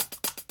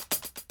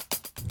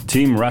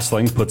Team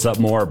wrestling puts up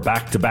more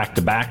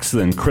back-to-back-to-backs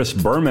than Chris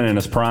Berman in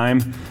his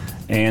prime,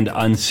 and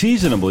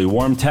unseasonably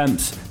warm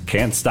temps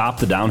can't stop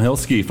the downhill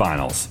ski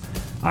finals.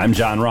 I'm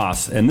John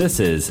Ross, and this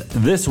is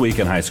This Week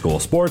in High School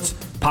Sports,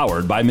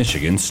 powered by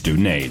Michigan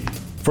Student Aid.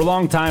 For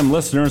longtime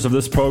listeners of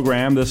this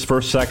program, this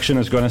first section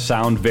is going to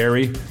sound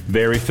very,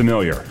 very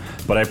familiar,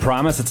 but I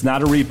promise it's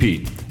not a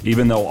repeat,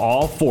 even though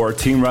all 4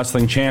 team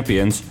wrestling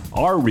champions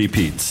are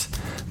repeats.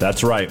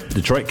 That's right,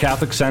 Detroit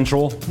Catholic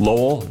Central,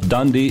 Lowell,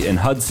 Dundee, and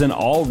Hudson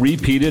all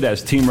repeated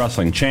as team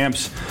wrestling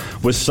champs,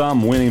 with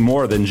some winning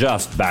more than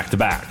just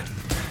back-to-back.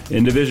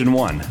 In Division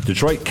I,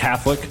 Detroit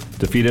Catholic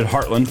defeated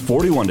Heartland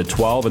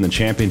 41-12 in the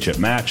championship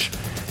match.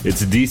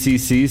 It's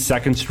DCC's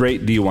second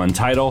straight D1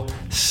 title,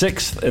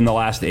 6th in the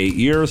last 8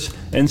 years,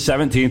 and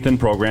 17th in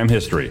program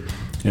history.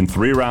 In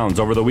 3 rounds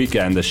over the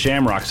weekend, the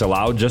Shamrocks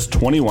allowed just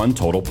 21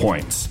 total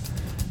points.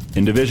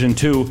 In Division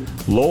II,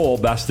 Lowell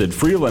bested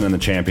Freeland in the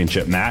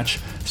championship match,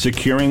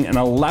 securing an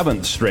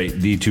 11th straight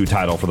D2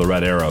 title for the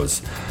Red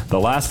Arrows. The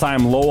last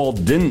time Lowell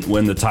didn't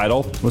win the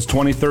title was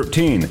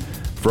 2013.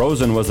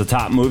 Frozen was the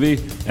top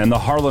movie, and the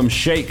Harlem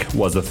Shake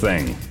was a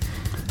thing.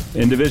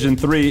 In Division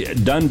III,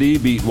 Dundee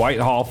beat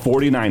Whitehall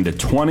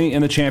 49-20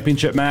 in the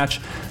championship match.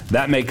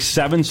 That makes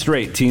 7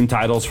 straight team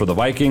titles for the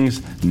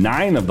Vikings,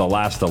 9 of the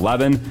last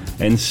 11,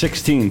 and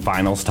 16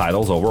 finals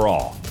titles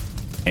overall.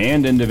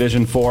 And in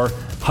Division IV,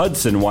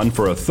 Hudson won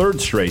for a 3rd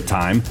straight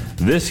time,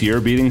 this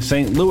year beating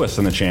St. Louis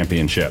in the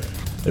championship.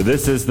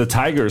 This is the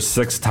Tigers'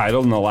 6th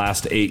title in the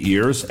last 8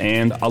 years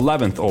and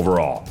 11th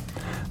overall.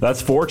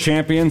 That's 4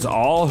 champions,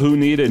 all who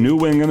need a new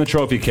wing in the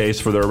trophy case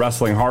for their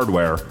wrestling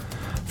hardware.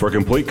 For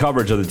complete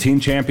coverage of the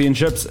team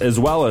championships, as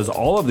well as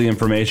all of the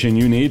information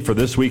you need for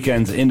this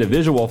weekend's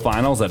individual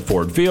finals at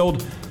Ford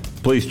Field,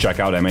 please check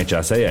out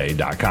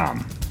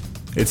MHSAA.com.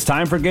 It's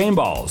time for Game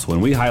Balls,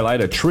 when we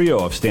highlight a trio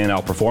of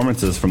standout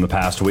performances from the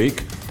past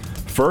week.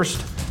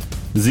 First,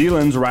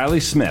 Zeeland's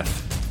Riley Smith.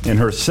 In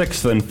her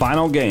 6th and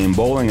final game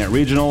bowling at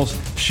regionals,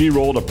 she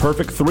rolled a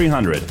perfect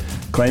 300,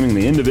 claiming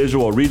the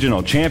individual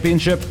regional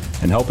championship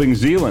and helping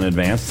Zeeland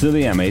advance to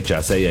the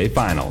MHSAA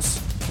finals.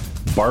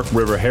 Bark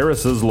River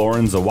Harris's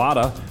Lauren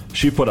Zawada,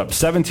 she put up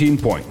 17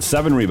 points,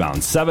 7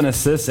 rebounds, 7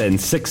 assists, and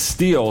 6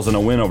 steals in a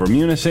win over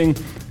Munising,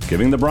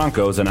 giving the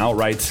Broncos an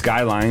outright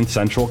Skyline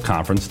Central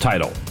Conference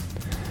title.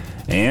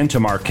 And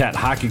to Marquette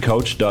hockey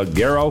coach Doug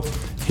Garrow,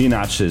 he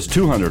notched his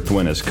 200th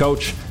win as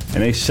coach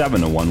and a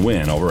 7-1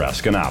 win over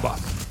Escanaba.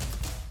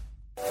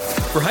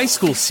 For high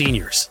school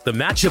seniors, the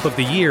matchup of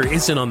the year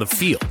isn't on the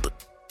field.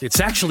 It's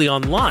actually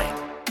online.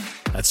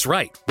 That's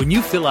right. When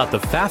you fill out the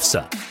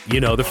FAFSA,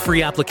 the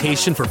free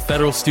application for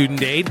federal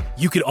student aid,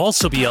 you could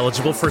also be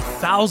eligible for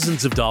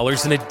thousands of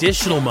dollars in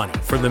additional money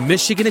from the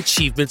Michigan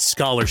Achievement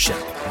Scholarship.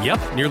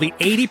 Yep, nearly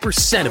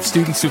 80% of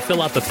students who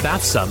fill out the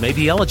FAFSA may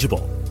be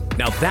eligible.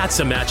 Now that's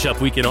a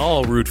matchup we can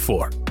all root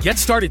for. Get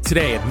started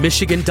today at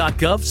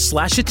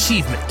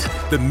michigan.gov/achievement.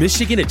 The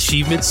Michigan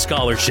Achievement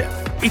Scholarship.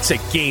 It's a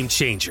game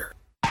changer.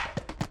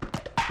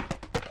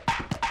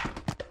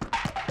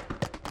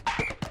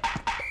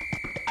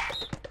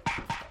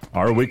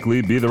 Our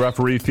weekly Be the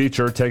Referee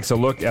feature takes a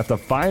look at the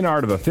fine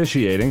art of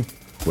officiating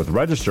with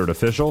registered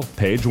official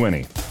Paige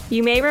Winnie.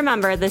 You may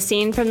remember the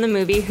scene from the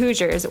movie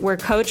Hoosiers where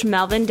Coach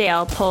Melvin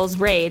Dale pulls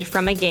Raid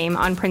from a game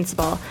on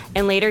principle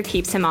and later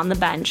keeps him on the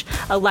bench,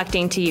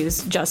 electing to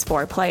use just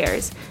 4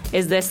 players.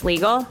 Is this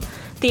legal?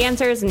 The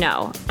answer is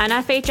no.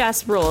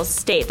 NFHS rules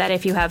state that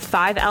if you have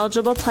 5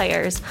 eligible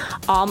players,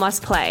 all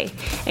must play,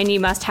 and you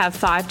must have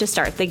 5 to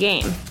start the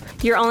game.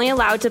 You're only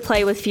allowed to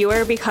play with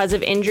fewer because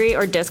of injury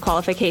or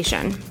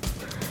disqualification.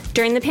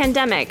 During the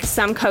pandemic,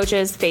 some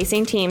coaches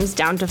facing teams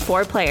down to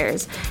 4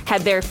 players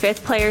had their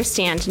 5th player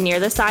stand near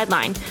the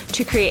sideline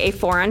to create a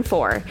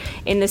 4-on-4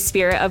 in the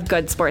spirit of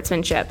good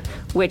sportsmanship,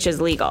 which is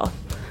legal.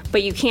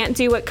 But you can't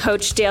do what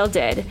Coach Dale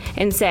did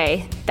and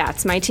say,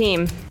 "That's my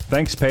team."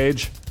 Thanks,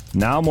 Paige.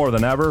 Now more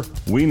than ever,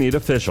 we need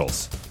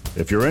officials.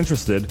 If you're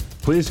interested,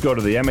 please go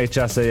to the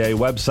MHSAA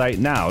website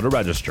now to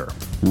register.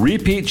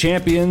 Repeat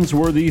champions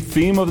were the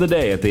theme of the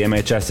day at the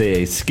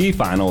MHSAA ski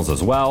finals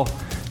as well.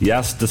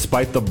 Yes,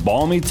 despite the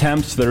balmy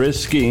temps, there is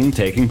skiing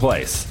taking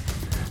place.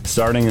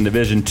 Starting in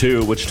Division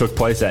II, which took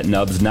place at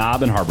Nubbs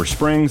Knob in Harbor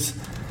Springs,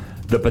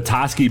 the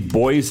Petoskey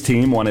boys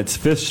team won its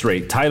 5th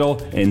straight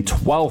title and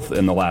 12th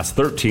in the last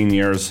 13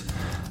 years.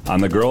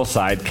 On the girls'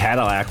 side,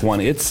 Cadillac won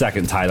its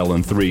 2nd title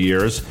in 3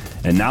 years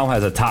and now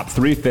has a top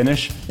 3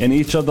 finish in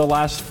each of the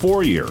last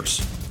 4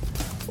 years.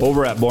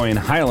 Over at Boyne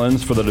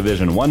Highlands for the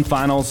Division I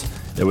finals,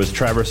 it was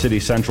Traverse City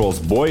Central's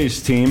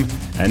boys team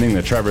ending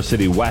the Traverse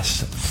City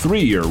West's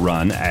 3-year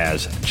run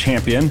as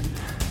champion.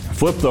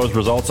 Flip those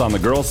results on the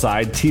girls'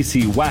 side,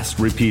 TC West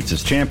repeats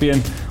as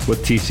champion,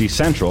 with TC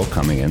Central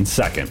coming in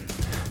 2nd.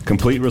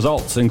 Complete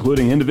results,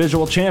 including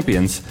individual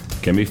champions,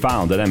 can be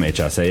found at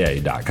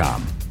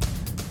MHSAA.com.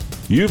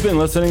 You've been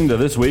listening to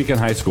This Week in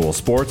High School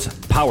Sports,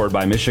 powered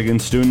by Michigan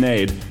Student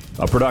Aid,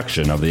 a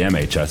production of the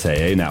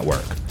MHSAA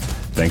Network.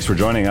 Thanks for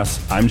joining us.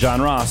 I'm John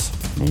Ross,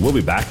 and we'll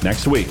be back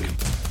next week.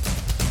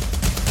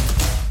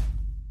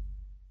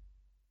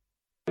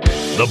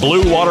 The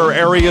Blue Water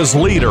area's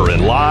leader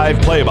in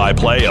live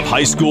play-by-play of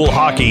high school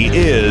hockey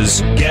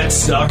is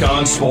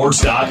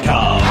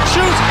GetStuckOnSports.com. Shoots!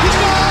 He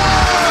scores!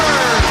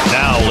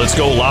 Now let's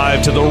go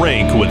live to the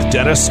rink with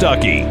Dennis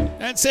Stuckey.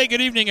 And say good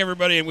evening,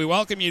 everybody, and we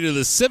welcome you to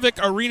the Civic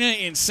Arena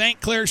in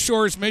St. Clair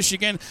Shores,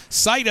 Michigan,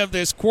 site of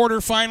this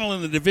quarterfinal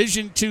in the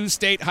Division II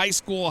State High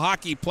School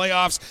Hockey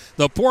Playoffs.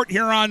 The Port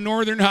Huron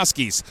Northern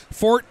Huskies,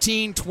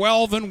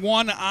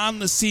 14-12-1 on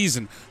the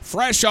season,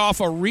 fresh off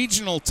a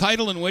regional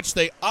title in which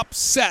they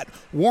upset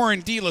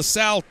Warren De La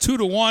Salle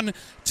 2-1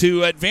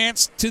 to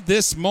advance to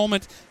this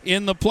moment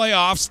in the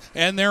playoffs,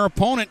 and their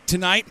opponent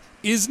tonight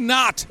is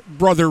not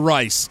Brother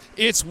Rice.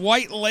 It's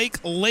White Lake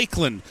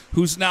Lakeland,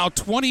 who's now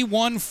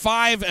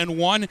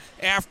 21-5-1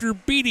 after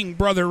beating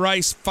Brother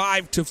Rice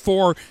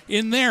 5-4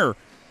 in their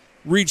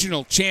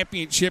regional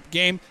championship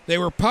game. They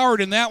were powered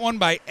in that one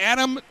by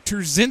Adam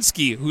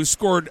Terzinski, who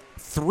scored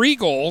 3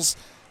 goals.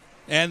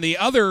 And the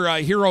other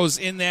heroes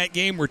in that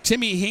game were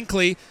Timmy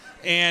Hinckley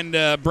and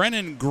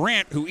Brennan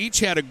Grant, who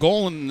each had a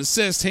goal and an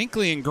assist.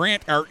 Hinckley and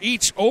Grant are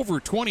each over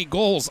 20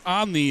 goals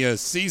on the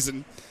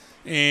season.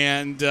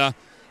 And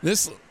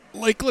this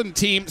Lakeland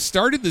team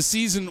started the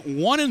season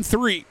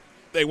 1-3.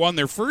 They won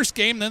their first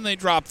game, then they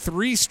dropped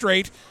 3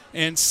 straight,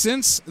 and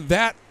since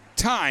that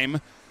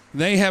time,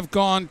 they have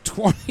gone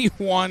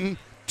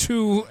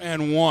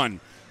 21-2-1.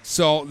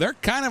 So they're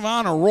kind of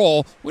on a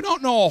roll. We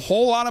don't know a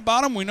whole lot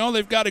about them. We know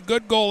they've got a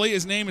good goalie.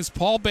 His name is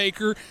Paul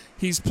Baker.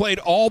 He's played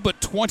all but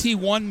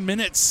 21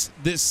 minutes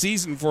this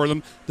season for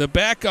them. The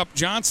backup,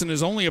 Johnson,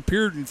 has only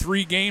appeared in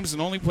 3 games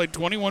and only played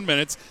 21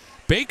 minutes.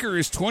 Baker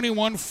is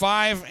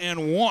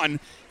 21-5-1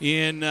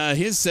 in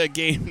his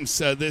games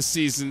this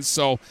season.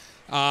 So,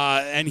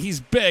 and he's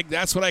big.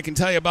 That's what I can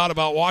tell you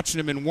about watching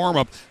him in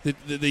warm-up.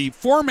 The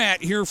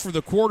format here for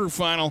the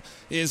quarterfinal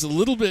is a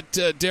little bit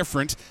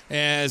different,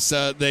 as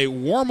they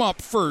warm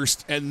up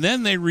first and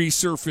then they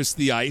resurface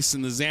the ice,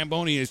 and the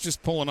Zamboni is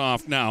just pulling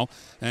off now.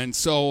 And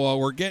so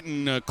we're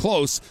getting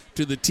close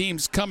to the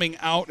teams coming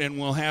out, and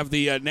we'll have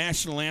the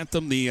national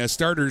anthem. The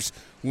starters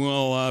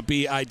will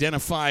be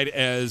identified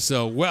as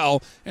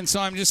well. And so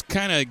I'm just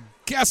kind of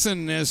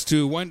guessing as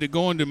to when to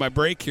go into my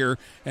break here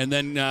and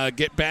then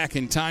get back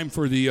in time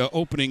for the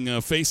opening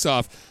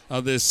face-off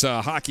of this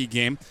hockey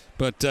game.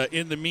 But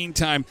in the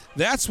meantime,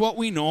 that's what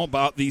we know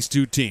about these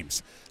two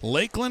teams,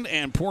 Lakeland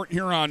and Port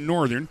Huron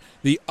Northern.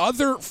 The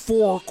other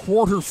 4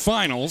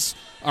 quarterfinals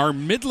are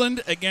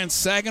Midland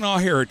against Saginaw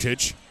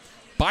Heritage,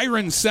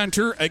 Byron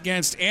Center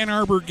against Ann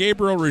Arbor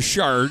Gabriel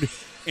Richard,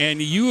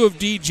 and U of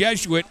D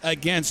Jesuit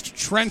against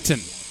Trenton.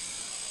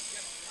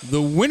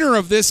 The winner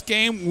of this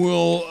game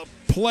will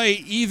play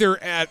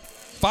either at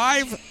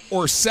 5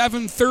 or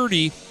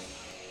 7:30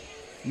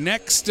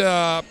 next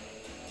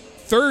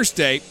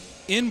Thursday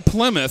in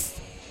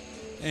Plymouth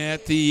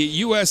at the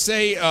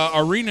USA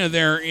Arena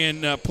there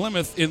in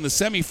Plymouth in the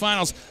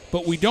semifinals.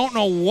 But we don't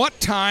know what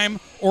time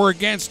or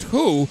against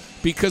who,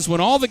 because when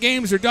all the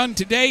games are done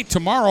today,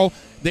 tomorrow,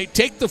 they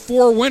take the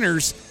 4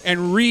 winners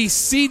and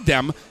reseed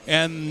them,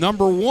 and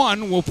number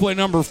 1 will play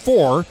number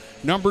 4.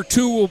 Number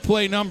 2 will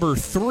play number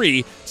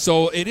 3.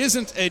 So it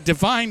isn't a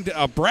defined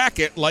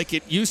bracket like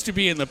it used to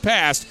be in the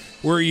past,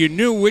 where you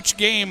knew which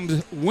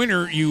game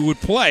winner you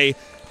would play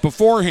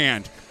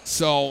beforehand.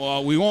 So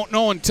we won't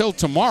know until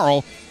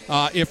tomorrow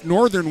if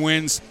Northern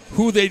wins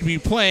who they'd be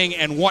playing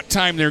and what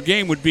time their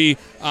game would be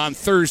on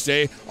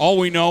Thursday. All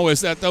we know is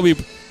that they'll be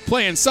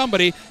playing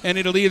somebody, and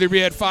it'll either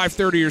be at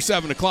 5:30 or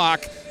 7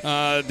 o'clock,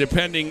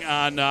 depending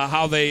on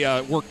how they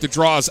work the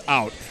draws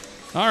out.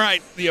 All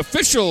right, the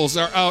officials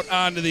are out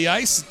onto the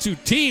ice. The 2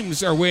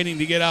 teams are waiting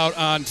to get out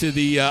onto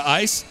the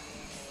ice.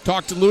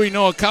 Talked to Louis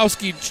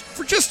Nowakowski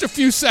for just a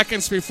few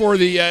seconds before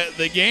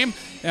the game,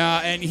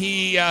 and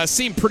he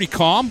seemed pretty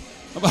calm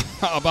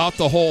about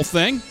the whole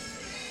thing.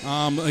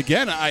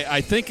 Again,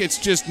 I think it's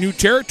just new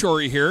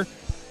territory here.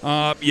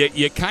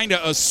 You kind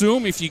of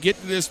assume if you get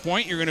to this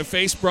point, you're going to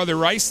face Brother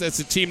Rice. That's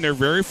a team they're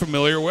very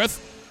familiar with,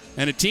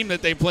 and a team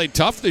that they played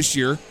tough this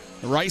year.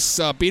 Rice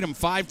beat them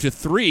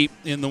 5-3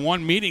 in the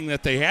one meeting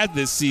that they had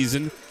this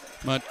season.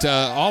 But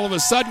all of a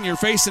sudden, you're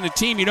facing a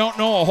team you don't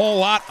know a whole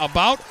lot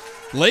about.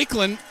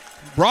 Lakeland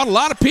brought a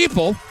lot of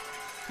people,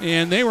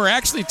 and they were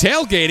actually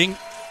tailgating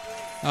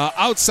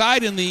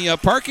outside in the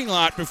parking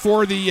lot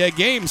before the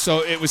game.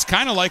 So it was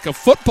kind of like a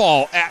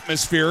football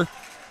atmosphere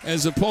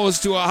as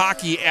opposed to a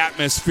hockey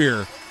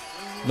atmosphere.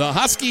 The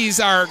Huskies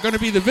are going to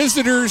be the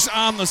visitors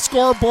on the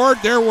scoreboard.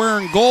 They're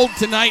wearing gold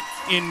tonight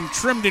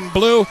trimmed in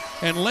blue,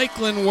 and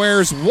Lakeland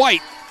wears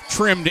white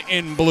trimmed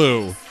in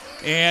blue.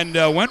 And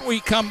when we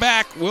come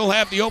back, we'll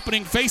have the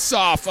opening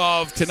face-off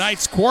of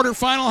tonight's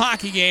quarterfinal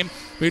hockey game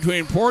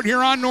between Port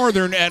Huron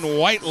Northern and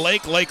White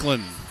Lake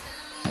Lakeland.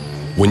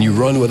 When you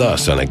run with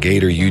us on a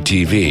Gator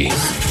UTV,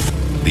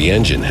 the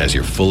engine has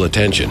your full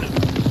attention.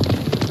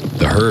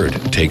 The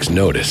herd takes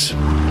notice.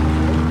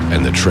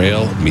 And the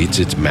trail meets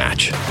its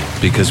match.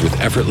 Because with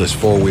effortless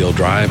 4-wheel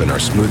drive and our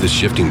smoothest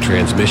shifting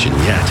transmission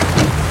yet,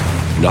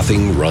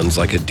 nothing runs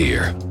like a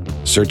deer.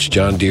 Search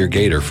John Deere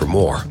Gator for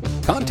more.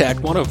 Contact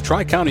one of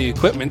Tri-County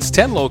Equipment's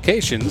 10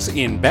 locations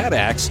in Bad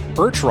Axe,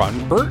 Birch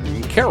Run,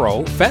 Burton,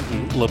 Caro,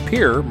 Fenton,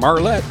 Lapeer,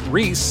 Marlette,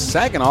 Reese,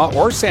 Saginaw,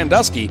 or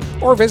Sandusky,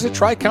 or visit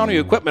Tri-County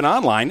Equipment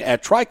online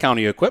at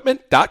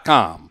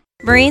tricountyequipment.com.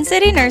 Marine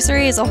City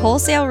Nursery is a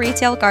wholesale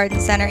retail garden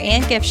center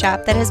and gift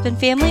shop that has been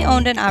family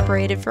owned and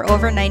operated for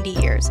over 90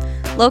 years.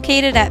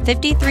 Located at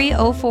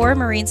 5304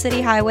 Marine City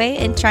Highway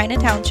in China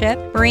Township,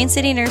 Marine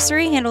City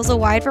Nursery handles a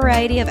wide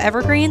variety of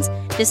evergreens,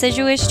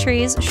 deciduous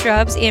trees,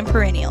 shrubs, and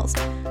perennials.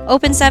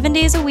 Open 7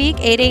 days a week,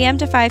 8 a.m.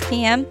 to 5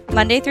 p.m.,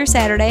 Monday through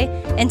Saturday,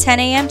 and 10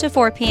 a.m. to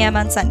 4 p.m.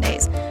 on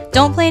Sundays.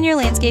 Don't plan your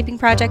landscaping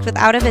project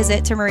without a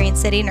visit to Marine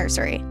City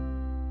Nursery.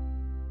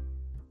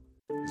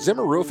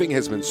 Zimmer Roofing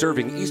has been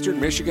serving Eastern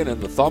Michigan and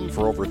the Thumb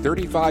for over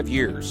 35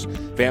 years.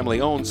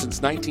 Family owned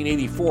since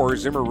 1984,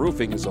 Zimmer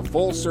Roofing is a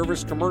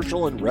full-service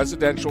commercial and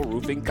residential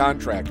roofing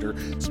contractor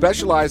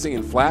specializing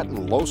in flat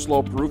and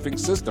low-slope roofing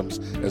systems,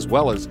 as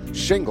well as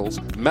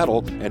shingles,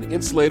 metal, and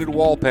insulated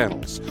wall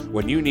panels.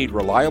 When you need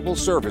reliable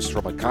service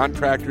from a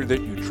contractor that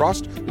you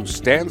trust who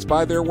stands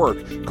by their work,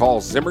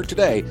 call Zimmer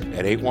today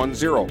at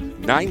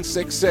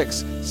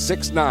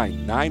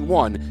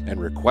 810-966-6991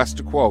 and request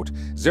a quote.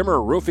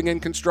 Zimmer Roofing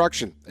and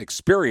Construction.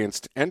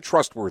 Experienced and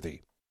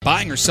trustworthy.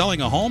 Buying or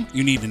selling a home?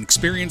 You need an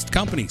experienced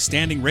company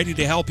standing ready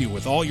to help you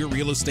with all your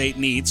real estate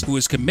needs, who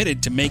is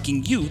committed to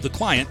making you the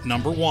client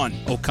number one.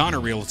 O'Connor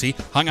Realty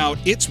hung out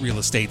its real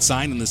estate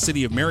sign in the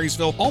city of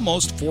Marysville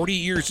almost 40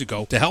 years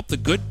ago to help the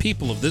good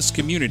people of this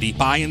community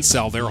buy and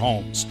sell their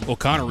homes.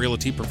 O'Connor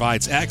Realty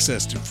provides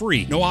access to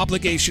free,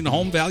 no-obligation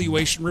home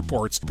valuation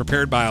reports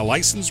prepared by a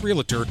licensed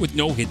realtor with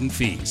no hidden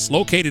fees.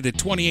 Located at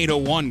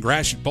 2801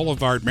 Gratiot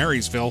Boulevard,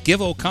 Marysville,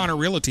 give O'Connor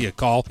Realty a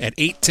call at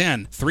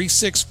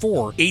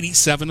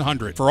 810-364-8700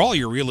 for all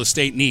your real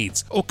estate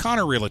needs.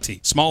 O'Connor Realty,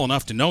 small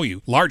enough to know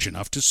you, large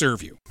enough to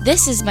serve you.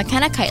 This is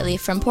McKenna Kitely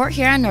from Port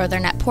Huron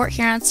Northern at Port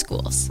Huron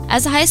Schools.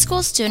 As a high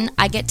school student,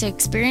 I get to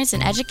experience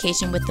an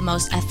education with the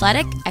most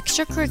athletic,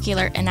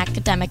 extracurricular, and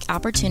academic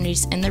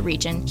opportunities in the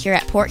region here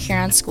at Port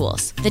Huron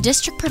Schools. The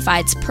district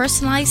provides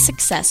personalized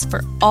success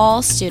for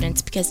all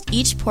students because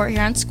each Port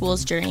Huron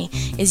Schools journey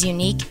is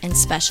unique and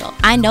special.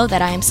 I know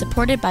that I am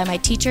supported by my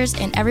teachers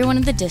and everyone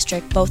in the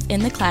district, both in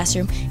the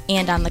classroom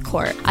and on the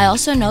court. I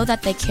also know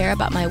that they care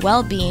about my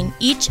well-being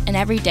each and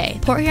every day.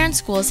 Port Huron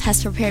Schools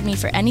has prepared me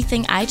for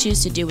anything I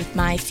choose to do with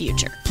my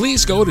future.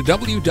 Please go to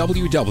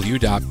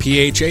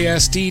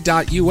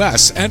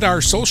www.phasd.us and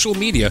our social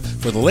media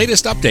for the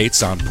latest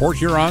updates on Port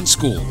Huron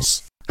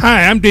Schools.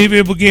 Hi, I'm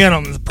David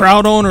Buganum, the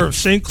proud owner of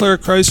St. Clair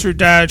Chrysler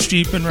Dodge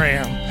Jeep and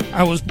Ram.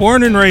 I was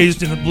born and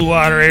raised in the Blue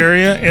Water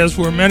area, as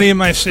were many of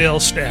my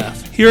sales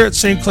staff. Here at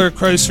St. Clair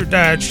Chrysler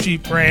Dodge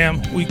Jeep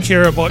Ram, we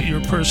care about your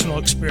personal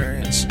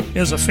experience.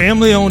 As a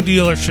family-owned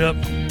dealership,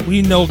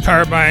 we know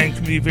car buying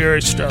can be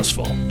very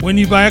stressful. When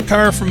you buy a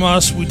car from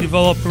us, we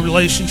develop a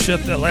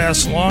relationship that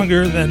lasts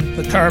longer than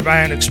the car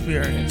buying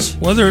experience.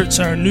 Whether it's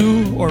our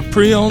new or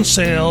pre-owned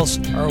sales,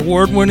 our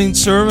award-winning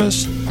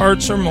service,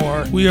 parts, or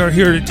more, we are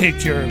here to take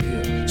care of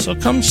you. So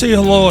come say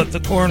hello at the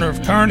corner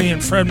of Kearney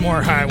and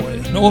Fredmore Highway.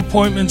 No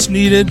appointments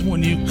needed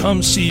when you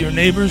come see your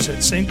neighbors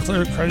at St.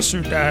 Clair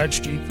Chrysler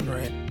Dodge Jeep and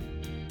Ram.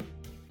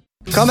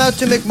 Come out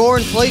to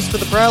McMorran Place for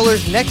the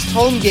Prowlers' next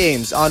home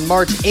games on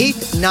March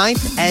 8th,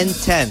 9th, and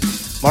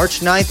 10th. March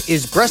 9th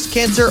is Breast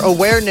Cancer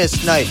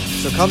Awareness Night,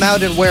 so come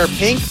out and wear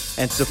pink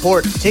and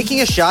support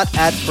Taking a Shot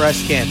at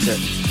Breast Cancer.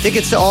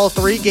 Tickets to all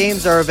three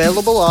games are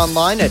available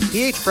online at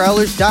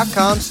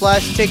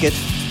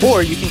phprowlers.com/tickets,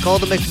 or you can call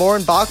the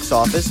McMorran box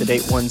office at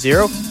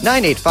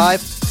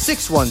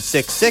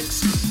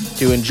 810-985-6166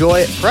 to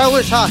enjoy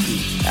Prowlers hockey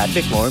at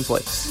McMorran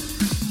Place.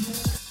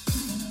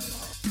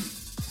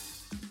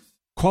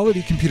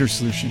 Quality Computer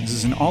Solutions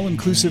is an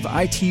all-inclusive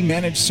IT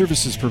managed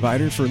services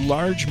provider for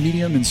large,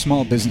 medium, and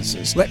small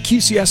businesses. Let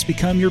QCS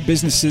become your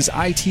business's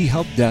IT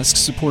help desk,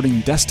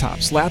 supporting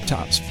desktops,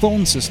 laptops,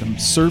 phone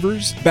systems,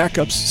 servers,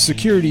 backups,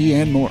 security,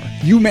 and more.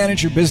 You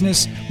manage your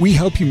business, we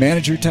help you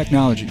manage your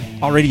technology.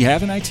 Already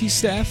have an IT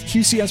staff?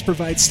 QCS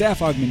provides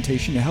staff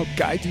augmentation to help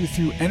guide you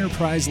through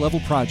enterprise-level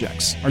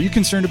projects. Are you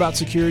concerned about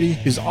security?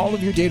 Is all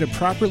of your data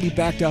properly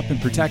backed up and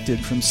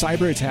protected from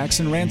cyber attacks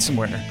and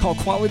ransomware? Call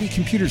Quality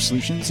Computer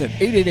Solutions at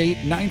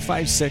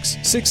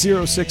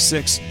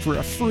 888-956-6066 for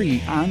a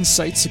free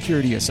on-site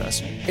security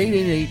assessment.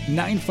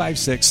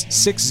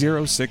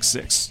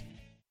 888-956-6066.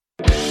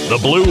 The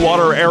Blue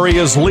Water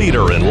area's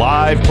leader in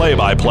live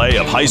play-by-play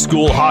of high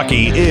school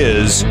hockey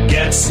is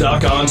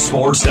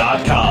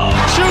GetStuckOnSports.com.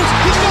 Shoots!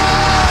 He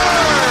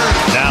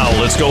scores! Now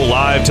let's go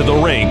live to the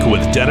rink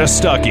with Dennis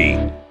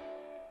Stuckey.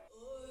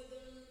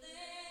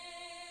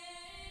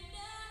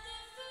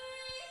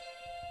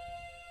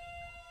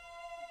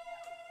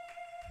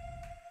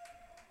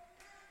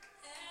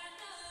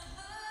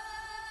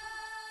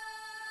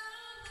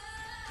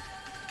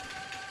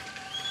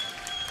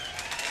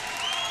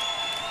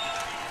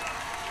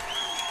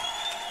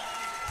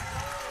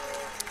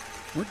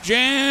 We're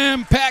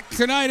jam-packed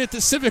tonight at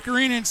the Civic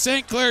Arena in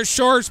St. Clair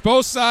Shores.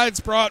 Both sides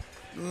brought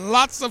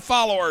lots of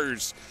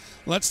followers.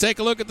 Let's take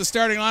a look at the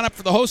starting lineup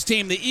for the host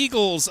team, the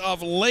Eagles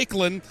of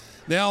Lakeland.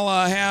 they'll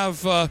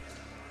have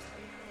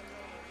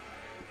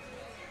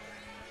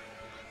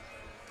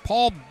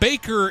Paul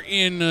Baker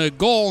in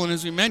goal, and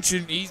as we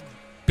mentioned, he's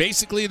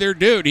basically their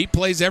dude. He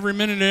plays every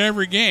minute in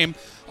every game.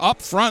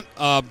 Up front,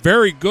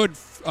 very good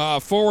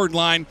forward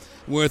line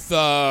with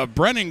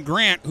Brennan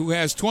Grant, who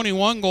has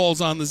 21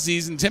 goals on the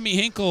season, Timmy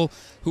Hinkle,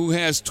 who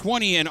has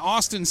 20, and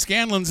Austin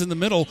Scanlon's in the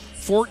middle,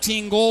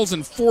 14 goals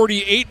and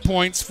 48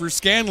 points for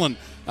Scanlon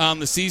on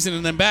the season.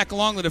 And then back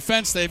along the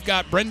defense, they've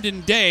got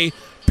Brendan Day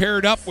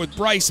paired up with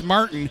Bryce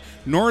Martin.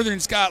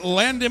 Northern's got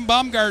Landon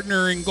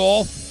Baumgartner in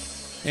goal.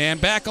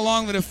 And back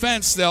along the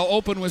defense, they'll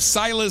open with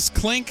Silas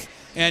Klink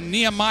and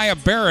Nehemiah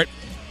Barrett,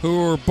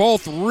 who are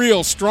both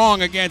real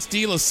strong against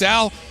De La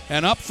Salle.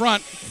 And up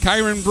front,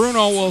 Kyron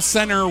Bruno will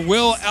center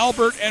Will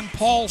Albert and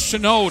Paul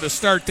Chanot to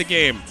start the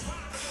game.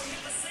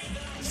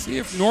 See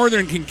if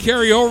Northern can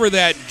carry over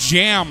that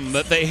jam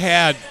that they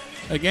had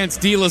against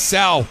De La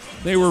Salle.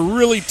 They were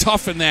really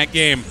tough in that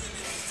game.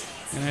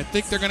 And I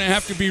think they're going to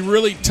have to be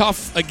really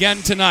tough again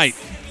tonight.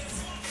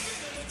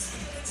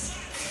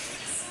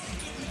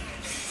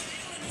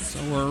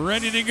 So we're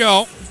ready to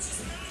go.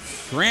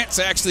 Grant's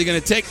actually going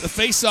to take the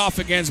face-off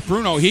against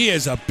Bruno. He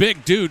is a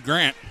big dude,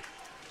 Grant.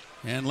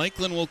 And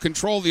Lakeland will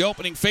control the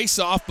opening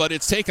face-off, but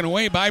it's taken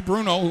away by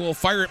Bruno, who will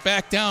fire it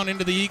back down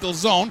into the Eagles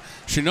zone.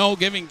 Chanot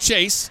giving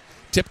chase.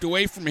 Tipped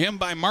away from him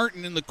by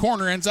Martin in the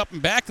corner, ends up in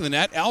back of the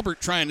net. Albert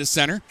trying to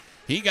center.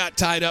 He got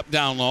tied up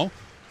down low.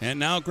 And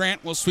now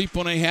Grant will sweep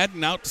one ahead,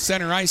 and out to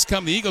center ice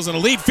come the Eagles in a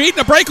lead. Feeding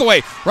a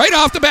breakaway right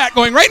off the bat,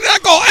 going right into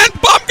that goal.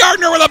 And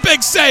Baumgartner with a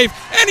big save.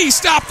 And he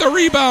stopped the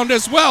rebound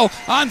as well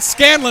on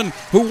Scanlon,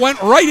 who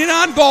went right in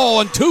on goal.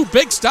 And two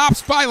big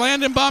stops by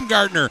Landon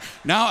Baumgartner.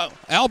 Now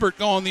Albert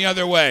going the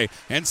other way.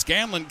 And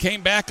Scanlon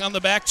came back on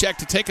the back check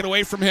to take it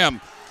away from him.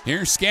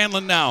 Here's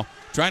Scanlon now,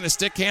 trying to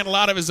stick handle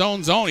out of his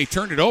own zone. He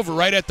turned it over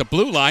right at the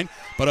blue line,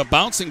 but a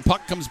bouncing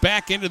puck comes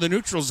back into the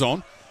neutral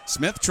zone.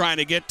 Smith trying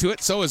to get to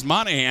it, so is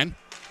Monahan.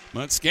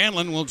 But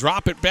Scanlon will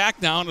drop it back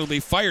down. It'll be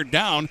fired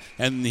down,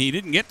 and he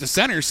didn't get to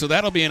center, so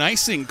that'll be an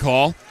icing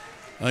call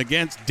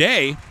against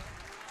Day.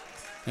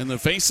 And the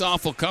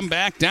faceoff will come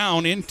back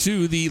down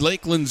into the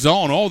Lakeland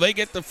zone. Oh, they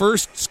get the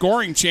first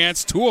scoring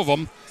chance, two of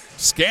them.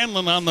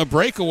 Scanlon on the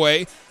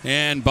breakaway,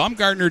 and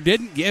Baumgartner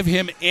didn't give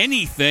him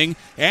anything,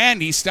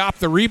 and he stopped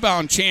the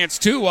rebound chance,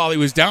 too, while he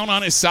was down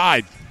on his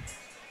side.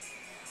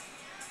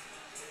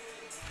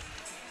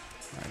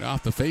 Right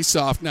off the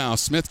faceoff now,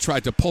 Smith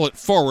tried to pull it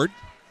forward.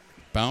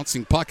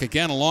 Bouncing puck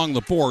again along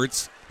the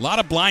boards. A lot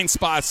of blind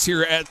spots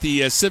here at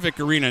the Civic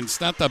Arena. It's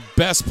not the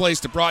best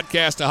place to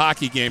broadcast a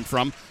hockey game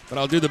from, but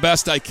I'll do the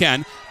best I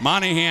can.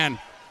 Monahan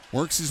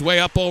works his way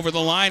up over the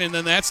line, and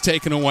then that's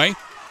taken away.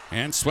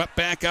 And swept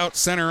back out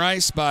center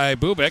ice by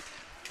Bubik.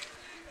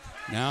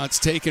 Now it's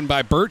taken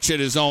by Birch at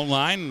his own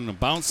line, and a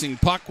bouncing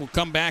puck will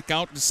come back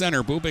out to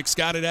center. Bubik's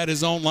got it at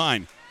his own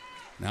line.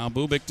 Now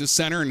Bubik to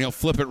center, and he'll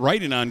flip it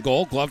right in on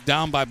goal. Glove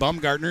down by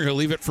Baumgartner. He'll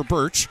leave it for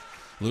Birch.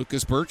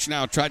 Lucas Birch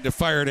now tried to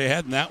fire it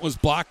ahead, and that was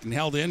blocked and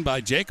held in by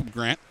Jacob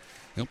Grant.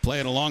 He'll play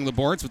it along the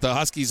boards, but the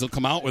Huskies will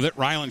come out with it.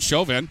 Rylan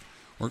Chauvin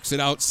works it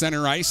out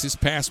center ice. His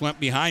pass went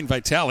behind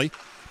Vitale.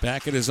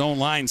 Back at his own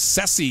line,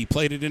 Sessi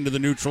played it into the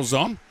neutral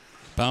zone.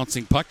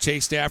 Bouncing puck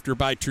chased after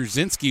by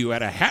Trzynski, who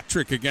had a hat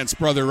trick against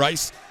Brother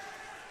Rice.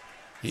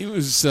 He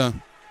was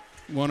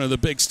one of the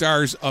big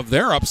stars of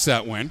their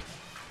upset win.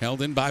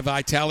 Held in by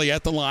Vitale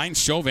at the line.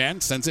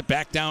 Chauvin sends it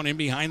back down in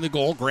behind the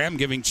goal. Graham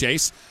giving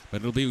chase,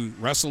 but it'll be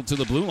wrestled to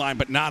the blue line,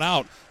 but not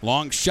out.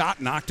 Long shot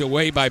knocked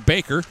away by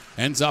Baker.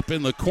 Ends up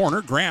in the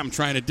corner. Graham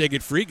trying to dig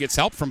it free. Gets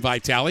help from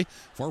Vitale.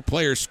 Four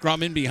players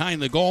scrum in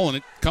behind the goal, and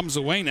it comes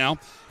away now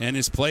and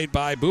is played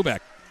by Bubek.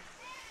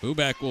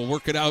 Bubek will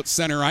work it out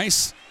center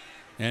ice,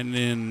 and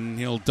then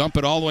he'll dump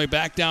it all the way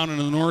back down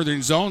into the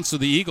northern zone so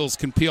the Eagles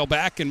can peel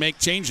back and make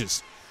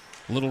changes.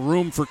 A little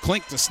room for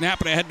Klink to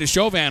snap it ahead to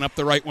Chauvin up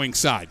the right wing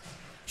side.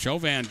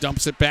 Chauvin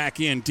dumps it back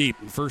in deep.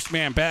 And first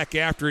man back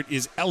after it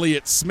is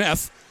Elliott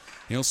Smith.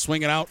 He'll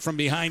swing it out from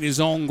behind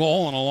his own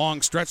goal on a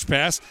long stretch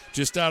pass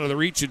just out of the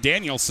reach of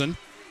Danielson.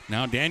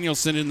 Now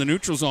Danielson in the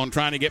neutral zone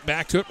trying to get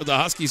back to it, but the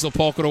Huskies will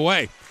poke it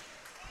away.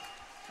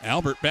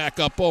 Albert back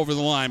up over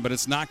the line, but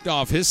it's knocked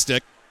off his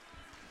stick.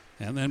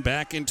 And then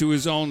back into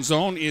his own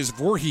zone is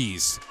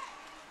Voorhees.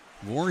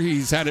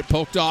 Voorhees had it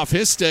poked off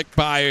his stick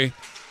by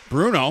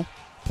Bruno.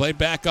 Played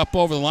back up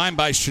over the line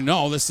by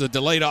Chanot. This is a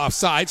delayed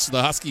offside, so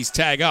the Huskies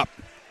tag up.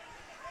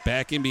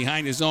 Back in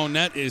behind his own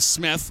net is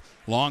Smith.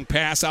 Long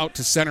pass out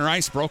to center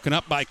ice, broken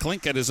up by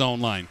Klink at his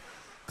own line.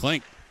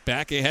 Klink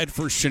back ahead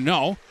for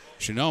Chanot.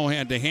 Chanot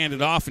had to hand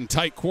it off in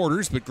tight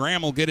quarters, but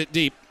Graham will get it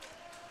deep.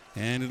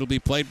 And it'll be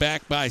played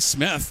back by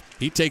Smith.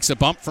 He takes a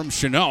bump from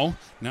Chanot.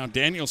 Now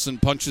Danielson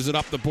punches it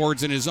up the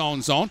boards in his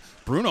own zone.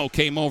 Bruno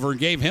came over and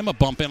gave him a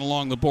bump in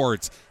along the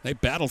boards. They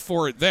battle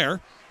for it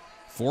there.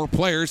 Four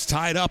players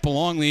tied up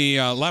along the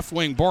left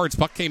wing boards.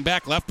 Puck came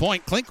back left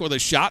point. Klink with a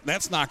shot.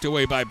 That's knocked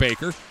away by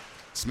Baker.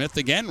 Smith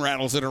again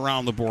rattles it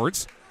around the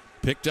boards.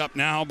 Picked up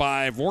now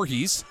by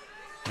Voorhees.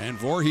 And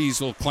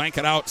Voorhees will clank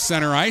it out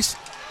center ice.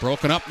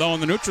 Broken up, though, in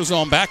the neutral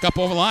zone. Back up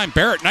over the line.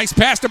 Barrett, nice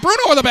pass to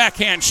Bruno with a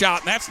backhand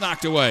shot, and that's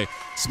knocked away.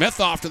 Smith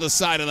off to the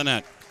side of the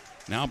net.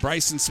 Now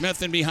Bryson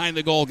Smith in behind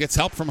the goal. Gets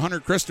help from Hunter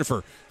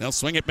Christopher. They'll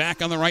swing it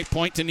back on the right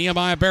point to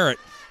Nehemiah Barrett.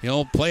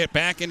 He'll play it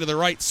back into the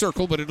right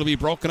circle, but it'll be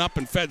broken up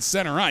and fed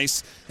center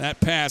ice. That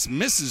pass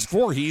misses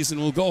Voorhees and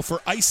will go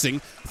for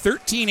icing.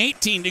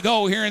 13-18 to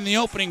go here in the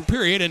opening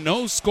period, and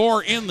no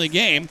score in the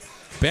game.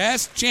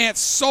 Best chance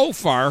so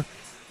far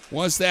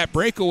was that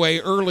breakaway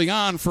early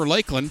on for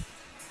Lakeland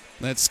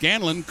that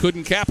Scanlon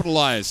couldn't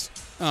capitalize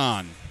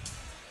on.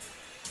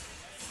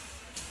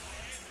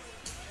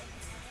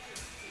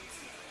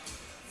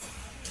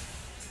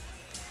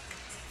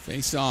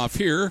 Face off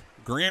here.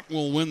 Grant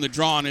will win the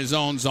draw in his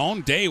own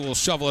zone. Day will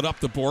shovel it up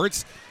the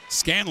boards.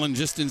 Scanlon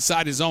just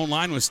inside his own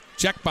line was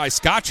checked by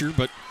Scotcher,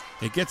 but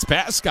it gets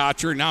past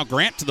Scotcher. Now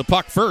Grant to the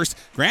puck first.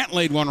 Grant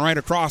laid one right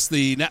across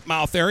the net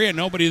mouth area.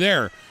 Nobody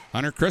there.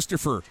 Hunter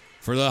Christopher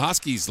for the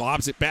Huskies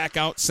lobs it back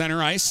out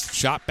center ice.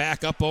 Shot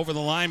back up over the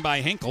line by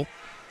Hinkle.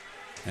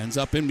 Ends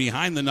up in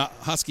behind the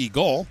Husky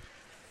goal.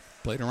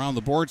 Played around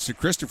the boards to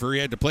Christopher. He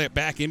had to play it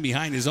back in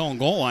behind his own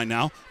goal line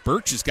now.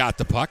 Birch has got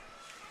the puck.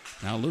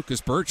 Now Lucas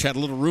Birch had a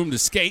little room to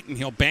skate, and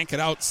he'll bank it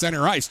out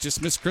center ice.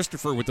 Just missed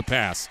Christopher with the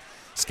pass.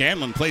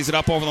 Scanlon plays it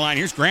up over the line.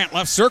 Here's Grant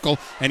left circle,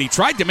 and he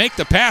tried to make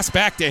the pass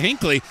back to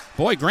Hinckley.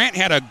 Boy, Grant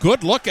had a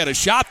good look at a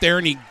shot there,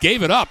 and he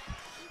gave it up.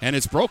 And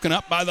it's broken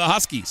up by the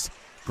Huskies.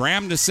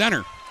 Graham to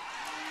center.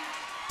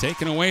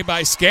 Taken away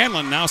by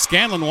Scanlon. Now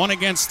Scanlon 1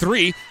 against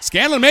 3.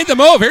 Scanlon made the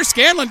move. Here's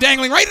Scanlon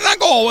dangling right in on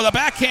goal with a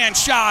backhand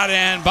shot,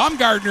 and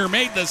Baumgartner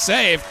made the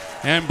save.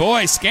 And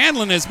boy,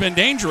 Scanlon has been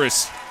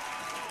dangerous.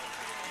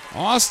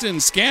 Austin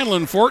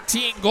Scanlon,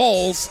 14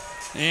 goals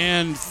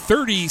and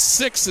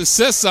 36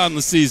 assists on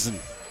the season.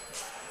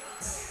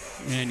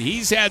 And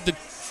he's had the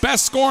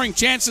best scoring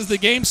chances of the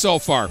game so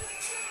far.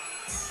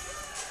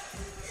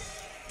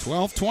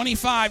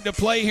 12:25 to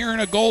play here in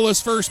a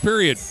goalless first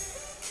period.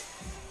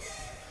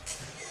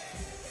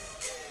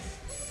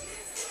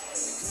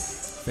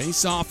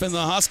 Face off in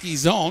the Husky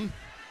zone.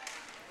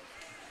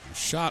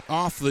 Shot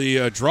off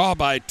the draw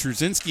by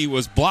Trzynski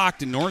was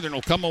blocked, and Northern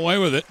will come away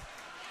with it.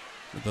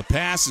 The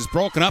pass is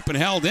broken up and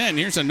held in.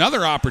 Here's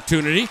another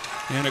opportunity,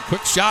 and a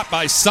quick shot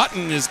by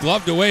Sutton is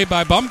gloved away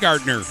by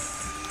Baumgartner.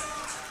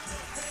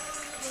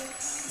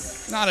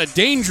 Not a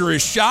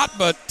dangerous shot,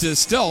 but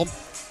still,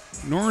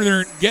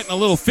 Northern getting a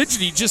little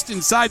fidgety just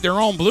inside their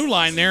own blue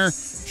line there.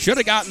 Should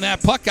have gotten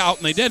that puck out,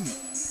 and they didn't.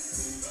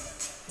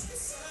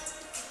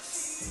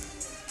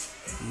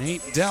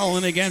 Nate Dell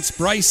in against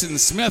Bryson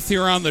Smith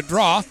here on the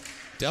draw.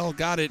 Dell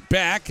got it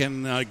back,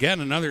 and again,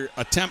 another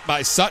attempt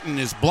by Sutton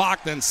is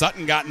blocked. Then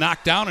Sutton got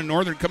knocked down, and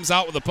Northern comes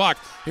out with the puck.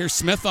 Here's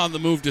Smith on the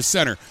move to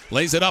center.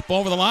 Lays it up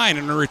over the line,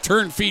 and a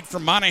return feed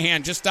from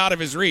Monahan just out of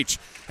his reach.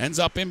 Ends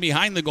up in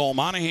behind the goal.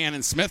 Monahan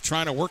and Smith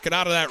trying to work it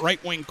out of that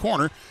right wing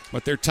corner,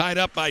 but they're tied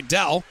up by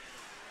Dell.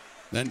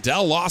 Then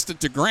Dell lost it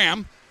to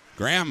Graham.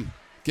 Graham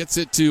gets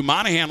it to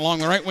Monahan along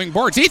the right wing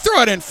boards. He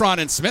threw it in front,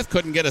 and Smith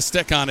couldn't get a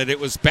stick on it. It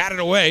was batted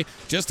away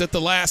just at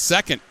the last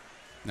second.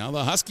 Now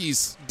the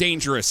Huskies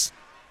dangerous.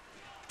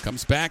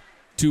 Comes back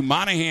to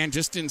Monahan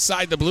just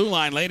inside the blue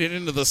line. Laid it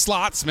into the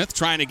slot. Smith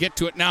trying to get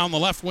to it now in the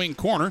left wing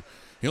corner.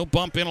 He'll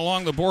bump in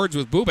along the boards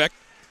with Bubek.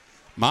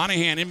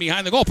 Monahan in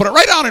behind the goal. Put it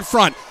right out in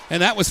front.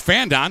 And that was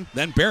Fandon.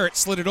 Then Barrett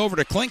slid it over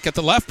to Klink at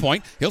the left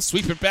point. He'll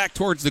sweep it back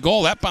towards the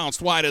goal. That bounced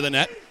wide of the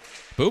net.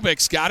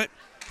 Bubek's got it.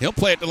 He'll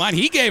play it to the line.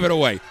 He gave it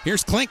away.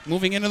 Here's Klink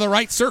moving into the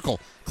right circle.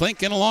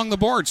 Klink in along the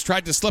boards.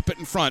 Tried to slip it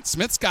in front.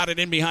 Smith's got it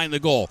in behind the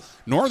goal.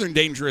 Northern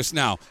dangerous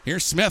now.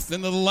 Here's Smith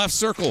into the left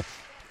circle.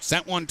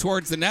 Sent one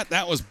towards the net.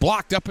 That was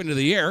blocked up into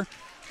the air.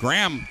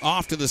 Graham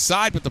off to the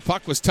side, but the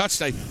puck was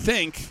touched, I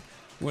think,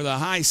 with a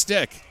high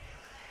stick.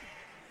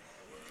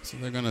 So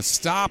they're going to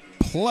stop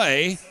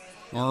play,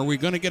 or are we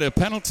going to get a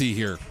penalty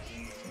here?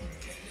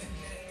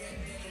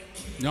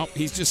 Nope,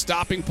 he's just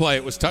stopping play.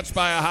 It was touched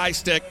by a high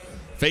stick.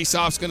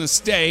 Faceoff's going to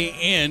stay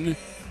in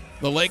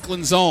the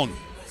Lakeland zone.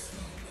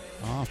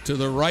 Off to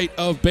the right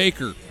of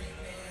Baker.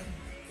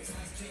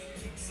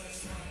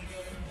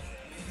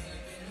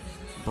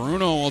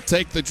 Bruno will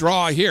take the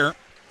draw here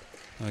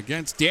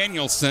against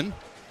Danielson.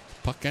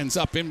 Puck ends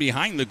up in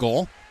behind the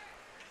goal.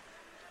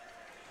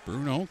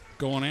 Bruno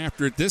going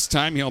after it this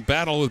time. He'll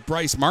battle with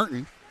Bryce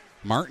Martin.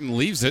 Martin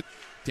leaves it.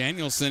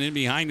 Danielson in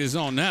behind his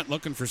own net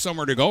looking for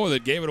somewhere to go with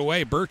it. Gave it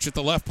away. Birch at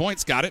the left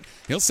point's got it.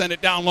 He'll send it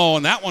down low,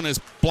 and that one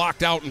is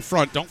blocked out in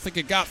front. Don't think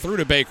it got through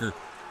to Baker.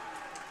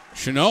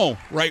 Chanot,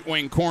 right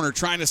wing corner,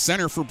 trying to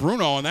center for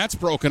Bruno, and that's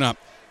broken up.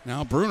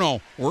 Now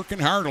Bruno working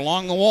hard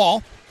along the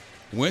wall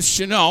with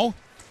Chanot.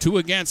 2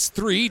 against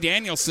 3.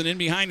 Danielson in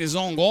behind his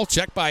own goal.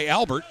 Checked by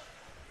Albert.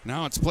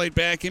 Now it's played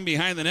back in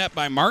behind the net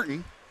by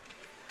Martin.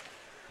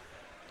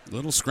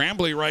 Little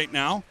scrambly right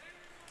now.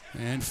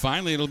 And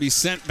finally it'll be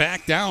sent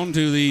back down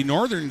to the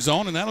Northern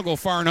zone, and that'll go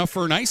far enough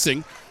for an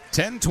icing.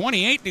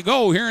 10:28 to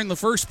go here in the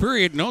first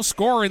period. No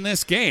score in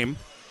this game.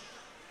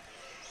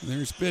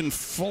 There's been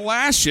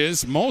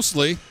flashes,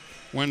 mostly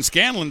when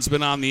Scanlon's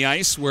been on the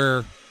ice,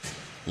 where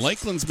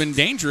Lakeland's been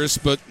dangerous,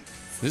 but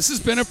this has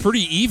been a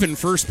pretty even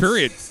first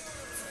period.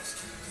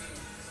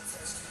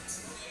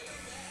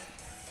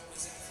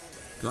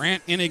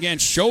 Grant in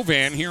against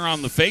Chauvin here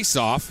on the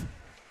faceoff.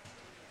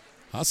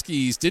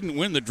 Huskies didn't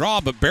win the draw,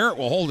 but Barrett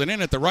will hold it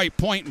in at the right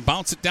point and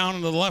bounce it down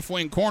into the left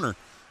wing corner.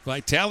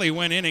 Vitale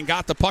went in and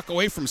got the puck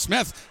away from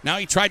Smith. Now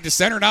he tried to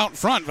center it out in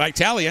front.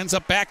 Vitale ends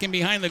up back in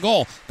behind the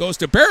goal. Goes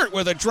to Barrett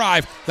with a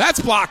drive. That's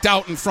blocked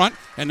out in front,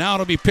 and now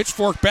it'll be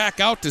pitchfork back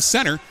out to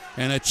center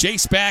and a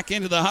chase back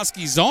into the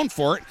Husky zone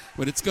for it,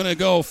 but it's going to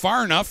go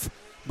far enough,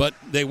 but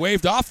they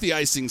waved off the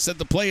icing, said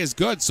the play is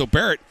good, so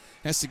Barrett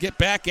has to get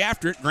back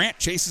after it. Grant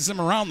chases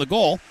him around the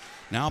goal.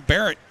 Now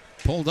Barrett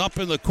pulled up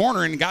in the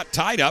corner and got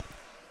tied up.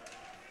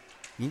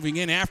 Moving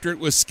in after it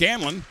was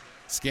Scanlon.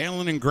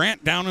 Scanlon and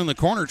Grant down in the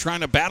corner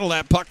trying to battle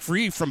that puck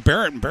free from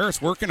Barrett, and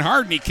Barrett's working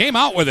hard, and he came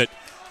out with it.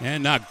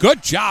 And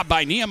good job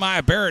by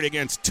Nehemiah Barrett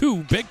against two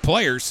big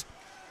players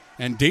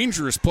and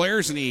dangerous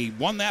players, and he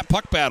won that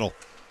puck battle.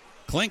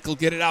 Klink will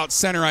get it out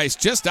center ice,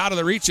 just out of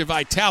the reach of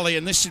Vitale,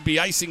 and this should be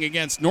icing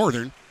against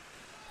Northern.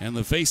 And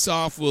the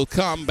faceoff will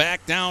come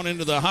back down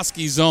into the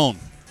Husky zone.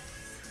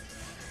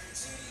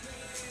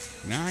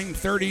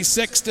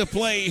 9:36 to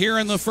play here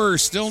in the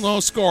first. Still no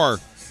score.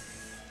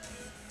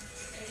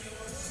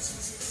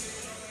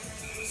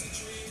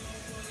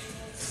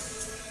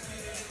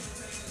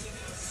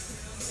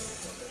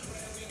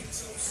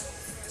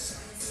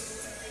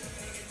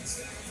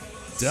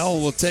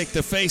 Dell will take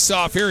the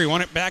face-off here. He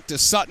won it back to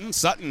Sutton.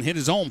 Sutton hit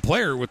his own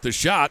player with the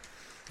shot.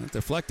 That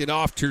deflected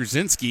off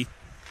Terzinski.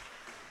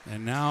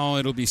 And now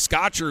it'll be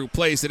Scotcher who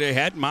plays it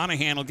ahead.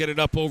 Monahan will get it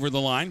up over the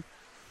line.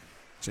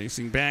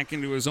 Chasing back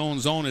into his own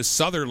zone is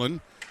Sutherland.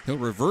 He'll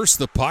reverse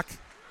the puck.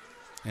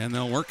 And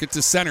they'll work it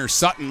to center.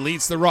 Sutton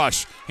leads the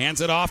rush.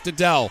 Hands it off to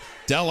Dell.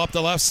 Dell up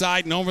the left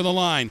side and over the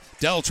line.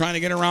 Dell trying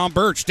to get around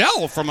Birch.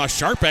 Dell from a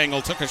sharp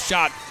angle took a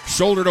shot.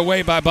 Shouldered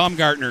away by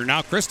Baumgartner.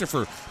 Now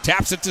Christopher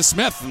taps it to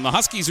Smith, and the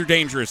Huskies are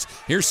dangerous.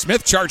 Here's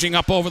Smith charging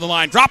up over the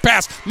line. Drop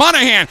pass.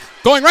 Monahan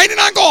going right in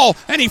on goal.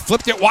 And he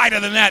flipped it wide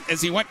of the net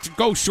as he went to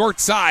go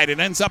short side. It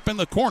ends up in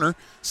the corner.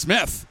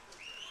 Smith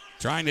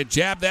trying to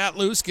jab that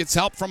loose. Gets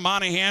help from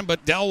Monahan,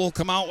 but Dell will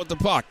come out with the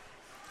puck.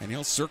 And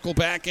he'll circle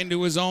back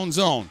into his own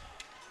zone.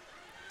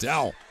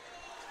 Dell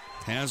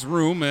has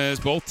room as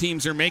both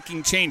teams are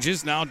making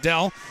changes. Now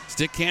Dell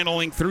stick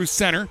handling through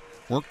center.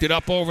 Worked it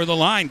up over the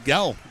line.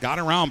 Dell got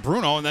around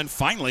Bruno, and then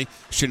finally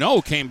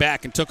Chanot came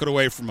back and took it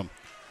away from him.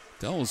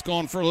 Dell was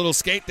going for a little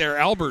skate there.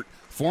 Albert,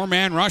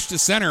 four-man rush to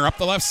center. Up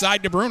the left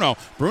side to Bruno.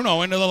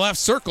 Bruno into the left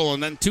circle,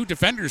 and then two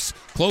defenders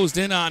closed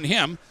in on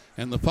him.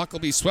 And the puck will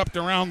be swept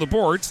around the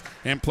boards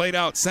and played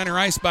out center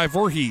ice by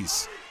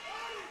Voorhees.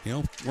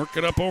 He'll work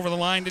it up over the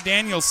line to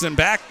Danielson.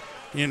 Back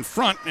in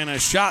front, and a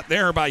shot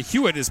there by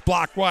Hewitt is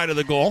blocked wide of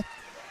the goal.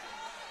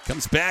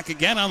 Comes back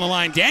again on the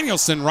line.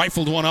 Danielson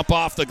rifled one up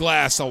off the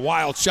glass. A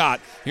wild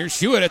shot. Here's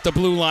Hewitt at the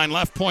blue line,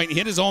 left point.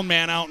 Hit his own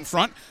man out in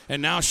front,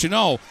 and now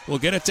Chanot will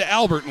get it to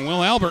Albert, and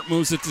Will Albert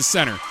moves it to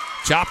center.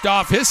 Chopped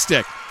off his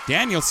stick.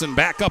 Danielson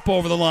back up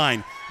over the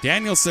line.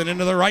 Danielson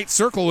into the right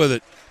circle with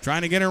it.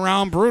 Trying to get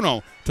around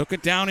Bruno. Took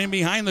it down in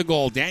behind the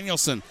goal.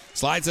 Danielson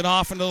slides it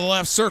off into the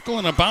left circle,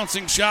 and a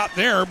bouncing shot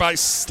there by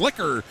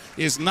Slicker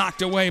is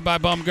knocked away by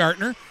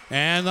Baumgartner.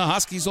 And the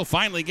Huskies will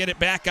finally get it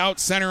back out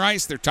center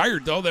ice. They're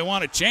tired, though. They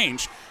want to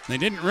change. They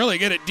didn't really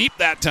get it deep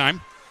that time.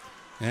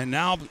 And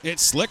now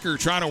it's Slicker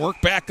trying to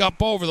work back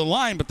up over the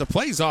line, but the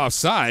play's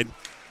offside.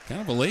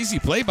 Kind of a lazy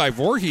play by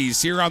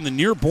Voorhees here on the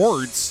near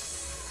boards.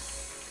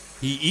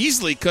 He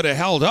easily could have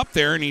held up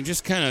there, and he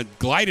just kind of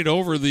glided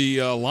over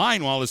the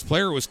line while his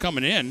player was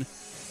coming in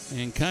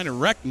and kind of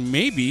wrecked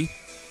maybe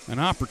an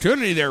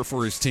opportunity there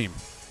for his team.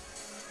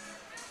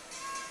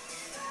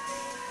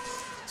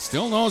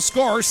 Still no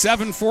score.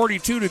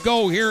 7:42 to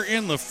go here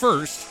in the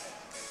first.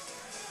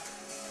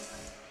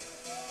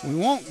 We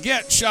won't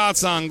get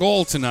shots on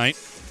goal tonight.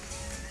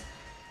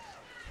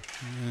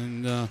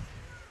 And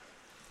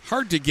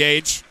hard to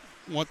gauge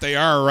what they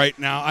are right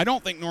now. I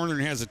don't think Northern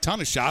has a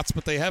ton of shots,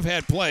 but they have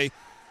had play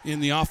in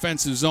the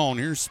offensive zone.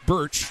 Here's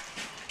Birch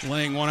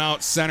laying one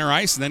out center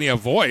ice, and then he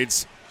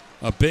avoids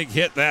a big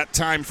hit that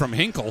time from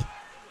Hinkle.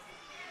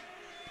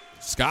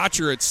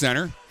 Scotcher at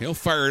center. He'll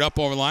fire it up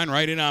over the line,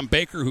 right in on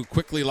Baker, who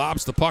quickly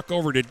lobs the puck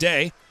over to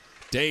Day.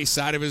 Day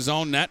side of his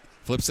own net,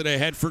 flips it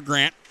ahead for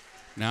Grant.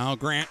 Now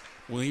Grant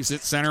leaves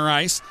it center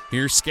ice.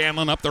 Here's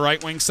Scanlon up the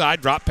right wing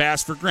side. Drop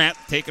pass for Grant,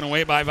 taken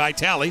away by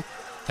Vitale.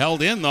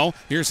 Held in, though.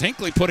 Here's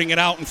Hinckley putting it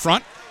out in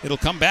front. It'll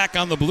come back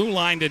on the blue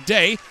line to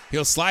Day.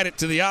 He'll slide it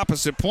to the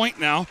opposite point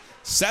now.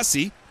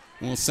 Sessi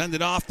will send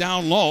it off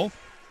down low.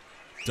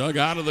 Dug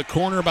out of the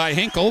corner by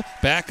Hinkle.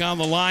 Back on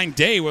the line,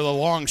 Day with a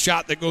long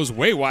shot that goes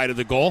way wide of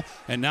the goal.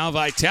 And now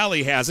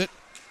Vitale has it,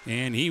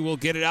 and he will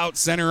get it out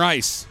center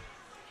ice.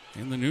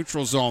 In the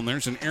neutral zone,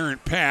 there's an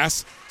errant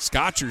pass.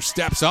 Scotcher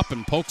steps up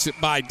and pokes it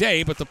by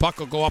Day, but the puck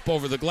will go up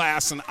over the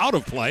glass and out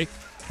of play,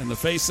 and the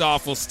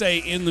faceoff will stay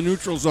in the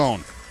neutral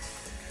zone.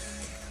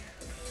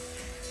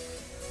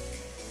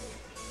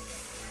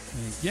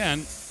 And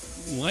again,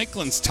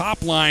 Lakeland's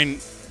top line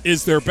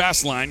is their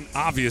best line,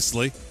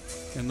 obviously.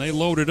 and they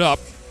load it up.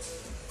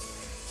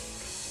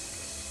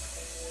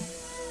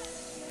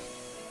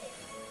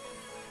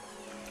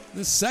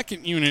 This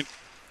second unit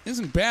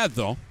isn't bad,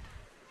 though.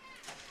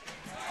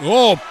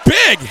 Oh,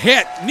 big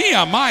hit.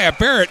 Nehemiah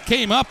Barrett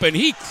came up and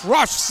he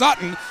crushed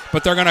Sutton,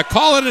 but they're going to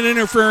call it an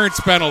interference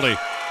penalty.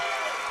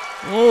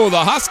 Oh,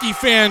 the Husky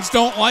fans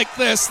don't like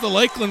this. The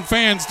Lakeland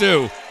fans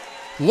do.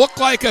 Looked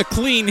like a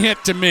clean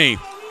hit to me.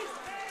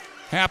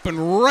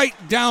 Happened right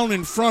down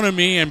in front of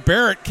me, and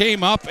Barrett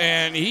came up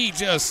and he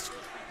just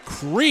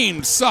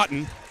creamed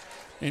Sutton.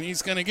 And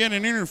he's going to get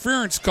an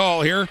interference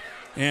call here.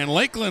 And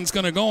Lakeland's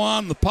going to go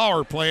on the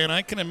power play, and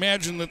I can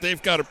imagine that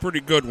they've got a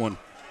pretty good one.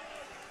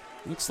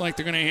 Looks like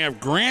they're going to have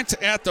Grant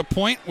at the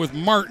point with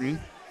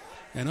Martin.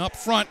 And up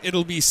front,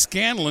 it'll be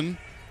Scanlon,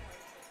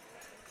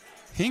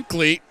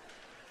 Hinckley,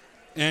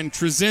 and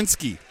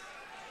Trzynski.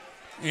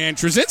 And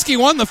Trzynski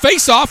won the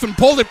faceoff and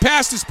pulled it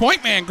past his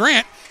point man,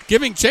 Grant,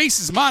 giving chase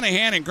is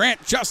Monahan, and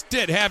Grant just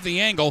did have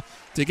the angle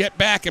to get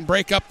back and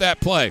break up that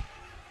play.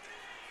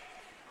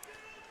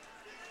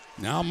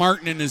 Now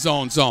Martin in his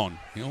own zone.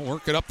 He'll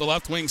work it up the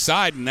left wing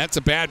side, and that's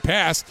a bad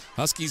pass.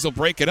 Huskies will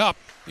break it up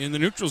in the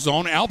neutral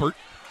zone. Albert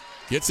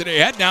gets it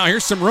ahead now.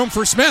 Here's some room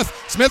for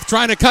Smith. Smith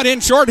trying to cut in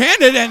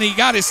shorthanded, and he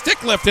got his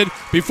stick lifted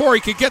before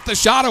he could get the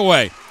shot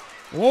away.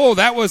 Whoa,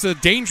 that was a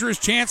dangerous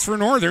chance for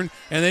Northern,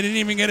 and they didn't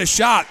even get a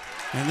shot.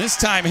 And this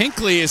time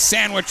Hinckley is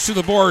sandwiched to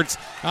the boards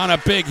on a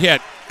big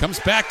hit. Comes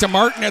back to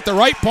Martin at the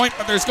right point,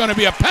 but there's going to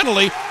be a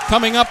penalty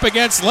coming up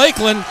against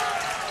Lakeland.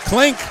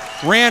 Klink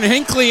ran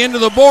Hinckley into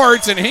the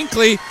boards, and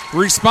Hinckley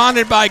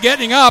responded by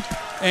getting up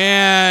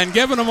and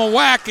giving him a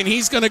whack, and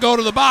he's going to go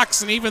to the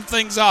box and even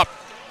things up.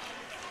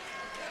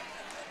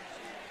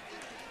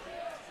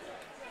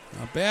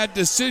 A bad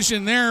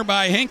decision there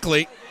by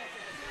Hinckley.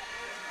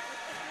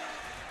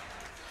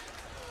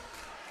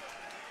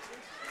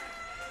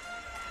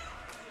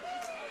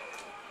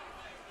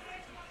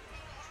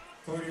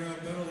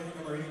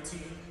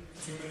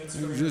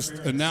 They're just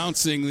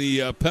announcing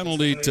the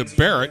penalty to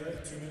Barrett.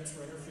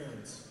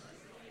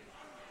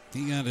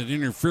 He got an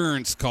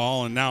interference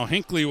call, and now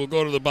Hinckley will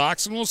go to the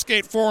box, and we'll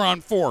skate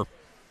 4-on-4.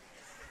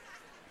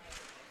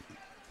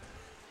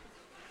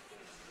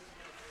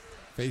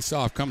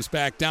 Face-off comes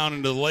back down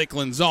into the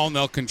Lakeland zone.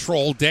 They'll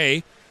control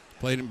Day.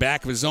 Played in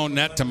back of his own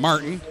net to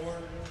Martin.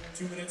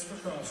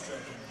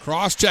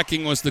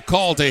 Cross-checking was the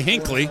call to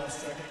Hinckley.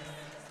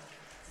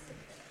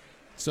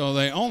 So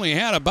they only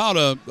had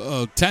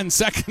about 10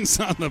 seconds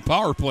on the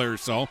power play or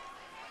so.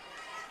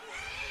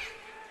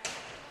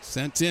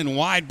 Sent in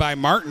wide by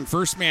Martin.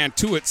 First man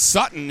to it,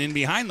 Sutton in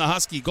behind the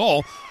Husky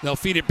goal. They'll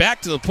feed it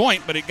back to the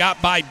point, but it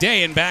got by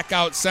Day and back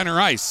out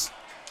center ice.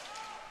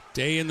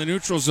 Day in the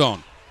neutral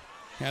zone.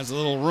 Has a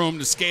little room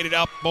to skate it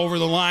up over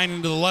the line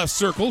into the left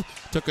circle.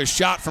 Took a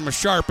shot from a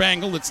sharp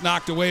angle. It's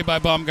knocked away by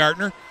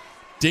Baumgartner.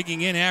 Digging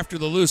in after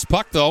the loose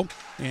puck, though,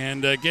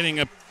 and getting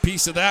a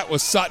piece of that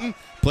was Sutton.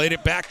 Played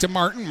it back to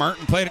Martin.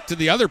 Martin played it to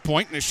the other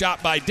point, and a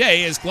shot by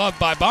Day is gloved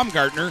by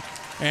Baumgartner,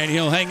 and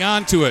he'll hang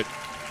on to it.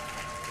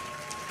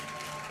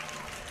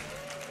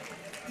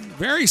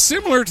 Very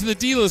similar to the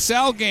De La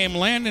Salle game.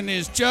 Landon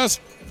is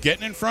just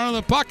getting in front of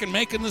the puck and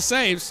making the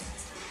saves.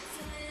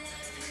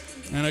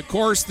 And, of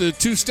course, the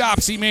two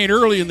stops he made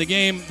early in the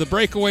game, the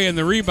breakaway and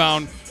the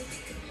rebound,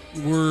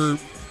 were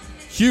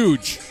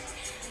huge.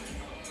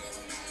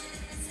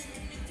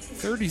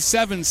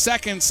 37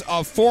 seconds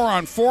of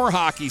 4-on-4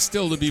 hockey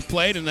still to be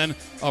played, and then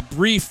a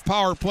brief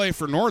power play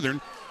for Northern.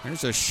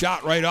 There's a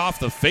shot right off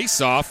the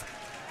face-off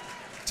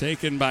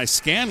taken by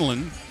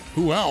Scanlon.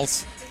 Who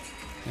else?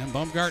 And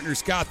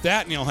Baumgartner's got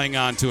that, and he'll hang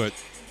on to it.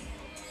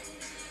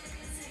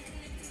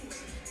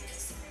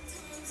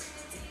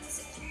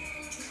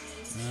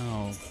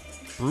 Now,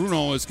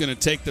 Bruno is going to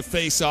take the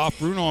face-off.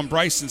 Bruno and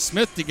Bryson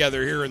Smith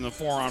together here in the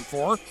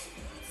 4-on-4.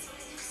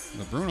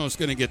 But Bruno's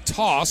going to get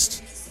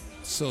tossed,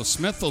 so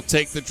Smith will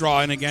take the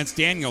draw in against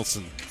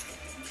Danielson.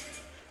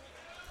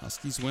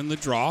 Huskies win the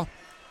draw.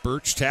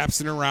 Birch taps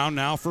it around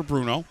now for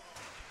Bruno.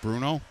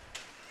 Bruno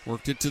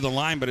worked it to the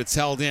line, but it's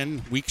held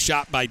in. Weak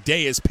shot by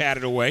Day is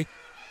patted away.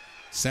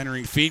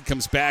 Centering feed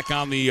comes back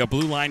on the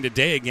blue line to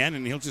Day again,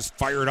 and he'll just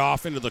fire it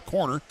off into the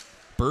corner.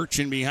 Birch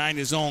in behind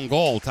his own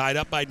goal, tied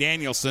up by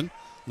Danielson.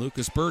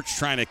 Lucas Birch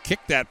trying to kick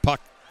that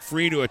puck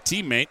free to a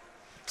teammate.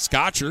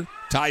 Scotcher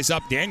ties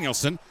up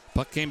Danielson.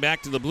 Puck came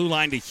back to the blue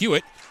line to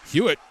Hewitt.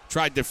 Hewitt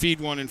tried to feed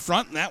one in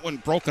front, and that one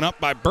broken up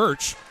by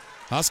Birch.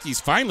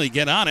 Huskies finally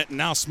get on it, and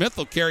now Smith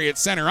will carry it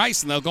center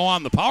ice, and they'll go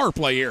on the power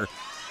play here.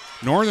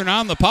 Northern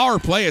on the power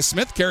play as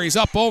Smith carries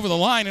up over the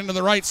line into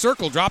the right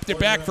circle. Dropped it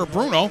back for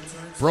Bruno.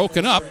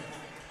 Broken up.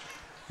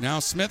 Now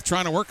Smith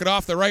trying to work it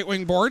off the right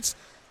wing boards.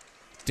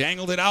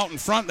 Dangled it out in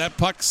front. That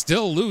puck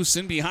still loose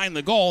in behind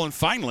the goal. And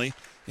finally,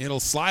 it'll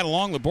slide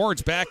along the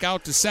boards back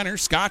out to center.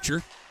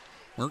 Scotcher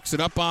works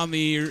it up on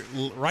the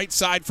right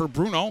side for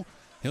Bruno.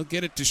 He'll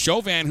get it to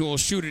Chauvin, who will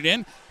shoot it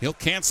in. He'll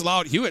cancel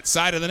out Hewitt's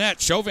side of the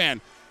net. Chauvin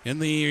in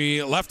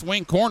the left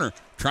wing corner,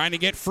 trying to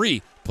get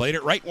free. Played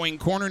it right wing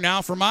corner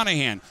now for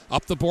Monahan.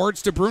 Up the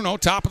boards to Bruno,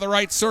 top of the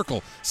right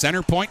circle.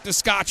 Center point to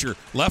Scotcher.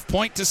 Left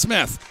point to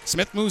Smith.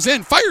 Smith moves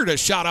in, fired a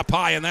shot up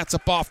high, and that's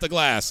up off the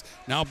glass.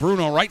 Now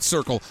Bruno, right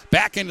circle.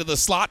 Back into the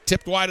slot,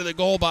 tipped wide of the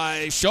goal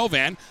by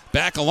Chauvin.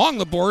 Back along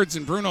the boards,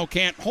 and Bruno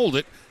can't hold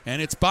it.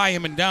 And it's by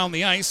him and down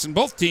the ice, and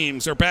both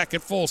teams are back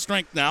at full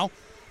strength now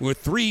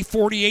with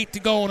 3:48 to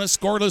go in a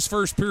scoreless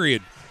first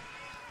period.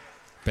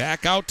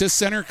 Back out to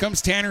center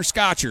comes Tanner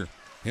Scotcher.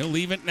 He'll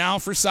leave it now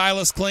for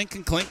Silas Klink,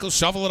 and Klink will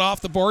shovel it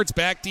off the boards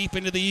back deep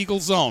into the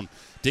Eagle zone.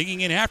 Digging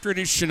in after it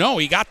is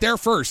Chenot. He got there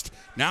first.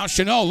 Now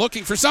Chenot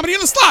looking for somebody in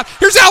the slot.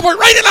 Here's Albert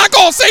right in on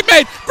goal. Save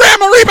made.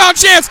 Graham, a rebound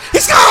chance. He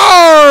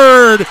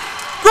scored!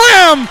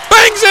 Graham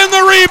bangs in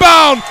the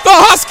rebound. The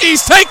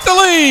Huskies take the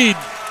lead.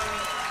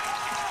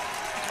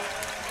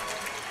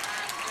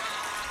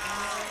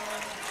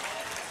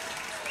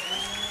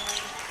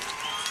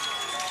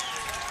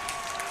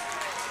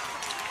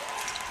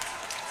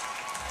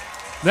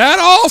 That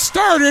all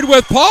started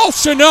with Paul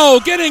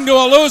Chenot getting to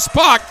a loose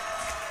puck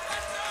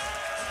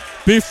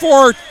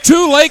before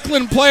two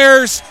Lakeland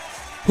players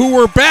who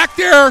were back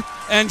there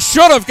and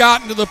should have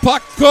gotten to the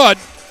puck could.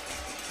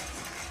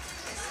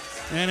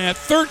 And at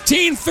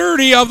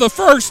 13:30 of the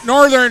first,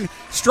 Northern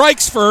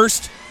strikes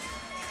first.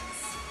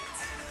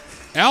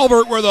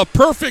 Albert with a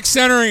perfect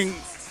centering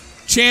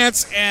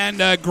chance,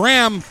 and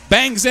Graham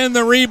bangs in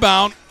the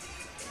rebound.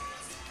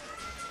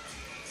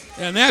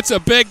 And that's a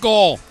big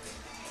goal.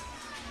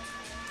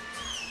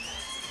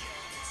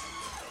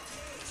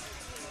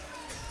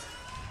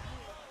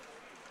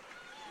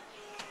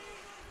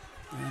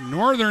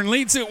 Northern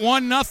leads it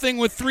 1-0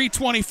 with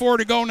 3:24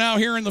 to go now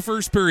here in the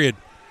first period.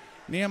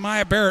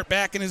 Nehemiah Barrett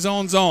back in his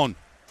own zone.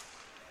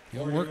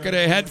 He'll work it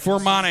ahead for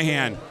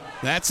Monahan.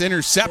 That's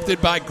intercepted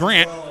by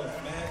Grant.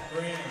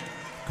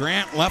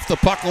 Grant left the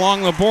puck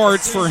along the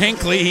boards for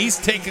Hinckley. He's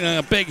taking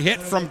a big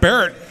hit from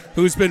Barrett,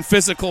 who's been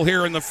physical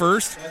here in the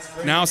first.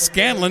 Now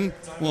Scanlon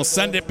will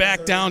send it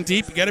back down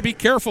deep. You got to be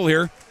careful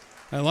here.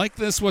 I like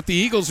this, what the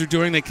Eagles are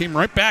doing. They came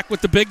right back with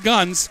the big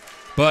guns.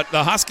 But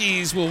the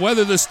Huskies will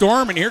weather the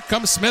storm, and here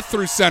comes Smith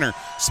through center.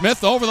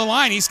 Smith over the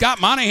line. He's got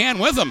Monahan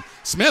with him.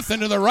 Smith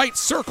into the right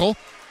circle.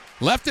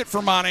 Left it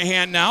for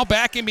Monahan now.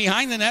 Back in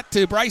behind the net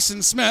to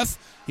Bryson Smith.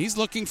 He's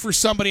looking for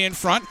somebody in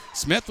front.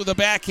 Smith with a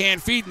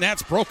backhand feed, and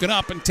that's broken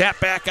up and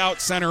tapped back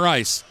out center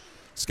ice.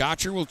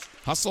 Scotcher will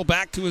hustle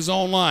back to his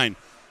own line.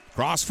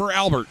 Cross for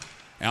Albert.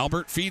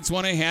 Albert feeds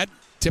one ahead.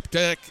 Tipped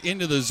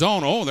into the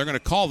zone. Oh, they're going to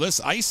call this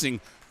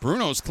icing.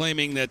 Bruno's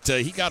claiming that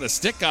he got a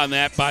stick on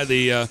that by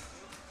the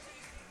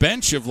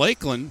bench of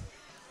Lakeland.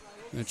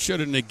 That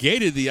should have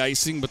negated the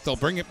icing, but they'll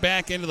bring it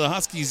back into the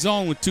Husky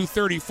zone with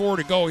 2:34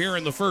 to go here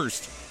in the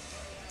first.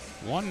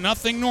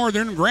 1-0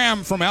 Northern.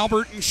 Graham from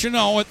Albert and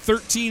Chenot at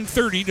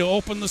 13:30 to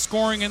open the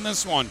scoring in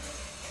this one.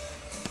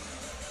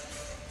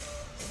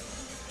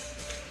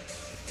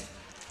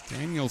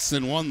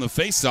 Danielson won the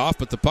faceoff,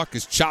 but the puck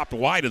is chopped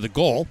wide of the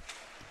goal.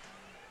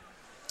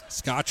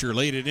 Scotcher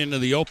laid it into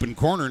the open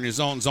corner in his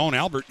own zone.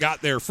 Albert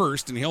got there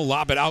first, and he'll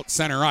lob it out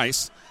center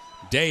ice.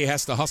 Day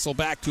has to hustle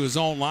back to his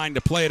own line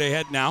to play it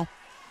ahead now.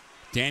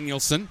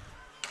 Danielson,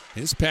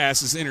 his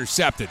pass is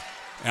intercepted.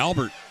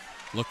 Albert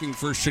looking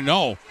for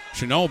Chenot.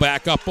 Chenot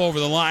back up over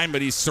the line,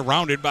 but he's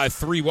surrounded by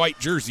three white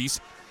jerseys,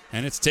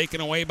 and it's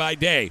taken away by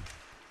Day.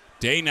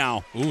 Day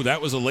now. Ooh,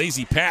 that was a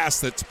lazy pass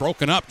that's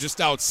broken up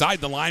just outside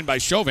the line by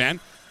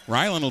Chauvin.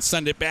 Ryland will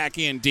send it back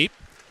in deep.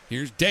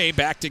 Here's Day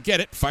back to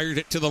get it. Fired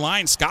it to the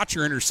line.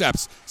 Scotcher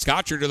intercepts.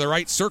 Scotcher to the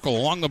right circle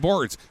along the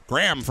boards.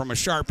 Graham from a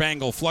sharp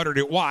angle fluttered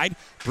it wide.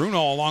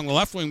 Bruno along the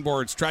left wing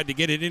boards tried to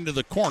get it into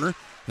the corner.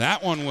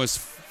 That one was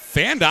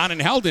fanned on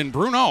and held in.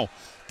 Bruno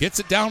gets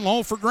it down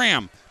low for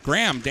Graham.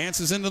 Graham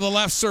dances into the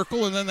left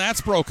circle, and then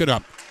that's broken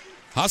up.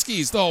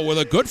 Huskies, though, with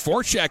a good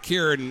forecheck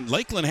here, and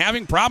Lakeland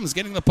having problems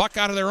getting the puck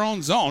out of their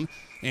own zone.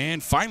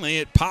 And finally,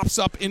 it pops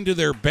up into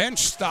their bench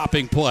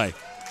stopping play.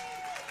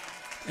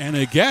 And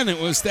again, it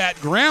was that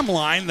Graham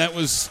line that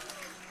was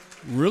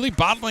really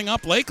bottling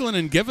up Lakeland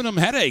and giving them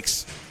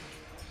headaches.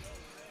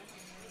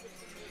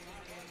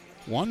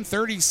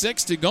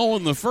 1:36 to go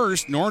in the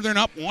first. Northern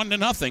up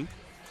 1-0.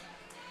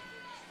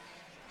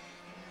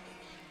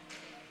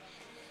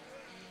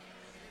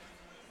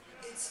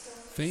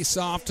 Face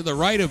off to the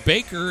right of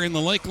Baker in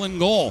the Lakeland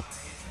goal.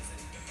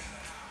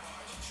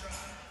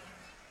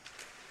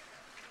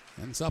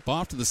 Ends up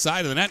off to the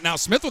side of the net. Now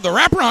Smith with the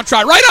wraparound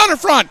try right on in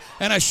front.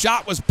 And a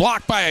shot was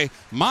blocked by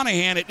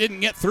Monahan. It didn't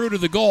get through to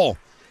the goal.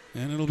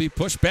 And it'll be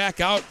pushed back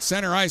out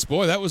center ice.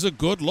 Boy, that was a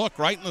good look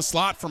right in the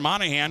slot for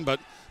Monahan, but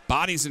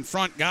bodies in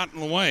front got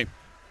in the way.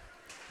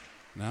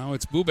 Now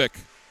it's Bubik.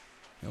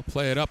 He'll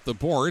play it up the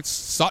boards.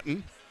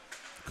 Sutton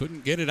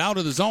couldn't get it out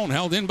of the zone.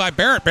 Held in by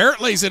Barrett.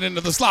 Barrett lays it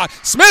into the slot.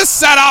 Smith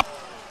set up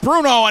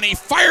Bruno, and he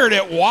fired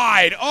it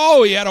wide.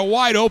 Oh, he had a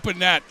wide open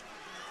net.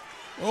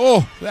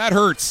 Oh, that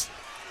hurts.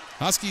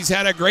 Huskies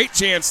had a great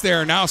chance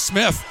there. Now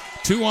Smith,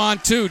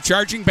 2-on-2,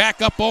 charging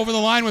back up over the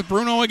line with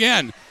Bruno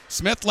again.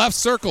 Smith left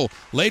circle,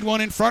 laid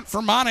one in front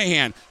for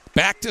Monahan.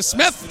 Back to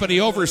Smith, but he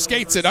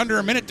overskates it. Under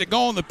a minute to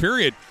go in the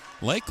period.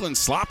 Lakeland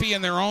sloppy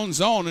in their own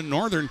zone, and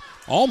Northern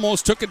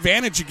almost took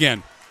advantage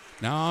again.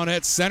 Now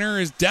at center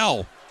is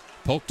Dell.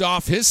 Poked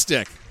off his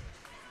stick.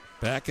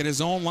 Back at his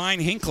own line,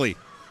 Hinkle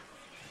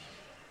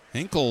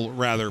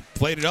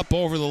played it up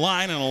over the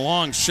line, and a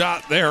long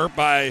shot there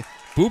by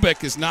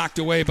Bubik is knocked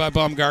away by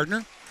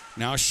Baumgartner.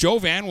 Now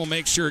Chauvin will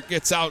make sure it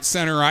gets out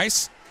center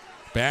ice.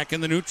 Back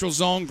in the neutral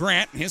zone,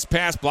 Grant. His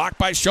pass blocked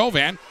by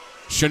Chauvin.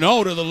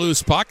 Chanot to the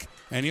loose puck,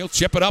 and he'll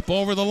chip it up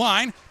over the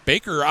line.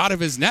 Baker out of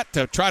his net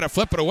to try to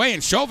flip it away,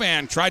 and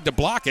Chauvin tried to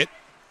block it.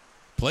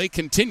 Play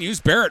continues.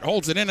 Barrett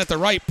holds it in at the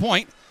right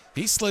point.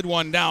 He slid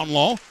one down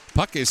low.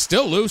 Puck is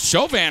still loose.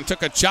 Chauvin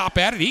took a chop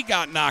at it. He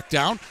got knocked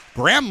down.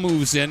 Graham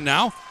moves in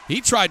now. He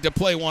tried to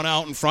play one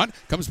out in front.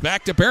 Comes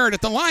back to Barrett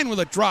at the line with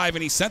a drive,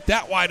 and he sent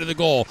that wide of the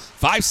goal.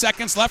 5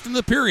 seconds left in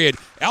the period.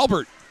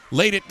 Albert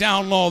laid it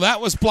down low.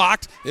 That was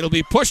blocked. It'll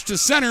be pushed to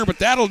center, but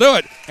that'll do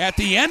it. At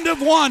the end of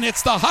one,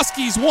 it's the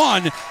Huskies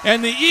 1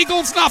 and the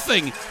Eagles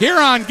nothing here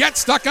on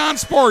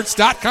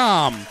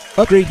GetStuckOnSports.com.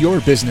 Upgrade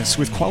your business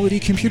with Quality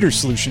Computer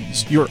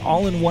Solutions, your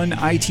all-in-one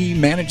IT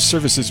managed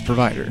services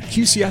provider.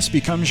 QCS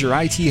becomes your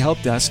IT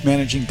help desk,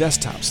 managing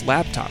desktops,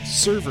 laptops,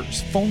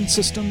 servers, phone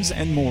systems,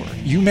 and more.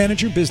 You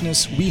manage your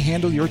business, we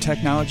handle your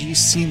technology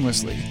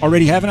seamlessly.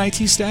 Already have an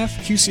IT staff?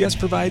 QCS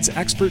provides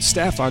expert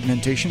staff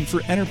augmentation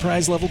for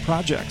enterprise-level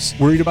projects.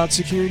 Worried about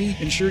security?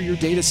 Ensure your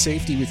data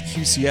safety with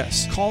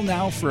QCS. Call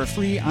now for a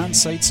free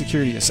on-site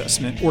security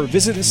assessment or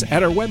visit us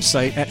at our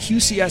website at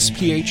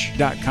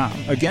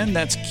qcsph.com. Again,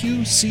 that's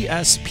qcsph.com.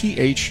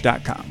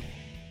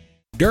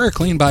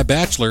 DuraClean by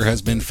Bachelor has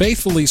been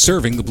faithfully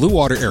serving the Blue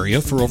Water area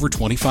for over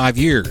 25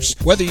 years.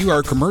 Whether you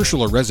are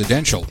commercial or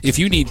residential, if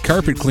you need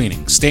carpet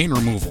cleaning, stain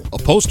removal,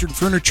 upholstered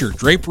furniture,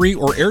 drapery,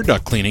 or air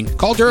duct cleaning,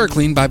 call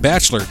DuraClean by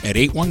Bachelor at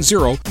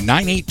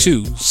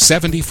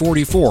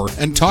 810-982-7044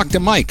 and talk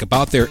to Mike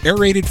about their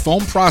aerated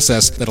foam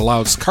process that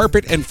allows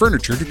carpet and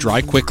furniture to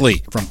dry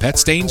quickly. From pet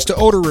stains to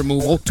odor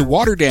removal to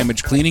water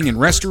damage cleaning and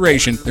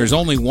restoration, there's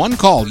only one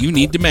call you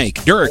need to make.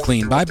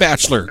 DuraClean by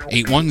Bachelor,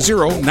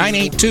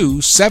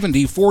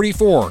 810-982-7044.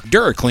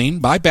 DuraClean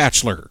by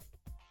Bachelor.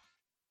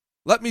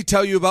 Let me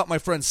tell you about my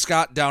friend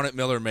Scott down at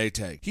Miller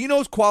Maytag. He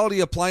knows quality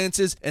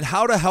appliances and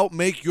how to help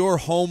make your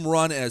home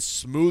run as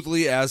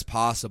smoothly as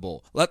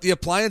possible. Let the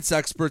appliance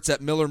experts at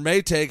Miller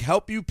Maytag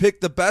help you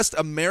pick the best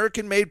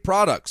American-made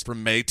products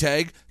from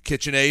Maytag,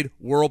 KitchenAid,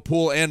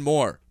 Whirlpool, and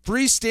more.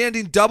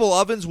 Freestanding double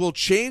ovens will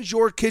change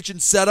your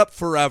kitchen setup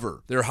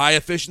forever. Their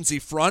high-efficiency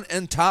front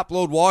and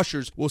top-load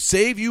washers will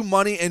save you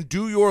money and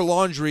do your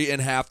laundry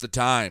in half the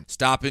time.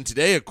 Stop in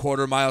today a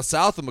quarter mile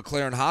south of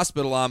McLaren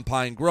Hospital on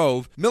Pine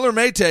Grove. Miller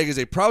Maytag is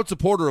a proud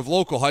supporter of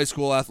local high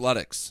school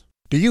athletics.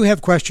 Do you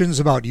have questions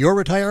about your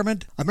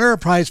retirement?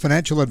 Ameriprise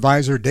financial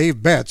advisor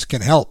Dave Betts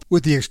can help.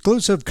 With the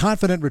exclusive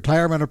Confident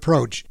Retirement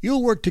Approach,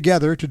 you'll work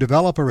together to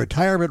develop a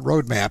retirement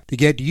roadmap to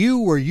get you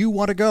where you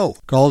want to go.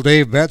 Call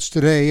Dave Betts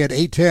today at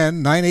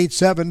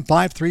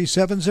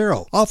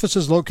 810-987-5370. Office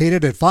is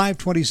located at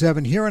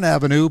 527 Huron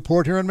Avenue,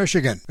 Port Huron,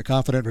 Michigan. The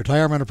Confident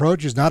Retirement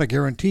Approach is not a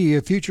guarantee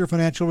of future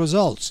financial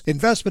results.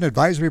 Investment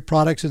advisory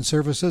products and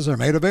services are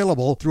made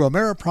available through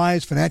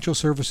Ameriprise Financial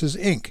Services,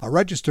 Inc., a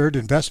registered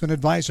investment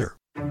advisor.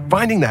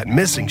 Finding that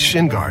missing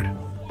shin guard,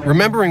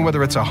 remembering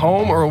whether it's a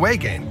home or away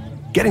game,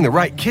 getting the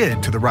right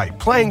kid to the right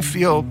playing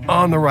field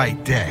on the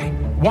right day.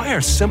 Why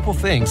are simple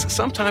things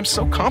sometimes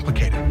so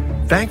complicated?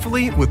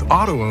 Thankfully, with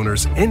auto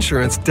owners,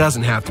 insurance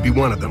doesn't have to be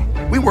one of them.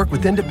 We work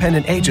with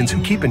independent agents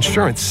who keep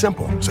insurance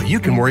simple so you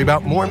can worry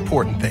about more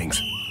important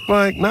things,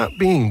 like not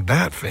being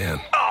that fan.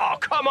 Oh,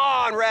 come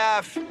on,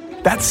 ref!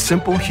 That's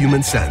simple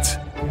human sense.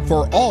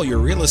 For all your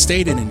real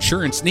estate and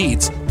insurance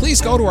needs,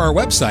 please go to our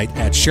website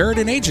at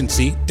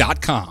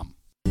SheridanAgency.com.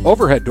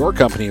 Overhead Door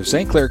Company of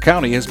St. Clair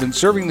County has been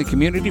serving the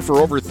community for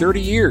over 30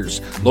 years.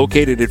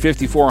 Located at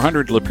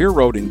 5400 Lapeer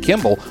Road in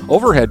Kimball,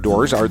 Overhead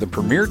Doors are the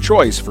premier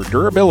choice for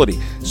durability,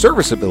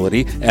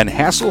 serviceability, and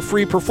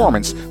hassle-free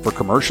performance for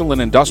commercial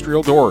and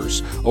industrial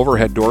doors.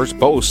 Overhead Doors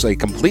boasts a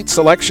complete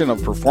selection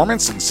of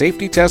performance and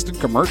safety-tested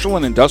commercial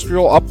and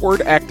industrial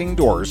upward-acting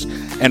doors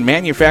and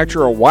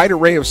manufacture a wide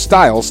array of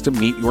styles to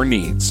meet your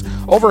needs.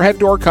 Overhead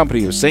Door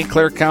Company of St.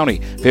 Clair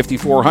County,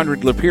 5400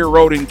 Lapeer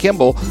Road in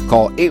Kimball.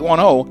 Call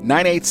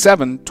 810-987-2185.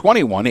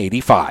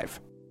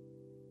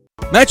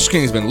 Mattress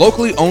King has been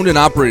locally owned and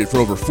operated for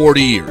over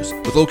 40 years.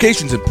 With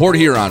locations in Port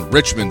Huron,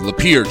 Richmond,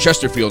 Lapeer,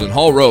 Chesterfield, and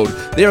Hall Road,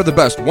 they are the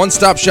best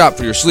one-stop shop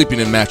for your sleeping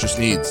and mattress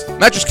needs.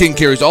 Mattress King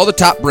carries all the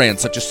top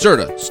brands such as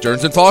Serta,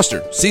 Stearns &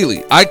 Foster,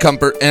 Sealy,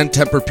 iComfort, and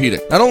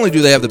Tempur-Pedic. Not only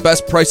do they have the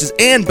best prices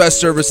and best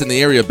service in the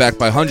area backed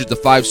by hundreds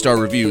of 5-star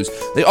reviews,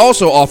 they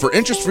also offer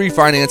interest-free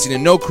financing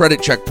and no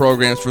credit check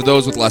programs for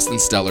those with less than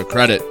stellar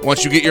credit.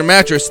 Once you get your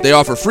mattress, they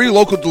offer free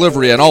local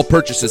delivery on all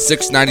purchases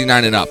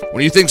 $6.99 and up.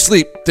 When you think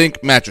sleep,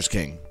 think Mattress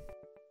King.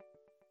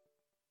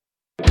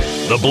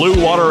 The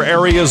Blue Water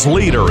area's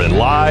leader in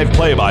live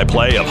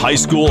play-by-play of high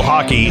school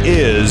hockey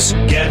is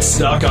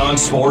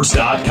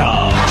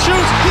GetStuckOnSports.com. Shoot!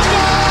 He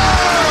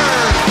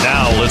scored!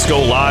 Now let's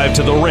go live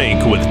to the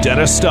rink with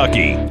Dennis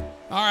Stuckey.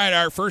 All right,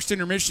 our first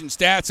intermission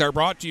stats are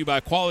brought to you by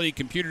Quality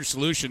Computer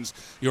Solutions,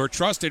 your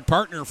trusted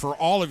partner for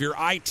all of your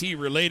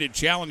IT-related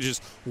challenges.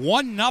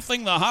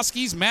 1-0 the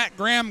Huskies. Matt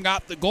Graham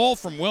got the goal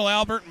from Will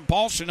Albert and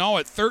Paul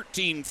Chenot at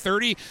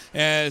 13:30,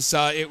 as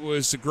it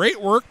was great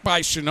work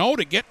by Chenot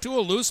to get to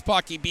a loose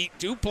puck. He beat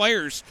two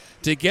players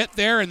to get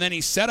there, and then he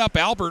set up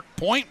Albert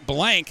point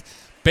blank.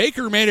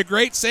 Baker made a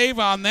great save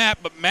on that,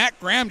 but Matt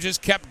Graham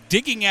just kept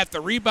digging at the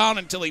rebound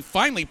until he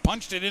finally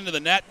punched it into the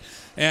net,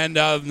 and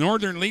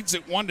Northern leads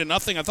it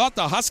 1-0. I thought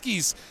the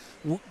Huskies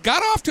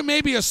got off to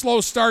maybe a slow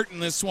start in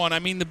this one. I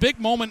mean, the big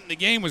moment in the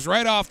game was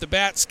right off the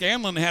bat.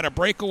 Scanlon had a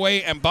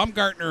breakaway, and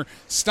Baumgartner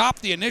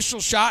stopped the initial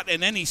shot,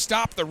 and then he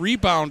stopped the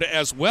rebound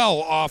as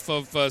well off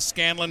of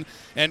Scanlon.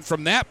 And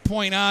from that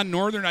point on,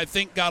 Northern, I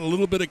think, got a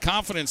little bit of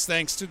confidence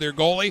thanks to their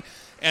goalie.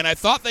 And I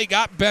thought they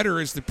got better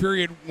as the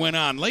period went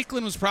on.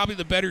 Lakeland was probably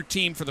the better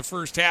team for the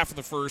first half of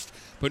the first,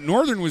 but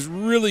Northern was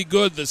really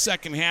good the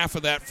second half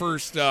of that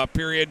first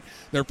period.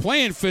 They're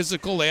playing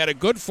physical. They had a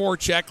good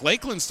forecheck.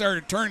 Lakeland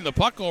started turning the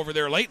puck over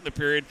there late in the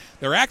period.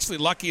 They're actually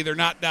lucky they're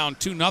not down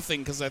 2-0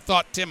 because I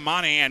thought Tim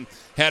Monahan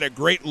had a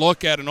great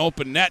look at an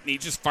open net, and he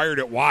just fired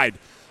it wide.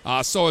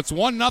 So it's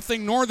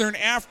 1-0 Northern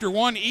after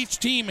one. Each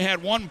team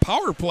had one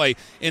power play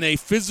in a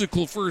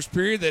physical first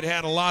period that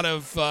had a lot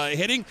of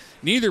hitting.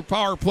 Neither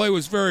power play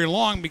was very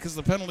long because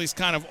the penalties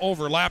kind of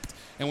overlapped,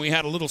 and we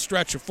had a little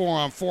stretch of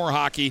 4-on-4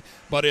 hockey.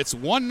 But it's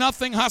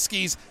 1-0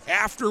 Huskies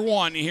after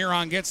one here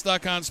on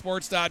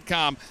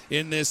GetStuckOnSports.com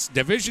in this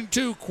Division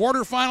II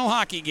quarterfinal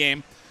hockey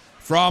game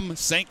from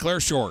St.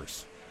 Clair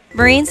Shores.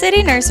 Marine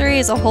City Nursery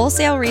is a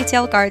wholesale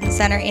retail garden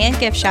center and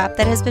gift shop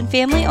that has been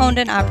family owned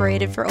and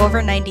operated for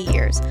over 90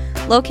 years.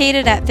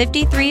 Located at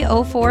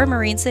 5304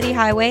 Marine City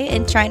Highway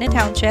in China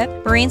Township,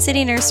 Marine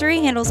City Nursery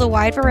handles a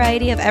wide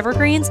variety of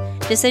evergreens,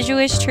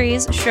 deciduous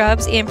trees,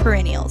 shrubs, and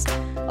perennials.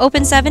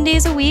 Open 7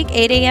 days a week,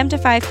 8 a.m. to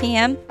 5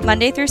 p.m.,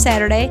 Monday through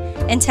Saturday,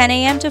 and 10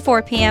 a.m. to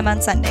 4 p.m.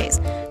 on Sundays.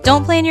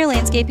 Don't plan your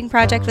landscaping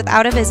project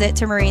without a visit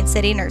to Marine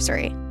City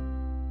Nursery.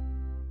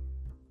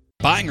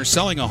 Buying or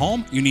selling a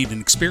home? You need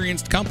an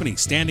experienced company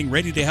standing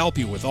ready to help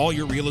you with all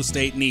your real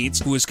estate needs,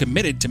 who is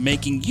committed to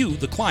making you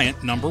the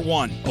client number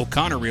one.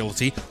 O'Connor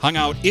Realty hung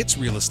out its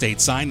real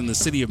estate sign in the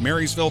city of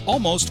Marysville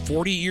almost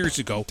 40 years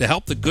ago to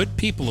help the good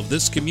people of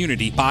this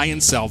community buy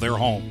and sell their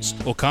homes.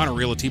 O'Connor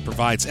Realty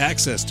provides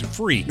access to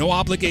free,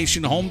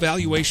 no-obligation home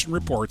valuation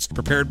reports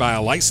prepared by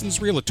a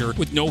licensed realtor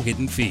with no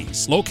hidden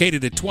fees.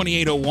 Located at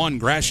 2801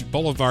 Gratiot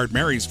Boulevard,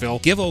 Marysville,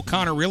 give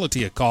O'Connor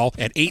Realty a call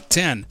at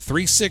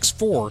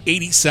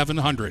 810-364-8700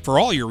 for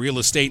all your real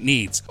estate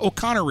needs.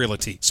 O'Connor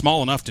Realty,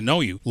 small enough to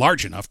know you,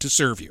 large enough to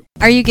serve you.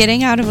 Are you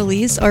getting out of a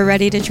lease or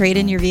ready to trade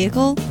in your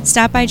vehicle?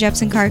 Stop by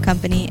Jepson Car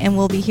Company and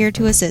we'll be here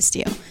to assist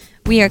you.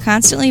 We are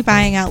constantly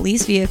buying out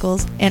leased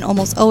vehicles and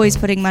almost always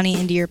putting money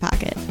into your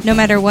pocket. No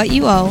matter what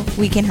you owe,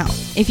 we can help.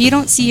 If you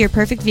don't see your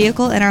perfect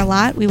vehicle in our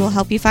lot, we will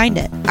help you find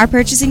it. Our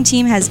purchasing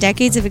team has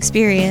decades of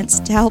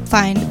experience to help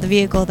find the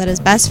vehicle that is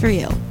best for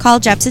you. Call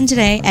Jepson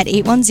today at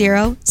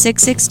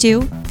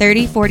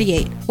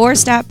 810-662-3048 or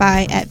stop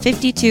by at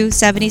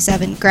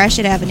 5277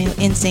 Gratiot Avenue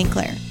in St.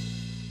 Clair.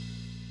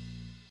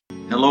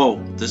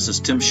 Hello, this is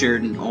Tim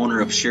Sheridan,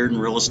 owner of Sheridan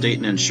Real Estate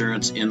and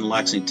Insurance in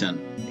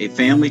Lexington, a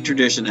family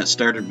tradition that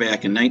started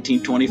back in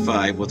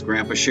 1925 with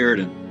Grandpa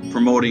Sheridan.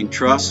 Promoting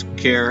trust,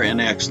 care,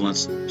 and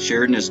excellence,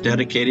 Sheridan is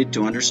dedicated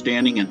to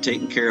understanding and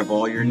taking care of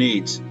all your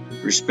needs.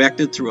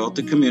 Respected throughout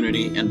the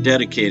community and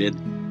dedicated,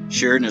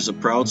 Sheridan is a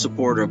proud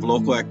supporter of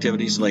local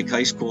activities like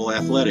high school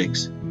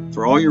athletics.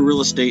 For all your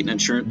real estate and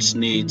insurance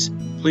needs,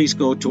 please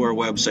go to our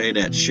website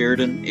at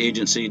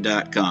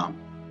SheridanAgency.com.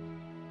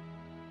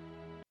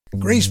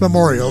 Grace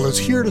Memorial is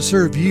here to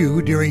serve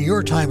you during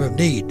your time of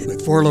need.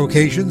 With 4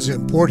 locations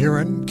in Port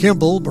Huron,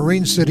 Kimball,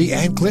 Marine City,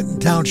 and Clinton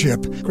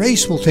Township,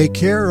 Grace will take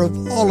care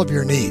of all of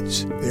your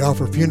needs. They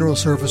offer funeral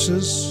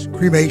services,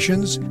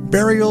 cremations,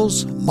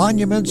 burials,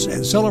 monuments,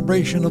 and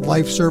celebration of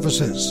life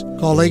services.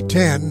 Call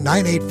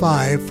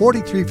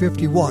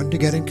 810-985-4351 to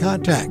get in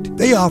contact.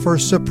 They offer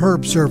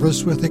superb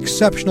service with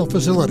exceptional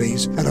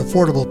facilities at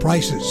affordable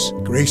prices.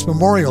 Grace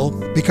Memorial,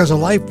 because a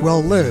life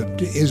well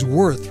lived is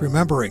worth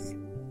remembering.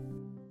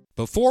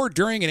 Before,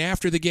 during, and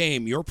after the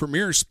game, your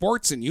premier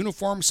sports and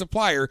uniform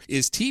supplier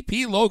is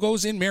TP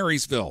Logos in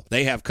Marysville.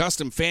 They have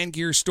custom fan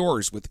gear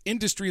stores with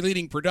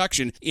industry-leading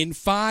production in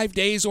 5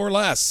 days or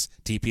less.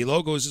 TP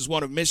Logos is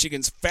one of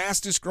Michigan's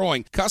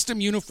fastest-growing custom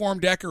uniform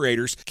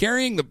decorators,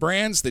 carrying the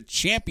brands that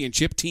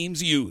championship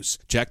teams use.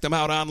 Check them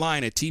out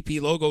online at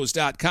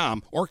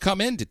tplogos.com or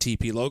come in to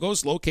TP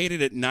Logos,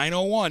 located at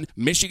 901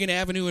 Michigan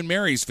Avenue in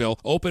Marysville,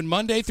 open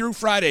Monday through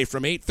Friday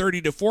from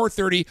 8:30 to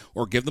 4:30,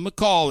 or give them a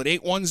call at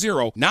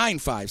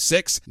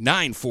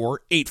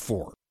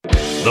 810-956-9484.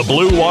 The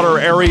Blue Water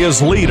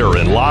area's leader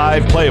in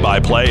live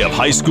play-by-play of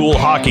high school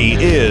hockey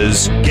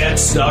is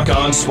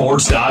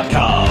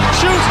GetStuckOnSports.com.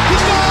 Shoot! He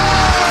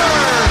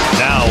scored!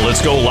 Now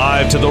let's go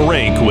live to the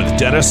rink with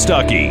Dennis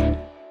Stuckey.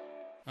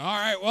 All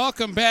right,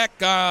 welcome back.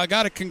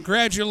 Got to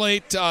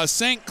congratulate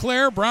St.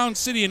 Clair, Brown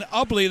City, and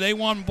Ubley. They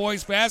won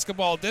boys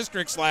basketball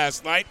districts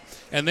last night,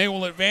 and they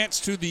will advance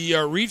to the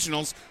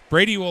regionals.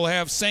 Brady will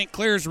have St.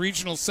 Clair's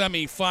regional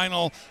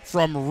semifinal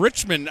from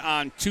Richmond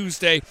on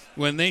Tuesday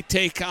when they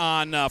take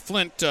on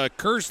Flint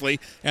Kersley.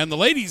 And the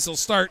ladies will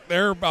start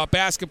their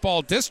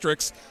basketball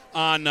districts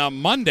on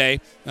Monday.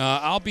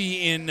 I'll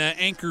be in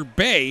Anchor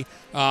Bay.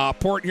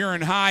 Port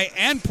Huron High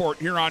and Port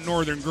Huron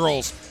Northern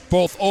Girls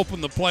both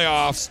open the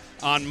playoffs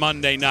on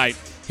Monday night.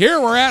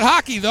 Here we're at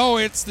hockey, though.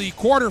 It's the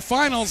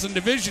quarterfinals in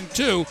Division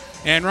II.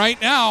 And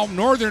right now,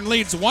 Northern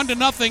leads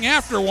 1-0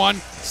 after one.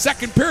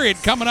 Second period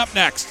coming up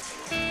next.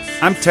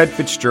 I'm Ted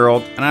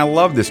Fitzgerald, and I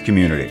love this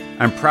community.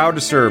 I'm proud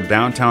to serve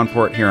downtown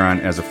Port Huron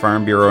as a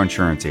Farm Bureau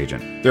insurance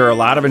agent. There are a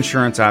lot of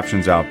insurance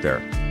options out there,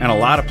 and a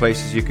lot of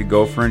places you could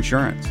go for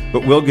insurance.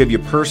 But we'll give you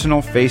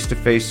personal,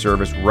 face-to-face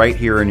service right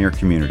here in your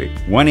community.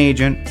 One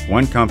agent,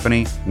 one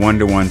company,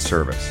 one-to-one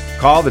service.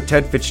 Call the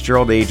Ted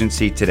Fitzgerald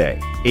Agency today,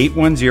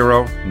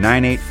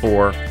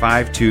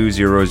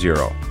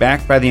 810-984-5200.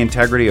 Backed by the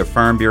integrity of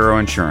Farm Bureau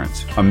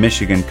Insurance, a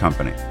Michigan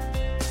company.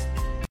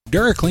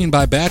 Lakeland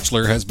by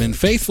Bachelor has been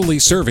faithfully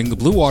serving the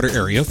Blue Water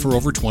area for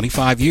over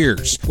 25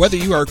 years. Whether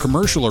you are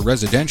commercial or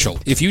residential,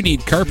 if you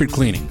need carpet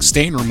cleaning,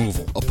 stain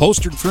removal,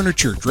 upholstered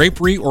furniture,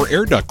 drapery, or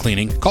air duct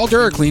cleaning, call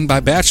Lakeland by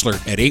Bachelor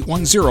at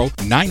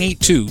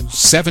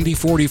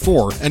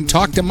 810-982-7044 and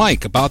talk to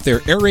Mike about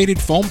their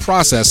aerated foam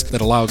process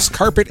that allows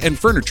carpet and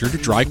furniture to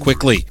dry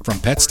quickly.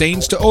 From pet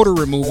stains to odor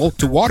removal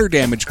to water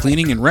damage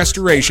cleaning and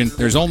restoration,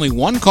 there's only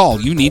one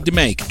call you need to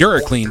make.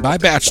 Lakeland by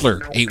Bachelor,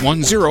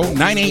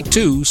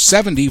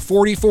 810-982-7044.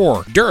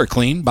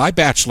 Duraclean by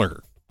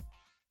Bachelor.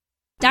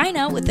 Dine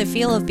out with the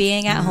feel of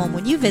being at home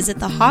when you visit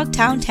the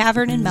Hogtown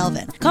Tavern in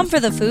Melvin. Come for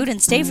the food and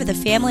stay for the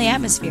family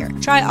atmosphere.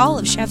 Try all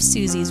of Chef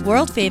Susie's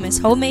world-famous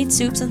homemade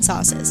soups and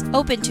sauces.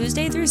 Open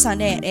Tuesday through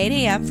Sunday at 8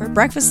 a.m. for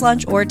breakfast,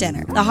 lunch, or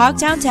dinner. The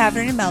Hogtown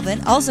Tavern in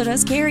Melvin also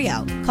does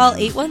carry-out. Call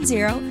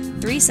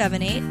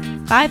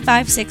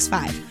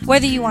 810-378-5565.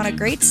 Whether you want a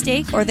great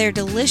steak or their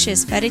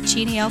delicious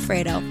fettuccine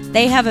Alfredo,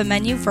 they have a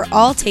menu for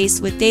all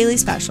tastes with daily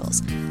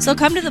specials. So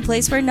come to the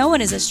place where no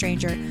one is a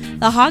stranger,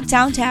 the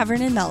Hogtown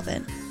Tavern in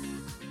Melvin.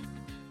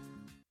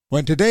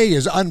 When today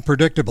is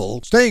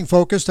unpredictable, staying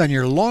focused on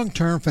your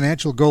long-term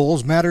financial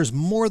goals matters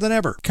more than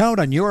ever. Count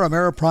on your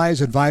Ameriprise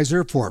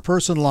advisor for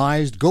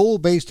personalized,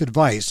 goal-based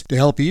advice to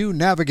help you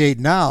navigate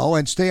now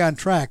and stay on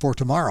track for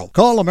tomorrow.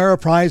 Call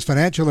Ameriprise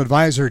financial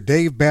advisor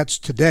Dave Betts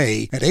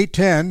today at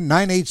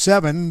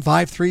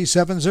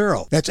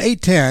 810-987-5370. That's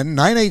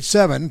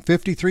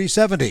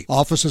 810-987-5370.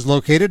 Office is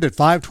located at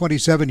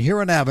 527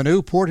 Huron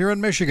Avenue, Port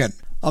Huron, Michigan.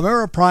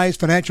 Ameriprise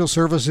Financial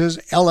Services,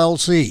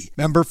 LLC.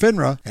 Member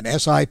FINRA and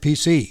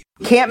SIPC.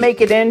 Can't make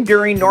it in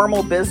during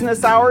normal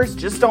business hours?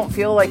 Just don't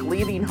feel like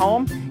leaving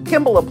home?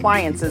 Kimball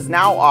Appliance is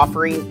now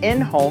offering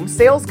in-home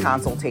sales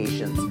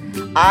consultations.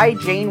 I,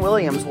 Jane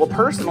Williams, will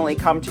personally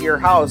come to your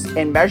house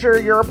and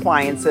measure your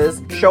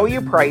appliances, show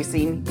you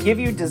pricing, give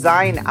you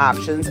design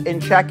options,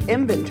 and check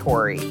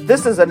inventory.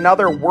 This is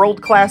another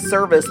world-class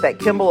service that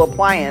Kimball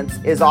Appliance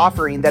is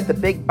offering that the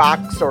big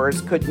box stores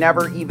could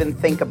never even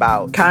think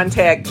about.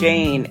 Contact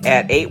Jane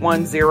at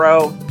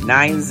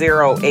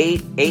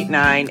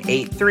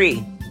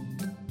 810-908-8983.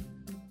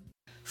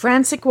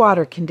 Frantic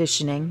Water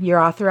Conditioning, your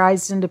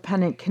authorized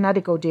independent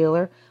Connecticut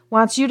dealer,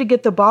 wants you to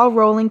get the ball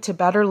rolling to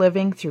better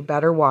living through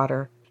better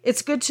water.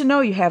 It's good to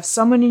know you have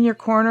someone in your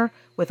corner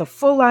with a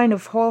full line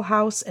of whole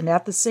house and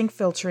at-the-sink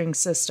filtering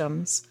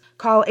systems.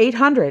 Call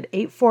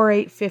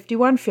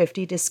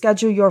 800-848-5150 to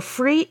schedule your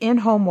free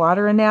in-home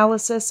water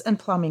analysis and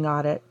plumbing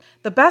audit.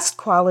 The best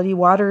quality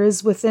water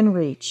is within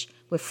reach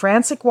with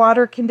Frantic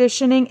Water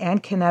Conditioning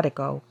and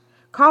Connecticut.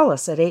 Call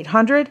us at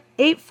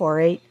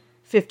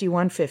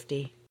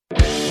 800-848-5150.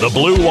 The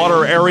Blue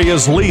Water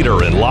area's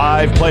leader in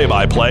live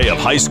play-by-play of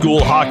high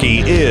school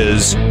hockey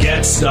is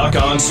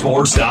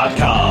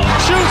GetStuckOnSports.com.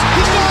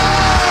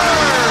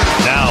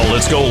 Now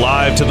let's go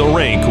live to the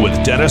rink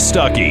with Dennis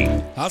Stuckey.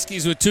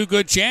 Huskies with two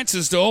good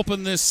chances to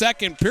open this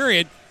second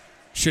period.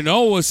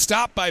 Chanot was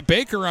stopped by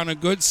Baker on a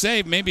good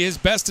save, maybe his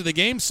best of the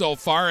game so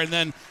far, and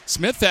then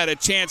Smith had a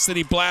chance that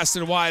he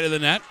blasted wide of the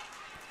net.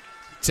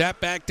 Tap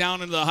back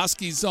down into the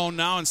Huskies zone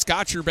now, and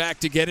Scotcher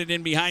back to get it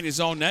in behind his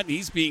own net, and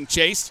he's being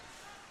chased.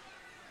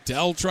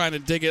 Dell trying to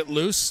dig it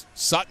loose.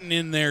 Sutton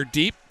in there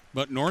deep,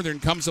 but Northern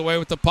comes away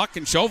with the puck,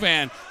 and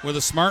Chauvin with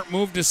a smart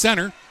move to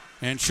center.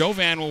 And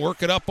Chauvin will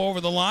work it up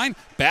over the line,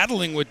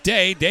 battling with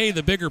Day. Day,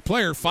 the bigger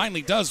player,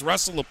 finally does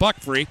wrestle the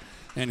puck free,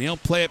 and he'll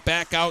play it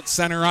back out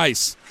center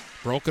ice.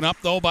 Broken up,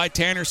 though, by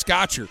Tanner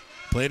Scotcher.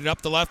 Played it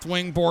up the left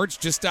wing boards,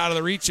 just out of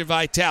the reach of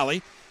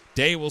Vitale.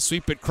 Day will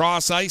sweep it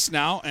cross ice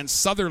now, and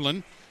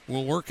Sutherland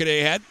will work it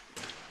ahead.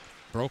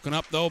 Broken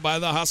up, though, by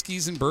the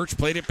Huskies, and Birch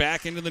played it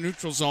back into the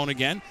neutral zone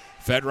again.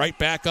 Fed right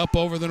back up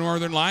over the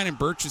Northern line, and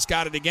Birch has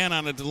got it again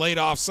on a delayed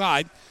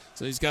offside,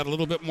 so he's got a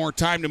little bit more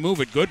time to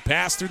move it. Good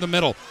pass through the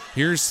middle.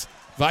 Here's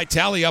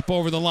Vitale up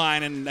over the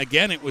line, and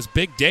again, it was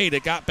Big Day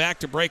that got back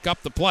to break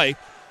up the play.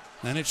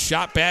 Then it's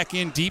shot back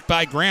in deep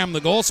by Graham,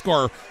 the goal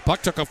scorer.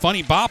 Puck took a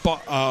funny hop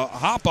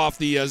off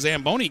the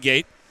Zamboni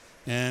gate.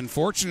 And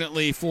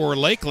fortunately for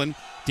Lakeland,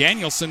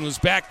 Danielson was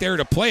back there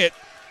to play it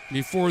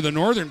before the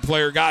Northern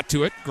player got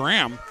to it,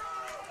 Graham.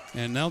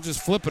 And they'll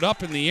just flip it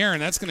up in the air,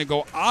 and that's going to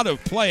go out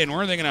of play. And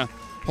where are they going to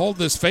hold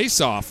this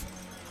face-off?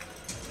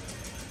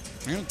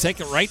 They're going to take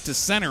it right to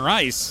center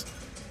ice.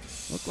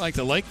 Looked like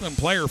the Lakeland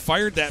player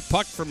fired that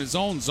puck from his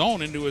own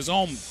zone into his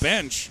own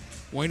bench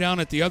way down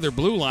at the other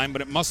blue line,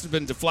 but it must have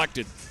been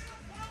deflected.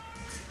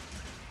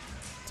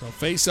 So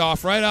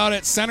face-off right out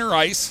at center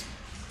ice.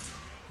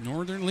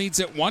 Northern leads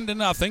it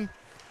 1-0.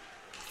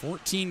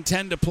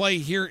 14-10 to play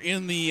here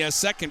in the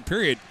second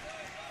period.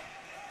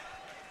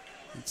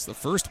 It's the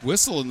first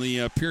whistle in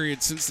the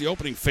period since the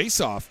opening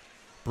face-off.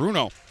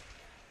 Bruno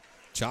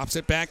chops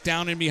it back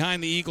down in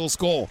behind the Eagles'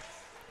 goal.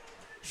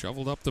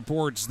 Shoveled up the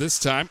boards this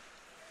time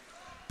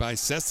by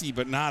Sessi,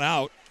 but not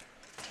out.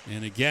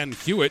 And again,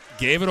 Hewitt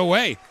gave it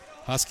away.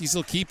 Huskies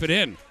will keep it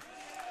in.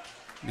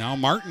 Now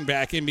Martin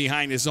back in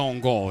behind his own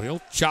goal.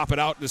 He'll chop it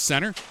out to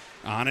center.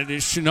 On it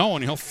is Chenot,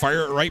 and he'll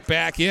fire it right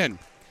back in.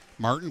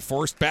 Martin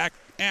forced back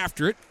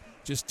after it.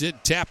 Just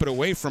did tap it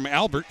away from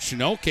Albert.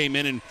 Chenot came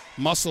in and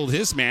muscled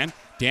his man.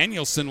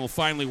 Danielson will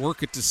finally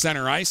work it to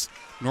center ice.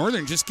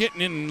 Northern just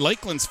getting in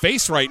Lakeland's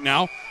face right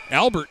now.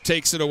 Albert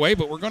takes it away,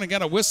 but we're going to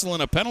get a whistle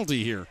and a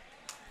penalty here.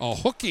 A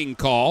hooking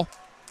call,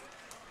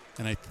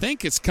 and I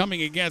think it's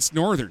coming against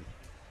Northern.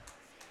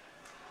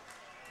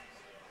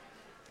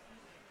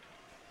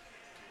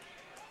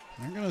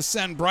 They're going to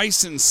send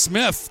Bryson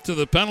Smith to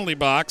the penalty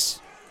box.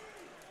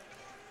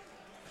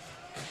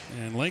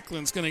 And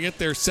Lakeland's going to get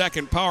their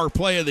second power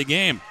play of the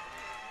game.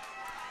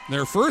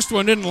 Their first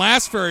one didn't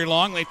last very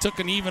long. They took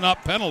an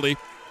even-up penalty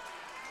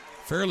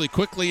fairly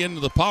quickly into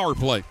the power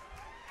play.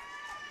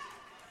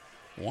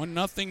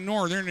 1-0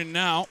 Northern, and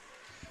now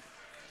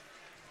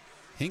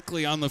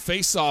Hinckley on the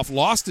face-off.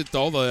 Lost it,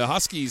 though. The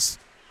Huskies,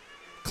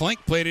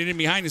 Klink played it in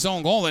behind his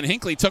own goal. Then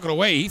Hinckley took it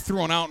away. He threw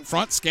one out in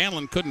front.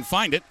 Scanlon couldn't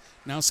find it.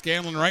 Now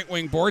Scanlon right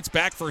wing boards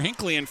back for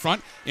Hinckley in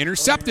front.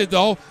 Intercepted,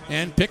 though,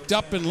 and picked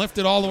up and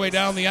lifted all the way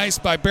down the ice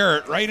by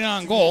Barrett. Right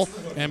on goal,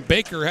 and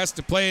Baker has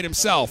to play it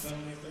himself.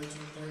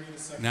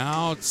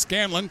 Now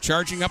Scanlon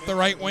charging up the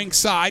right wing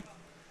side.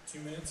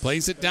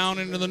 Plays it down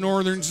into the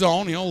Northern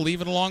zone. He'll leave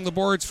it along the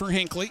boards for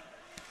Hinckley.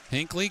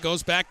 Hinckley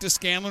goes back to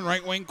Scanlon,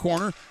 right wing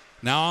corner.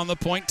 Now on the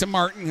point to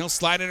Martin. He'll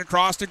slide it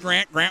across to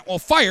Grant. Grant will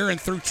fire, and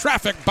through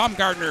traffic,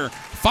 Baumgartner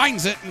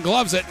finds it and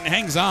gloves it and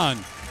hangs on.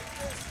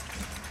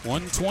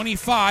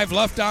 1:25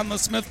 left on the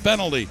Smith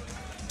penalty.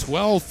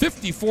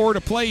 12:54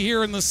 to play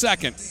here in the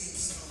second.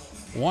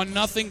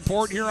 1-0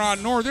 Port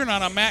Huron Northern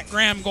on a Matt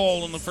Graham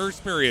goal in the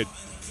first period.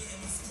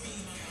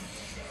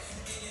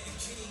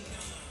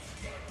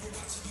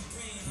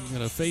 We're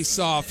going to face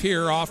off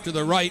here off to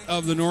the right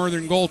of the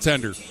Northern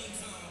goaltender.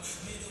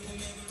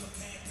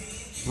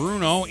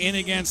 Bruno in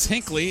against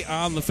Hinckley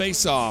on the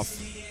face-off.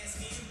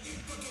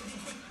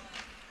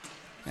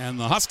 And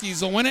the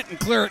Huskies will win it and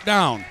clear it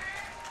down.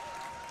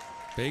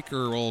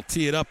 Baker will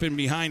tee it up in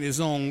behind his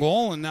own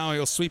goal, and now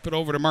he'll sweep it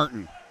over to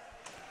Martin.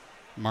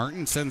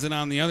 Martin sends it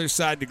on the other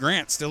side to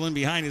Grant, still in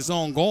behind his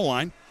own goal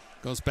line.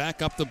 Goes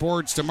back up the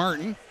boards to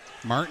Martin.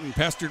 Martin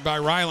pestered by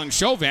Ryland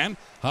Chauvin.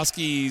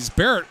 Huskies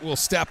Barrett will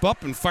step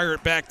up and fire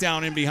it back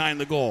down in behind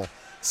the goal.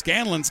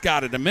 Scanlon's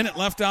got it. A minute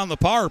left on the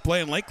power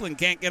play, and Lakeland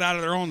can't get out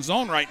of their own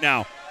zone right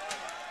now.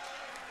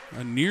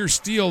 A near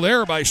steal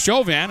there by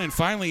Chauvin, and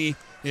finally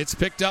it's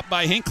picked up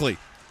by Hinckley.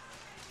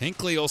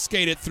 Hinckley will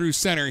skate it through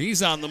center.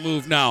 He's on the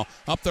move now.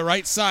 Up the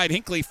right side,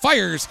 Hinckley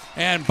fires,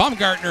 and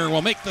Baumgartner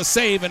will make the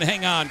save and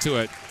hang on to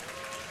it.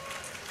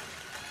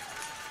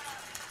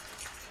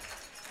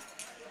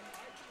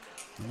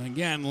 And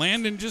again,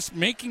 Landon just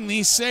making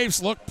these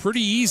saves look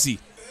pretty easy.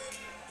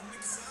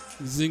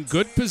 He's in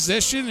good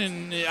position,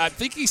 and I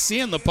think he's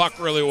seeing the puck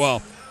really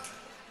well.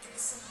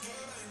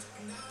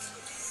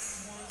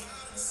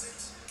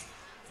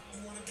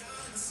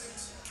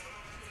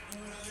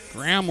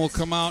 Graham will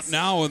come out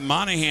now with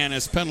Monahan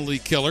as penalty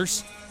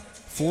killers.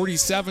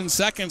 47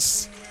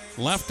 seconds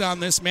left on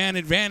this man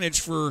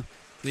advantage for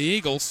the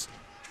Eagles.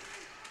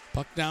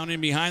 Puck down in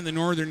behind the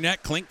Northern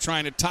net. Klink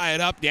trying to tie it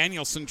up.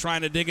 Danielson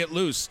trying to dig it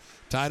loose.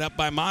 Tied up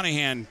by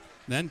Monahan,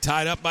 then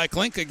tied up by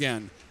Klink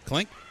again.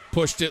 Klink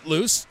pushed it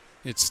loose.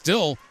 It's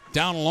still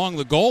down along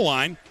the goal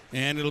line,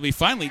 and it'll be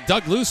finally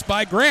dug loose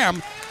by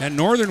Graham, and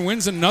Northern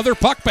wins another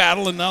puck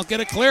battle, and they'll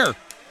get it clear.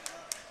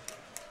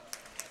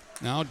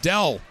 Now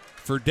Dell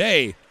for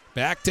Day.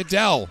 Back to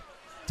Dell.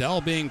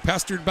 Dell being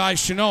pestered by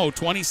Chenot.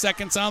 20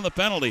 seconds on the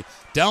penalty.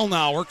 Dell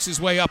now works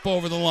his way up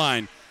over the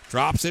line.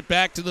 Drops it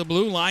back to the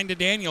blue line to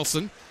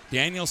Danielson.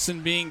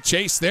 Danielson being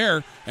chased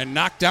there and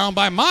knocked down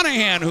by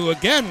Monahan, who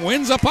again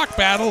wins a puck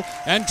battle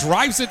and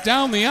drives it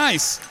down the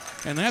ice.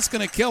 And that's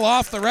going to kill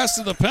off the rest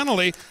of the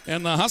penalty.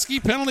 And the Husky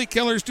penalty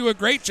killers do a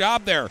great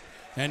job there.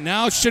 And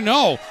now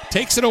Chenot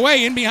takes it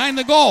away in behind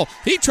the goal.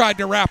 He tried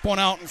to wrap one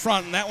out in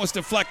front, and that was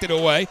deflected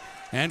away.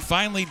 And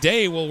finally,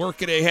 Day will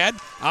work it ahead.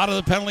 Out of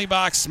the penalty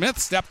box, Smith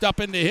stepped up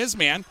into his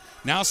man.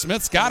 Now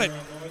Smith's got it.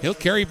 He'll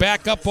carry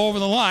back up over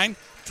the line.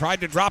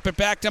 Tried to drop it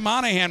back to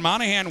Monahan.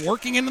 Monahan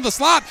working into the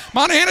slot.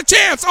 Monahan a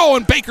chance. Oh,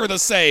 and Baker the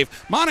save.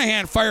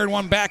 Monahan fired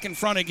one back in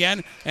front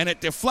again, and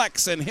it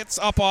deflects and hits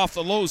up off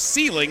the low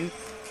ceiling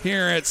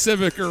here at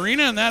Civic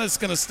Arena, and that is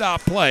going to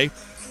stop play.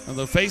 And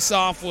the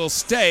faceoff will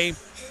stay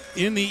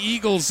in the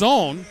Eagle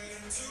zone.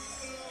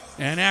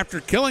 And after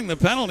killing the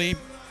penalty,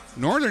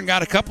 Northern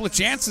got a couple of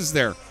chances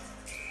there.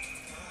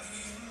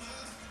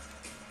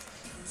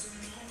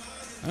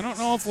 I don't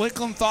know if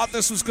Lakeland thought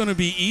this was going to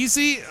be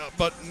easy,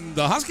 but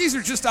the Huskies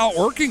are just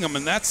outworking them,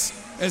 and that's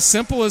as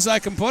simple as I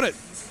can put it.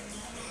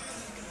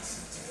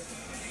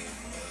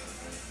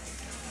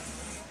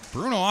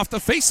 Bruno off the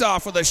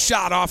faceoff with a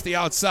shot off the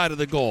outside of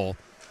the goal.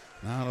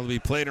 Now it'll be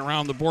played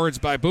around the boards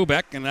by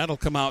Bubek, and that'll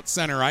come out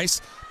center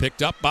ice.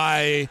 Picked up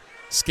by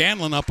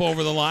Scanlon up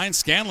over the line.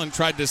 Scanlon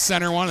tried to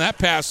center one. That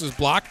pass was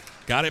blocked.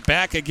 Got it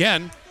back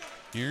again.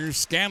 Here's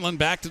Scanlon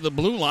back to the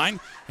blue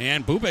line,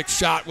 and Bubek's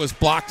shot was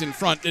blocked in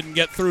front, didn't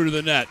get through to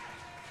the net.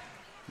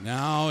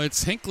 Now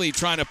it's Hinckley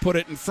trying to put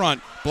it in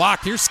front.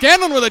 Blocked. Here's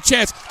Scanlon with a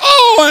chance.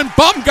 Oh, and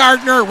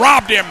Bumgardner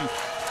robbed him.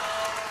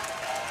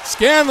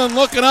 Scanlon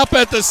looking up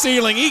at the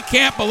ceiling. He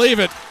can't believe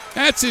it.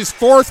 That's his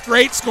fourth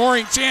great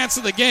scoring chance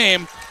of the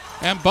game,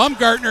 and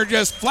Bumgardner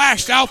just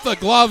flashed out the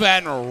glove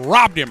and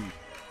robbed him.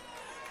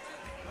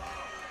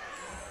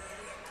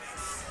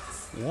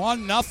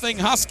 1-0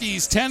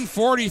 Huskies,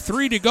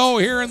 10:43 to go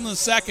here in the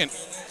second.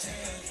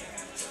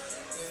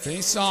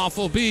 Face-off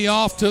will be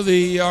off to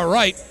the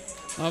right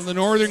of the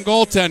Northern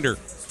goaltender.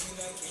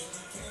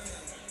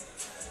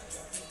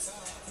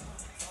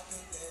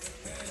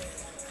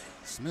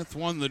 Smith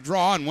won the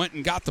draw and went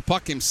and got the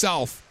puck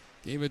himself.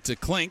 Gave it to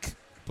Klink.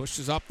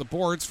 Pushes up the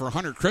boards for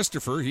Hunter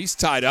Christopher. He's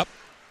tied up.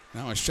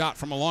 Now a shot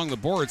from along the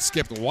boards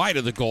skipped wide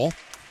of the goal.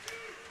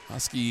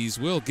 Huskies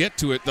will get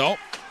to it, though.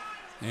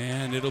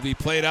 And it'll be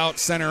played out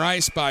center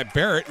ice by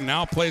Barrett, and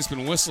now play's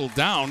been whistled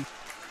down.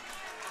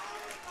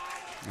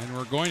 And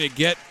we're going to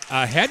get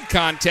a head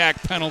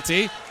contact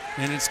penalty,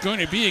 and it's going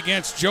to be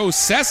against Joe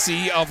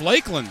Sessi of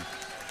Lakeland.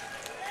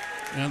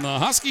 And the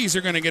Huskies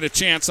are going to get a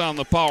chance on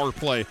the power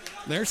play.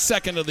 They're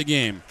second of the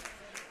game.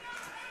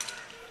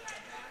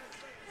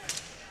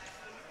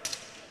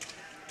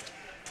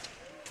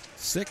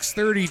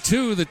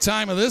 .6:32 the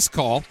time of this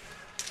call.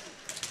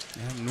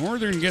 And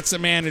Northern gets a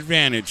man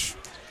advantage.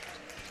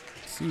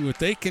 See what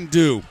they can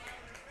do.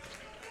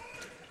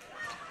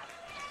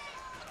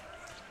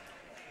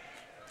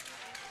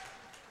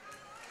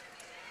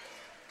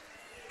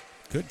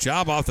 Good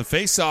job off the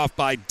faceoff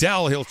by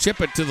Dell. He'll chip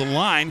it to the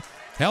line.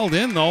 Held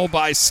in, though,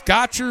 by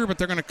Scotcher, but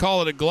they're going to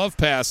call it a glove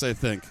pass, I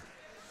think.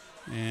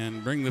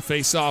 And bring the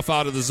faceoff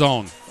out of the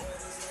zone.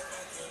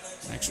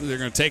 Actually, they're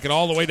going to take it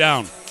all the way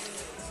down.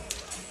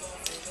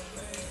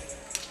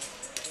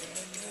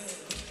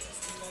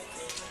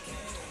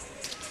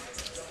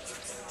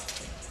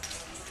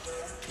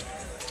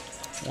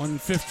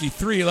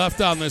 .153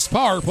 left on this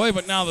power play,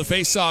 but now the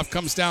faceoff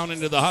comes down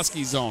into the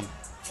Husky zone.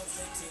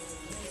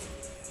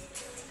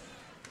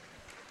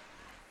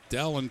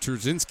 Dell and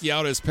Trzynski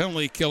out as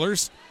penalty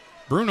killers.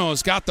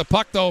 Bruno's got the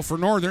puck, though, for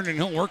Northern, and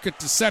he'll work it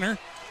to center.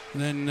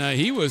 And then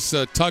he was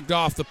tugged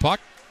off the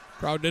puck.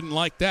 Crowd didn't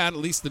like that. At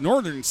least the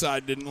Northern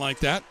side didn't like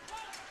that.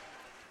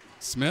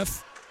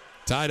 Smith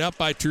tied up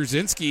by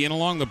Trzynski and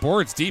along the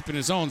boards deep in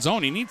his own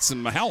zone. He needs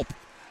some help.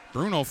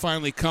 Bruno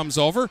finally comes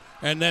over,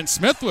 and then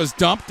Smith was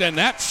dumped, and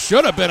that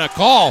should have been a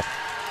call.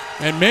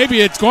 And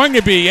maybe it's going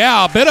to be,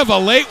 a bit of a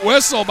late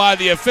whistle by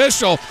the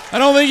official. I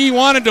don't think he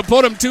wanted to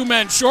put him 2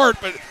 men short,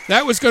 but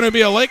that was going to be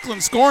a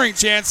Lakeland scoring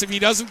chance if he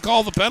doesn't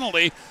call the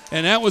penalty,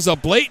 and that was a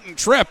blatant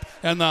trip,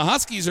 and the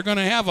Huskies are going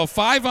to have a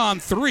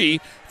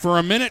 5-on-3 for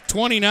a minute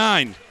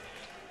 29.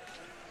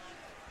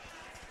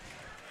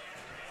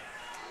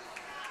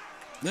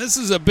 This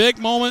is a big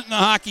moment in the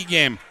hockey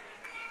game.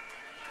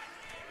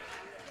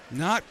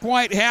 Not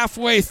quite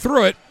halfway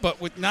through it, but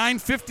with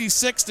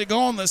 9:56 to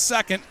go in the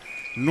second,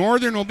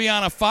 Northern will be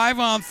on a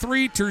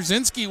 5-on-3.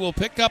 Trzynski will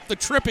pick up the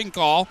tripping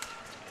call.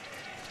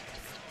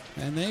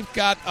 And they've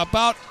got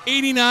about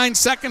 89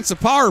 seconds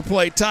of power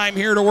play time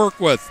here to work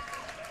with.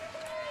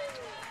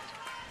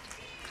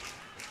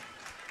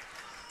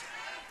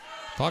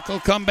 Puck will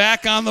come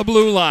back on the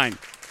blue line.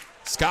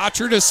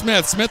 Scotcher to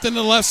Smith. Smith in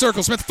the left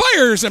circle. Smith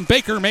fires, and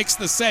Baker makes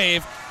the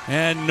save.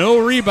 And no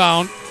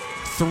rebound.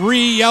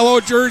 3 yellow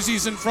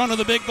jerseys in front of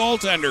the big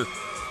goaltender.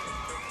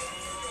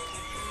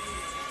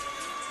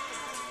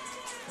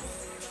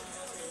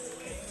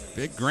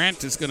 Big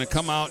Grant is going to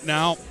come out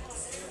now.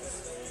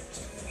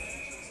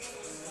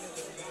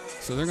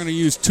 So they're going to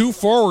use 2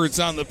 forwards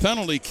on the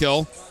penalty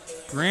kill.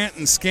 Grant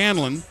and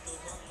Scanlon.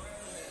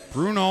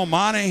 Bruno,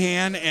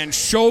 Monahan, and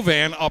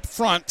Chauvin up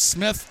front.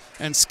 Smith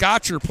and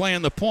Scotcher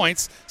playing the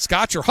points.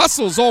 Scotcher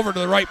hustles over to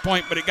the right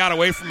point, but it got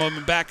away from him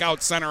and back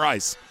out center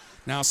ice.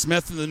 Now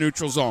Smith in the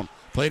neutral zone.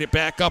 Played it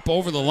back up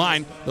over the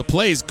line. The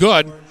play's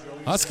good.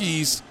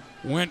 Huskies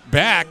went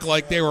back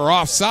like they were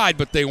offside,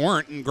 but they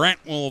weren't, and Grant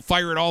will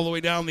fire it all the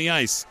way down the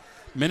ice.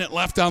 Minute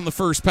left on the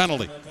first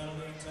penalty.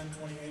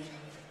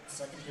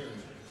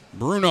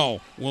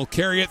 Bruno will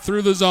carry it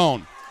through the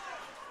zone.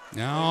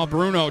 Now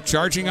Bruno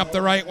charging up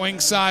the right wing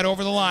side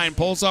over the line.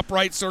 Pulls up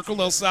right circle.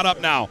 They'll set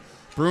up now.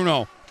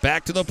 Bruno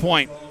back to the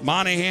point.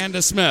 Monahan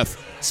to Smith.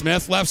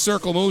 Smith left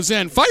circle, moves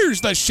in, fires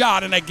the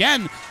shot, and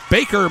again,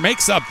 Baker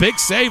makes a big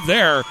save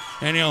there,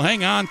 and he'll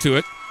hang on to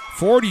it.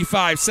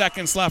 45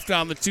 seconds left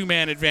on the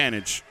two-man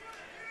advantage.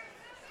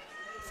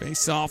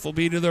 Face-off will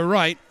be to the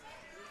right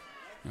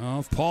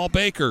of Paul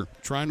Baker,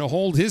 trying to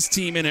hold his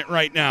team in it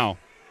right now.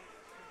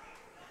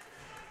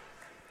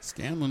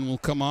 Scanlon will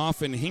come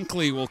off, and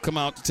Hinckley will come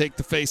out to take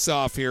the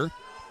face-off here.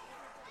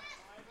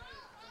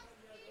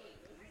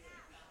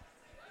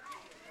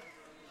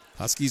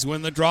 Huskies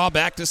win the draw,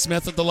 back to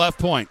Smith at the left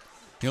point.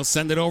 He'll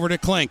send it over to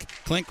Klink.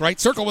 Klink right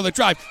circle with a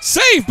drive.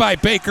 Saved by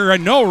Baker,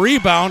 and no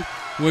rebound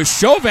with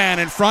Chauvin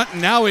in front,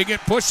 and now we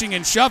get pushing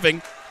and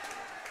shoving.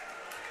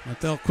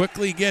 But they'll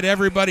quickly get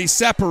everybody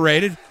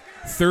separated.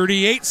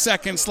 38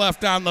 seconds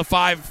left on the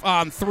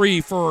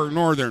 5-on-3 for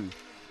Northern.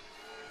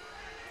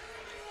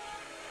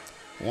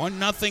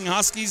 1-0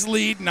 Huskies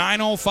lead,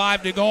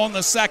 9:05 to go in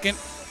the second.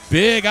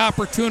 Big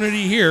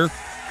opportunity here.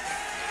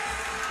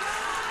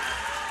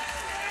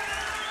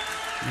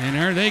 And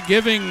are they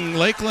giving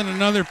Lakeland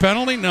another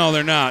penalty? No,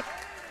 they're not.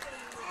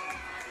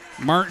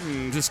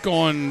 Martin just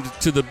going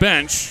to the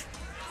bench.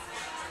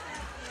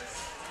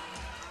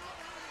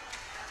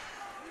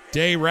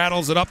 Day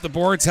rattles it up the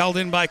boards, held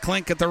in by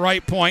Klink at the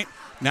right point.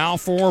 Now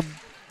for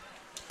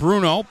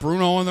Bruno.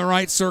 Bruno in the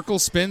right circle,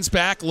 spins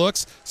back,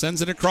 looks,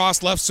 sends it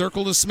across left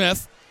circle to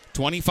Smith.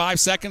 25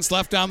 seconds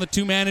left on the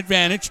two-man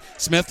advantage.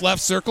 Smith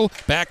left circle,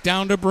 back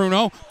down to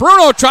Bruno.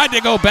 Bruno tried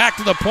to go back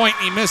to the point.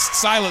 He missed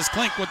Silas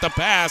Klink with the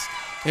pass.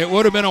 It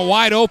would have been a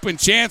wide-open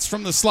chance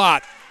from the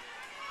slot.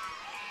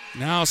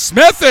 Now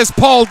Smith is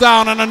pulled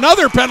down, and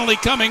another penalty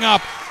coming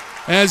up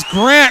as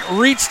Grant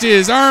reached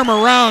his arm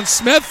around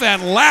Smith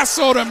and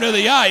lassoed him to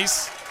the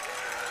ice.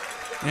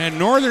 And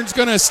Northern's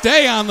going to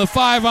stay on the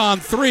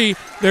 5-on-3.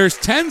 There's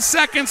 10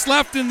 seconds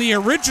left in the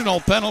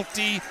original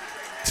penalty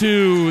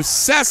to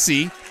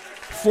Sessi.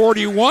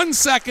 41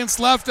 seconds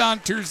left on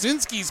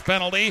Terzinski's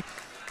penalty.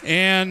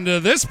 And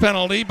this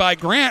penalty by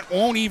Grant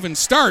won't even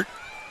start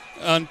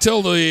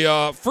until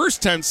the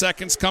first 10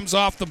 seconds comes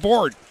off the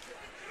board.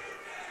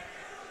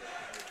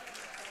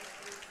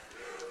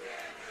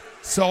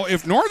 So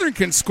if Northern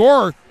can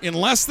score in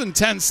less than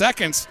 10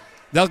 seconds,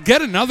 they'll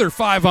get another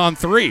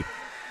 5-on-3.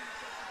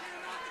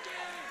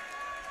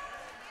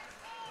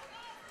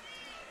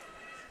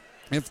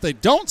 If they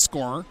don't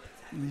score,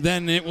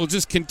 then it will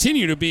just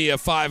continue to be a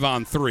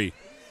 5-on-3.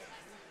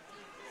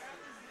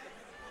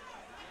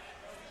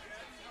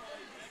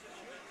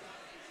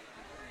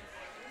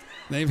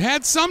 They've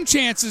had some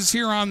chances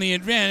here on the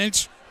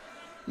advantage.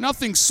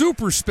 Nothing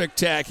super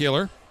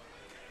spectacular.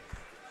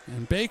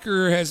 And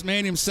Baker has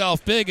made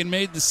himself big and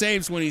made the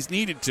saves when he's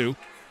needed to.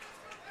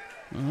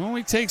 It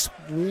only takes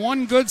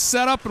one good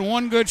setup and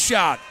one good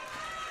shot.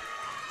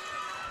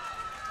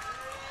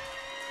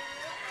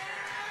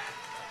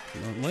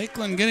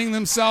 Lakeland getting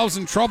themselves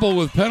in trouble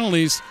with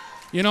penalties.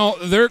 You know,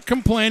 they're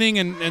complaining,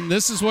 and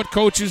this is what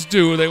coaches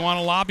do. They want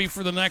to lobby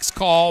for the next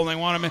call, and they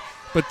want to,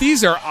 but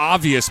these are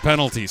obvious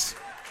penalties.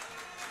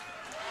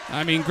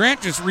 I mean,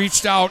 Grant just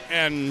reached out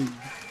and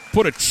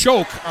put a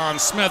choke on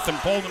Smith and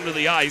pulled him to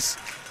the ice.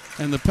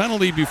 And the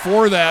penalty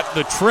before that,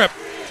 the trip,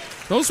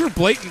 those were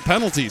blatant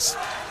penalties.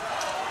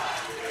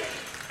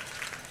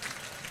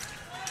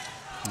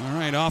 All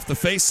right, off the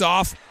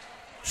face-off.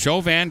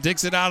 Chauvin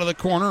digs it out of the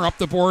corner, up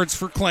the boards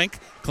for Klink.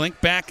 Klink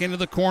back into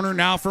the corner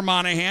now for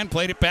Monahan.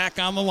 Played it back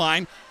on the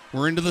line.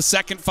 We're into the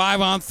second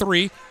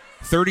 5-on-3.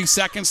 30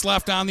 seconds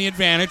left on the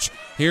advantage.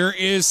 Here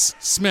is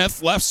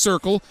Smith, left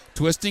circle,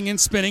 twisting and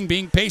spinning,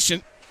 being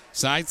patient.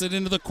 Sides it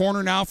into the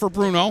corner now for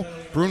Bruno.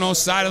 Bruno's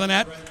side of the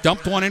net,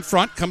 dumped one in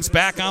front, comes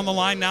back on the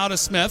line now to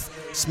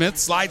Smith. Smith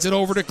slides it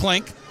over to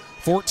Klink.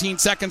 14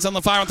 seconds on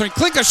the 5-on-3.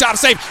 Klink a shot, a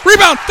save,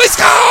 rebound, they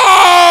score!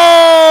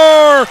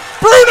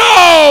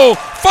 Bruno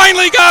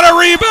finally got a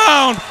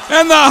rebound,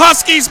 and the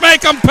Huskies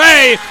make them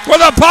pay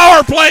with a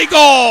power play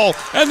goal,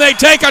 and they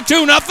take a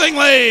 2-0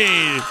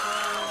 lead.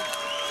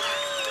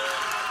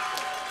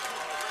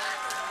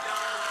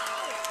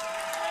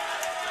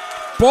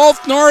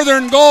 Both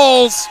Northern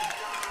goals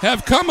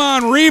have come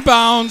on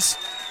rebounds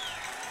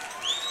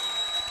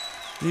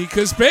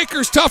because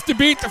Baker's tough to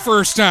beat the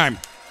first time.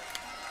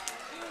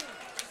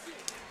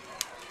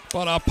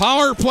 But a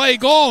power play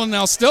goal, and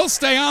they'll still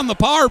stay on the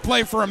power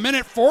play for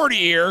 1:40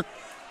 here.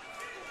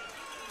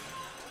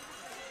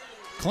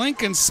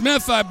 Klink and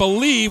Smith, I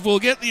believe, will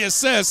get the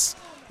assists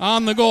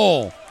on the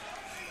goal.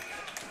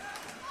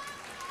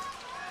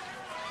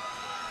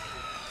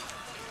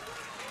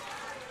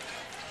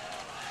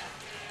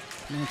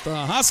 But the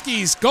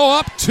Huskies go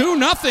up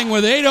 2-0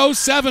 with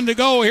 8:07 to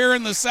go here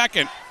in the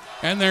second.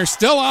 And they're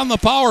still on the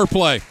power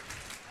play.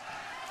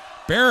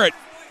 Barrett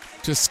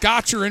to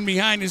Scotcher in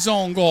behind his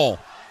own goal.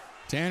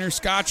 Tanner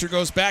Scotcher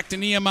goes back to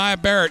Nehemiah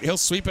Barrett. He'll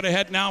sweep it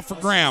ahead now for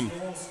Graham.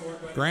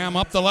 Graham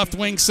up the left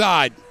wing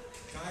side.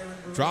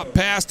 Drop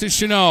pass to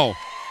Chanot.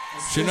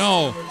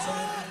 Chanot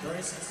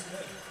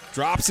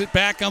drops it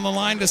back on the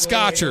line to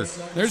Scotcher.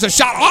 There's a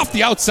shot off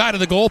the outside of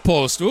the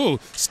goalpost. Ooh,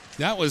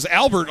 that was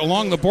Albert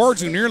along the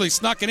boards who nearly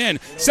snuck it in.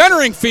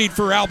 Centering feed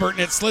for Albert,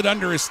 and it slid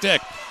under his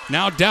stick.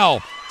 Now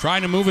Dell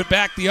trying to move it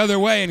back the other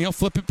way, and he'll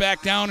flip it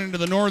back down into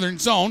the northern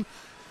zone.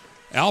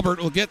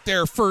 Albert will get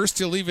there first.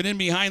 He'll leave it in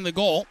behind the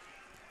goal.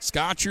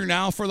 Scotcher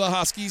now for the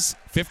Huskies.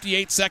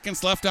 58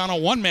 seconds left on a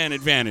one-man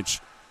advantage.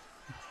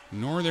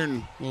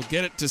 Northern will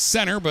get it to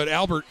center, but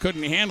Albert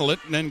couldn't handle it.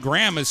 And then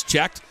Graham is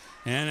checked,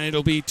 and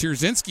it'll be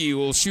Terzinski who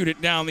will shoot it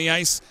down the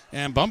ice.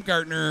 And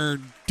Baumgartner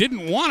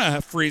didn't want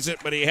to freeze it,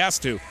 but he has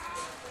to.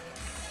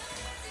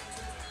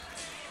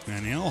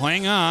 And he'll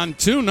hang on.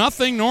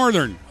 2-0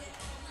 Northern.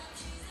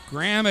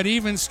 Graham at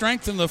even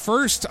strength in the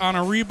first on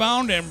a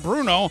rebound, and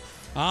Bruno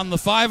on the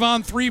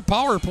 5-on-3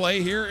 power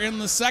play here in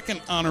the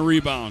second on a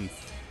rebound.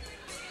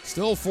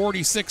 Still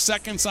 46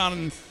 seconds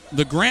on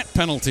the Grant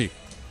penalty.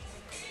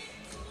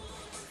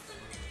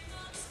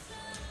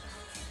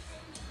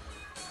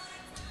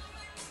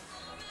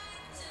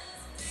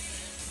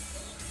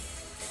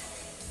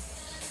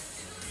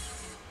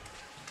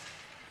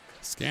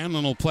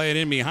 Scanlon will play it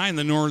in behind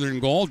the Northern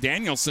goal.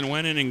 Danielson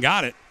went in and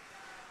got it.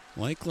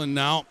 Lakeland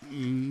now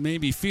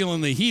maybe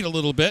feeling the heat a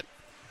little bit.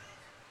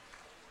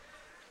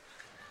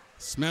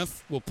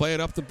 Smith will play it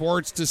up the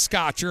boards to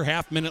Scotcher.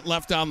 Half-minute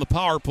left on the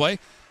power play.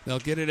 They'll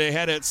get it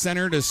ahead at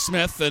center to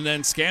Smith, and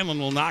then Scanlon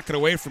will knock it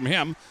away from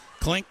him.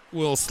 Klink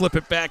will slip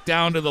it back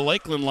down to the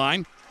Lakeland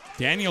line.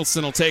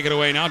 Danielson will take it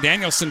away now.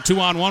 Danielson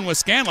 2-on-1 with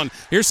Scanlon.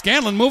 Here's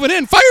Scanlon moving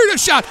in. Fired a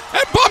shot,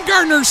 and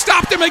Baumgartner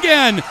stopped him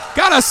again.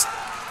 Got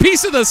a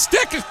piece of the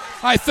stick,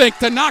 I think,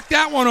 to knock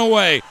that one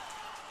away.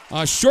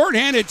 A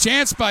shorthanded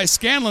chance by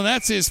Scanlon.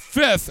 That's his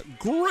fifth.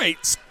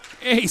 Great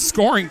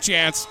scoring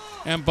chance.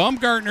 And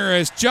Baumgartner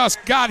has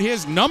just got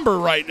his number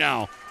right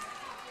now.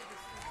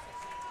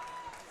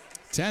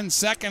 10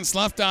 seconds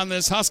left on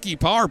this Husky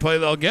power play.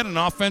 They'll get an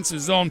offensive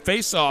zone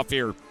faceoff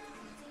here.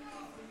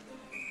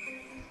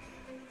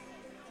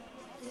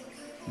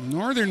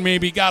 Northern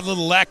maybe got a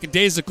little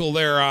lackadaisical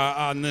there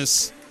on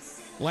this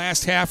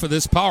last half of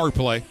this power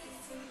play.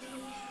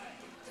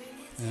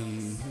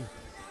 And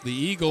the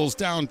Eagles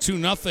down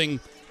 2-0,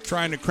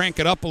 trying to crank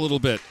it up a little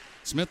bit.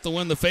 Smith to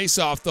win the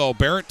faceoff, though.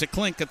 Barrett to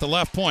Klink at the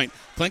left point.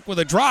 Klink with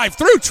a drive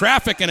through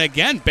traffic, and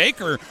again,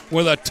 Baker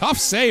with a tough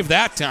save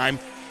that time.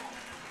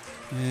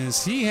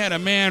 As he had a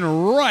man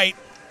right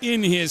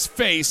in his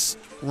face,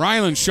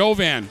 Rylan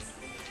Chauvin.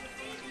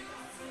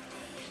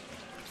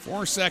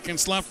 4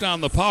 seconds left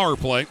on the power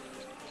play.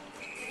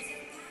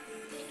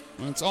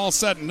 When it's all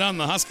said and done,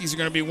 the Huskies are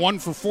going to be 1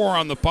 for 4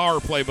 on the power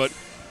play, but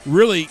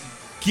really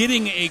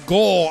getting a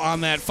goal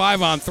on that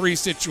 5-on-3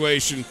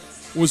 situation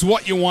was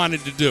what you wanted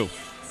to do.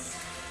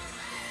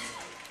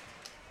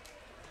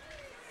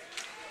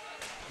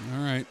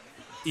 All right.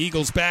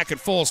 Eagles back at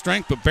full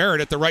strength, but Barrett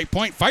at the right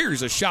point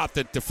fires a shot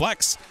that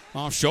deflects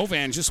off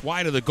Chauvin just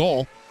wide of the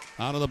goal.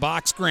 Out of the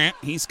box, Grant.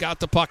 He's got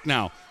the puck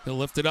now. He'll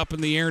lift it up in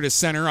the air to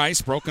center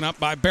ice, broken up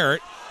by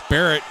Barrett.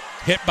 Barrett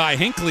hit by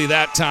Hinckley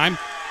that time.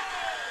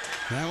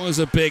 That was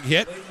a big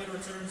hit.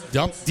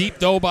 Dumped deep,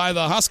 though, by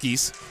the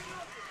Huskies.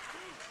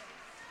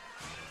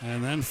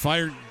 And then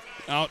fired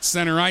out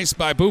center ice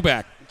by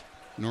Bubak.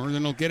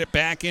 Northern will get it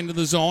back into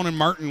the zone, and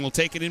Martin will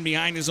take it in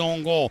behind his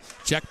own goal.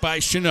 Checked by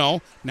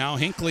Chanot. Now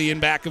Hinckley in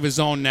back of his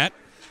own net,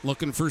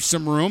 looking for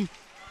some room.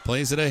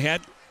 Plays it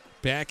ahead.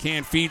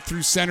 Backhand feed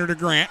through center to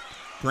Grant.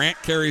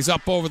 Grant carries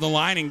up over the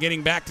line, and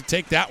getting back to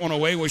take that one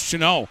away was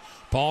Chanot.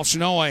 Paul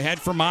Chanot ahead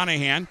for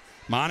Monahan.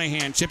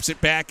 Monahan chips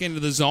it back into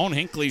the zone.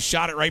 Hinckley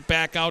shot it right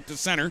back out to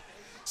center.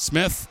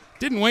 Smith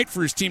didn't wait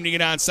for his team to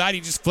get onside.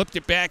 He just flipped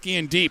it back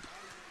in deep.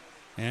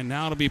 And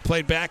now it'll be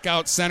played back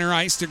out center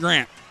ice to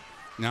Grant.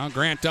 Now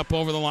Grant up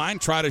over the line,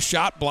 tried a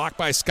shot, blocked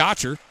by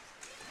Scotcher.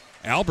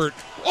 Albert,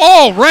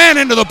 ran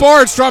into the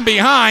boards from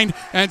behind,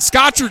 and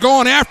Scotcher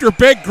going after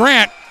Big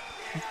Grant.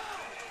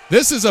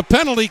 This is a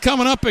penalty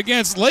coming up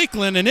against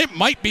Lakeland, and it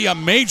might be a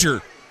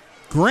major.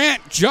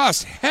 Grant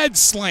just head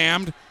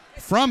slammed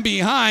from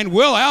behind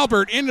Will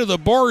Albert into the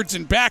boards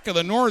and back of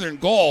the Northern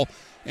goal,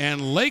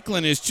 and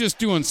Lakeland is just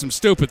doing some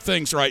stupid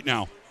things right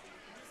now.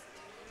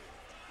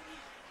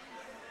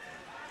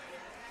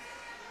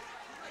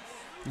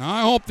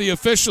 I hope the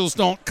officials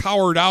don't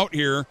cower out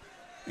here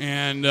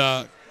and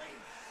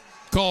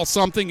call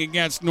something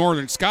against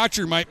Northern.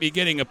 Scotcher might be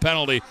getting a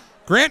penalty.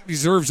 Grant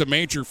deserves a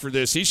major for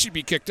this. He should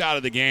be kicked out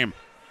of the game.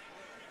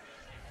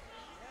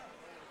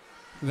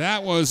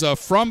 That was a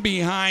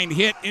from-behind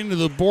hit into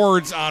the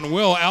boards on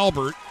Will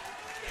Albert,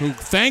 who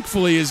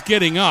thankfully is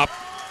getting up.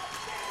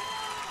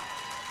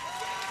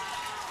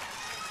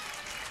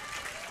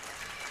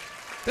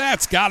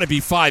 That's got to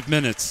be 5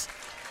 minutes.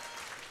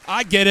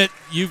 I get it.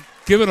 You've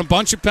given a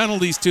bunch of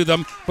penalties to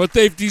them, but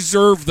they've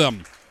deserved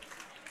them.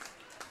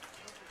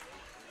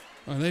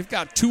 They've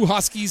got 2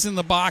 Huskies in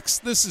the box.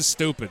 This is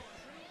stupid.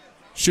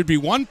 Should be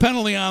 1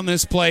 penalty on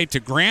this play to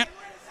Grant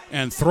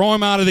and throw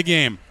him out of the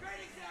game.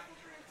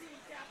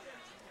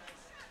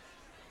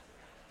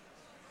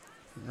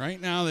 Right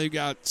now they've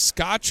got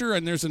Scotcher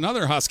and there's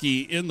another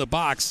Husky in the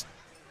box.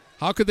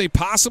 How could they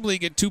possibly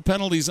get 2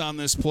 penalties on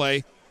this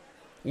play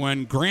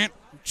when Grant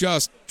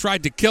just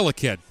tried to kill a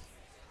kid?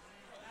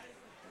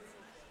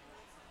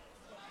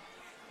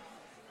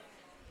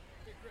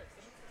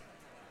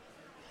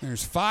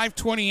 There's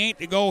 5:28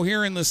 to go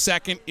here in the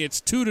second.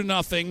 It's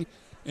 2-0,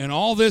 and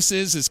all this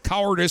is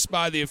cowardice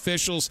by the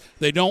officials.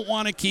 They don't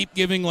want to keep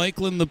giving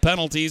Lakeland the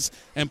penalties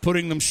and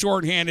putting them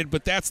shorthanded,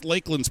 but that's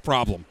Lakeland's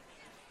problem.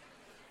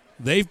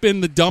 They've been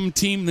the dumb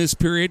team this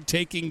period,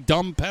 taking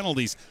dumb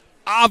penalties,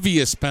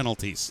 obvious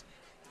penalties.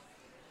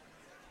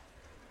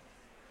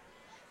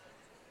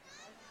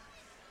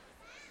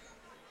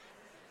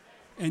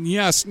 And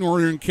yes,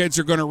 Northern kids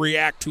are going to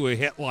react to a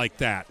hit like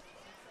that,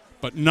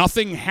 but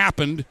nothing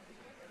happened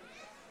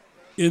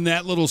in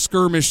that little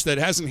skirmish that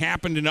hasn't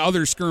happened in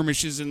other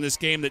skirmishes in this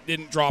game that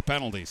didn't draw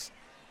penalties.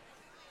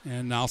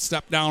 And I'll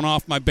step down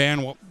off my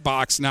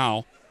box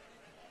now,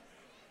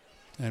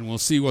 and we'll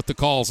see what the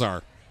calls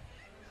are.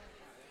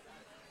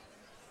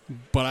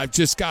 But I've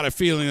just got a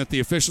feeling that the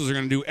officials are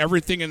going to do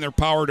everything in their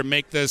power to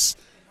make this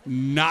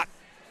not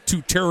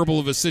too terrible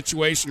of a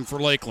situation for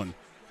Lakeland.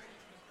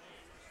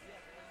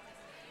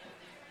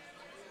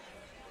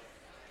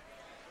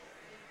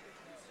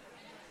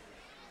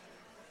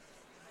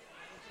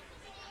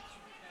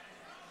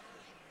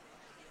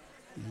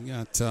 You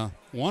got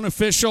one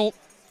official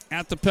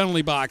at the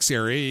penalty box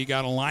area. You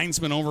got a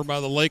linesman over by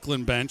the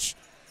Lakeland bench.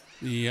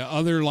 The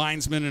other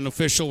linesman and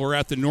official were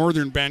at the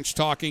Northern bench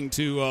talking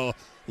to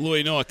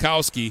Louis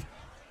Nowakowski.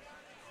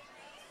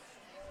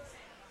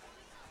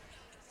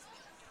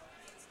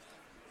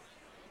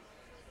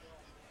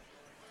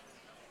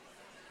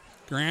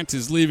 Grant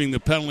is leaving the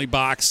penalty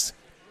box,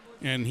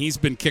 and he's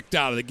been kicked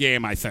out of the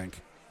game, I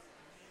think.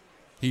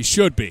 He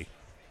should be.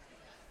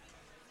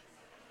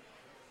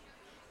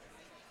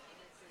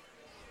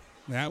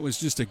 That was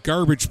just a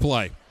garbage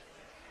play.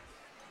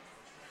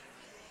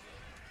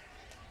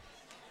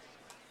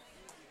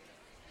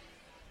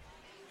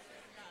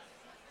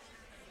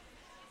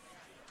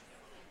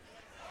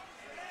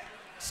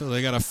 So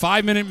they got a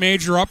 5-minute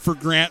major up for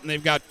Grant, and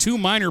they've got 2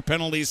 minor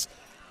penalties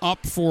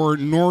up for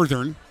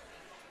Northern,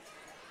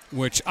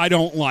 which I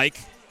don't like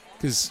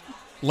because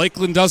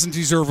Lakeland doesn't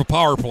deserve a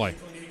power play.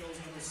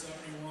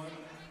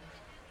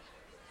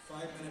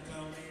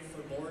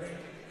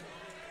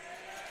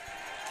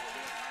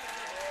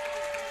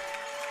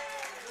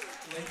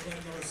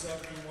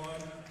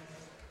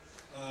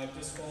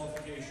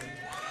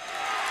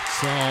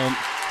 So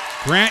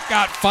Grant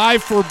got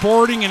 5 for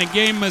boarding and a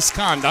game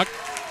misconduct.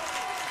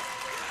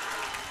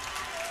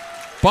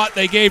 But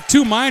they gave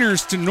 2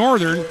 minors to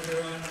Northern.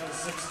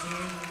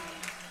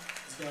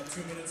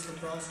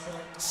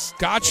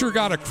 Scotcher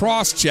got a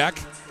cross check.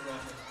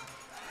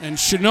 And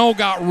Chanot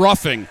got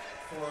roughing.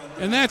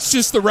 And that's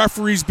just the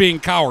referees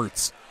being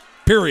cowards.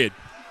 Period.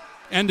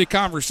 End of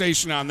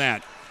conversation on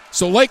that.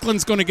 So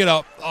Lakeland's going to get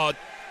a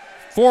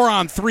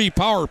 4-on-3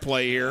 power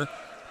play here.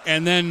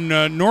 And then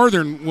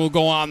Northern will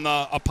go on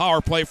a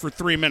power play for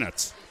 3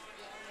 minutes.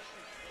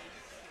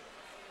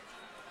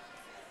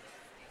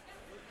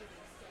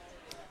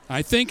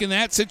 I think in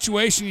that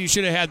situation you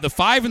should have had the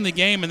 5 in the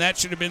game, and that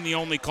should have been the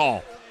only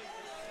call.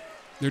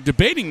 They're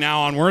debating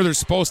now on where they're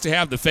supposed to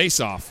have the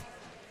face-off.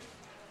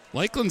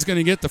 Lakeland's going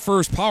to get the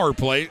first power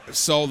play,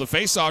 so the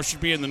face-off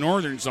should be in the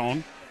Northern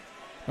zone.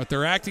 But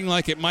they're acting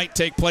like it might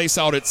take place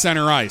out at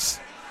center ice.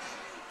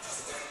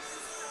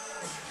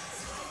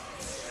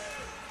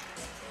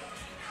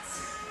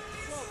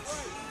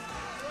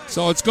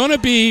 So it's going to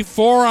be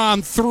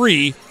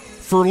 4-on-3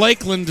 for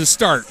Lakeland to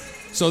start.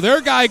 So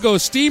their guy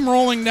goes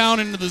steamrolling down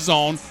into the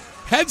zone,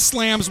 head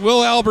slams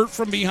Will Albert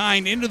from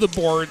behind into the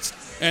boards,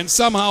 and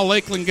somehow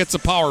Lakeland gets a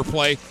power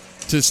play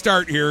to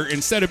start here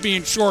instead of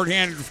being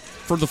shorthanded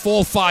for the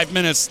full 5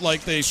 minutes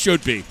like they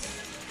should be.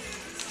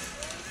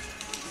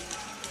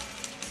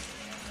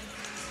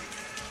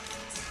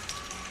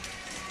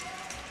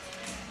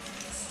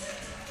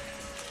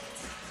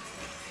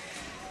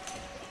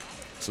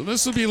 So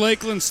this will be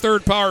Lakeland's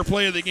third power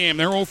play of the game.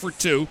 They're 0 for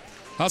 2.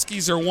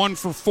 Huskies are 1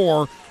 for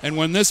 4. And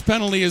when this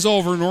penalty is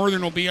over,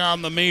 Northern will be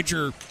on the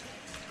major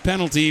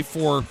penalty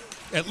for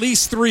at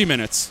least 3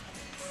 minutes.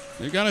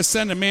 They've got to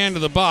send a man to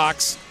the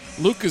box.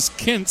 Lucas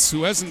Kintz,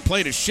 who hasn't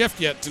played a shift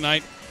yet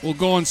tonight, will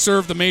go and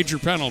serve the major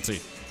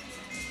penalty.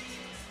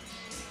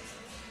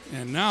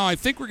 And now I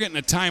think we're getting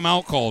a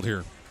timeout called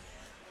here.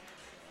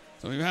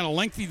 So we've had a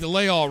lengthy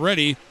delay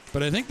already,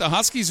 but I think the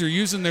Huskies are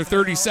using their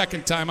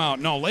 30-second timeout.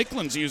 No,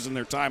 Lakeland's using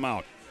their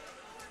timeout.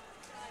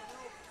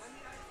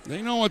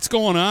 They know what's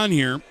going on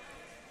here.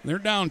 They're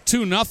down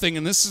 2-0,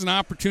 and this is an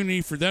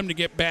opportunity for them to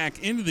get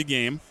back into the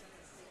game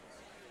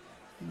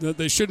that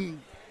they shouldn't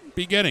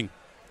be getting.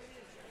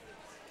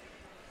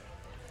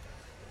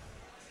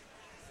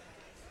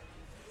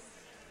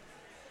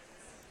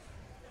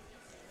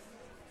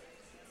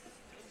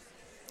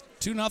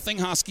 (2-0)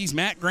 Huskies.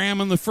 Matt Graham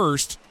in the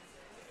first.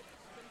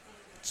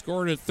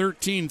 Scored at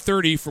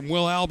 13:30 from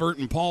Will Albert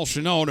and Paul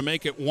Chanot to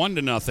make it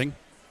 1-0.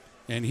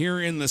 And here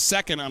in the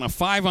second, on a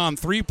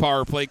 5-on-3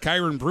 power play,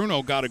 Kyron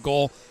Bruno got a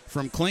goal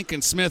from Klink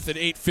and Smith at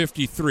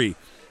 8:53.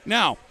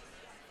 Now,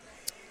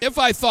 if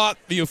I thought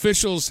the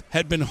officials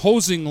had been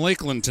hosing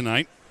Lakeland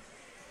tonight,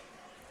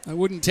 I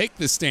wouldn't take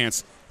this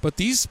stance. But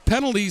these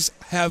penalties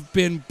have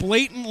been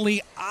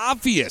blatantly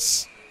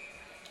obvious.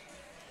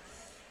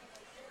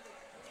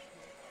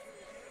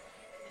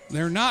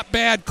 They're not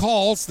bad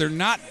calls. They're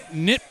not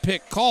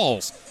nitpick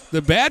calls.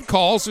 The bad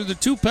calls are the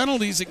 2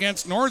 penalties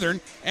against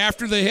Northern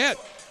after the hit.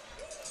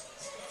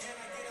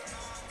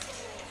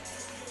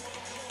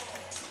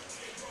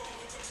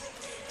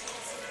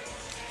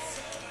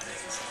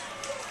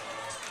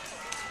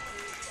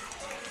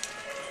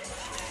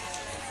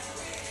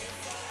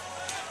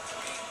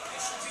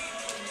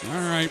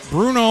 All right,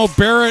 Bruno,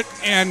 Barrett,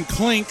 and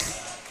Klink,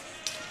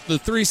 the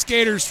 3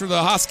 skaters for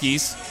the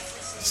Huskies.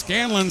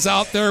 Scanlon's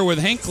out there with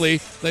Hinckley.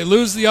 They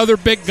lose the other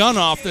big gun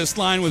off this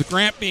line with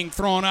Grant being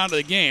thrown out of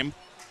the game.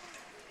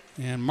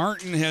 And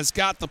Martin has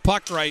got the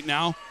puck right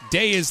now.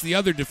 Day is the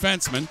other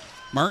defenseman.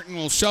 Martin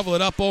will shovel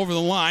it up over the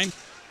line.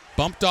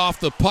 Bumped off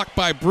the puck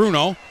by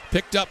Bruno.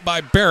 Picked up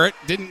by Barrett.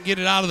 Didn't get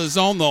it out of the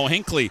zone, though.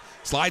 Hinckley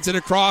slides it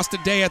across to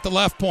Day at the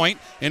left point.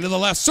 Into the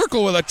left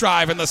circle with a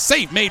drive. And the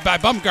save made by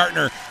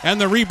Bumgartner. And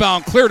the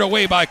rebound cleared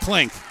away by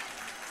Klink.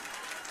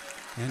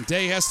 And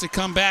Day has to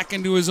come back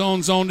into his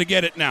own zone to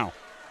get it now.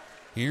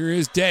 Here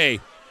is Day.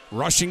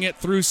 Rushing it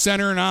through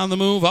center and on the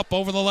move. Up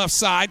over the left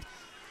side.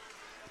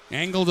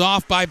 Angled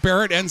off by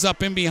Barrett, ends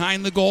up in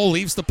behind the goal,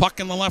 leaves the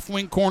puck in the left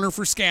wing corner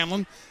for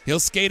Scanlon.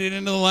 He'll skate it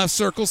into the left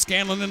circle,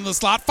 Scanlon into the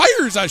slot,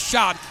 fires a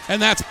shot, and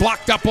that's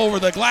blocked up over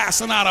the glass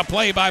and out of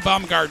play by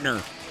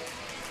Baumgartner.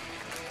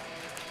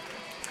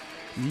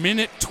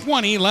 Minute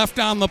 20 left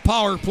on the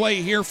power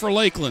play here for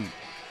Lakeland.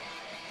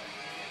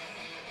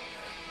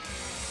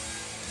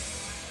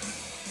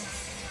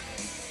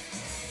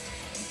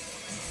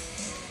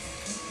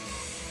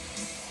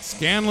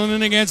 Scanlon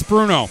in against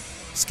Bruno.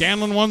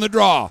 Scanlon won the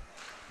draw.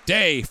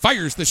 Day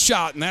fires the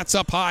shot, and that's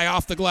up high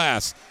off the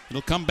glass.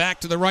 It'll come back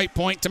to the right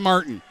point to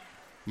Martin.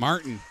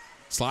 Martin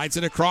slides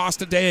it across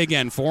to Day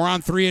again.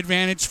 4-on-3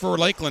 advantage for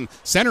Lakeland.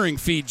 Centering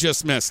feed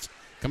just missed.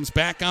 Comes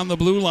back on the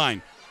blue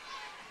line.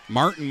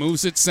 Martin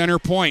moves it center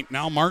point.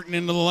 Now Martin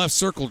into the left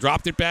circle.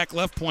 Dropped it back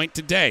left point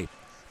to Day.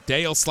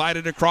 Day will slide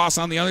it across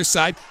on the other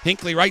side.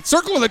 Hinckley right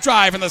circle with a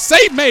drive, and the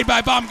save made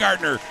by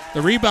Baumgartner.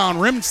 The rebound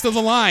rims to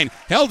the line.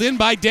 Held in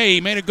by Day.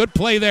 He made a good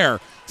play there.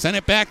 Sent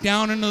it back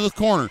down into the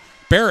corner.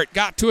 Barrett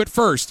got to it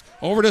first.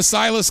 Over to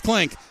Silas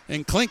Klink.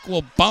 And Klink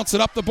will bounce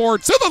it up the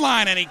board to the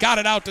line, and he got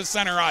it out to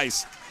center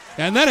ice.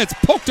 And then it's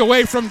poked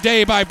away from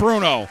Day by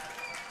Bruno.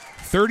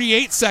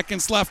 38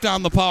 seconds left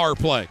on the power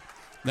play.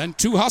 Then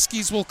 2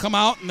 Huskies will come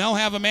out, and they'll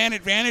have a man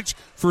advantage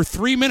for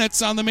 3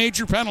 minutes on the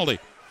major penalty.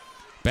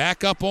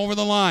 Back up over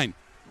the line.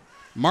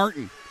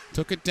 Martin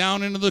took it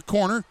down into the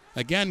corner.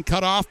 Again,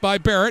 cut off by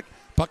Barrett.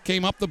 Puck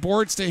came up the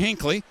boards to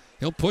Hinckley.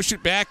 He'll push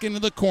it back into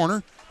the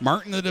corner.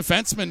 Martin, the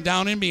defenseman,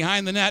 down in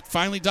behind the net.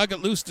 Finally dug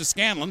it loose to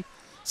Scanlon.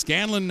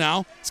 Scanlon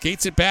now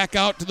skates it back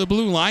out to the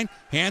blue line.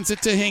 Hands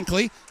it to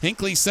Hinckley.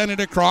 Hinckley sent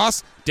it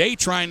across. Day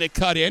trying to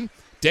cut in.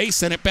 Day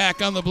sent it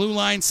back on the blue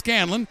line,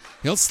 Scanlon.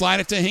 He'll slide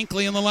it to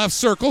Hinckley in the left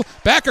circle.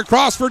 Back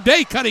across for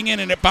Day, cutting in,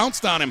 and it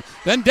bounced on him.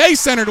 Then Day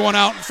centered one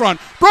out in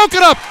front. Broke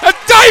it up, and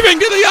diving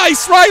to the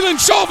ice.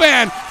 Ryland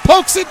Chauvin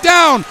pokes it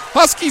down.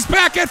 Huskies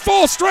back at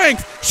full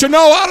strength.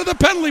 Chanot out of the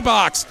penalty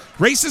box.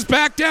 Races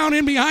back down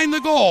in behind the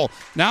goal.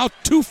 Now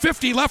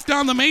 2:50 left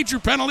on the major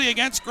penalty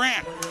against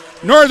Grant.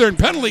 Northern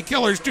penalty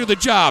killers do the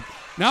job.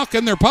 Now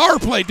can their power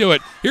play do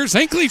it? Here's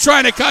Hinckley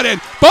trying to cut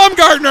in.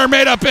 Baumgartner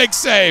made a big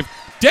save.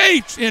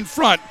 Day in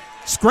front.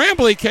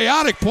 Scrambly,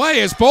 chaotic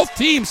play as both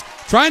teams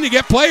trying to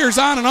get players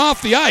on and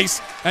off the ice.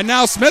 And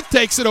now Smith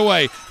takes it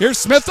away. Here's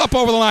Smith up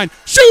over the line.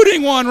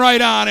 Shooting one right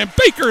on, and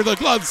Baker the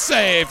glove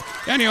save.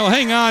 And he'll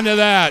hang on to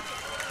that.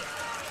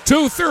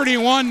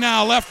 2:31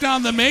 now left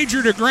on the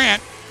major to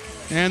Grant.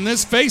 And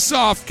this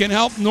face-off can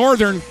help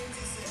Northern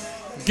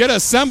get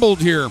assembled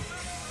here.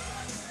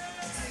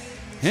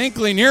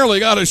 Hinckley nearly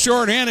got a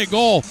shorthanded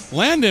goal.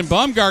 Landon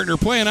Baumgartner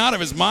playing out of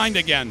his mind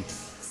again.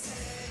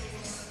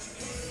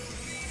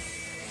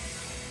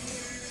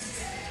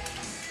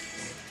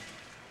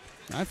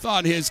 I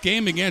thought his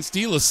game against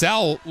De La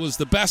Salle was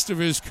the best of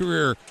his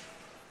career.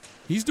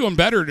 He's doing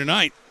better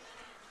tonight.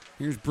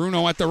 Here's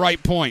Bruno at the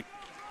right point.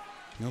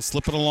 He'll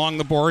slip it along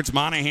the boards.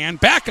 Monahan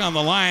back on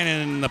the line,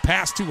 and the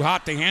pass too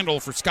hot to handle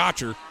for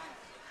Scotcher.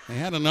 They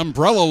had an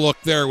umbrella look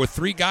there with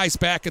 3 guys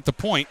back at the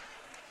point.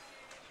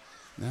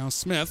 Now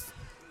Smith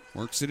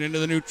works it into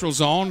the neutral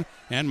zone,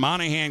 and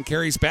Monahan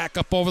carries back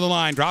up over the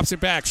line, drops it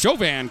back.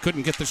 Chauvin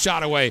couldn't get the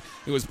shot away.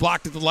 It was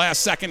blocked at the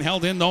last second,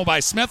 held in though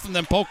by Smith, and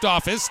then poked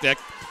off his stick.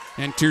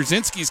 And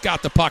Terzinski's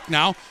got the puck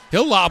now.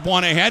 He'll lob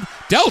one ahead.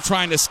 Dell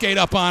trying to skate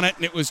up on it,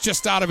 and it was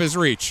just out of his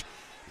reach.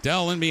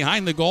 Dell in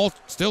behind the goal,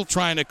 still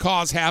trying to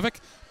cause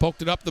havoc.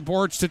 Poked it up the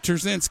boards to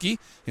Terzinski.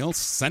 He'll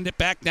send it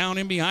back down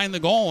in behind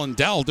the goal, and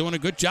Dell doing a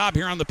good job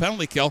here on the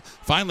penalty kill.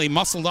 Finally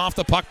muscled off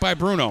the puck by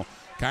Bruno.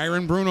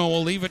 Kyron Bruno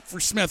will leave it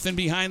for Smith in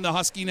behind the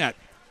Husky net.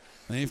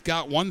 They've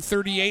got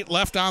 1:38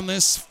 left on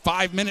this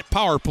 5-minute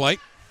power play.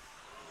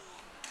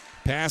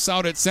 Pass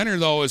out at center,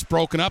 though, is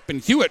broken up,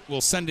 and Hewitt will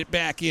send it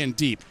back in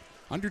deep.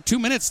 Under 2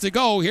 minutes to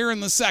go here in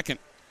the second.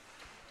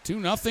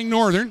 2-0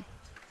 Northern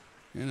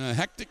in a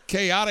hectic,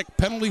 chaotic,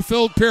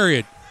 penalty-filled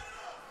period.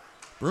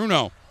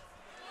 Bruno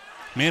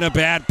made a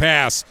bad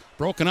pass.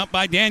 Broken up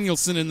by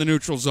Danielson in the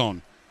neutral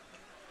zone.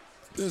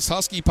 This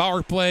Husky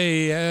power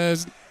play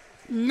has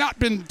not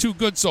been too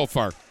good so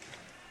far.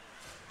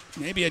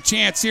 Maybe a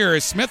chance here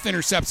as Smith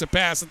intercepts a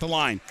pass at the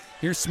line.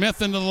 Here's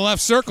Smith into the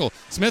left circle.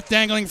 Smith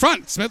dangling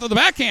front. Smith with the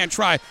backhand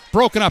try.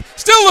 Broken up.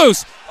 Still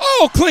loose.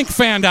 Oh, Klink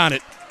fanned on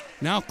it.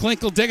 Now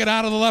Klink will dig it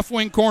out of the left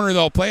wing corner,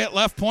 though. Play it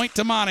left point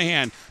to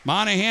Monahan.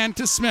 Monahan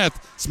to Smith.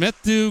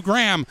 Smith to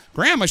Graham.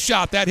 Graham a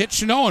shot. That hit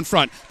Chanot in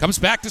front. Comes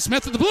back to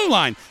Smith at the blue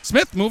line.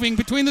 Smith moving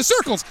between the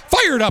circles.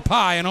 Fired up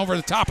high and over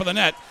the top of the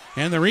net.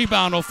 And the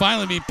rebound will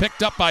finally be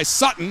picked up by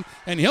Sutton,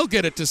 and he'll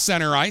get it to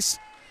center ice.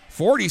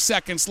 40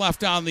 seconds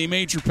left on the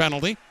major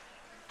penalty.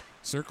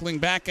 Circling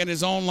back at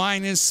his own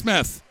line is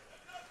Smith.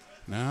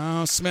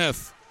 Now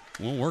Smith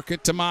will work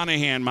it to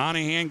Monahan.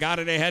 Monahan got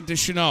it ahead to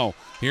Chanot.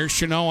 Here's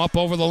Chanot up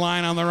over the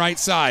line on the right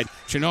side.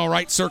 Chanot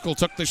right circle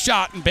took the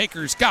shot, and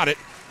Baker's got it,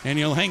 and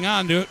he'll hang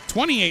on to it.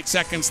 28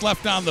 seconds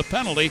left on the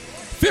penalty.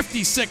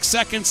 56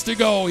 seconds to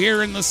go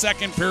here in the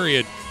second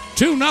period.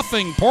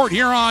 2-0 Port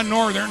Huron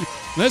Northern.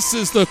 This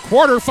is the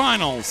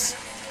quarterfinals.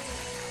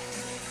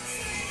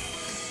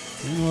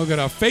 And we'll get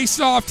a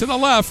face-off to the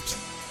left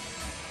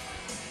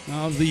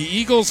of the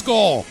Eagles'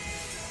 goal.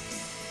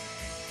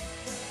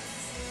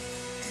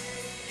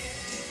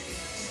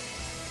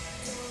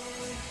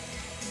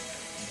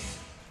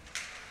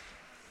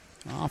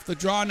 Off the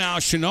draw now,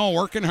 Chanot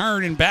working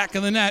hard and back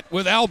of the net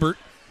with Albert.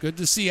 Good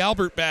to see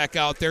Albert back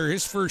out there.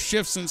 His first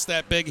shift since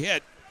that big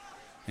hit.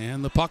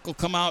 And the puck will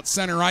come out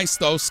center ice,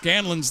 though.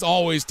 Scanlon's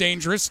always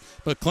dangerous,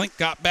 but Klink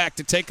got back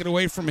to take it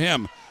away from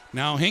him.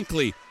 Now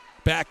Hinckley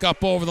back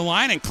up over the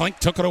line, and Klink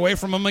took it away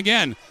from him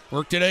again.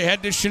 Worked it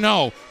ahead to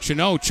Chanot.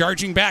 Chanot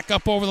charging back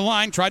up over the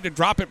line, tried to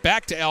drop it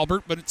back to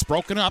Albert, but it's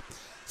broken up.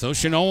 So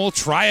Chanot will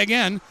try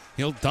again.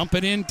 He'll dump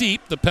it in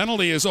deep. The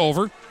penalty is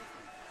over.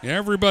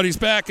 Everybody's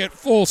back at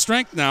full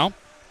strength now.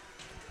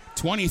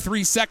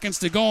 23 seconds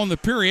to go in the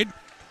period.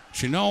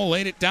 Chanot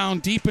laid it down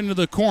deep into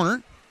the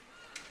corner.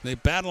 They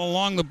battle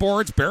along the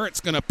boards.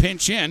 Barrett's going to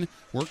pinch in.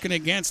 Working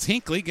against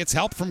Hinckley. Gets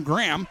help from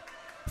Graham.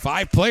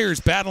 5 players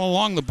battle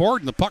along the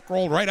board, and the puck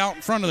rolled right out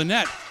in front of the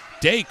net.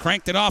 Day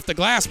cranked it off the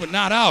glass, but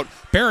not out.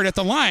 Barrett at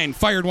the line,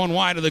 fired one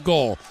wide of the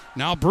goal.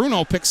 Now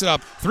Bruno picks it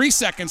up. 3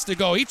 seconds to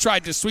go. He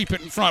tried to sweep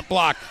it in front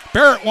block.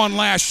 Barrett one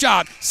last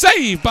shot.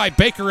 Saved by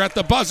Baker at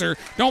the buzzer.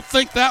 Don't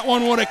think that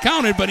one would have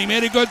counted, but he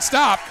made a good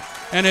stop.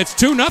 And it's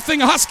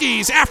 2-0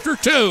 Huskies after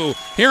 2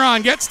 here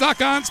on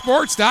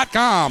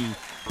GetStuckOnSports.com.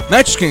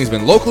 Mattress King has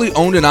been locally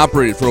owned and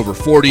operated for over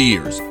 40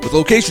 years. With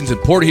locations in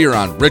Port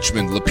Huron,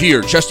 Richmond,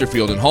 Lapeer,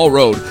 Chesterfield, and Hall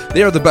Road,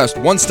 they are the best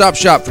one-stop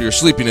shop for your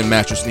sleeping and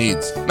mattress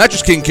needs.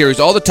 Mattress King carries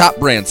all the top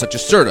brands such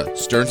as Serta,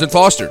 Stearns &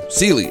 Foster,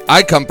 Sealy,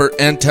 iComfort,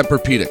 and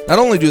Tempur-Pedic. Not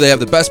only do they have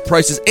the best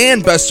prices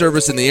and best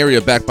service in the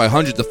area backed by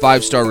hundreds of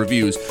 5-star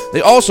reviews,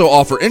 they also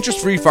offer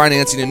interest-free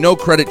financing and no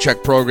credit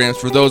check programs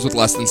for those with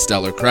less than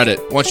stellar credit.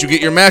 Once you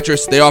get your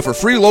mattress, they offer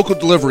free local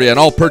delivery on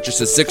all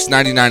purchases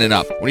 $6.99 and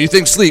up. When you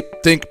think sleep,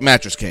 think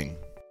Mattress King.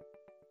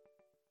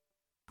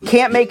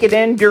 Can't make it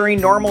in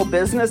during normal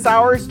business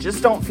hours?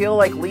 Just don't feel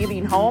like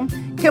leaving home?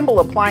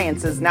 Kimball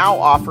Appliance is now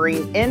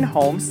offering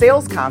in-home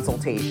sales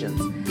consultations.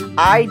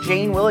 I,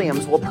 Jane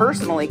Williams, will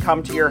personally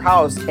come to your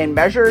house and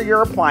measure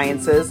your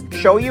appliances,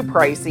 show you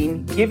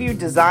pricing, give you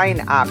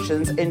design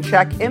options, and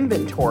check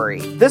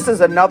inventory. This is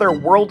another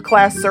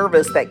world-class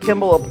service that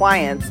Kimball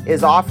Appliance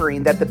is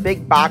offering that the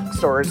big box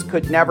stores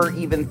could never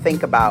even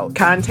think about.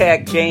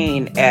 Contact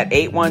Jane at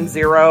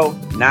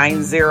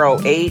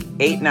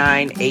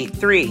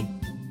 810-908-8983.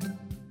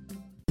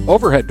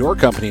 Overhead Door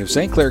Company of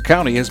St. Clair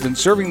County has been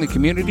serving the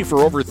community for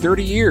over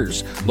 30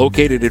 years.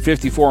 Located at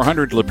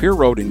 5400 Lapeer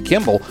Road in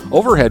Kimball,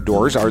 Overhead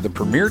Doors are the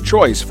premier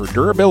choice for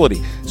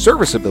durability,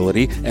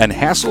 serviceability, and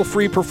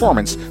hassle-free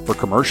performance for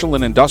commercial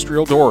and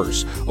industrial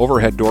doors.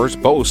 Overhead Doors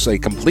boasts a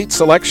complete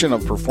selection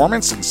of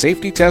performance and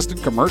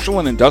safety-tested commercial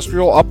and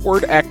industrial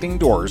upward-acting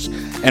doors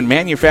and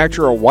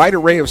manufacture a wide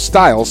array of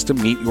styles to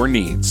meet your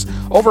needs.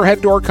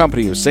 Overhead Door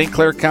Company of St.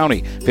 Clair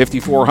County,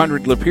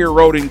 5400 Lapeer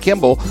Road in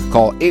Kimball.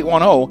 Call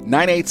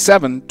 810-987-2185.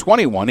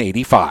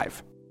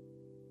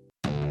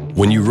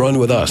 When you run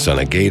with us on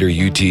a Gator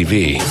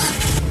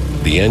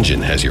UTV, the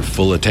engine has your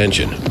full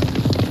attention.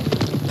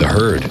 The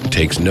herd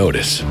takes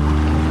notice.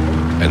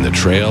 And the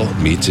trail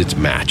meets its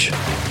match.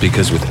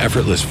 Because with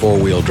effortless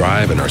four-wheel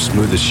drive and our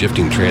smoothest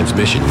shifting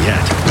transmission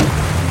yet,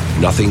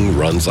 nothing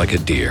runs like a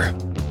deer.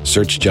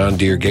 Search John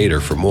Deere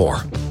Gator for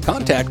more.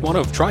 Contact one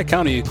of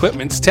Tri-County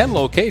Equipment's 10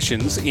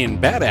 locations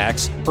in Bad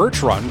Axe,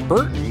 Birch Run,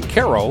 Burton,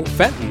 Caro,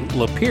 Fenton,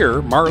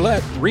 Lapeer,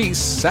 Marlette, Reese,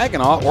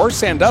 Saginaw, or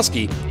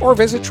Sandusky, or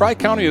visit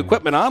Tri-County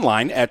Equipment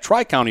online at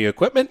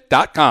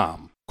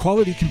tricountyequipment.com.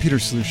 Quality Computer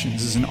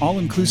Solutions is an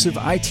all-inclusive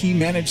IT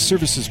managed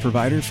services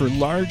provider for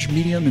large,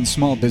 medium, and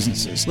small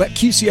businesses. Let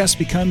QCS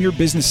become your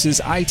business's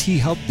IT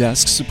help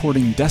desk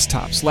supporting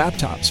desktops,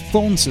 laptops,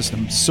 phone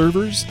systems,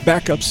 servers,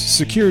 backups,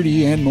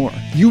 security, and more.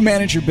 You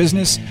manage your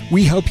business,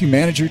 we help you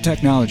manage your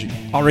technology.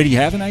 Already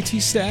have an IT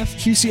staff?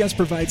 QCS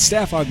provides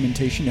staff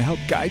augmentation to help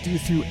guide you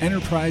through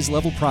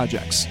enterprise-level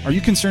projects. Are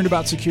you concerned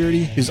about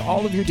security? Is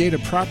all of your data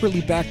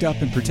properly backed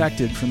up and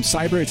protected from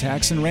cyber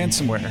attacks and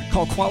ransomware?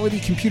 Call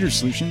Quality Computer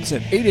Solutions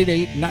at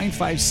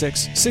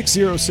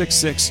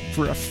 888-956-6066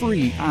 for a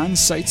free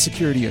on-site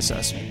security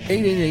assessment.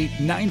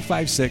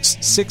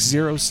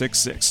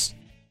 888-956-6066.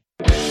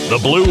 The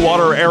Blue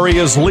Water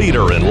area's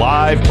leader in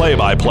live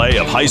play-by-play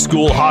of high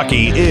school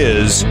hockey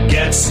is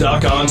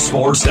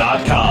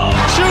GetStuckOnSports.com.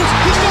 Shoots!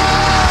 He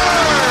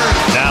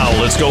scored! Now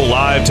let's go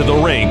live to the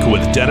rink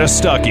with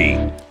Dennis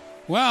Stuckey.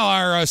 Well,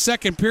 our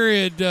second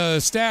period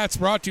stats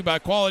brought to you by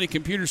Quality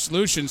Computer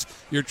Solutions,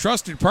 your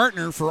trusted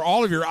partner for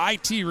all of your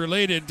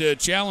IT-related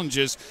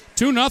challenges.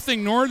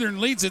 2-0 Northern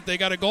leads it. They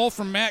got a goal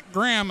from Matt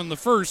Graham in the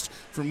first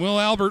from Will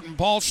Albert and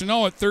Paul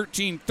Chanot at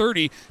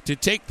 13:30 to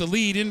take the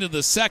lead into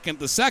the second.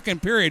 The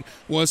second period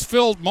was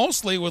filled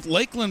mostly with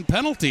Lakeland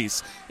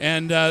penalties,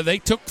 and they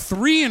took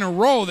 3 in a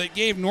row that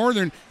gave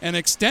Northern an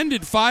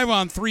extended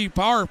 5-on-3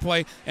 power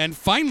play, and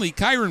finally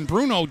Kyron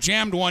Bruno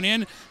jammed one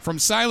in from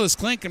Silas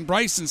Klink and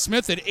Bryson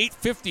Smith at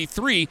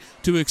 8:53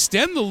 to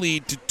extend the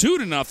lead to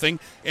 2-0,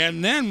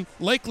 and then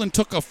Lakeland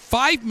took a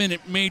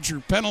 5-minute major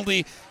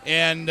penalty,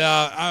 and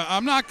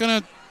I'm not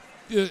going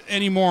to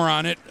any more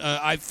on it.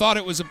 I thought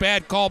it was a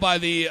bad call by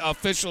the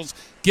officials,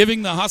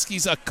 giving the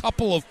Huskies a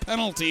couple of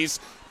penalties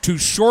to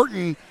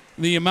shorten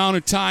the amount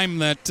of time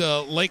that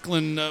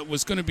Lakeland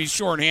was going to be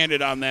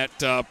shorthanded on that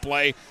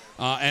play,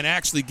 and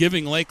actually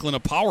giving Lakeland a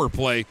power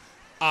play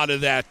out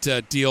of that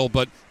deal.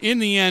 But in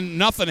the end,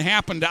 nothing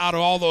happened out of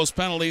all those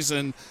penalties,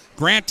 and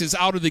Grant is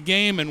out of the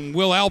game, and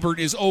Will Albert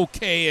is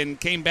okay and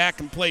came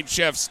back and played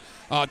chefs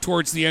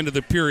towards the end of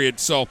the period.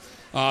 So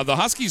the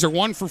Huskies are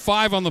 1 for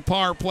 5 on the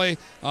power play,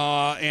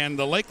 and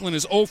the Lakeland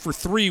is 0 for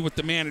 3 with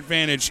the man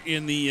advantage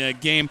in the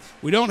game.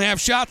 We don't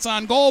have shots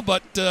on goal,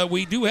 but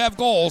we do have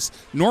goals.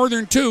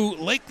 Northern 2,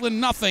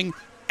 Lakeland nothing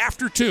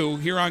after 2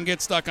 here on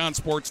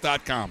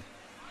GetStuckOnSports.com.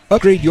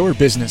 Upgrade your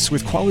business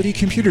with Quality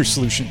Computer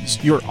Solutions,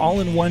 your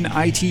all-in-one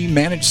IT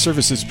managed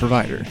services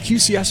provider.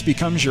 QCS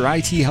becomes your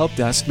IT help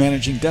desk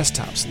managing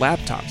desktops,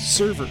 laptops,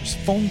 servers,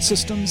 phone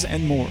systems,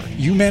 and more.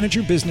 You manage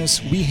your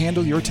business, we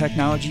handle your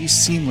technology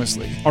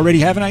seamlessly. Already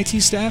have an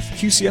IT staff?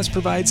 QCS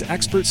provides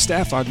expert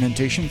staff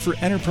augmentation for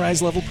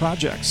enterprise-level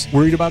projects.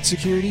 Worried about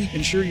security?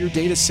 Ensure your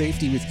data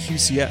safety with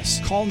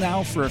QCS. Call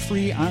now for a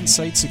free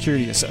on-site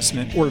security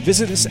assessment or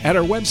visit us at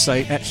our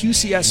website at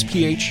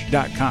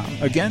qcsph.com.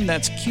 Again,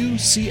 that's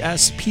qcsph.com.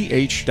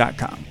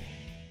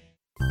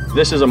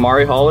 This is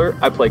Amari Haller.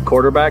 I play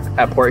quarterback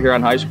at Port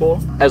Huron High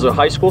School. As a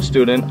high school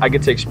student, I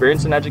get to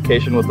experience an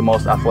education with the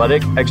most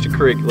athletic,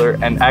 extracurricular,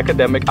 and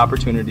academic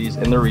opportunities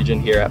in the region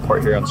here at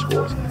Port Huron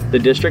Schools. The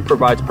district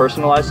provides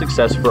personalized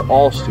success for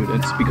all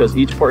students because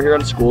each Port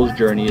Huron School's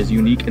journey is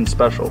unique and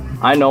special.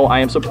 I know I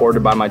am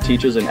supported by my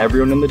teachers and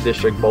everyone in the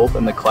district, both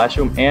in the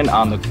classroom and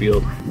on the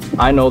field.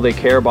 I know they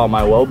care about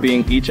my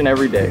well-being each and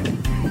every day.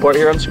 Port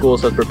Huron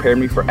Schools has prepared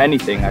me for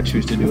anything I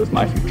choose to do with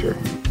my future.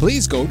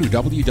 Please go to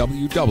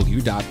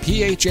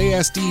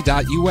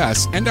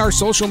www.phasd.us and our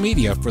social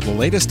media for the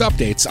latest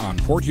updates on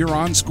Port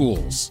Huron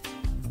Schools.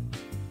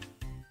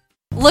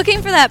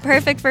 Looking for that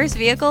perfect first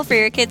vehicle for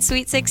your kid's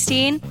Sweet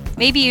 16?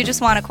 Maybe you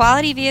just want a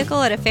quality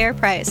vehicle at a fair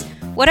price.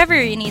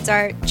 Whatever your needs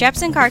are,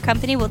 Jepson Car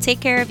Company will take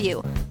care of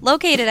you.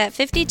 Located at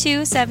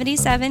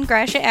 5277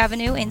 Gratiot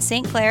Avenue in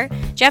St. Clair,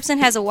 Jepson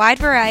has a wide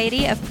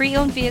variety of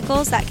pre-owned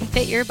vehicles that can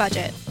fit your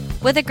budget.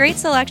 With a great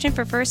selection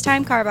for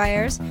first-time car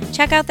buyers,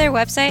 check out their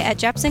website at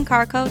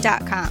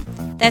jepsoncarco.com.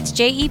 That's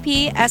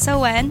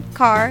JEPSON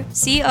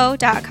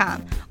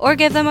carco.com. Or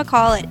give them a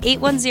call at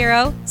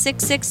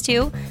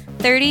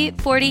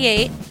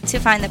 810-662-3048 to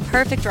find the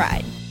perfect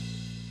ride.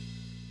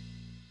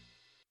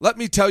 Let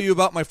me tell you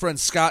about my friend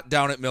Scott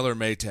down at Miller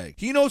Maytag.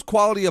 He knows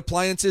quality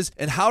appliances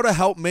and how to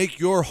help make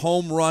your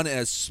home run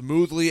as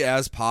smoothly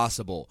as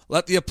possible.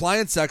 Let the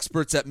appliance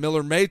experts at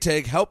Miller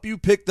Maytag help you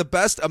pick the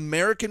best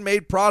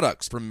American-made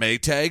products from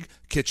Maytag,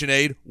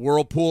 KitchenAid,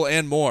 Whirlpool,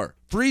 and more.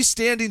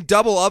 Freestanding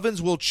double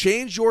ovens will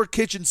change your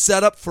kitchen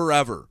setup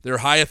forever. Their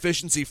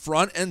high-efficiency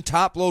front and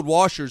top-load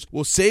washers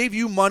will save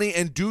you money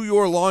and do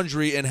your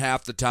laundry in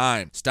half the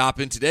time.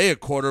 Stop in today a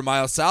quarter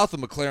mile south of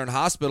McLaren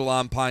Hospital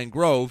on Pine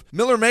Grove.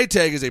 Miller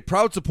Maytag is a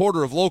proud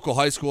supporter of local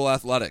high school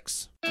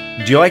athletics.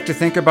 Do you like to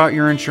think about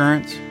your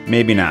insurance?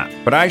 Maybe not,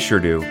 but I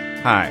sure do.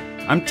 Hi,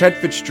 I'm Ted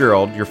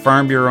Fitzgerald, your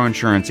Farm Bureau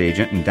insurance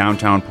agent in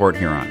downtown Port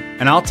Huron,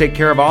 and I'll take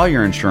care of all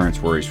your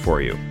insurance worries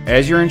for you.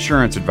 As your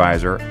insurance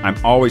advisor, I'm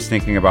always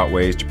thinking about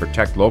ways to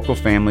protect local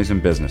families and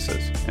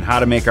businesses, and how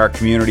to make our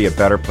community a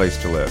better place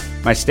to live.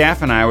 My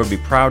staff and I would be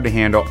proud to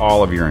handle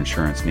all of your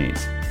insurance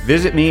needs.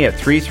 Visit me at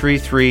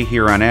 333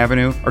 Huron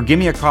Avenue or give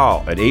me a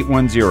call at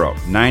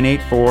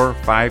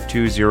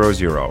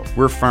 810-984-5200.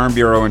 We're Farm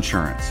Bureau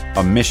Insurance,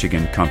 a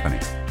Michigan company.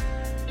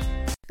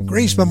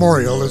 Grace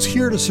Memorial is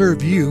here to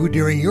serve you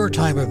during your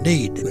time of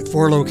need. With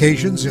 4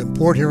 locations in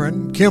Port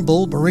Huron,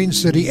 Kimball, Marine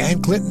City,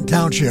 and Clinton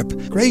Township,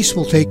 Grace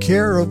will take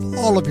care of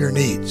all of your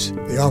needs.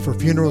 They offer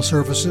funeral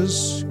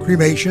services,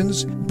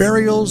 cremations,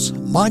 burials,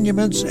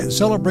 monuments, and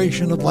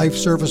celebration of life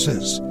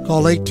services.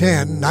 Call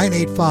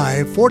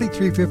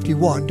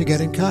 810-985-4351 to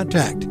get in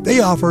contact.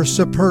 They offer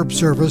superb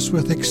service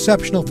with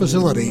exceptional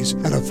facilities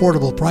and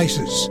affordable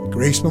prices.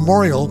 Grace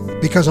Memorial,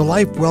 because a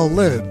life well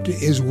lived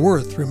is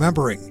worth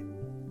remembering.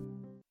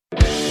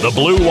 The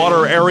Blue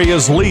Water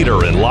area's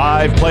leader in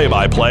live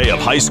play-by-play of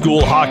high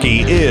school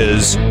hockey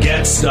is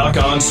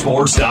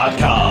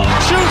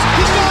GetStuckOnSports.com. Shoots! He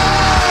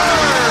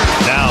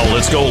scored! Now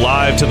let's go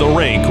live to the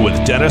rink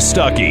with Dennis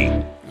Stuckey.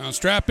 Now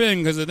strap in,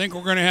 because I think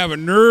we're going to have a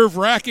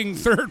nerve-wracking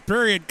third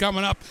period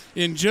coming up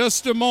in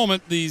just a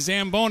moment. The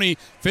Zamboni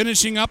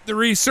finishing up the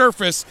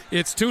resurface.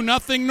 It's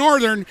 2-0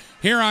 Northern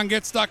here on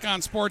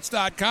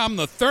GetStuckOnSports.com.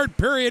 The third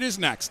period is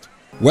next.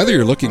 Whether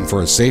you're looking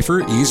for a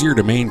safer, easier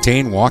to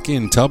maintain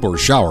walk-in tub or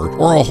shower,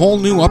 or a whole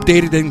new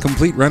updated and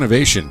complete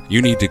renovation,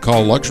 you need to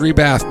call Luxury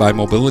Bath by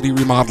Mobility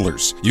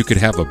Remodelers. You could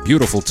have a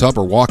beautiful tub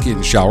or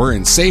walk-in shower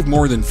and save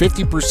more than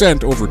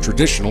 50% over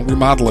traditional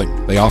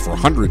remodeling. They offer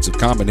hundreds of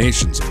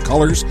combinations of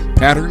colors,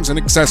 patterns, and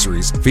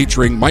accessories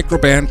featuring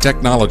microband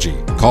technology.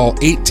 Call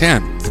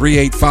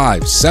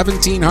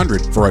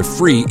 810-385-1700 for a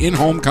free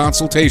in-home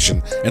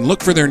consultation and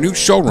look for their new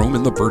showroom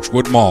in the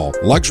Birchwood Mall.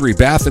 Luxury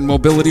Bath and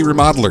Mobility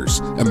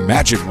Remodelers.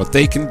 Imagine what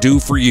they can do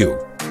for you.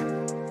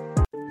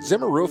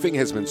 Zimmer Roofing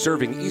has been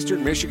serving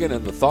Eastern Michigan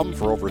and the Thumb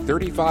for over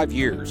 35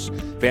 years.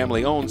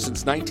 Family owned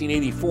since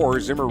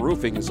 1984, Zimmer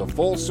Roofing is a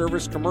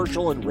full-service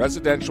commercial and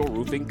residential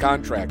roofing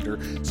contractor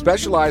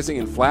specializing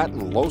in flat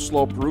and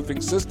low-slope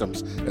roofing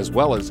systems, as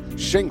well as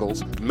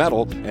shingles,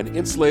 metal, and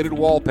insulated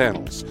wall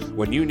panels.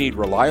 When you need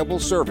reliable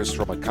service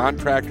from a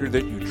contractor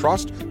that you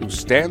trust who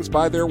stands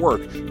by their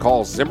work,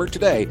 call Zimmer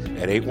today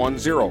at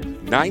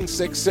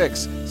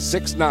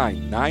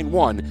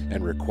 810-966-6991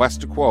 and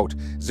request a quote.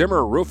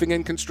 Zimmer Roofing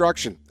and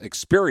Construction.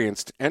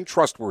 Experienced and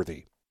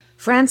trustworthy.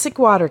 Frantic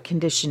Water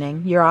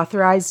Conditioning, your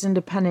authorized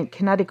independent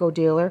Connecticut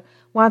dealer,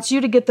 wants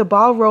you to get the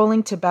ball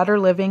rolling to better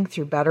living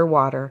through better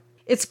water.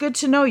 It's good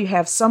to know you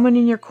have someone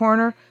in your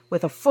corner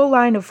with a full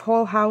line of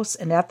whole house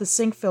and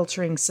at-the-sink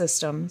filtering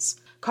systems.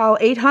 Call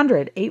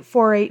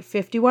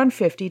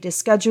 800-848-5150 to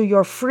schedule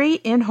your free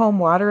in-home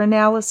water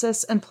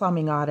analysis and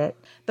plumbing audit.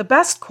 The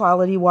best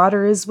quality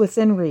water is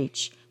within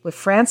reach with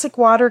Frantic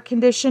Water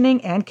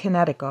Conditioning and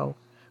Connecticut.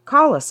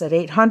 Call us at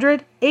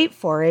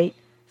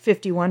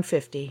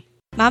 800-848-5150.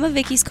 Mama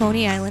Vicky's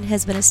Coney Island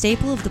has been a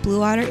staple of the Blue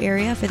Water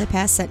area for the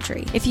past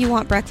century. If you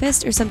want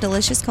breakfast or some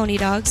delicious Coney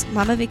dogs,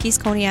 Mama Vicky's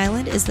Coney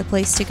Island is the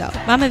place to go.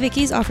 Mama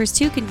Vicky's offers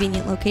 2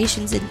 convenient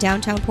locations in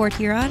downtown Port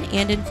Huron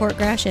and in Fort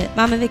Gratiot.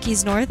 Mama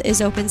Vicky's North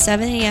is open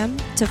 7 a.m.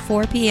 to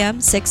 4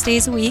 p.m. 6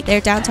 days a week. Their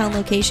downtown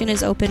location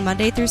is open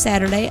Monday through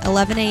Saturday,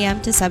 11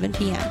 a.m. to 7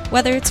 p.m.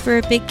 Whether it's for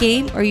a big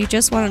game or you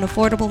just want an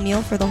affordable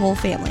meal for the whole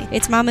family,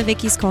 it's Mama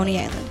Vicky's Coney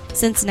Island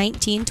since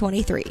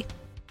 1923.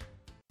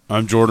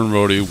 I'm Jordan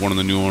Rohde, one of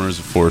the new owners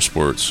of Forest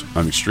Sports.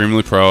 I'm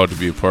extremely proud to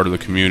be a part of the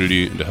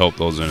community and to help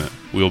those in it.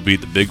 We will beat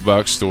the big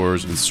box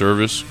stores in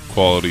service,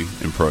 quality,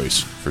 and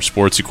price. For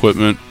sports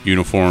equipment,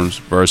 uniforms,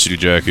 varsity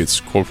jackets,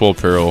 corporal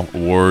apparel,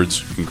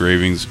 awards,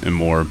 engravings, and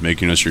more,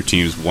 making us your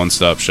team's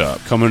one-stop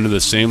shop. Come into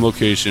the same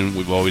location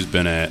we've always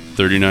been at,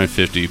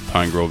 3950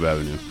 Pine Grove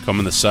Avenue. Come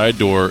in the side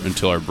door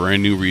until our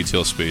brand new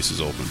retail space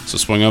is open. So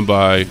swing on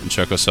by and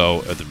check us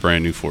out at the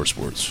brand new Forest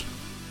Sports.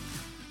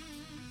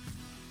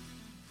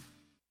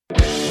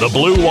 The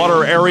Blue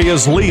Water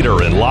area's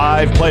leader in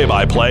live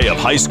play-by-play of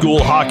high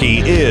school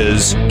hockey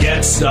is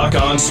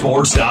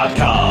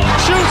GetStuckOnSports.com.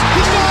 Shoots!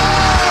 He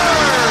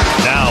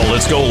scored! Now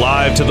let's go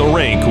live to the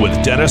rink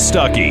with Dennis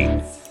Stuckey.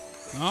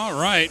 All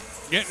right,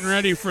 getting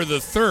ready for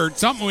the third.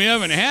 Something we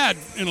haven't had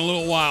in a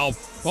little while.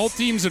 Both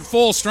teams at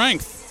full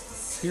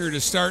strength here to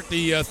start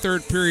the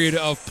third period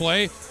of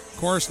play. Of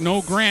course,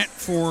 no Grant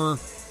for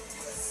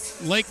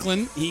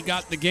Lakeland. He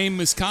got the game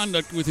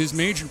misconduct with his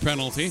major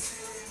penalty.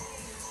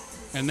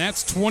 And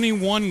that's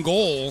 21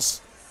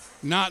 goals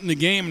not in the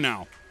game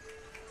now.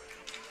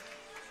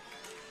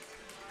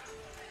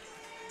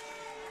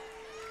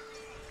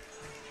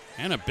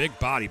 And a big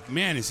body.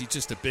 Man, is he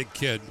just a big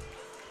kid.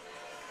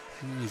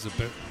 He's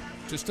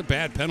just a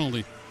bad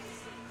penalty.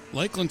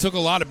 Lakeland took a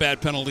lot of bad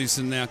penalties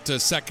in that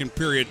second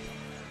period.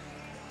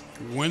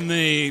 When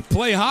they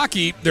play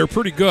hockey, they're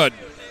pretty good.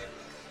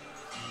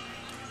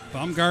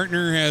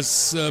 Baumgartner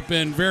has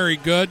been very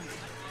good.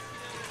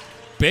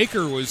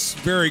 Baker was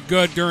very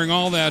good during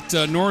all that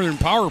Northern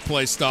power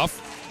play stuff.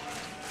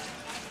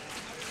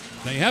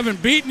 They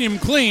haven't beaten him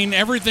clean.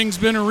 Everything's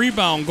been a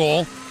rebound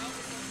goal.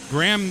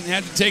 Graham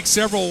had to take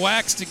several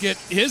whacks to get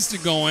his to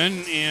go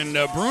in, and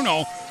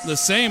Bruno the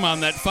same on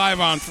that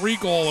 5-on-3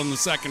 goal in the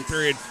second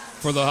period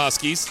for the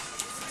Huskies.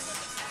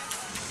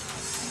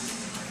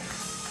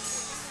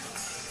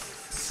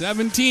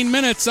 17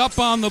 minutes up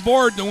on the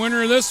board. The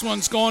winner of this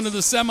one's going to the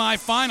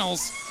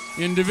semifinals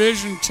in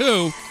Division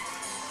II.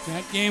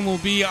 That game will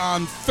be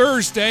on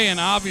Thursday, and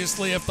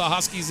obviously if the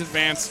Huskies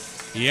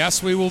advance,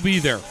 yes, we will be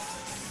there.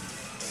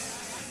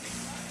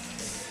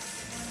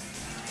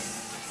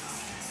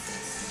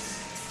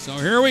 So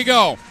here we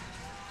go.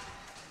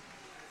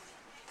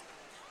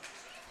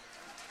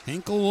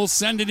 Hinkle will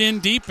send it in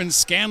deep, and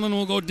Scanlon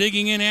will go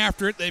digging in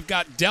after it. They've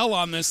got Dell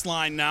on this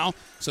line now,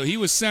 so he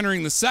was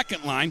centering the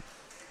second line.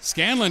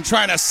 Scanlon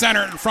trying to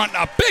center it in front.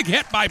 A big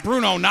hit by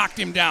Bruno knocked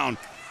him down.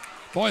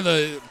 Boy,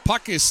 the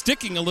puck is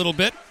sticking a little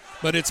bit,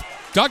 but it's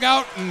dug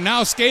out and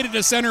now skated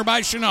to center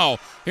by Chenot.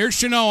 Here's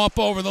Chenot up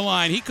over the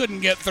line. He couldn't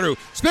get through.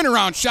 Spin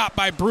around shot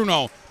by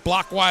Bruno.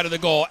 Block wide of the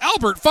goal.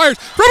 Albert fires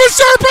from a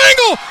sharp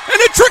angle,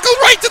 and it trickled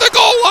right to the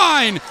goal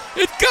line.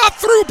 It got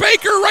through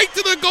Baker right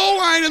to the goal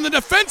line, and the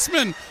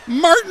defenseman,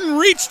 Martin,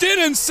 reached in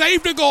and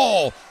saved a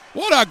goal.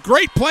 What a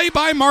great play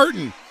by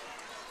Martin,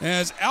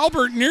 as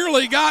Albert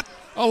nearly got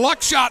a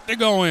luck shot to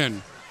go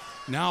in.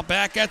 Now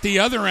back at the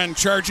other end,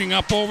 charging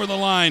up over the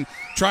line,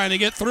 trying to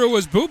get through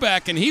was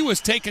Bubak, and he was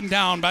taken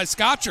down by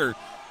Scotcher.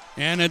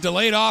 And a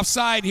delayed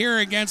offside here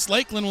against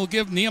Lakeland will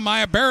give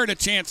Nehemiah Barrett a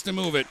chance to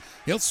move it.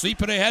 He'll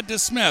sweep it ahead to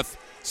Smith.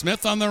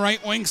 Smith on the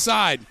right wing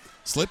side.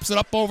 Slips it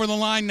up over the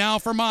line now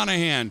for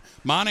Monahan.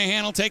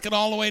 Monahan will take it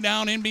all the way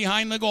down in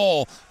behind the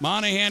goal.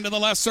 Monahan to the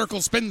left circle,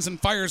 spins and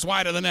fires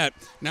wide of the net.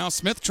 Now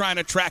Smith trying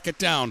to track it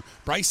down.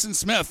 Bryson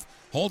Smith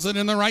holds it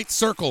in the right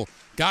circle.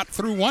 Got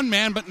through one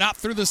man, but not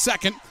through the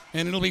second.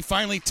 And it'll be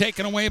finally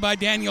taken away by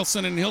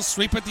Danielson, and he'll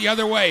sweep it the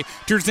other way.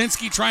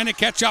 Terzinski trying to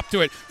catch up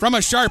to it from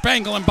a sharp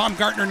angle, and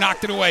Baumgartner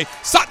knocked it away.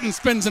 Sutton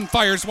spins and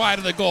fires wide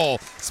of the goal.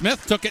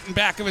 Smith took it in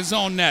back of his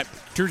own net.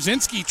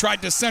 Terzinski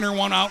tried to center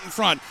one out in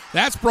front.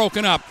 That's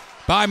broken up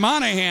by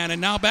Monahan,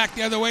 and now back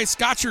the other way.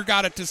 Scotcher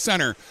got it to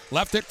center.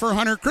 Left it for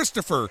Hunter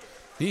Christopher.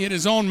 He hit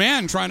his own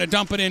man trying to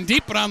dump it in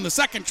deep, but on the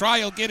second try,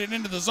 he'll get it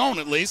into the zone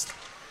at least.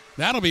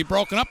 That'll be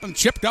broken up and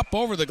chipped up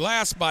over the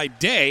glass by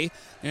Day,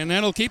 and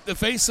that'll keep the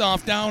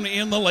faceoff down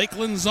in the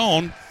Lakeland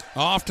zone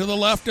off to the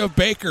left of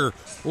Baker.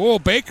 Oh,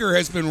 Baker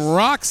has been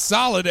rock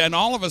solid, and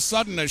all of a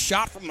sudden a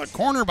shot from the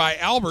corner by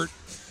Albert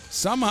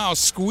somehow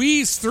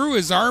squeezed through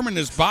his arm and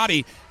his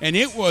body, and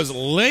it was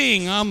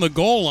laying on the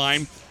goal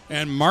line,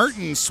 and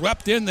Martin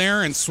swept in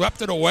there and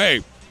swept it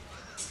away.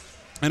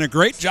 And a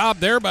great job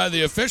there by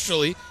the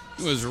official. He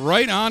was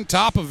right on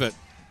top of it.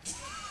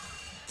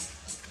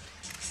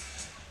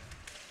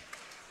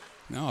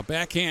 Now a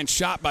backhand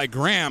shot by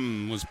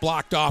Graham was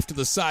blocked off to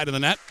the side of the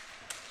net.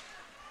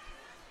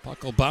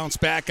 Puck will bounce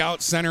back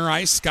out center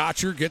ice.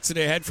 Scotcher gets it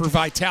ahead for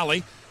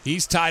Vitale.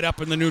 He's tied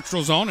up in the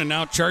neutral zone, and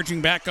now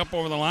charging back up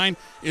over the line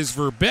is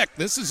Verbeek.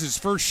 This is his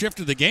first shift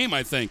of the game,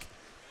 I think.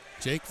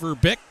 Jake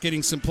Verbeek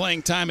getting some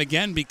playing time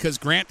again because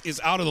Grant is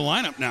out of the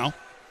lineup now.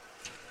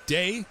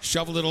 Day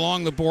shoveled it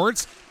along the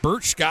boards.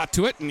 Birch got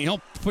to it, and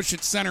he'll push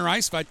it center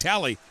ice.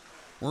 Vitale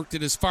worked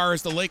it as far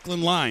as the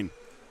Lakeland line.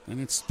 And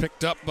it's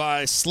picked up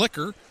by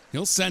Slicker.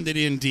 He'll send it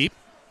in deep.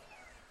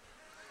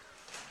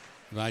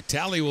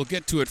 Vitale will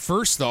get to it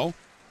first, though.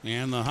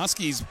 And the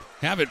Huskies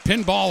have it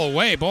pinball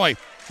away. Boy,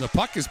 the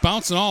puck is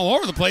bouncing all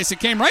over the place. It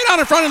came right out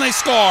in front, and they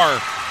score.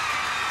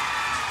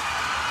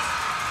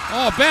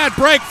 Oh, bad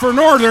break for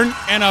Northern,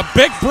 and a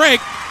big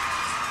break.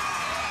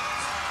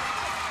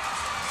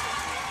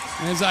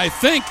 As I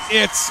think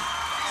it's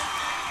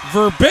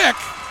Verbeek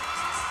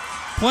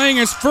playing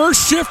his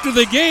first shift of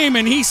the game,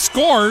 and he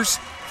scores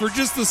for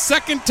just the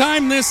second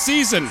time this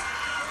season.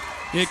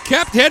 It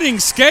kept hitting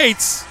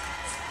skates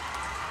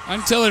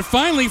until it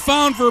finally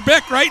found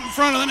Verbeek right in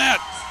front of the net.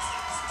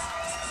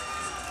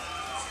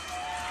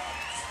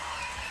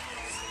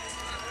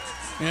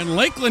 And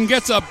Lakeland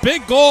gets a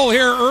big goal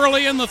here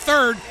early in the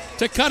third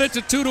to cut it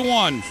to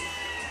 2-1.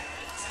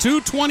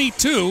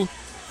 2:22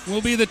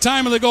 will be the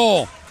time of the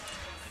goal.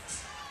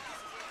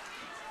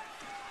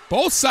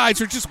 Both sides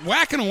are just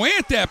whacking away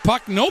at that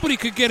puck. Nobody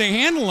could get a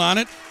handle on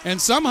it,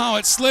 and somehow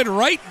it slid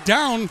right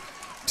down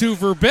to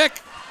Verbeek,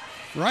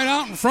 right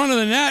out in front of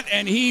the net,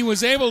 and he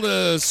was able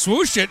to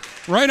swoosh it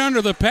right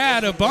under the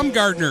pad of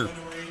Baumgartner.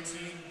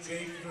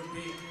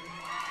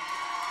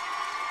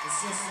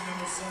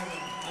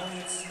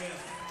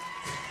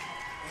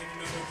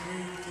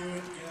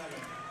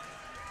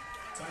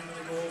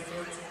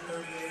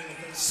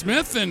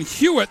 Smith and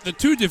Hewitt, the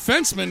two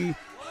defensemen,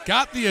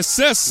 got the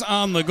assists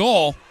on the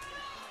goal.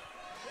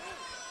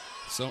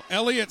 So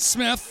Elliott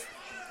Smith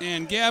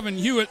and Gavin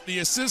Hewitt, the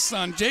assists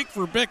on Jake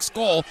Verbeek's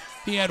goal.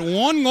 He had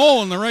one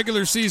goal in the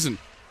regular season.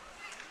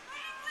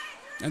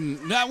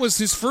 And that was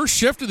his first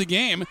shift of the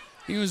game.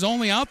 He was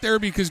only out there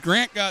because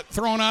Grant got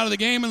thrown out of the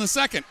game in the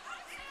second.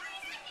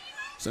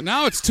 So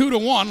now it's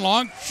 2-1.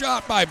 Long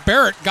shot by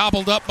Barrett,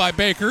 gobbled up by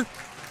Baker.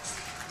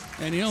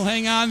 And he'll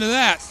hang on to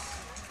that.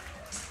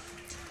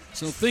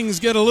 So things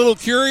get a little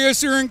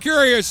curiouser and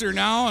curiouser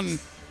now, and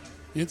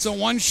it's a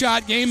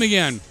one-shot game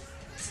again.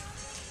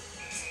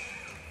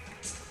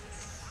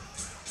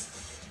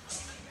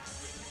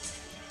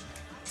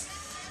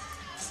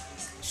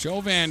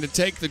 Chauvin to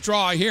take the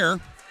draw here.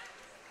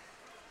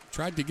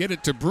 Tried to get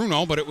it to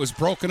Bruno, but it was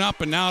broken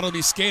up, and now it'll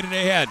be skated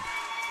ahead.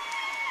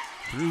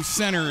 Through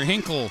center,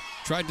 Hinkle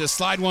Tried to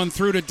slide one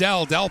through to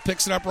Dell. Dell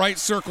picks it up right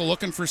circle,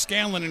 looking for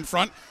Scanlon in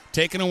front.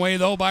 Taken away,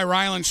 though, by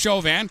Ryland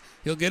Chauvin.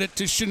 He'll get it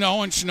to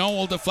Chenot, and Chenot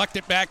will deflect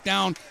it back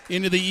down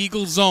into the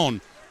Eagle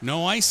zone.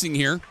 No icing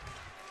here.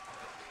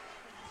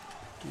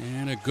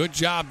 And a good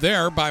job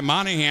there by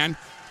Monahan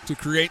to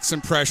create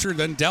some pressure.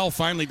 Then Dell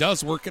finally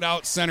does work it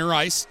out center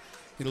ice.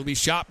 It'll be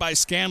shot by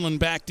Scanlon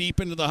back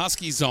deep into the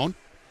Husky zone.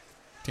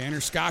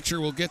 Tanner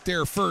Scotcher will get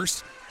there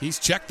first. He's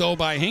checked, though,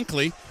 by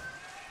Hinckley.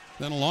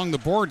 Then along the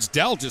boards,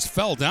 Dell just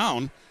fell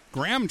down.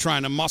 Graham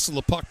trying to muscle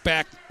the puck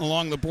back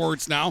along the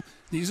boards now.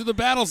 These are the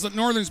battles that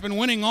Northern's been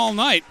winning all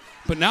night.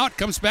 But now it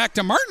comes back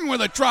to Martin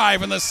with a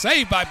drive and the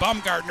save by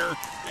Baumgartner.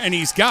 And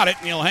he's got it,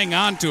 and he'll hang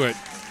on to it.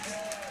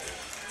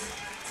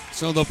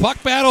 So the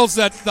puck battles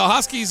that the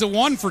Huskies have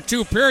won for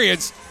 2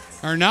 periods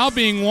are now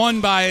being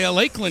won by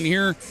Lakeland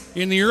here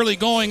in the early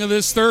going of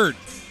this third.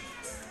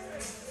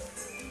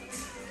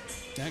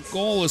 That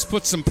goal has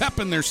put some pep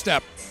in their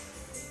step.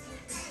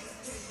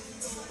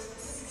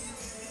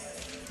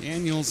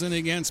 Daniels in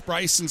against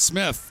Bryson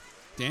Smith.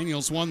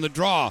 Daniels won the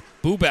draw.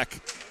 Bubek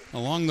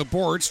along the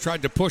boards,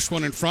 tried to push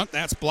one in front.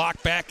 That's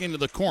blocked back into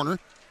the corner.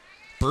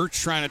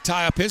 Birch trying to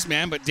tie up his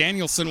man, but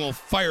Danielson will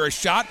fire a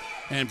shot.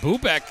 And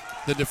Bubek,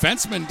 the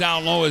defenseman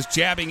down low, is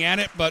jabbing at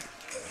it, but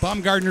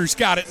Baumgartner's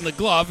got it in the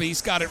glove.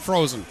 He's got it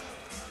frozen.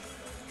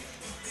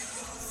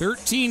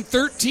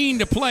 13-13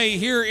 to play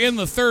here in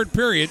the third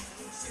period.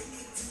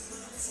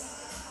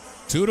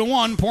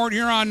 2-1, Port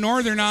Huron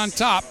Northern on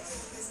top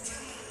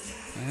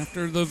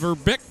after the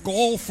Verbeek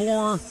goal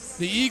for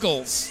the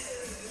Eagles.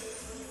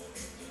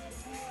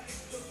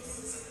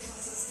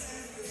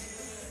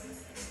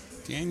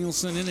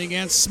 Danielson in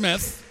against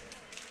Smith.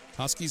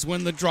 Huskies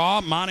win the draw.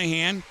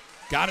 Monahan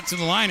got it to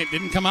the line. It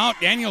didn't come out.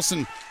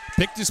 Danielson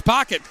picked his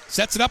pocket,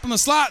 sets it up in the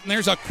slot, and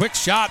there's a quick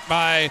shot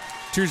by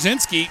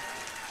Trzynski,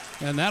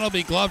 and that'll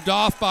be gloved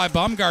off by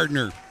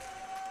Baumgartner.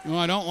 You know,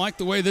 I don't like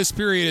the way this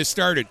period has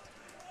started.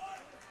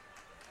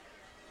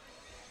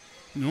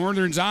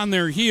 Northern's on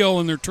their heel,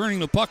 and they're turning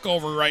the puck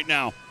over right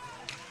now.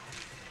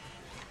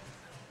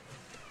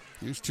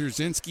 Here's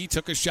Trzynski,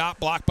 took a shot,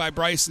 blocked by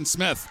Bryson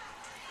Smith.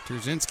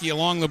 Trzynski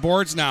along the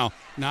boards now,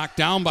 knocked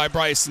down by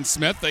Bryson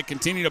Smith. They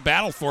continue to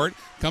battle for it.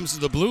 Comes to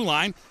the blue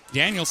line.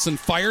 Danielson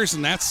fires,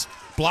 and that's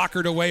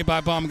blockered away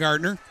by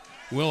Baumgartner.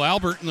 Will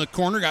Albert in the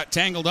corner got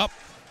tangled up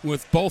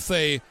with both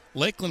a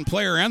Lakeland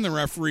player and the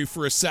referee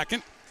for a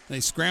second. They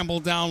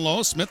scrambled down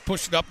low. Smith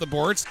pushed it up the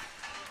boards.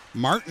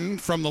 Martin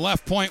from the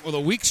left point with a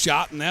weak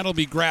shot, and that'll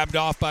be grabbed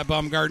off by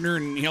Baumgartner,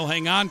 and he'll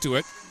hang on to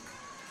it.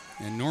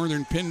 And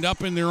Northern pinned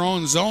up in their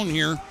own zone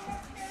here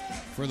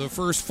for the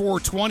first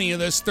 4:20 of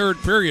this third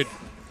period.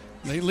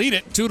 They lead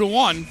it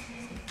 2-1,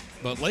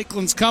 but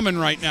Lakeland's coming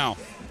right now.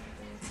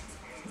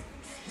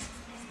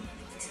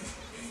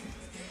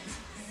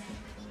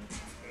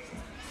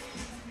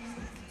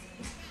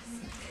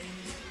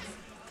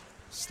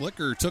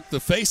 Slicker took the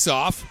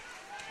face-off.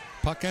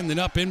 Puck ended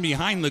up in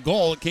behind the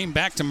goal. It came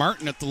back to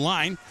Martin at the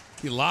line.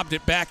 He lobbed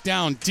it back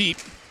down deep.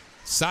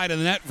 Side of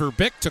the net,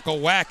 Verbeek took a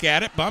whack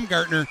at it.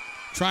 Baumgartner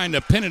trying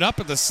to pin it up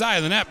at the side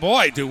of the net.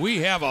 Boy, do we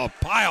have a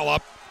pile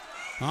up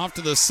off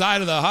to the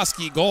side of the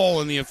Husky goal,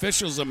 and the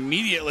officials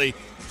immediately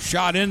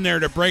shot in there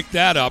to break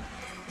that up.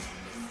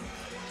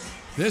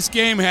 This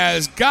game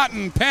has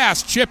gotten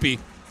past Chippy,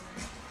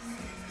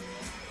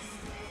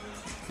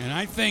 and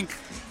I think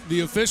the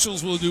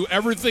officials will do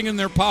everything in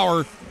their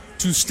power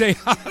to stay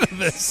out of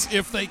this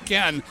if they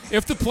can.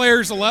 If the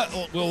players will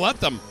let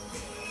them.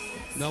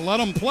 They'll let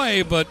them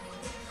play, but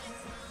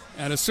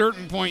at a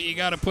certain point you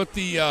got to put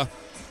the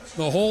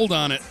hold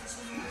on it.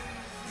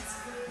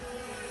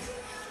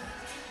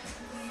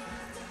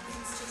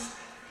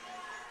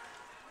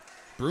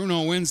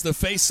 Bruno wins the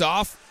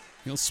face-off.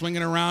 He'll swing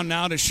it around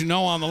now to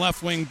Chenot on the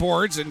left wing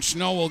boards, and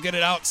Chenot will get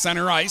it out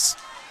center ice.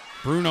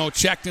 Bruno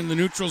checked in the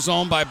neutral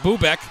zone by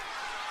Bubek.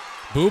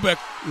 Bubek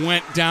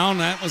went down.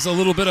 That was a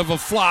little bit of a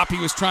flop. He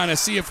was trying to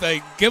see if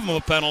they give him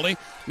a penalty.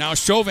 Now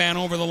Chauvin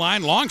over the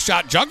line. Long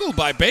shot juggled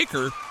by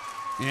Baker,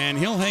 and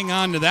he'll hang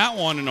on to that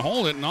one and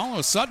hold it. And all of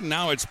a sudden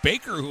now it's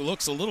Baker who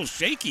looks a little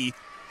shaky,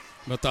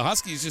 but the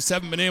Huskies just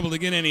haven't been able to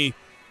get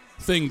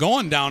anything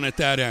going down at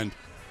that end.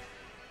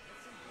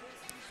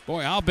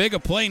 Boy, how big a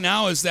play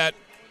now is that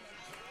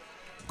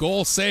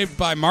goal saved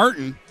by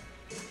Martin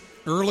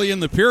early in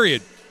the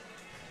period.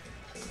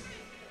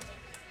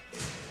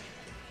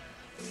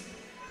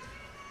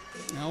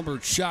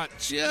 Albert shot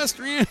just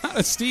ran out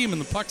of steam,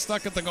 and the puck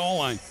stuck at the goal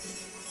line.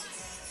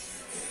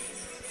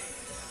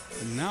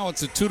 And now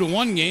it's a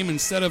 2-1 game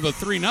instead of a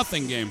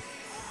 3-0 game.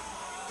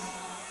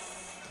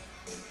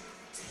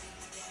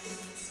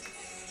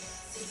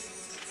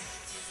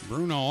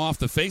 Bruno off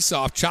the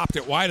faceoff, chopped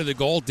it wide of the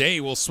goal. Day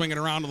will swing it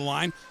around to the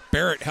line.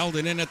 Barrett held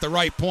it in at the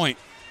right point.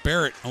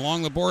 Barrett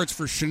along the boards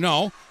for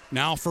Chenot.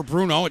 Now for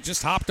Bruno. It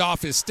just hopped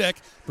off his stick.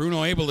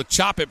 Bruno able to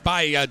chop it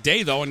by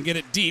Day, though, and get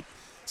it deep.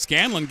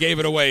 Scanlon gave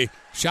it away.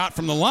 Shot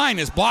from the line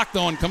is blocked,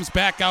 though, and comes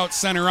back out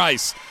center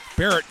ice.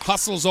 Barrett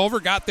hustles over,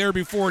 got there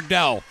before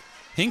Dell.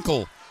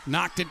 Hinkle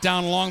knocked it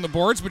down along the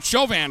boards, but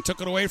Chauvin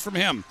took it away from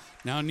him.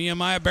 Now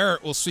Nehemiah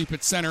Barrett will sweep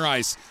at center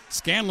ice.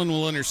 Scanlon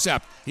will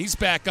intercept. He's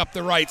back up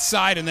the right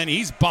side, and then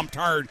he's bumped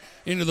hard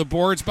into the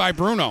boards by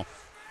Bruno.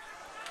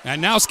 And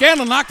now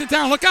Scanlon knocked it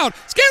down. Look out.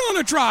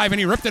 Scanlon a drive, and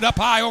he ripped it up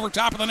high over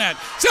top of the net.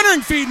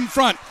 Centering feed in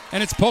front,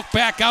 and it's poked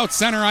back out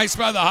center ice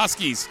by the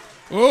Huskies.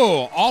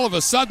 Oh, all of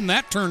a sudden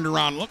that turned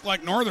around. Looked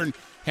like Northern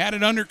had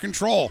it under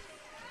control.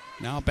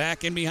 Now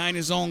back in behind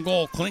his own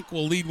goal. Klink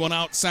will lead one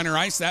out center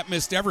ice. That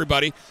missed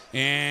everybody.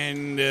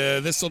 And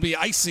this will be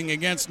icing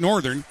against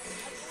Northern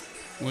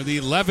with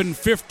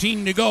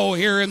 11:15 to go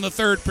here in the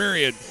third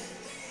period.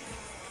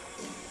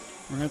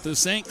 We're at the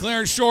St.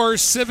 Clair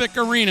Shores Civic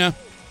Arena.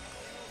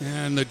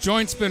 And the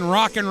joint's been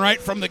rocking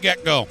right from the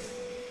get-go.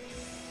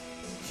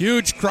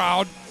 Huge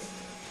crowd.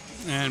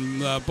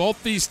 And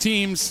both these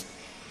teams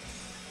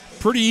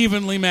pretty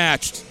evenly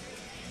matched.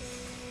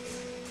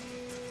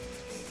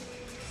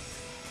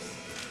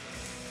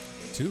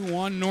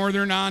 2-1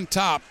 Northern on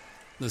top.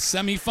 The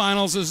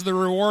semifinals is the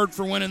reward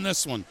for winning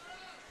this one.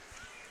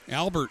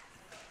 Albert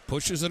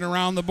pushes it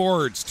around the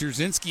boards.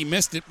 Terzinski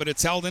missed it, but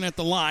it's held in at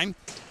the line.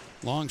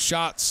 Long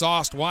shot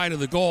sauced wide of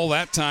the goal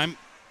that time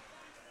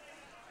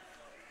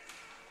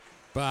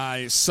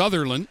by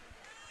Sutherland.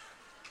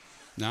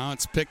 Now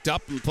it's picked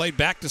up and played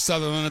back to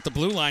Sutherland at the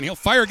blue line. He'll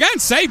fire again.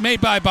 Save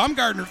made by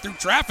Baumgartner through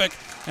traffic.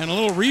 And a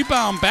little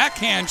rebound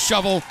backhand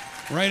shovel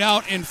right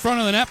out in front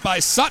of the net by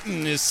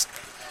Sutton is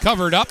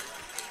covered up.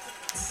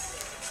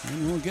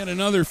 And we'll get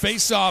another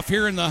face-off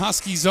here in the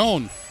Husky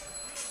zone.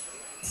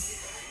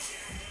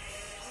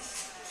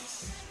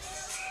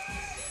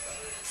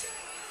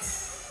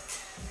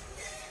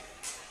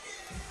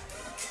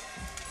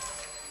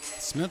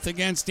 Smith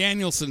against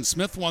Danielson.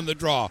 Smith won the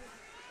draw.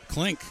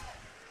 Klink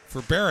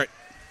for Barrett.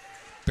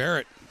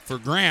 Barrett for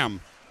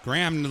Graham.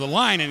 Graham to the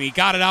line, and he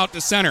got it out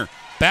to center.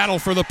 Battle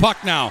for the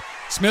puck now.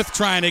 Smith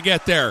trying to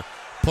get there.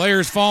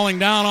 Players falling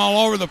down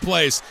all over the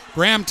place.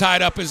 Graham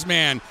tied up his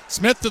man.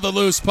 Smith to the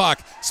loose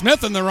puck.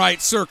 Smith in the right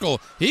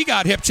circle. He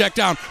got hip checked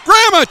down.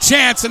 Graham a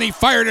chance, and he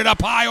fired it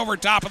up high over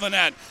top of the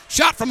net.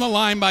 Shot from the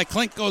line by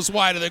Klink goes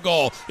wide of the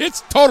goal. It's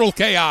total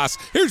chaos.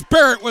 Here's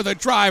Barrett with a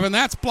drive, and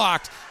that's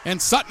blocked.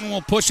 And Sutton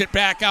will push it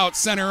back out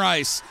center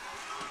ice.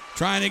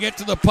 Trying to get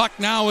to the puck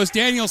now is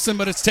Danielson,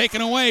 but it's taken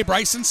away.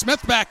 Bryson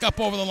Smith back up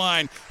over the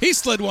line. He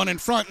slid one in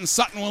front, and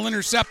Sutton will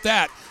intercept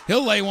that.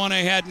 He'll lay one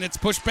ahead, and it's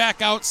pushed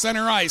back out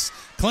center ice.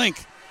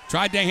 Klink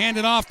tried to hand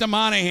it off to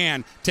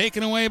Monahan.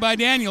 Taken away by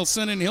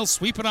Danielson, and he'll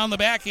sweep it on the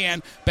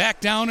backhand back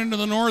down into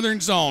the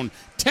Northern zone.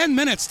 10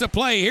 minutes to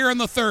play here in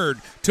the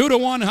third.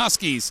 2-1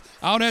 Huskies.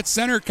 Out at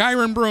center,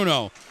 Kyron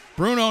Bruno.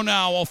 Bruno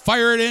now will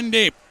fire it in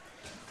deep.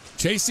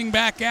 Chasing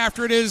back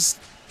after it is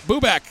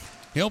Bubek.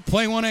 He'll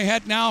play one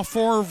ahead now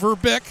for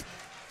Verbeek.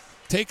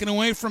 Taken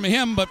away from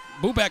him, but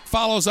Bubek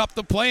follows up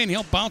the play, and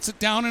he'll bounce it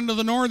down into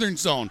the Northern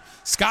zone.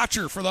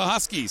 Scotcher for the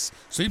Huskies.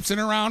 Sweeps it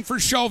around for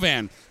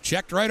Chauvin.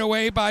 Checked right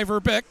away by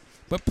Verbeek,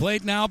 but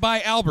played now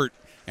by Albert.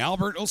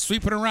 Albert will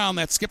sweep it around.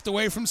 That skipped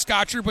away from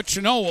Scotcher, but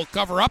Chanot will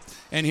cover up,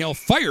 and he'll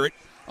fire it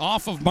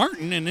off of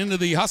Martin and into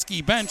the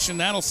Husky bench,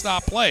 and that'll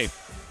stop play.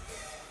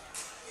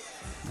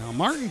 Now,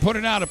 Martin put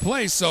it out of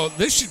play, so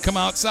this should come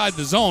outside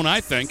the zone,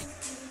 I think.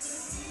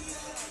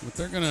 But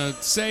they're going to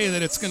say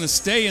that it's going to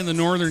stay in the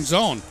Northern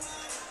zone.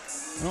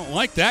 I don't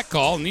like that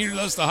call. Neither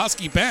does the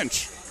Husky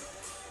bench.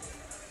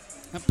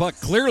 That puck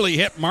clearly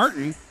hit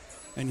Martin,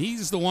 and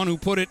he's the one who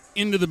put it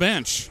into the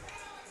bench.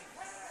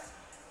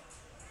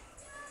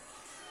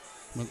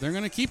 But they're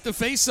going to keep the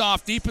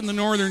face-off deep in the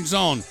Northern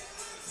zone.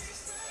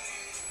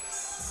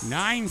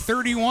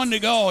 9:31 to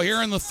go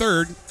here in the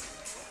third.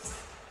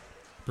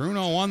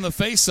 Bruno won the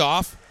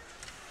face-off.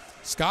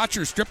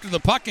 Scotcher stripped to the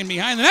puck in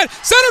behind the net.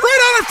 Sent it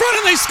right out in front,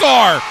 and they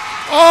score.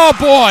 Oh,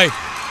 boy.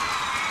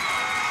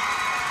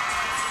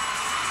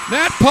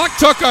 That puck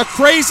took a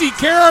crazy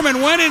carom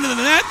and went into the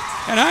net,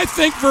 and I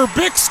think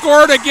Verbeek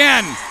scored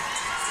again.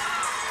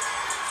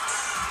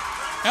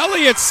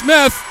 Elliott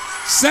Smith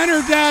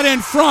centered that in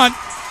front,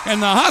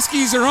 and the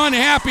Huskies are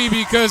unhappy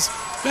because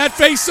that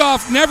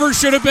faceoff never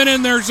should have been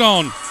in their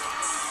zone.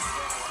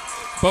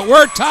 But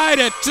we're tied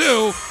at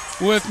 2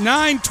 with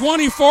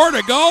 9:24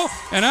 to go,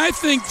 and I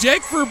think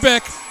Jake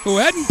Verbeek, who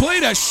hadn't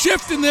played a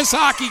shift in this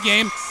hockey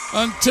game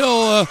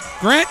until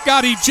Grant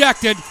got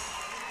ejected,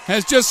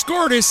 has just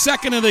scored his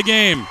second of the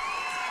game.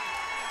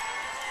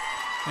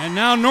 And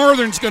now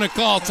Northern's going to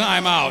call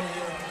timeout.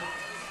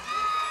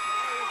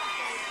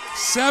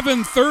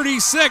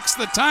 7:36,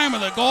 the time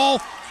of the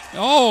goal.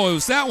 Oh,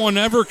 was that one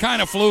ever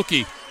kind of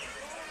fluky?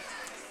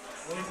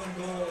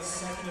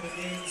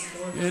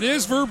 It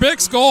is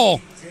Verbeek's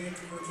goal.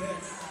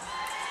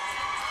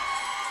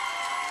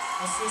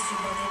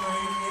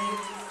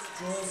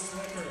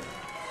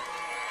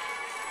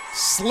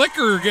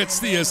 Slicker gets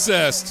the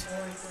assist.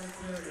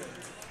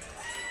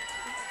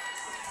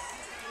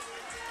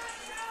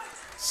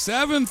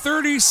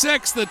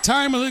 7:36, the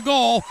time of the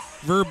goal.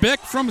 Verbeek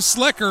from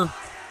Slicker.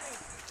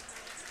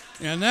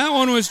 And that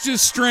one was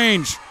just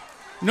strange.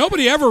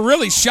 Nobody ever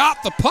really shot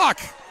the puck.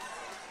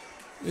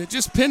 It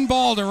just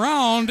pinballed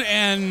around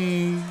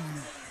and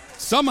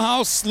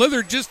somehow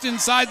slithered just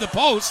inside the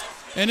post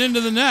and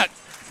into the net.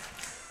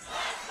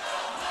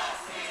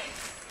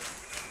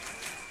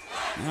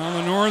 Now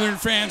the Northern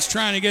fans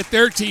trying to get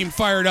their team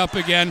fired up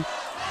again.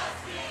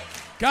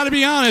 Got to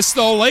be honest,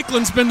 though,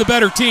 Lakeland's been the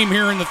better team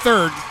here in the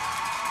third.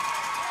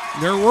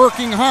 They're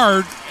working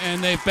hard,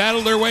 and they've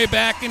battled their way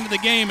back into the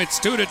game. It's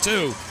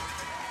 2-2.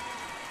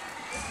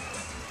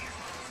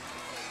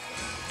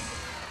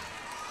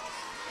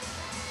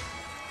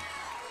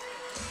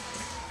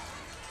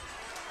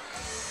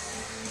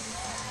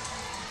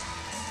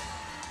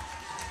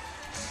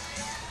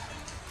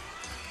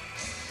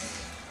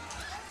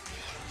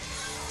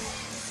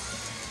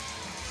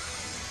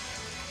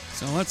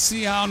 So let's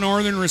see how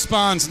Northern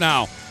responds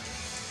now.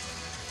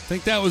 I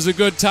think that was a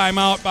good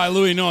timeout by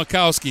Louis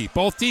Nowakowski.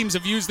 Both teams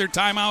have used their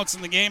timeouts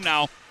in the game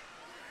now.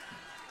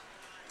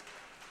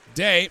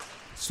 Day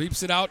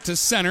sweeps it out to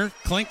center.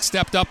 Klink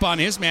stepped up on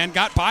his man,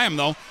 got by him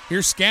though.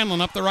 Here's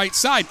Scanlon up the right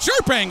side.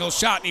 Sharp angle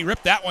shot, and he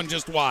ripped that one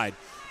just wide.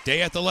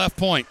 Day at the left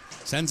point,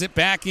 sends it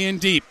back in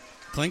deep.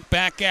 Klink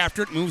back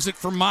after it, moves it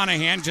for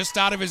Monahan, just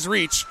out of his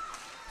reach.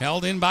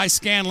 Held in by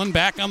Scanlon,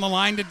 back on the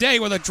line to Day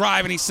with a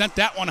drive, and he sent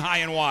that one high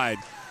and wide.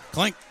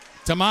 Klink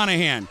to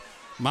Monahan.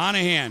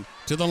 Monahan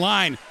to the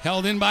line,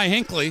 held in by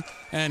Hinckley,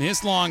 and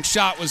his long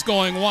shot was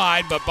going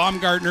wide, but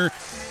Baumgartner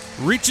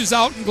reaches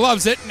out and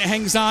gloves it and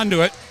hangs on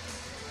to it.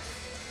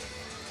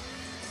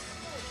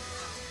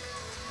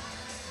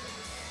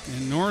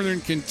 And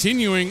Northern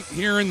continuing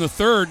here in the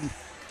third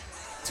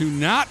to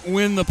not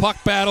win the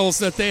puck battles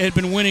that they had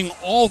been winning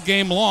all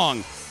game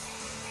long.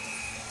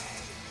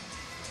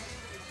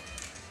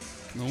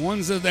 The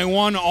ones that they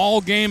won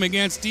all game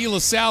against De La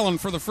Salle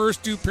for the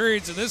first two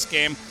periods of this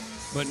game.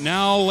 But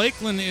now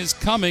Lakeland is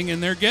coming,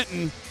 and they're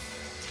getting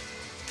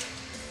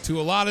to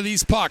a lot of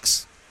these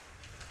pucks.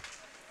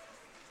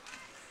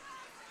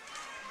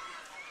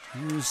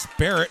 Here's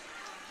Barrett,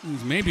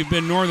 who's maybe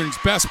been Northern's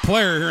best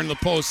player here in the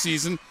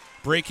postseason,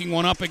 breaking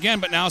one up again,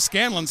 but now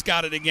Scanlon's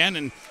got it again,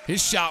 and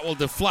his shot will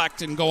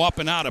deflect and go up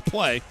and out of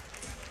play.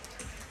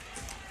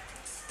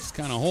 Just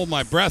kind of hold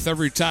my breath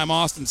every time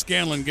Austin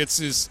Scanlon gets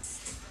his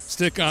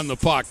stick on the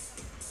puck.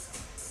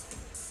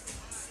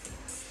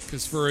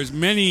 Because for as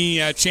many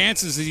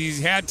chances as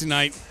he's had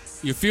tonight,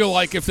 you feel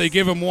like if they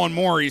give him one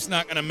more, he's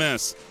not going to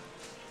miss.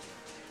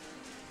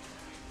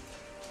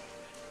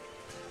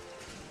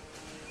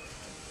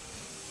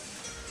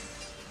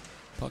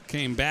 Puck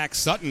came back.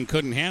 Sutton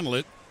couldn't handle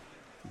it.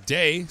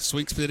 Day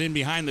sweeps it in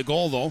behind the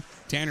goal, though.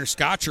 Tanner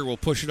Scotcher will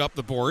push it up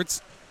the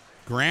boards.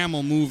 Graham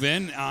will move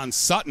in on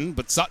Sutton,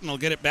 but Sutton will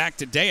get it back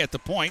to Day at the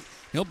point.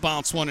 He'll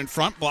bounce one in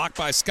front, blocked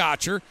by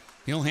Scotcher.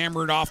 He'll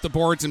hammer it off the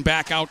boards and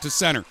back out to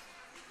center.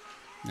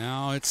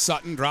 Now it's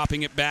Sutton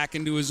dropping it back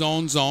into his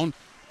own zone.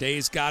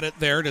 Day's got it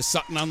there to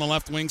Sutton on the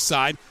left wing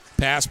side.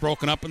 Pass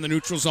broken up in the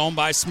neutral zone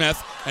by Smith.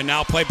 And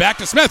now play back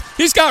to Smith.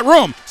 He's got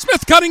room.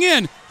 Smith cutting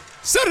in.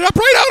 Set it up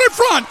right out in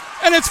front.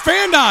 And it's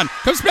fanned on.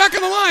 Comes back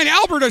on the line.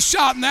 Albert a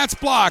shot, and that's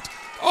blocked.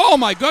 Oh,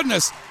 my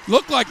goodness.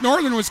 Looked like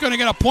Northern was going to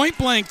get a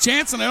point-blank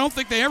chance, and I don't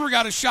think they ever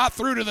got a shot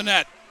through to the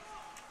net.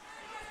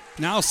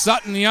 Now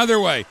Sutton the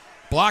other way.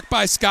 Blocked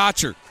by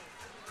Scotcher.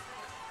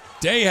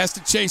 Day has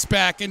to chase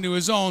back into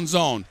his own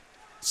zone.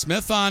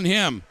 Smith on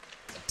him.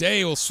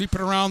 Day will sweep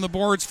it around the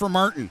boards for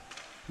Martin.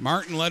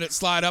 Martin let it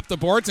slide up the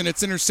boards, and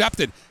it's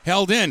intercepted.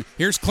 Held in.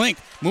 Here's Klink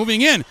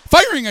moving in,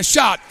 firing a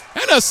shot,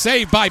 and a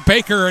save by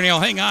Baker, and he'll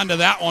hang on to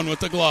that one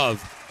with the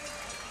glove.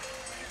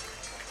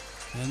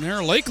 And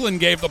there Lakeland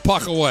gave the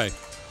puck away.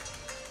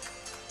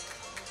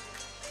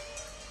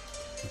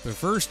 The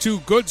first two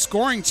good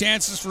scoring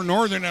chances for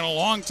Northern in a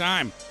long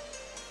time.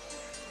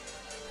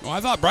 Well, I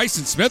thought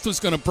Bryson Smith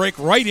was going to break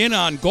right in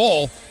on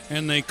goal,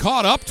 and they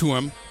caught up to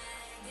him.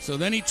 So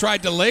then he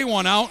tried to lay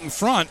one out in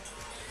front.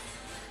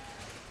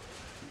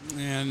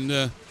 And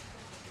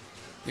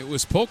it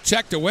was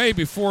poke-checked away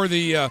before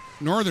the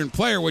Northern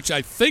player, which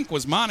I think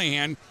was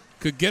Monahan,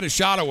 could get a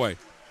shot away.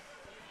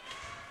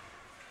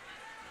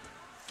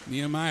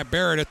 Nehemiah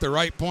Barrett at the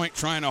right point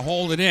trying to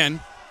hold it in.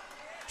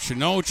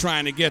 Chanot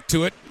trying to get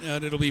to it.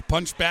 It'll be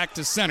punched back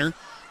to center.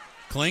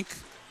 Klink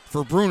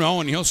for Bruno,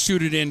 and he'll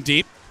shoot it in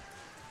deep.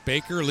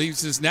 Baker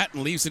leaves his net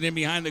and leaves it in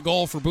behind the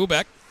goal for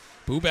Bubeck.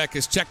 Bubeck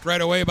is checked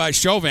right away by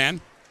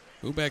Chauvin.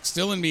 Bubeck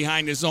still in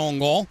behind his own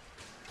goal.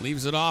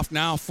 Leaves it off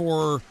now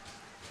for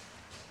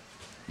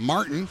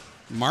Martin.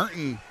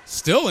 Martin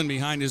still in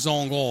behind his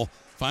own goal.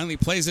 Finally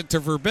plays it to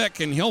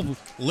Verbeek, and he'll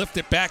lift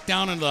it back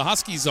down into the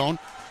Husky zone.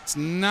 It's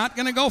not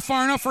going to go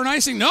far enough for an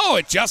icing. No,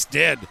 it just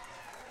did.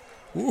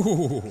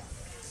 Ooh.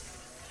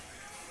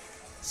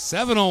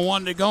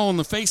 7:01 to go, and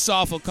the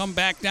faceoff will come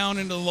back down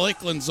into the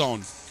Lakeland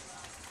zone.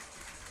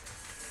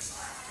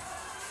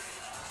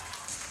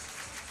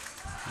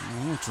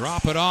 We'll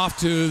drop it off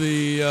to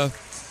the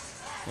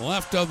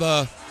left of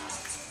the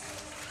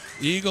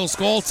Eagles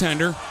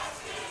goaltender.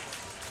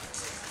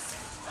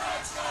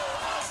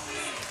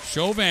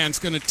 Chauvin's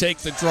going to take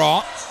the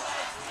draw.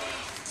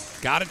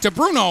 Got it to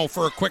Bruno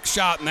for a quick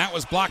shot, and that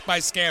was blocked by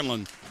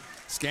Scanlon.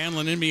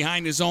 Scanlon in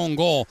behind his own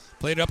goal.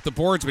 Played up the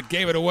boards, but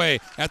gave it away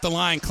at the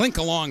line. Klink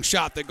a long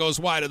shot that goes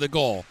wide of the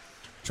goal.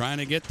 Trying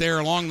to get there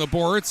along the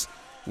boards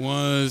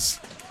was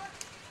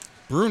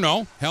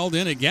Bruno, held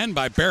in again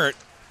by Barrett.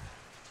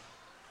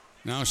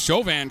 Now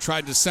Chauvin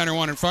tried to center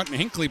one in front, and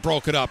Hinckley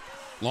broke it up.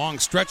 Long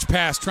stretch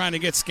pass trying to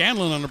get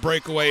Scanlon on the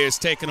breakaway is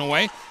taken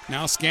away.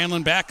 Now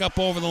Scanlon back up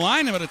over the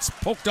line, but it's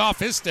poked off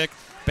his stick.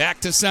 Back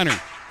to center.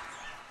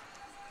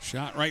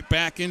 Shot right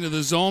back into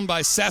the zone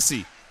by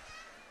Sessi.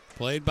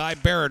 Played by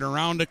Barrett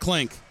around to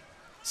Klink.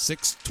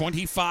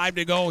 6:25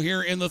 to go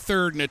here in the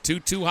third in a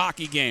 2-2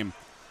 hockey game.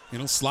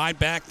 It'll slide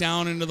back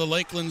down into the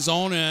Lakeland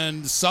zone,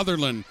 and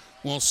Sutherland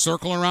will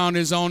circle around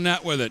his own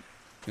net with it.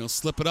 He'll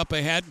slip it up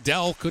ahead.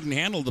 Dell couldn't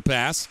handle the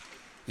pass.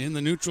 In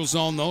the neutral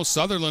zone, though,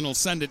 Sutherland will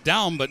send it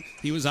down, but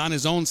he was on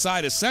his own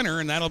side of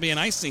center, and that'll be an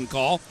icing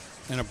call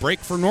and a break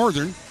for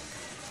Northern.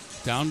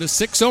 Down to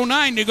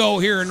 6:09 to go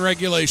here in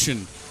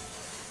regulation.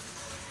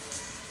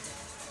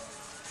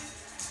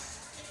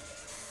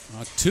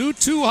 A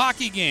 2-2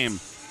 hockey game.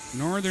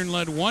 Northern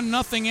led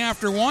 1-0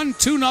 after 1,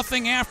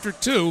 2-0 after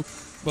 2,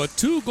 but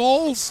 2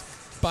 goals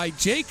by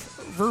Jake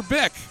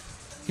Verbeek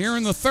here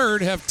in the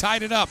third have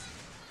tied it up.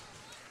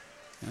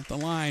 At the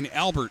line,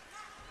 Albert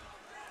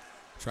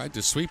tried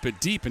to sweep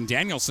it deep, and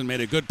Danielson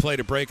made a good play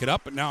to break it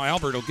up, but now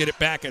Albert will get it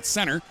back at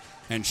center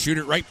and shoot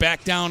it right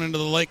back down into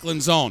the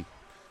Lakeland zone.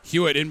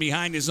 Hewitt in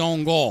behind his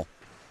own goal.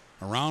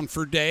 Around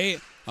for Day,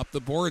 up the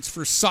boards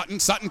for Sutton.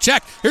 Sutton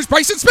check. Here's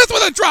Bryson Smith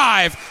with a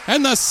drive,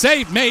 and the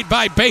save made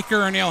by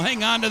Baker, and he'll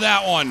hang on to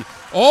that one.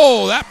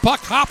 Oh, that puck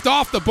hopped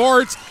off the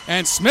boards,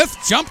 and Smith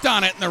jumped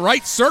on it in the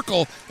right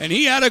circle, and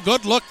he had a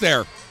good look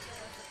there.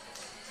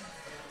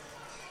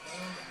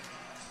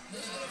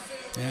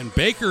 And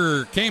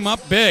Baker came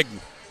up big.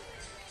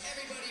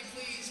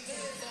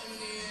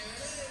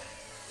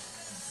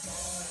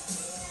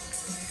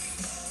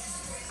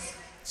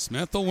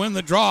 Smith will win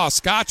the draw.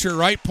 Scotcher,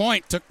 right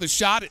point, took the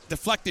shot. It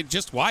deflected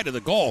just wide of the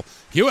goal.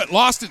 Hewitt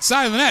lost it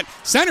side of the net.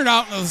 Centered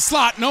out into the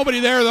slot. Nobody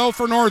there, though,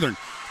 for Northern.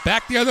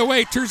 Back the other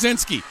way,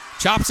 Terzinski.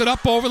 Chops it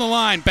up over the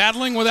line,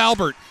 battling with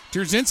Albert.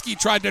 Terzinski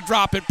tried to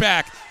drop it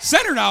back.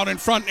 Centered out in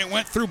front, and it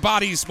went through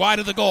bodies wide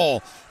of the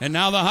goal. And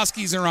now the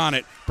Huskies are on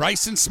it.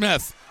 Bryson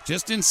Smith,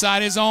 just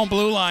inside his own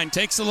blue line,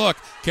 takes a look,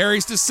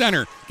 carries to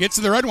center, gets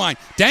to the red line,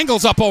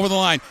 dangles up over the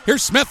line.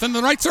 Here's Smith in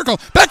the right circle.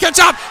 Backhand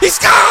shot. He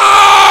scores!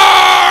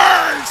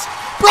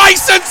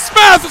 Bryson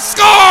Smith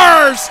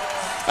scores!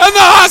 And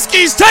the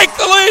Huskies take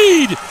the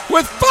lead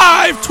with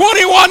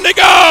 5:21 to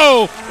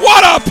go.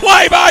 What a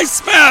play by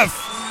Smith!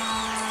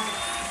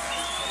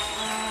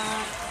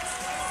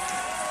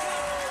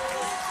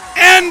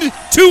 End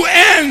to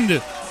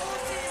end.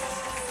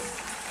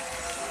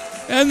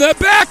 And the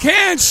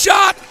backhand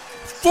shot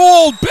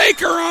fooled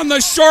Baker on the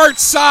short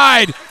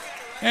side,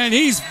 and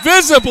he's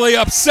visibly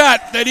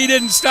upset that he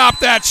didn't stop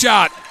that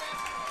shot.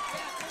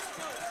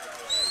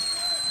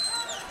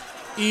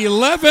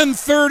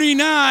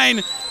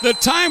 11:39, the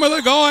time of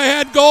the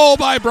go-ahead goal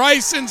by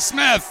Bryson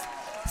Smith.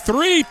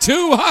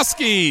 3-2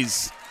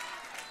 Huskies.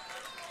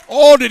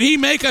 Oh, did he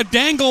make a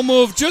dangle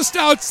move just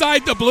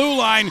outside the blue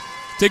line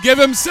to give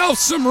himself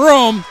some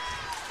room.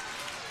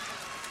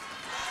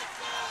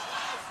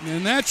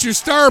 And that's your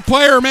star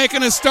player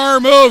making a star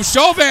move.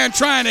 Chauvin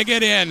trying to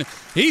get in.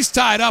 He's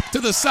tied up to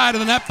the side of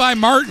the net by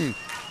Martin.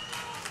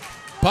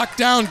 Puck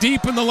down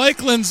deep in the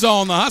Lakeland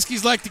zone. The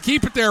Huskies like to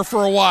keep it there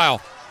for a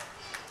while.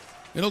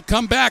 It'll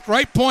come back,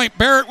 right point.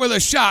 Barrett with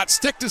a shot,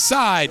 stick to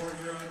side.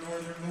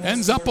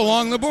 Ends up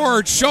along the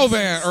board.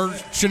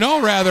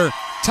 Chanot rather,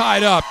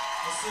 tied up.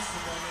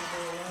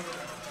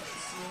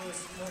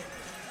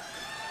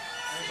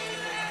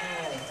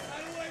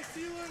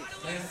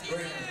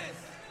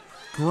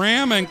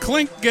 Graham and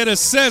Klink get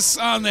assists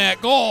on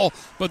that goal,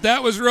 but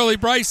that was really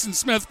Bryson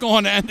Smith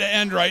going end to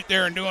end right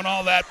there and doing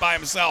all that by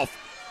himself.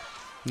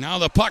 Now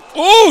the puck,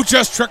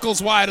 just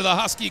trickles wide of the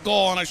Husky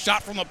goal on a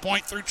shot from the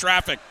point through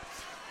traffic.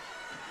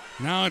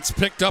 Now it's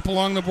picked up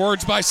along the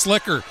boards by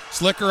Slicker.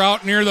 Slicker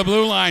out near the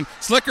blue line.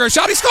 Slicker, a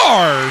shot, he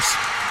scores!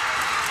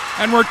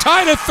 And we're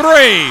tied at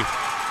 3.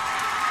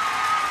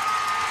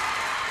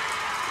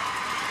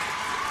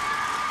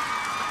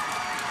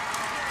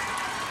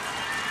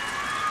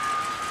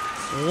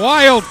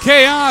 Wild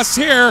chaos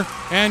here,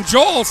 and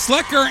Joel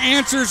Slicker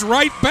answers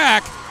right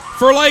back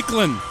for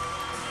Lakeland.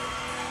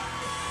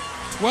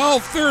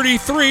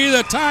 12:33,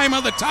 the time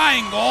of the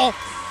tying goal,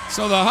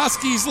 so the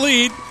Huskies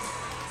lead.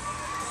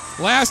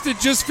 Lasted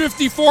just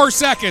 54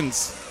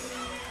 seconds.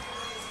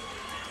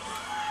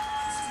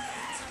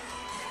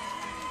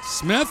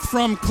 Smith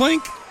from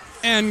Klink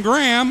and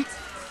Graham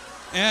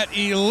at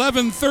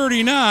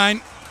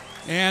 11:39,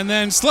 and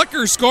then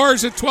Slicker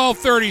scores at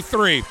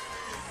 12:33.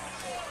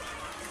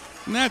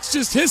 And that's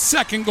just his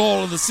second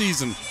goal of the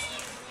season.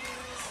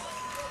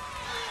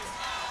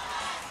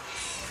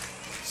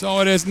 So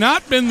it has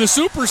not been the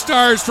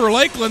superstars for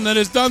Lakeland that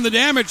has done the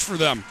damage for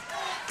them.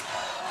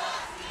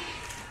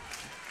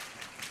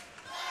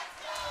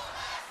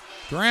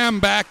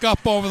 Graham back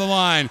up over the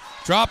line.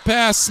 Drop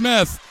pass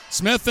Smith.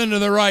 Smith into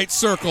the right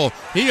circle.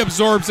 He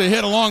absorbs a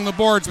hit along the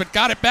boards, but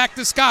got it back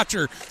to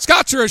Scotcher.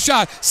 Scotcher a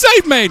shot.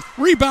 Save made.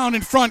 Rebound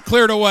in front,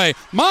 cleared away.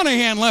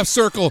 Monahan left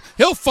circle.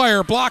 He'll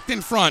fire, blocked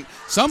in front.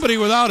 Somebody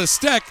without a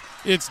stick.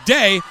 It's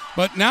Day,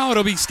 but now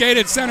it'll be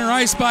skated center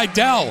ice by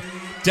Dell.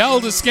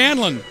 Dell to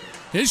Scanlon.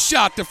 His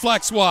shot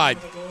deflects wide.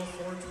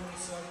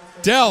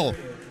 Dell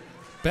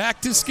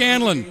back to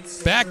Scanlon.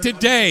 Back to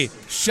Day.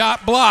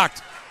 Shot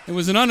blocked. It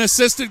was an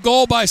unassisted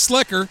goal by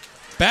Slicker.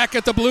 Back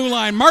at the blue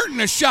line, Martin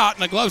a shot,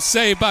 and a glove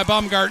saved by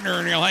Baumgartner,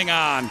 and he'll hang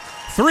on.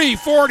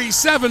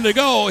 3:47 to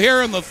go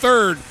here in the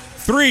third.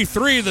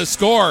 3-3 the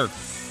score.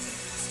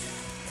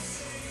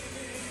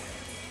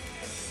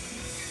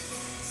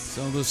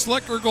 So the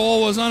Slicker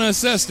goal was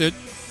unassisted.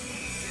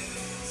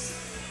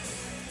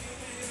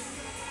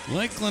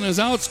 Lakeland has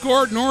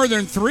outscored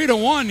Northern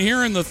 3-1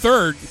 here in the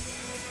third.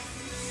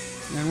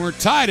 And we're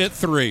tied at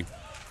 3.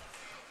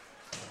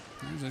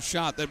 There's a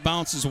shot that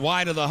bounces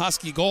wide of the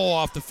Husky goal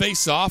off the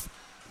faceoff.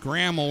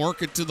 Graham will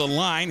work it to the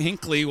line.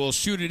 Hinckley will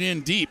shoot it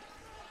in deep.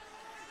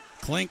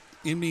 Klink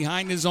in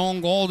behind his own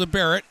goal to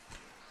Barrett.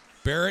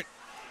 Barrett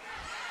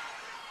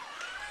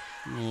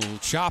will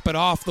chop it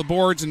off the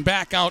boards and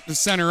back out to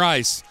center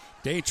ice.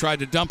 Day tried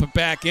to dump it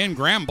back in.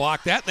 Graham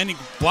blocked that. Then he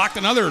blocked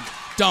another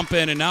dump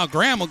in, and now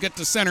Graham will get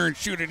to center and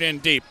shoot it in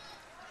deep.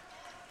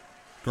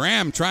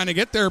 Graham trying to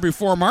get there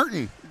before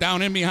Martin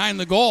down in behind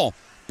the goal.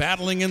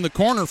 Battling in the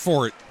corner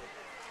for it.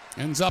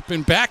 Ends up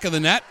in back of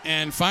the net,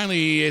 and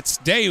finally it's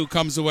Day who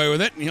comes away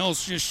with it, and he'll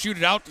just shoot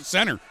it out to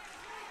center.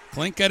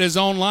 Klink at his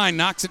own line,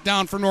 knocks it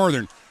down for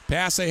Northern.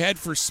 Pass ahead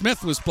for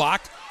Smith was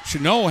blocked.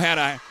 Chanot had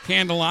a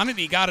handle on it.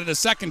 He got it a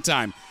second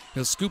time.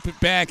 He'll scoop it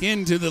back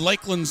into the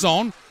Lakeland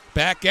zone.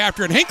 Back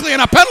after it. Hinckley,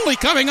 and a penalty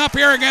coming up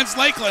here against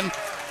Lakeland.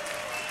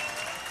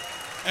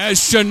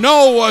 As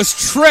Chanot was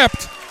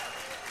tripped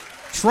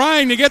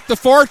trying to get the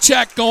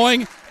forecheck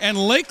going, and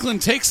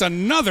Lakeland takes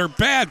another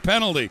bad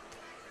penalty.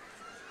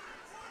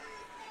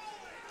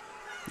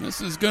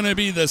 This is going to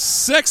be the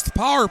 6th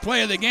power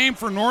play of the game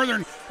for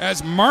Northern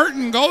as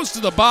Martin goes to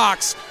the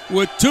box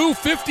with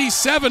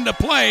 2:57 to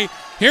play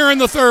here in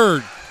the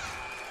third.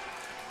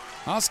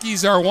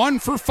 Huskies are 1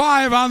 for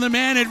 5 on the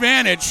man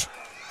advantage.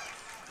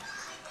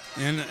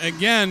 And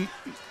again,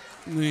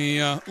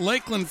 the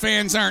Lakeland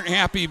fans aren't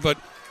happy, but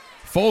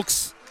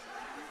folks,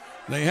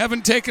 they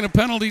haven't taken a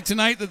penalty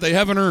tonight that they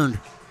haven't earned.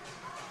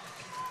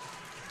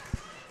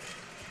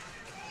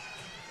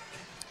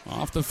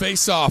 Off the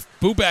face-off,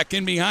 Bubek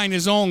in behind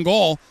his own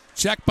goal.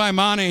 Checked by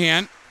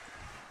Monahan.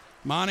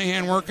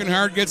 Monahan working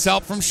hard, gets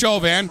help from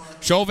Chauvin.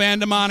 Chauvin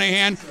to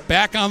Monahan.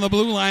 Back on the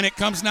blue line, it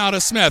comes now to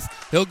Smith.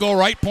 He'll go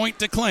right point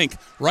to Klink.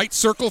 Right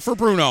circle for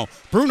Bruno.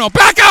 Bruno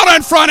back out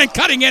in front and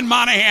cutting in.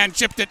 Monahan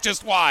chipped it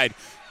just wide.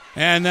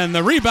 And then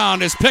the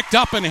rebound is picked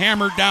up and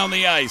hammered down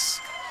the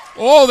ice.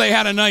 Oh, they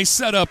had a nice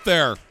setup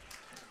there.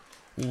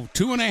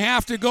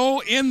 2.5 to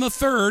go in the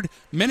third.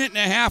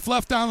 1.5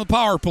 left on the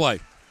power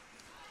play.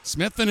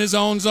 Smith in his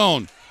own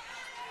zone.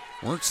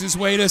 Works his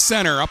way to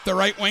center. Up the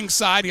right wing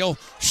side. He'll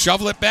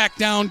shovel it back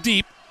down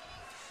deep.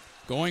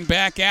 Going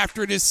back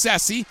after it is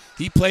Sessi.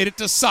 He played it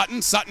to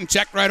Sutton. Sutton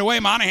checked right away.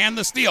 Monahan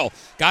the steal.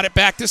 Got it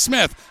back to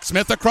Smith.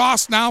 Smith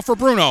across now for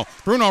Bruno.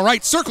 Bruno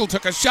right circle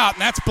took a shot,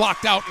 and that's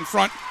blocked out in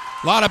front.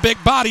 A lot of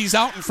big bodies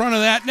out in front of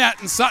that net,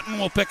 and Sutton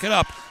will pick it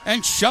up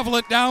and shovel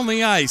it down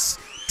the ice.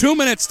 2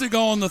 minutes to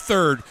go in the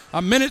third.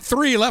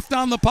 1:03 left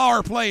on the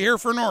power play here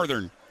for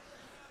Northern.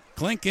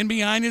 Klink in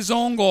behind his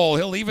own goal.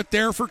 He'll leave it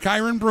there for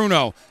Kyron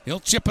Bruno.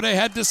 He'll chip it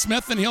ahead to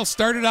Smith, and he'll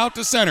start it out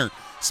to center.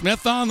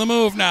 Smith on the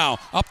move now.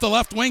 Up the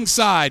left wing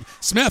side.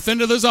 Smith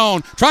into the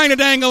zone. Trying to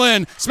dangle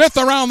in. Smith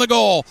around the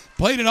goal.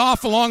 Played it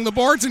off along the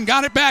boards and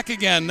got it back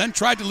again. Then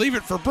tried to leave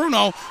it for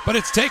Bruno, but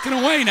it's taken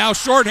away now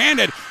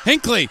shorthanded.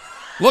 Hinckley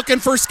looking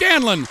for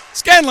Scanlon.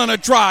 Scanlon a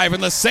drive,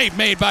 and the save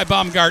made by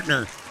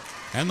Baumgartner.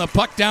 And the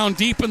puck down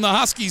deep in the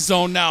Husky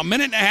zone now.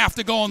 1.5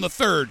 to go in the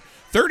third.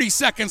 30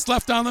 seconds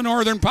left on the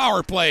Northern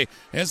power play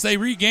as they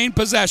regain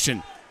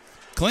possession.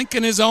 Klink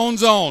in his own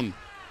zone.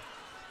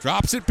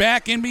 Drops it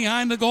back in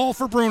behind the goal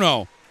for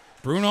Bruno.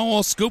 Bruno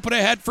will scoop it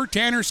ahead for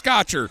Tanner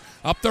Scotcher.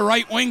 Up the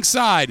right wing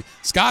side.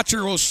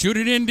 Scotcher will shoot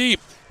it in deep.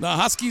 The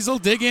Huskies will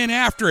dig in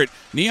after it.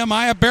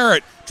 Nehemiah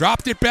Barrett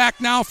dropped it back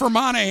now for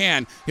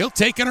Monahan. He'll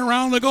take it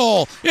around the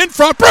goal. In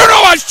front,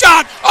 Bruno, a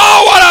shot!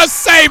 Oh, what a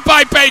save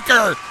by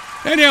Baker!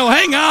 And he'll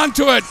hang on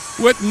to it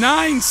with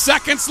 9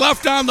 seconds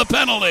left on the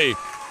penalty.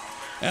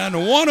 And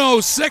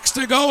 1:06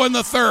 to go in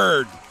the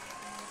third.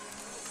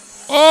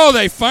 Oh,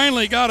 they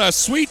finally got a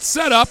sweet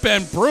setup,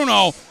 and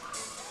Bruno,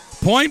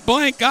 point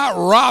blank, got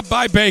robbed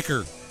by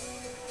Baker.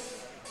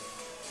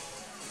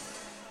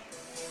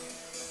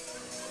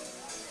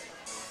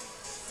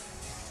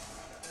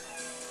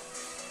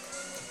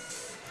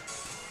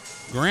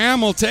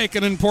 Graham will take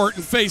an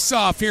important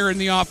face-off here in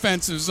the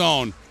offensive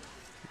zone.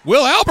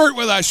 Will Albert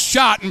with a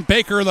shot, and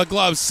Baker the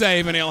glove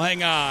save, and he'll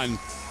hang on.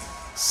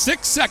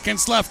 6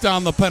 seconds left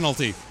on the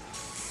penalty.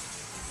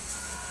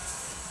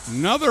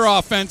 Another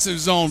offensive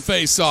zone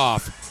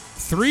face-off.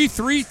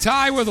 3-3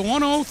 tie with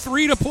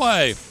 1:03 to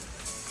play.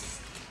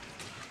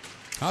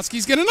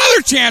 Huskies get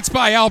another chance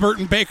by Albert,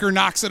 and Baker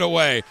knocks it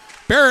away.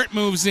 Barrett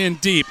moves in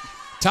deep.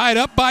 Tied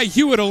up by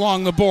Hewitt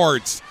along the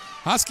boards.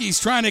 Huskies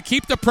trying to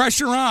keep the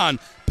pressure on.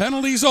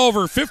 Penalties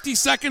over. 50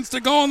 seconds to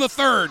go in the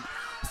third.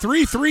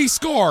 3-3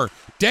 score.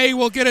 Day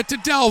will get it to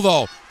Dell,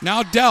 though.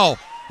 Now Dell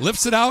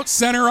lifts it out,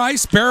 center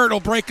ice. Barrett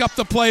will break up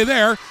the play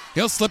there.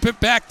 He'll slip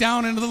it back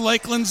down into the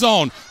Lakeland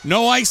zone.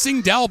 No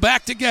icing. Dell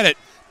back to get it.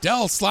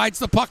 Dell slides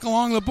the puck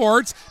along the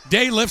boards.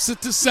 Day lifts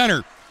it to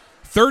center.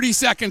 30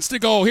 seconds to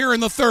go here in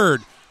the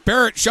third.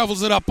 Barrett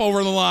shovels it up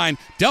over the line.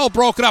 Dell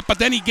broke it up, but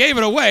then he gave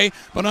it away,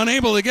 but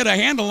unable to get a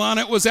handle on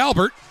it was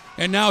Albert.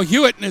 And now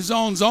Hewitt in his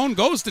own zone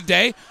goes to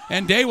Day,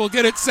 and Day will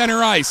get it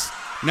center ice.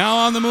 Now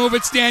on the move,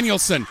 it's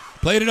Danielson.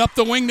 Played it up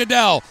the wing to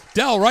Dell.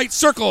 Dell, right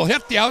circle,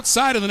 hit the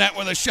outside of the net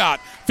with a shot.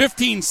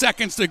 15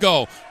 seconds to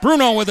go.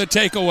 Bruno with a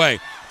takeaway.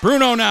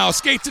 Bruno now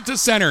skates it to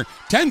center.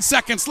 10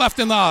 seconds left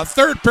in the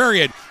third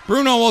period.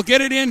 Bruno will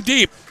get it in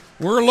deep.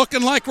 We're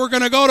looking like we're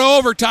going to go to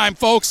overtime,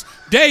 folks.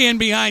 Day in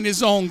behind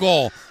his own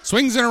goal.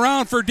 Swings it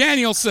around for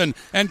Danielson,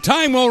 and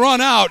time will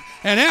run out.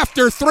 And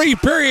after 3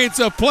 periods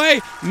of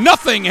play,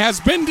 nothing has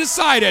been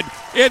decided.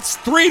 It's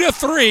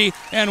 3-3,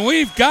 and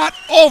we've got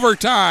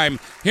overtime.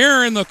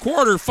 Here in the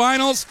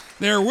quarterfinals,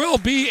 there will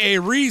be a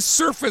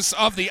resurface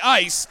of the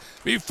ice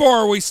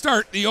before we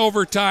start the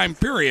overtime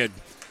period.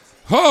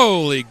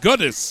 Holy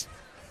goodness.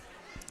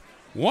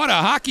 What a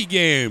hockey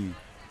game.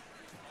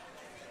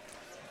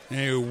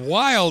 A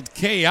wild,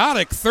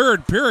 chaotic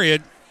third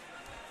period.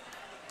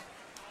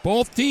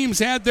 Both teams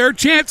had their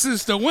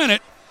chances to win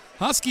it.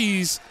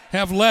 Huskies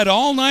have led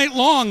all night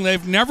long.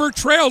 They've never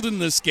trailed in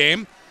this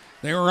game.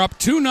 They were up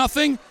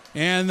 2-0,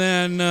 and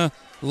then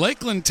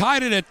Lakeland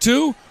tied it at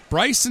 2.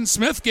 Bryson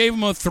Smith gave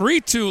them a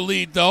 3-2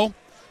 lead, though,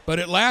 but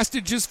it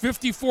lasted just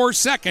 54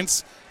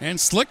 seconds, and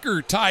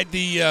Slicker tied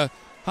the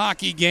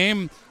hockey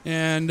game.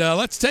 And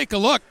let's take a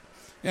look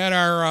at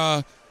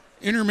our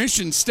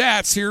intermission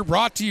stats here,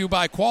 brought to you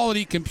by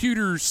Quality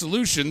Computer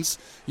Solutions,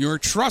 your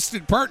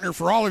trusted partner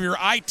for all of your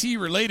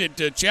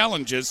IT-related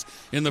challenges.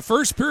 In the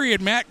first period,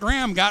 Matt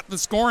Graham got the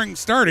scoring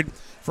started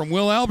from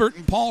Will Albert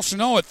and Paul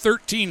Chanot at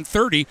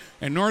 13:30,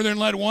 and Northern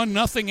led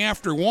 1-0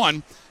 after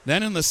 1.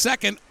 Then in the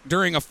second,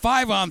 during a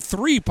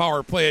 5-on-3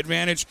 power play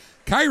advantage,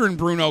 Kyron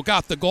Bruno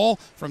got the goal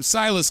from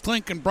Silas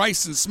Klink and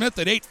Bryson Smith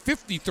at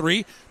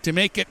 8:53 to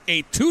make it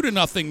a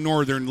 2-0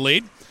 Northern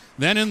lead.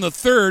 Then in the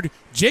third,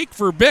 Jake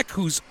Verbeek,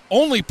 who's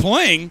only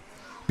playing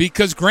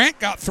because Grant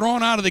got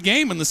thrown out of the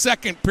game in the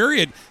second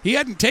period. He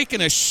hadn't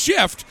taken a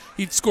shift.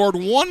 He'd scored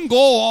 1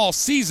 goal all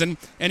season,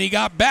 and he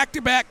got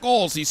back-to-back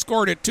goals. He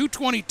scored at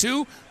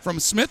 2:22 from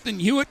Smith and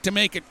Hewitt to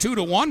make it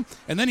 2-1,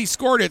 and then he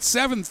scored at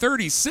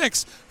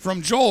 7:36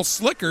 from Joel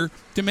Slicker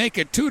to make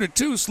it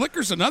 2-2.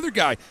 Slicker's another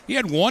guy. He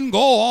had 1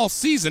 goal all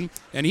season,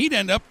 and he'd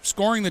end up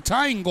scoring the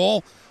tying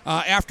goal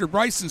after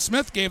Bryson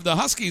Smith gave the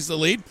Huskies the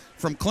lead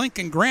from Klink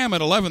and Graham at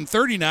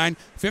 11:39.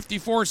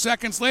 54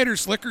 seconds later,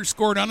 Slicker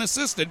scored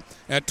unassisted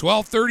at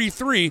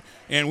 12:33,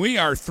 and we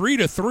are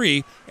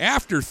 3-3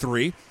 after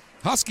 3.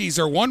 Huskies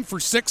are 1 for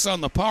 6 on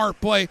the power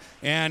play,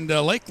 and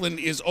Lakeland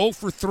is 0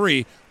 for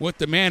 3 with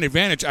the man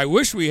advantage. I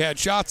wish we had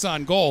shots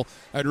on goal.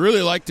 I'd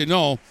really like to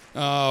know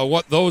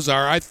what those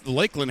are.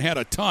 Lakeland had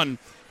a ton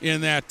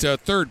in that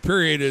third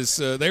period as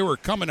they were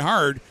coming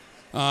hard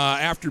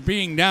after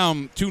being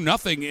down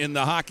 2-0 in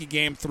the hockey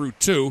game through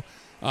 2.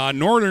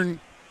 Northern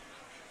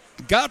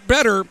got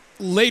better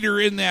later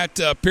in that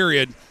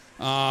period,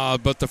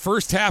 but the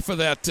first half of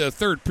that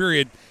third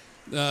period,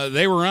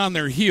 they were on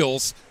their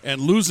heels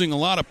and losing a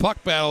lot of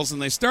puck battles, and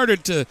they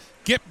started to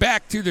get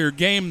back to their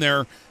game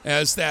there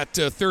as that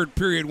third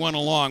period went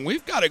along.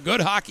 We've got a good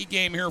hockey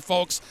game here,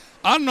 folks.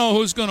 I don't know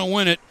who's going to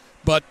win it,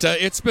 but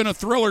it's been a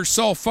thriller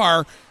so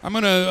far. I'm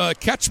going to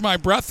catch my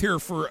breath here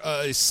for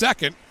a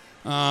second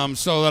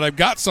so that I've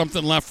got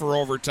something left for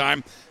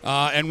overtime,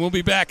 and we'll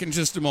be back in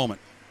just a moment.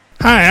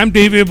 Hi, I'm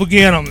David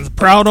Buganum, the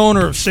proud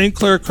owner of St.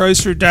 Clair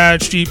Chrysler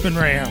Dodge Jeep and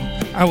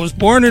Ram. I was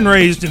born and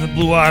raised in the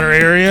Blue Water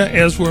area,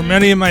 as were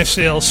many of my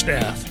sales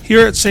staff.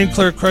 Here at St.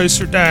 Clair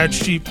Chrysler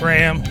Dodge Jeep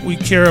Ram, we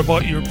care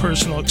about your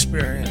personal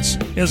experience.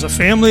 As a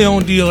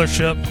family-owned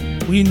dealership,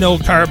 we know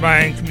car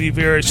buying can be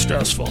very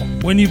stressful.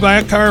 When you buy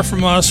a car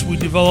from us, we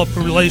develop a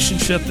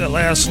relationship that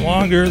lasts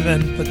longer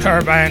than the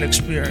car buying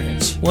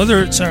experience.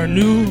 Whether it's our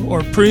new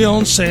or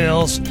pre-owned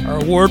sales,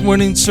 our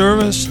award-winning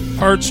service,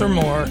 parts, or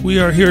more, we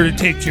are here to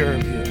take care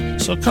of you.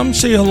 So come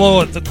say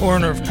hello at the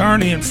corner of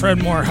Kearney and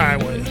Fredmore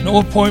Highway. No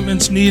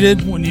appointments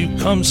needed when you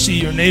come see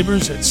your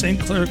neighbors at St.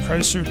 Clair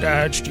Chrysler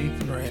Dodge Jeep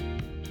and Ram.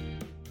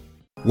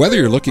 Whether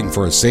you're looking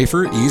for a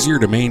safer, easier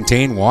to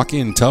maintain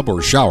walk-in tub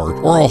or shower,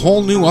 or a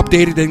whole new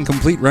updated and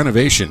complete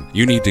renovation,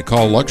 you need to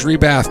call Luxury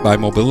Bath by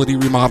Mobility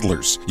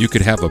Remodelers. You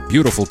could have a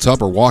beautiful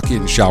tub or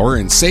walk-in shower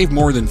and save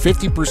more than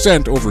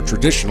 50% over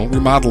traditional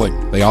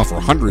remodeling. They offer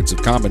hundreds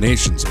of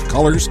combinations of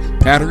colors,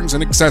 patterns,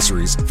 and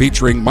accessories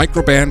featuring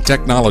microband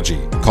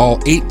technology. Call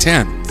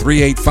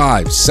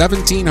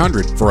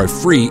 810-385-1700 for a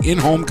free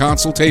in-home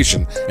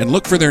consultation and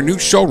look for their new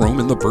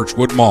showroom in the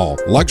Birchwood Mall.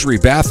 Luxury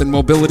Bath and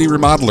Mobility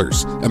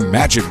Remodelers.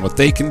 Imagine what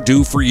they can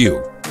do for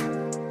you.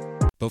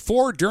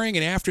 Before, during,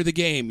 and after the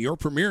game, your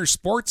premier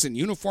sports and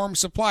uniform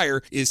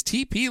supplier is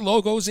TP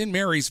Logos in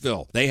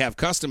Marysville. They have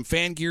custom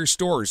fan gear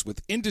stores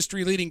with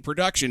industry-leading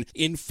production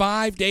in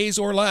 5 days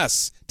or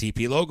less.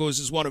 TP Logos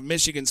is one of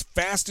Michigan's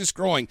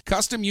fastest-growing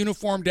custom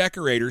uniform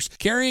decorators,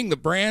 carrying the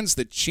brands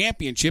that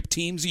championship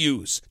teams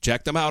use.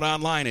 Check them out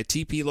online at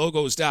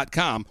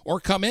tplogos.com or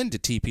come in to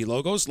TP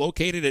Logos,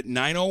 located at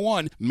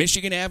 901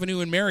 Michigan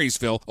Avenue in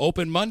Marysville,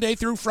 open Monday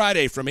through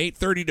Friday from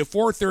 8:30 to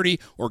 4:30,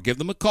 or give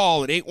them a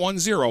call at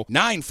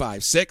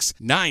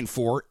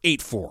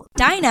 810-956-9484.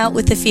 Dine out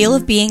with the feel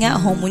of being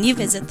at home when you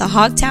visit the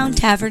Hogtown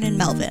Tavern in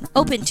Melvin.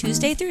 Open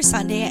Tuesday through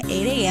Sunday at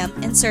 8 a.m.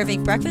 and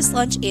serving breakfast,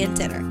 lunch, and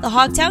dinner. The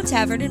Hogtown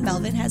Tavern in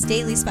Melvin has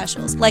daily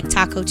specials like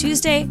Taco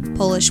Tuesday,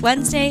 Polish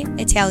Wednesday,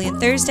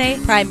 Italian Thursday,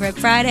 Prime Rib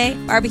Friday,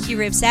 Barbecue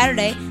Rib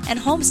Saturday, and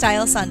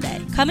Homestyle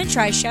Sunday. Come and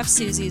try Chef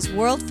Susie's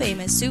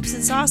world-famous soups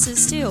and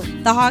sauces, too.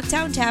 The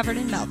Hogtown Tavern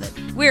in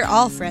Melvin. We're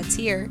all friends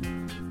here.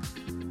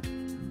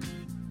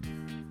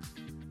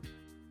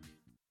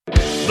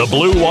 The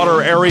Blue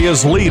Water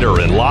area's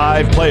leader in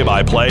live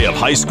play-by-play of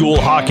high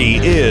school hockey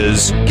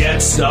is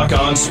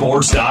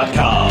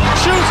GetStuckOnSports.com.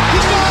 Shoots! He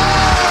scores!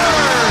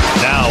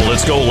 Now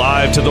let's go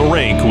live to the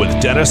rink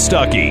with Dennis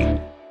Stuckey.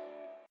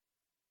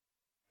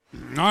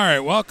 All right,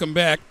 welcome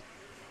back.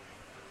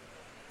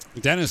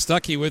 Dennis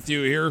Stuckey with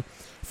you here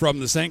from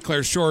the St.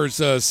 Clair Shores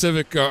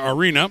Civic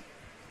Arena.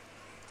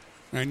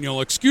 And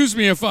you'll excuse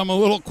me if I'm a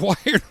little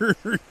quieter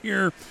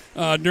here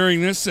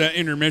during this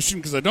intermission,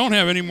 because I don't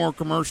have any more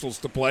commercials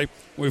to play.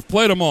 We've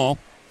played them all.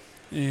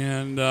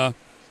 And, well,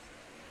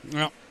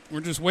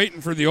 we're just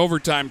waiting for the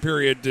overtime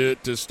period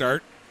to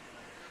start.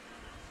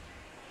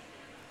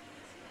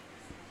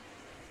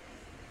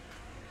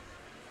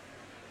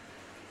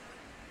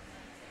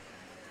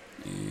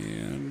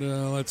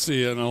 And let's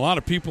see. And a lot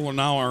of people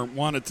now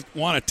want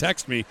to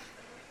text me,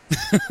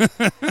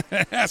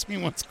 ask me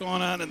what's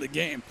going on in the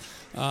game.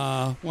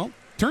 Well,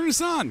 turn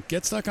us on.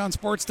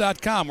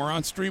 GetStuckOnSports.com. We're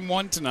on Stream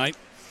 1 tonight,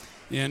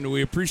 and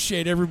we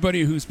appreciate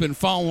everybody who's been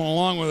following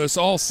along with us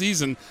all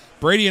season.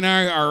 Brady and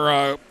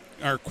I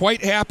are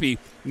quite happy.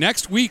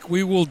 Next week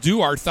we will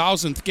do our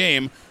 1,000th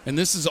game, and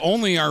this is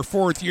only our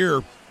 4th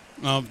year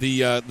of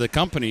the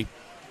company.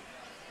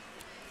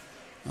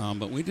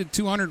 But we did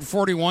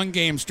 241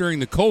 games during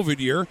the COVID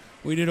year.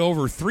 We did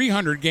over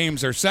 300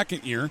 games our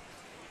second year.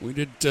 We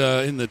did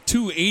in the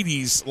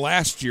 280s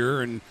last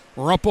year, and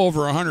we're up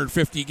over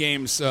 150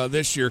 games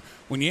this year.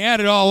 When you add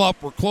it all up,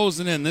 we're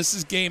closing in. This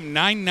is game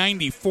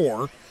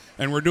 994,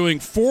 and we're doing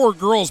 4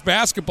 girls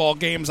basketball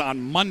games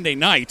on Monday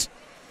night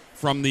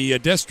from the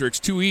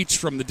districts, 2 each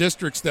from the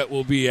districts that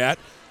we'll be at.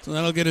 So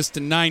that'll get us to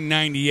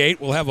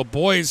 998. We'll have a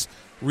boys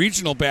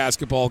regional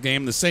basketball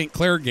game, the St.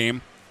 Clair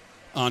game,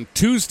 on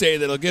Tuesday.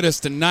 That'll get us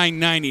to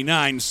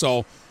 999.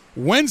 So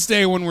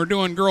Wednesday, when we're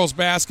doing girls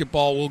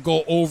basketball, we'll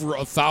go over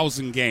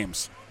 1,000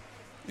 games.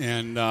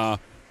 And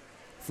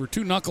for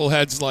two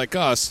knuckleheads like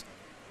us,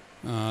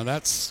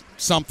 that's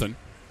something.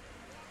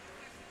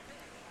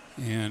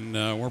 And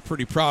we're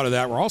pretty proud of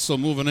that. We're also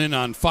moving in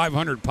on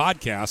 500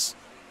 podcasts.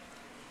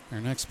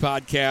 Our next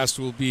podcast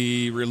will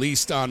be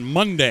released on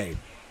Monday,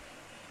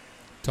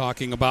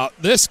 talking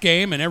about this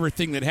game and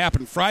everything that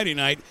happened Friday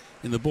night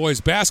in the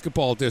boys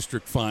basketball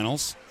district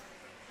finals.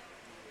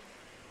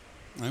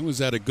 I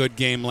was at a good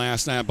game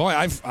last night. Boy,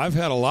 I've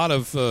had a lot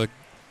of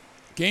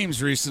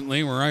games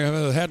recently where I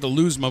had to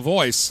lose my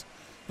voice.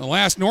 The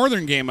last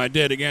Northern game I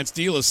did against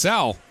De La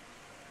Salle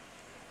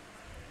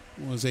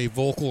was a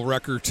vocal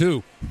wrecker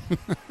too.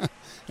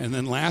 And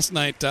then last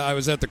night I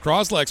was at the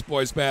Croslex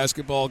boys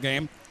basketball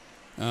game.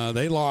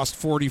 They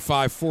lost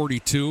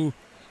 45-42.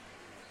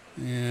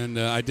 And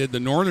I did the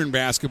Northern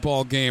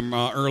basketball game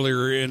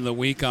earlier in the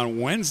week on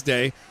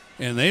Wednesday,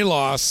 and they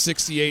lost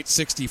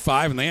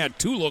 68-65, and they had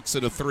 2 looks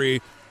at a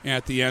 3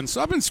 at the end.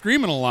 So I've been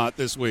screaming a lot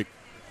this week.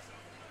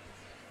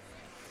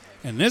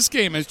 And this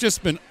game has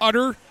just been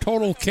utter,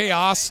 total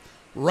chaos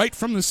right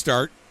from the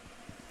start.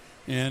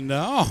 And,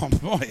 oh,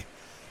 boy,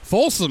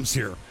 Folsom's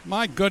here.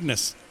 My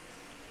goodness.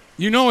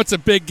 You know it's a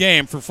big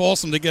game for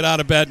Folsom to get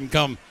out of bed and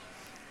come.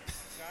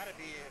 Gotta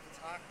be if it's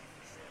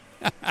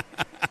hockey.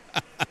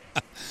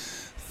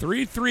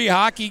 3-3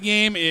 hockey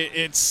game.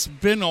 It's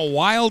been a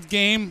wild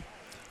game.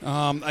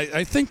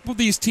 I think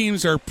these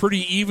teams are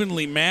pretty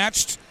evenly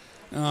matched.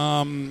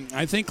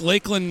 I think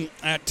Lakeland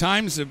at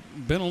times have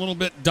been a little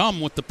bit dumb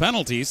with the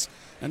penalties.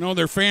 I know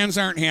their fans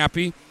aren't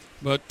happy,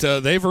 but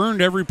they've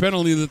earned every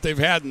penalty that they've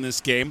had in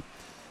this game.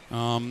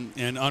 And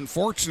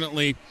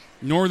unfortunately,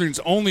 Northern's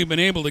only been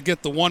able to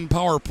get the 1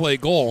 power play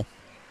goal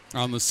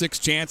on the 6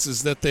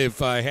 chances that they've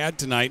had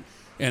tonight.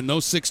 And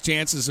those 6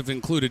 chances have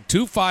included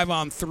 2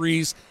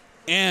 5-on-3s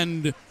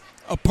and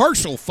a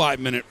partial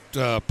 5-minute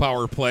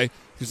power play,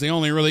 because they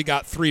only really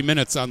got 3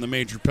 minutes on the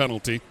major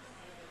penalty.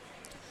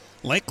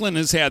 Lakeland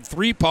has had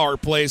 3 power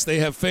plays. They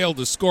have failed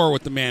to score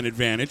with the man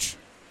advantage.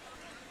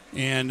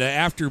 And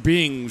after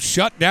being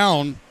shut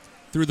down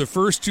through the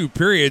first 2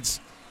 periods,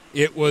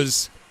 it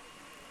was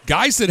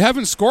guys that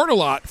haven't scored a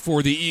lot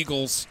for the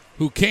Eagles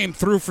who came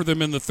through for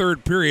them in the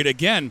 3rd period.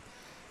 Again,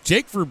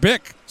 Jake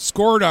Verbeek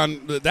scored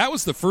that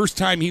was the first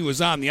time he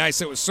was on the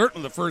ice. It was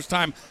certainly the first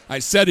time I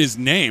said his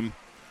name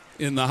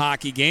in the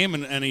hockey game,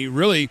 and he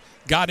really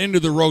got into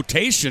the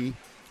rotation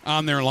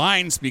on their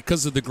lines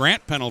because of the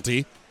Grant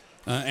penalty.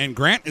 And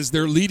Grant is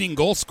their leading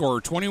goal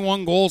scorer,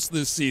 21 goals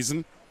this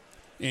season,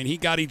 and he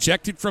got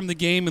ejected from the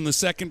game in the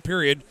second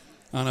period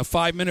on a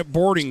 5-minute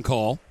boarding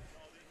call.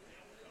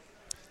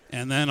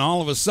 And then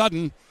all of a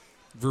sudden,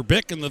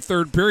 Verbeek in the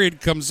third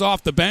period comes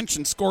off the bench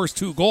and scores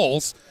 2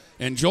 goals.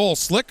 And Joel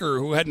Slicker,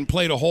 who hadn't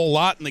played a whole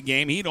lot in the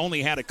game, he'd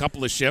only had a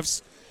couple of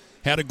shifts,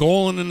 had a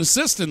goal and an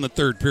assist in the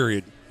third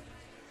period.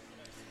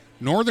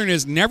 Northern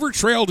has never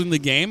trailed in the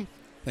game.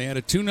 They had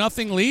a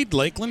 2-0 lead.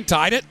 Lakeland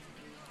tied it.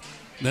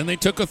 Then they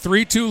took a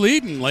 3-2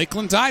 lead, and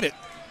Lakeland tied it.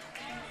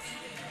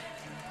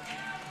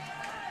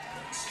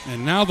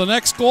 And now the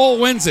next goal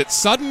wins it.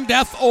 Sudden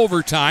death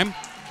overtime.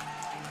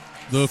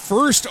 The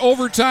first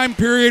overtime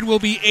period will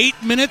be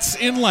 8 minutes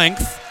in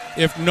length.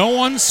 If no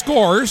one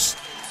scores,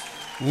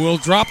 we'll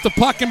drop the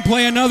puck and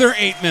play another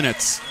 8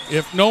 minutes.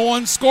 If no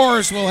one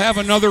scores, we'll have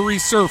another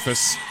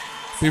resurface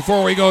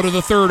before we go to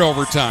the third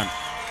overtime.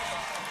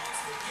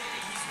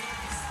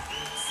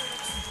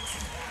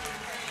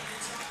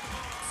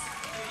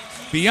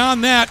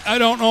 Beyond that, I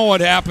don't know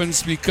what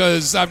happens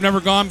because I've never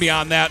gone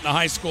beyond that in a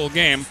high school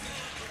game.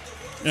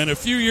 And a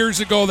few years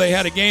ago, they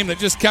had a game that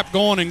just kept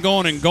going and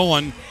going and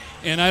going.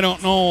 And I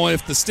don't know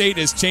if the state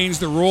has changed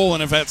the rule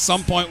and if at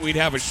some point we'd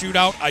have a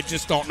shootout. I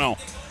just don't know.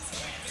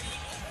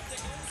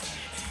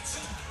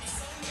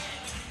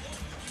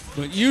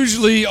 But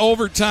usually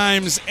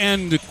overtimes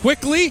end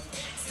quickly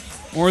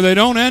or they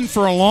don't end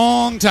for a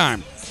long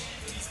time.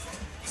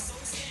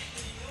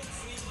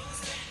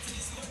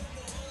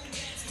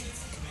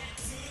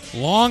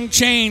 Long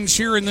change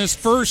here in this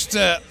first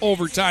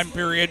overtime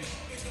period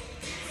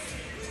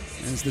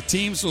as the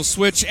teams will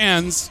switch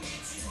ends.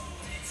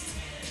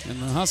 And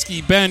the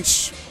Husky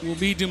bench will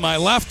be to my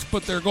left,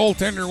 but their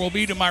goaltender will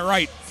be to my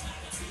right.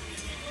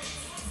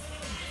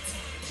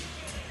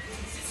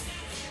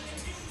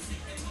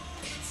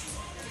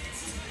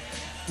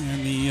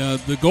 And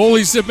the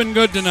goalies have been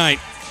good tonight.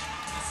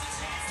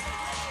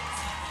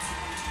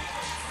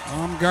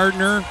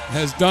 Baumgartner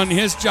has done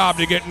his job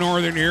to get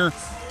Northern here,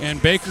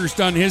 and Baker's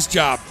done his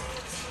job.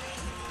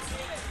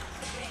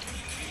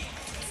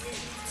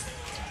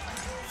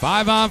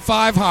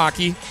 5-on-5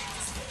 hockey.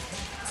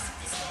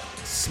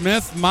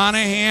 Smith,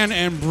 Monahan,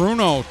 and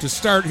Bruno to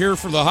start here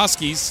for the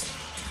Huskies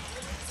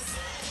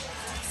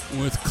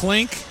with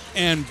Klink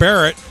and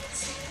Barrett.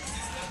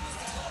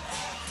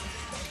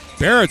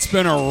 Barrett's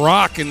been a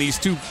rock in these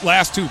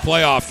last two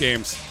playoff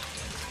games.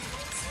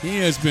 He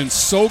has been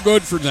so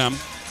good for them.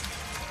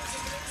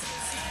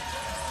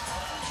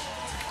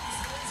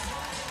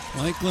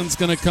 Lakeland's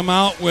going to come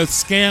out with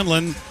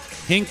Scanlon,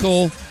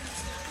 Hinkle,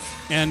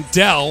 and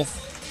Dell.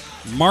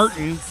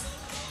 Martin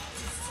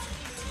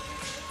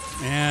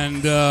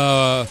and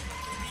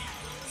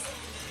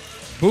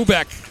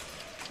Bubek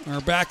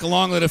are back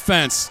along the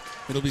defense.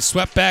 It'll be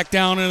swept back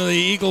down into the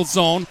Eagles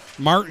zone.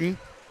 Martin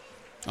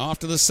off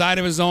to the side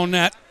of his own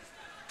net.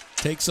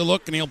 Takes a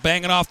look, and he'll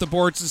bang it off the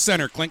boards to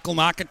center. Klink will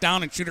knock it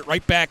down and shoot it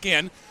right back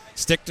in.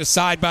 Sticked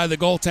aside by the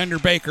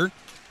goaltender Baker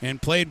and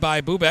played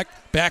by Bubek.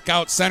 Back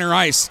out center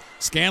ice.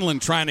 Scanlon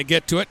trying to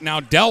get to it. Now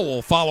Dell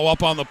will follow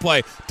up on the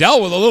play.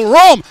 Dell with a little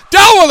roam.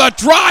 Dell with a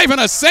drive and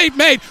a save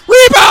made.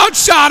 Rebound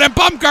shot, and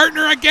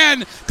Baumgartner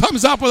again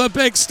comes up with a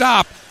big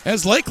stop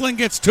as Lakeland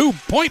gets 2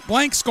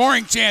 point-blank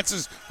scoring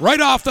chances right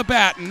off the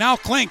bat. And now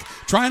Klink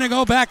trying to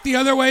go back the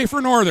other way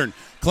for Northern.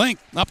 Klink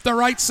up the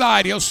right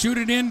side. He'll shoot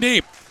it in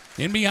deep.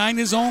 In behind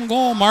his own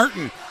goal,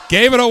 Martin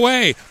gave it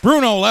away.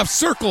 Bruno left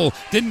circle.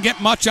 Didn't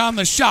get much on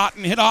the shot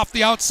and hit off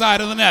the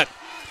outside of the net.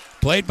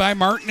 Played by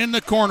Martin in the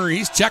corner.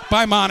 He's checked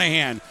by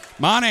Monahan.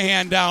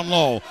 Monahan down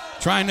low,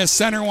 trying to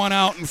center one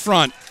out in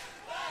front.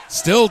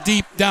 Still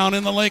deep down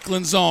in the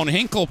Lakeland zone.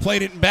 Hinkle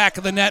played it in back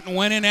of the net and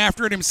went in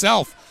after it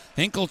himself.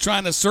 Hinkle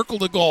trying to circle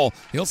the goal.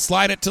 He'll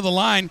slide it to the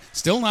line.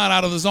 Still not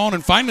out of the zone.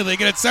 And finally they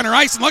get it center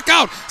ice. And look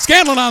out.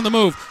 Scanlon on the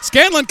move.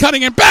 Scanlon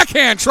cutting in.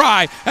 Backhand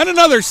try. And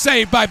another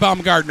save by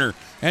Baumgartner.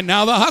 And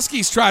now the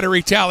Huskies try to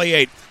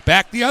retaliate.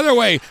 Back the other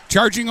way,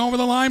 charging over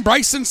the line,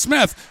 Bryson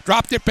Smith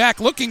dropped it back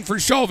looking for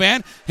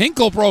Chauvin.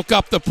 Hinkle broke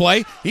up the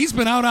play. He's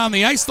been out on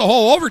the ice the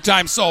whole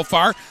overtime so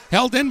far.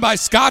 Held in by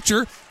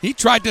Scotcher. He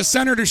tried to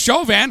center to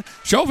Chauvin.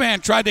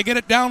 Chauvin tried to get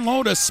it down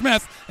low to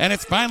Smith, and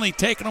it's finally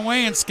taken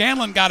away, and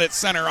Scanlon got it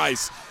center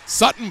ice.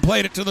 Sutton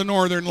played it to the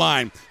Northern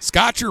line.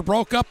 Scotcher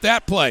broke up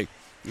that play.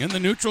 In the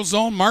neutral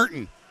zone,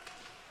 Martin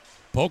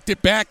poked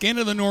it back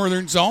into the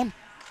Northern zone.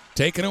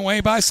 Taken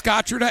away by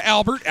Scotcher to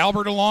Albert.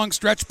 Albert a long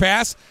stretch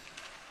pass.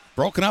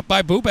 Broken up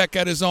by Bubek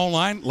at his own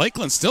line.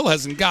 Lakeland still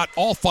hasn't got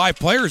all 5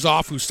 players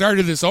off who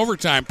started this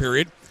overtime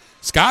period.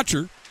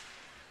 Scotcher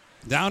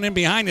down in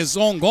behind his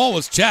own goal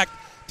was checked.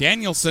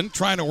 Danielson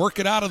trying to work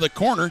it out of the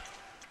corner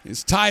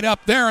is tied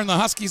up there, and the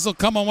Huskies will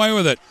come away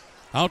with it.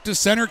 Out to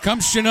center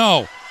comes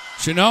Chanot.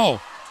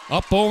 Chanot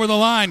Up over the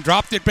line,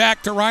 dropped it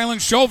back to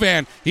Ryland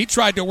Chauvin. He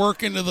tried to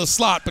work into the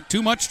slot, but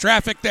too much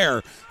traffic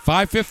there.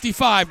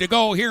 5:55 to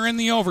go here in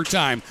the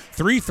overtime.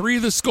 3-3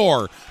 the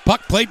score.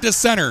 Puck played to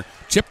center.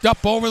 Chipped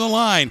up over the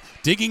line.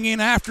 Digging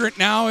in after it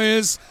now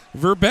is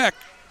Verbeek.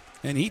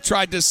 And he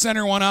tried to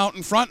center one out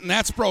in front, and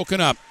that's broken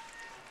up.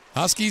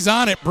 Huskies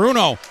on it.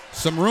 Bruno,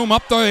 some room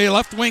up the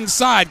left wing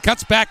side.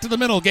 Cuts back to the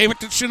middle. Gave it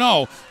to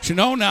Chenot.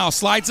 Chenot now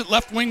slides it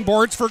left wing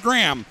boards for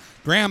Graham.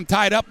 Graham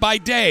tied up by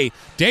Day.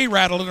 Day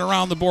rattled it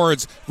around the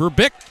boards.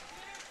 Verbeek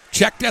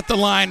checked at the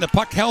line. The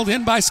puck held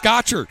in by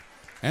Scotcher.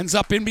 Ends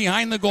up in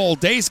behind the goal.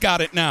 Day's got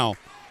it now.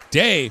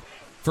 Day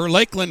for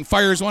Lakeland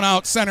fires one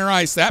out center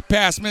ice. That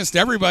pass missed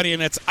everybody,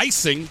 and it's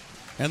icing.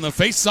 And the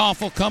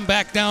face-off will come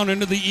back down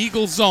into the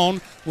Eagles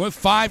zone with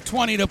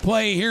 5:20 to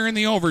play here in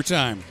the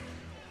overtime.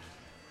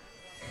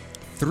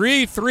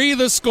 3-3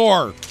 the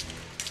score.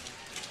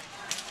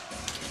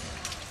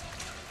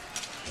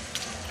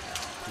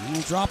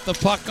 He'll drop the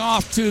puck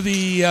off to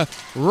the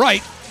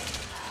right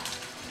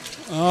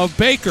of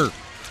Baker.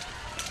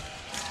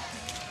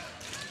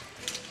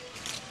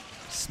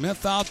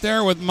 Smith out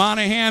there with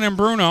Monahan and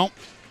Bruno.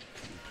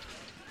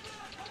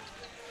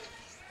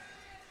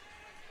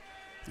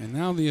 And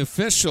now the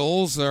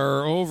officials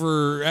are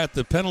over at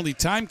the penalty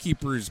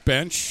timekeeper's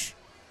bench.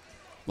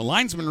 The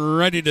linesmen were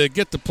ready to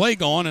get the play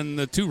going, and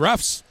the two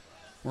refs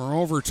were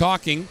over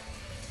talking.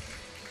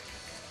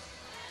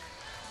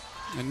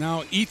 And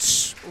now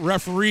each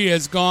referee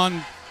has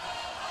gone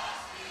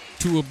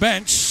to a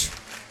bench.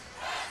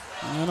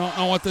 I don't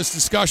know what this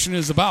discussion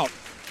is about.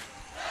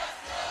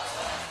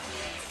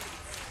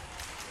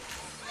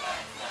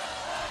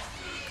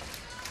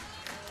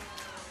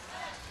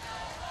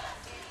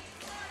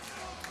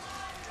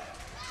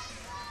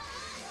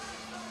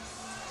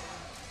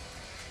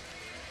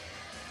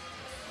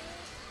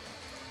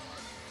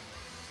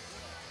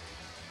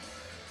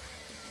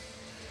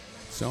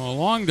 So a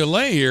long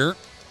delay here,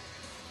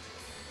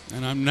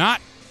 and I'm not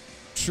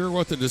sure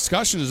what the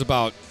discussion is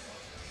about.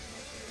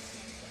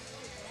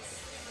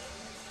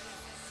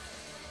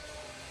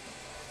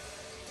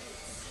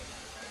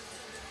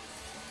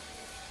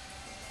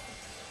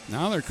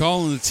 Now they're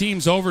calling the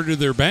teams over to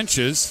their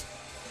benches.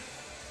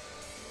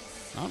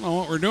 I don't know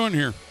what we're doing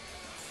here.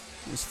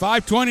 There's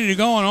 5:20 to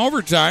go in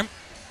overtime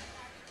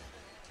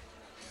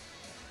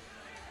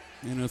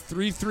in a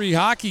 3-3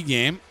 hockey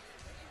game.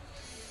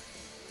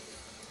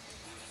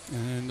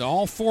 And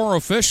all four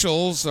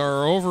officials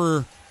are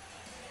over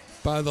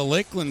by the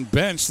Lakeland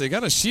bench. They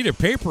got a sheet of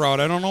paper out.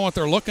 I don't know what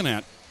they're looking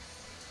at.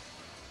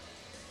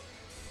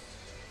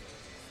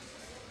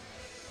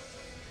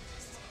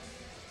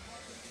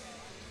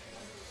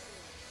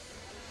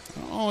 I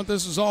don't know what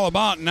this is all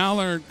about. Now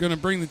they're going to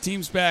bring the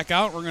teams back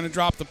out. We're going to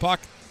drop the puck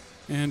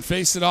and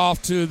face it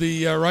off to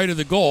the right of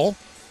the goal.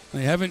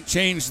 They haven't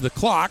changed the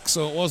clock,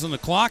 so it wasn't a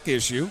clock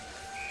issue.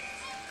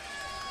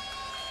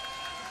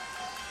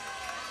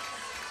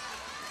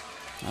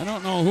 I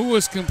don't know who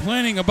was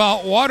complaining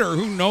about water,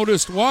 who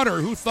noticed water,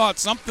 who thought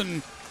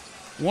something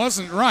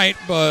wasn't right,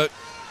 but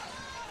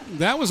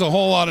that was a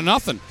whole lot of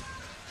nothing.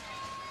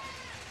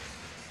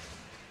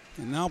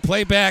 And now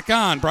play back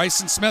on.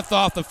 Bryson Smith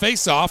off the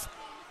faceoff.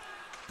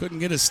 Couldn't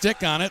get a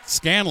stick on it.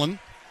 Scanlon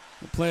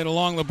will play it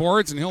along the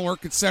boards, and he'll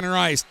work at center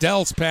ice.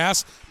 Dell's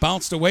pass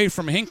bounced away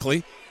from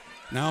Hinckley.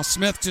 Now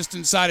Smith just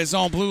inside his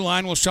own blue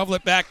line will shovel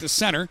it back to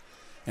center.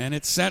 And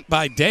it's sent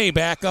by Day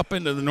back up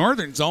into the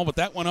northern zone, but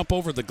that went up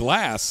over the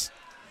glass.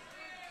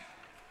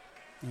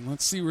 And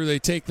let's see where they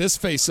take this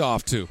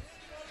face-off to.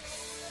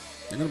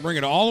 They're going to bring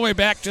it all the way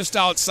back just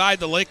outside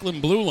the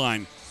Lakeland blue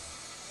line.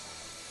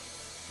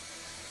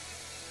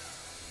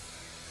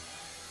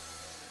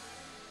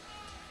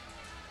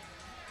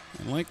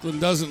 And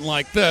Lakeland doesn't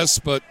like this,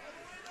 but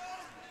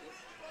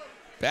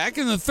back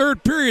in the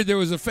third period, there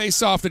was a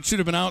face-off that should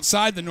have been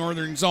outside the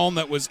northern zone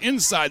that was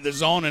inside the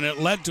zone, and it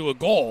led to a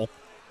goal.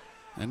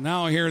 And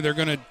now here they're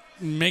going to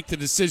make the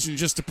decision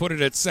just to put it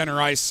at center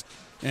ice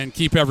and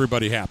keep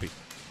everybody happy.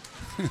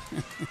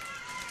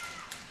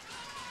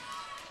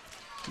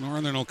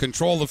 Northern will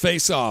control the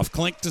face-off.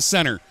 Klink to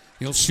center.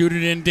 He'll shoot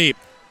it in deep.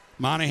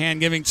 Monahan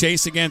giving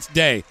chase against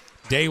Day.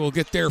 Day will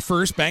get there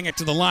first, bang it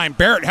to the line.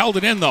 Barrett held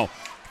it in, though,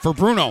 for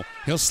Bruno.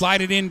 He'll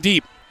slide it in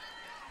deep.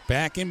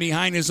 Back in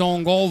behind his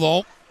own goal,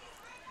 though,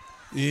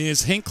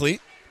 is Hinckley.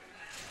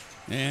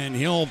 And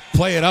he'll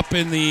play it up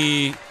in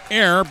the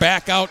air,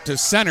 back out to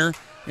center,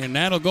 and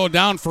that'll go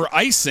down for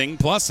icing.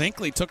 Plus,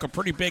 Hinckley took a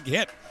pretty big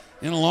hit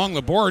in along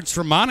the boards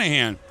from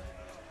Monahan.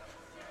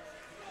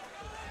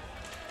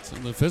 So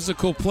the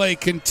physical play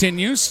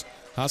continues.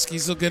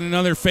 Huskies will get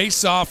another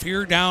face-off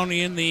here down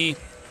in the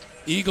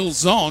Eagles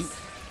zone.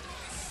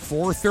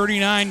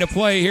 4:39 to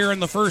play here in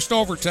the first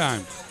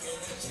overtime.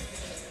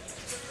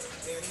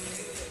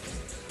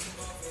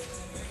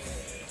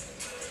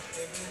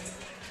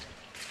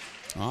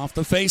 Off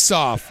the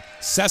face-off.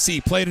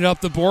 Sessi played it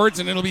up the boards,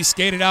 and it'll be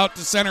skated out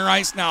to center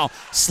ice now.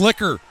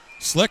 Slicker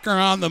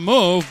on the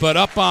move, but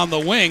up on the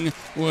wing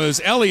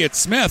was Elliott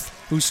Smith,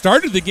 who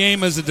started the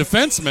game as a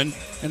defenseman,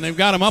 and they've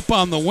got him up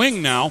on the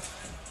wing now.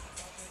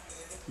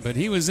 but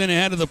he was in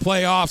ahead of the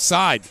play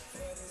offside.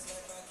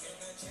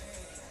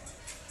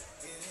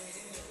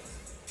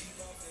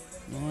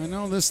 Well, I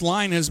know this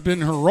line has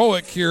been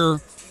heroic here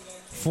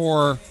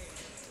for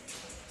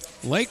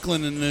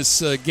Lakeland in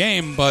this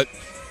game, but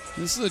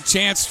this is a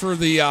chance for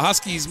the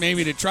Huskies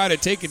maybe to try to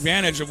take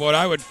advantage of what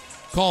I would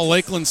call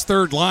Lakeland's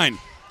third line.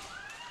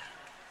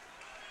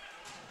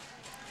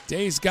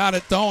 Day's got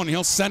it, though, and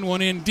he'll send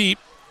one in deep.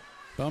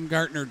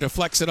 Baumgartner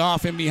deflects it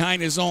off in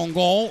behind his own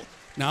goal.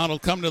 Now it'll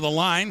come to the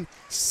line.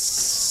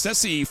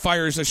 Sessi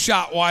fires a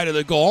shot wide of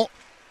the goal,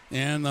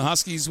 and the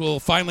Huskies will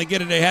finally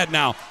get it ahead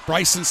now.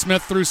 Bryson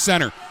Smith through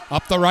center.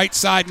 Up the right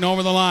side and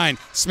over the line.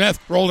 Smith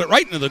rolled it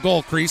right into the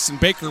goal crease, and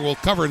Baker will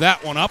cover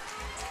that one up.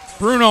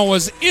 Bruno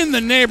was in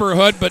the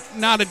neighborhood, but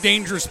not a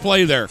dangerous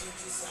play there.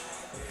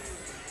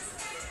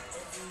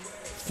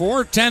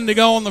 4:10 to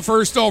go in the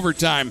first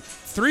overtime.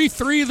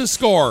 3-3 the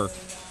score.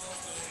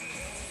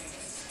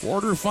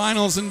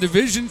 Quarterfinals in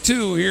Division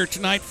II here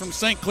tonight from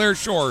St. Clair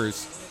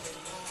Shores.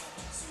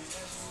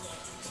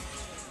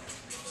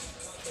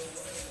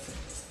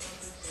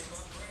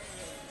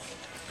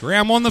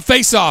 Graham won the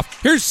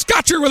faceoff. Here's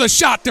Scotcher with a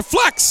shot.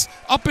 Deflects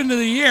up into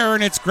the air,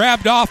 and it's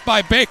grabbed off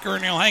by Baker,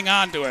 and he'll hang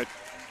on to it.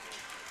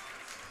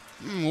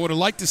 Would have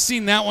liked to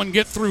seen that one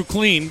get through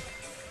clean.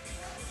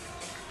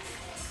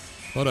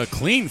 But a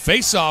clean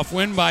faceoff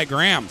win by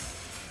Graham.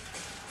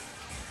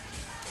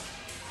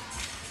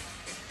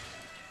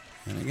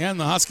 And again,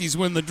 the Huskies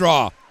win the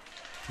draw.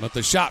 But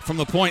the shot from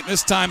the point,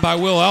 this time by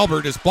Will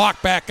Albert, is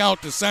blocked back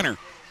out to center.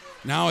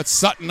 Now it's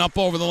Sutton up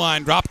over the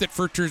line. Dropped it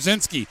for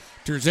Terzinski.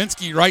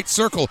 Terzinski right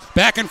circle.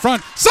 Back in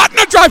front. Sutton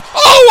a drive.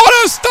 Oh,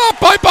 what a stop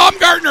by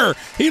Baumgartner.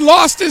 He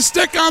lost his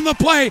stick on the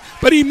play,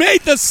 but he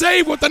made the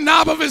save with the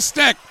knob of his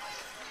stick.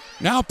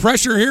 Now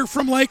pressure here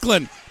from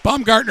Lakeland.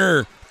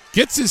 Baumgartner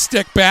gets his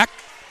stick back.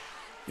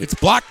 It's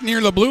blocked near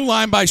the blue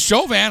line by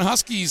Chauvin.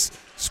 Huskies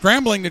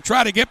scrambling to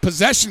try to get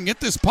possession, get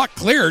this puck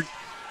cleared.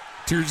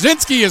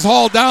 Terzinski is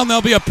hauled down.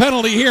 There'll be a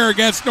penalty here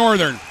against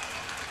Northern.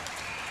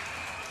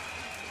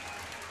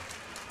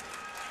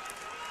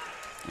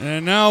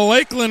 And now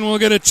Lakeland will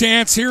get a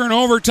chance here in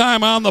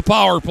overtime on the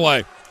power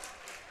play.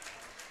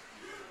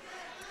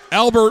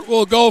 Albert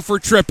will go for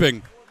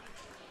tripping.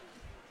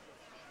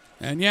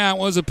 And yeah, it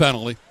was a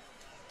penalty.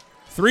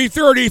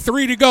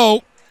 3:33 to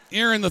go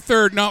here in the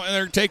third. No,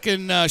 they're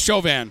taking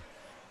Chauvin.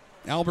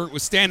 Albert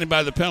was standing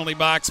by the penalty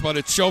box, but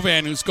it's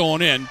Chauvin who's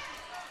going in.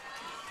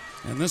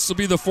 And this will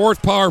be the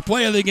fourth power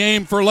play of the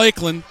game for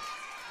Lakeland.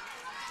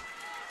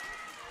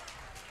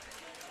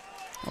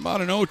 How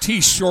about an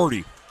OT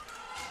shorty?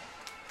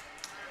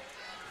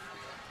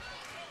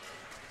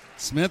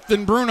 Smith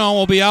and Bruno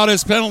will be out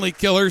as penalty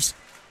killers.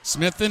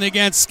 Smith in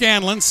against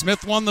Scanlon.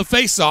 Smith won the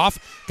faceoff,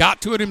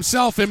 got to it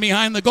himself in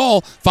behind the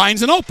goal,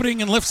 finds an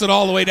opening and lifts it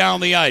all the way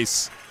down the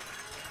ice.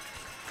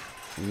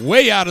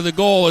 Way out of the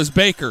goal is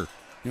Baker.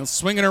 He'll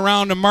swing it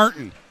around to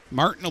Martin.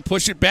 Martin will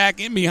push it back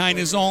in behind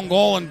his own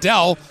goal, and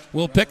Dell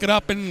will pick it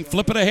up and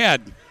flip it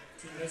ahead.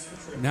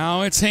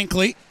 Now it's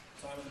Hinckley.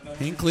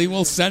 Hinckley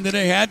will send it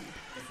ahead.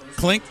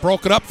 Klink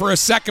broke it up for a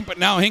second, but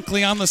now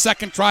Hinckley on the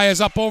second try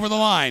is up over the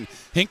line.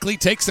 Hinckley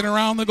takes it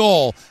around the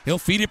goal. He'll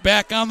feed it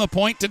back on the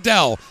point to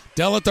Dell.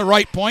 Dell at the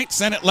right point,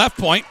 sent it left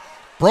point.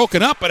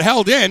 Broken up but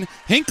held in.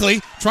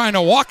 Hinckley trying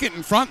to walk it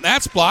in front.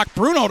 That's blocked.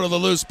 Bruno to the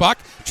loose puck.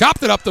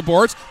 Chopped it up the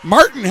boards.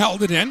 Martin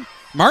held it in.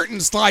 Martin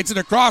slides it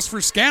across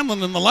for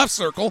Scanlon in the left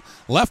circle.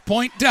 Left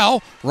point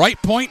Dell.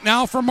 Right point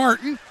now for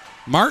Martin.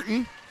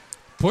 Martin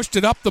pushed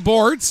it up the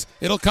boards.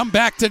 It'll come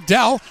back to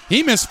Dell.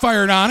 He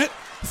misfired on it.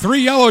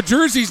 3 yellow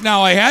jerseys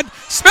now ahead.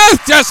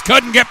 Smith just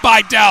couldn't get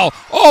by Dell.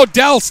 Oh,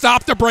 Dell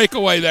stopped the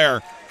breakaway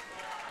there.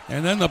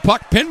 And then the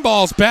puck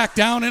pinballs back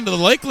down into the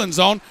Lakeland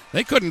zone.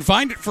 They couldn't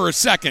find it for a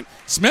second.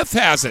 Smith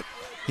has it.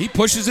 He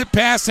pushes it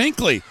past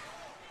Hinckley.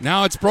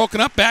 Now it's broken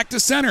up back to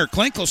center.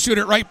 Klink will shoot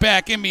it right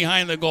back in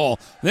behind the goal.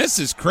 This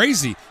is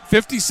crazy.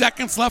 50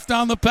 seconds left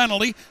on the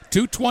penalty.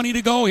 2:20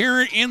 to go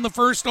here in the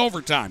first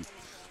overtime.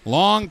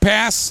 Long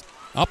pass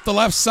up the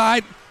left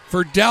side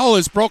for Dell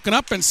is broken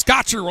up, and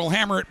Scotcher will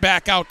hammer it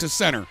back out to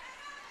center.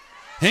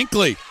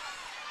 Hinckley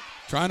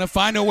trying to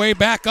find a way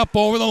back up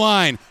over the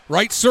line.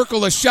 Right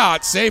circle a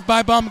shot, saved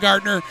by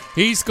Baumgartner.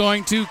 He's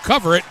going to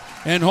cover it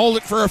and hold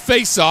it for a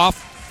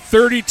face-off.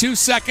 32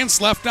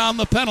 seconds left on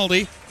the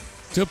penalty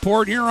to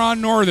Port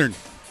Huron Northern.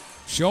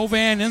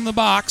 Chauvin in the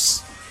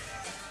box.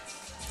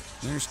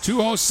 There's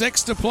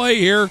 2:06 to play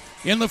here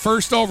in the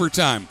first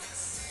overtime.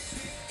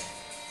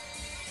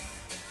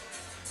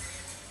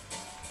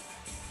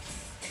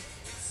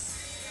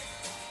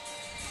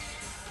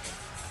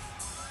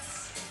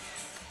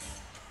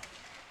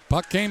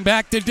 Puck came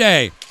back to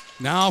Day.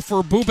 Now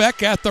for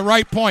Bubek at the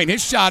right point.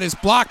 His shot is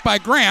blocked by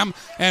Graham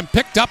and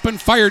picked up and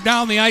fired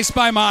down the ice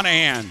by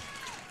Monahan.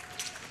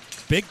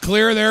 Big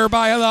clear there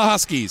by the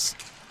Huskies.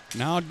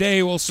 Now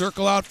Day will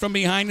circle out from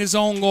behind his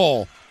own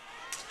goal.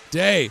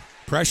 Day,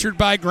 pressured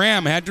by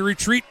Graham, had to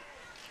retreat.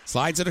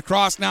 Slides it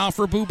across now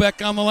for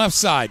Bubek on the left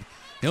side.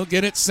 He'll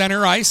get it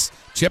center ice.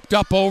 Chipped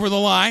up over the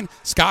line.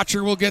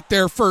 Scotcher will get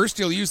there first.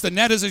 He'll use the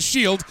net as a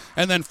shield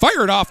and then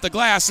fire it off the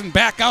glass and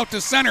back out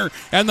to center.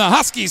 And the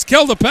Huskies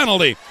kill the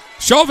penalty.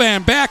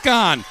 Chauvin back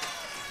on.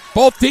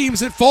 Both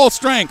teams at full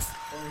strength.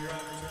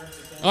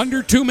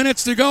 Under 2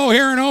 minutes to go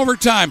here in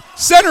overtime.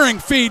 Centering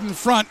feed in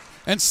front,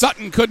 and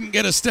Sutton couldn't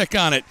get a stick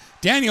on it.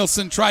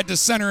 Danielson tried to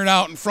center it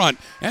out in front.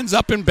 Ends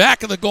up in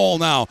back of the goal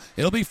now.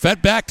 It'll be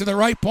fed back to the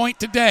right point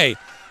to Day.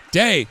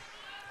 Day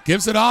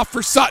gives it off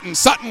for Sutton.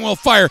 Sutton will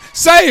fire.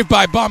 Saved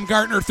by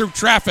Baumgartner through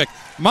traffic.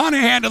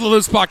 Monahan to the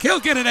loose puck. He'll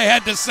get it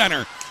ahead to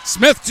center.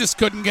 Smith just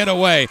couldn't get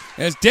away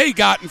as Day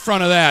got in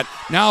front of that.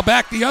 Now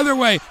back the other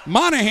way.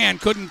 Monahan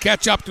couldn't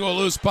catch up to a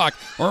loose puck,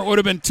 or it would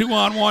have been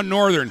 2-on-1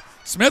 Northern.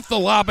 Smith will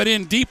lob it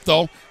in deep,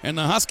 though, and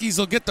the Huskies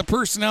will get the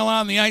personnel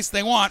on the ice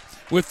they want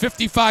with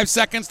 55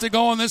 seconds to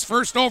go in this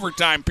first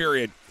overtime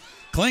period.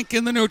 Klink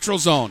in the neutral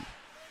zone.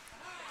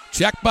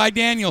 Checked by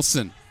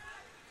Danielson.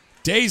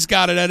 Day's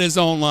got it at his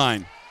own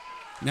line.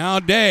 Now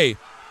Day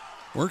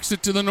works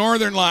it to the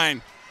Northern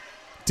line.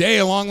 Day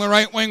along the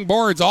right wing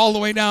boards all the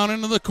way down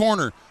into the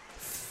corner.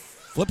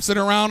 Flips it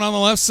around on the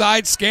left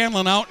side.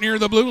 Scanlon out near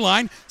the blue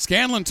line.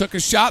 Scanlon took a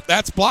shot.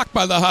 That's blocked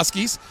by the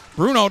Huskies.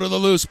 Bruno to the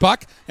loose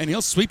puck, and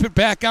he'll sweep it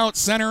back out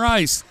center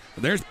ice.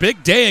 There's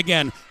Big Day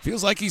again.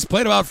 Feels like he's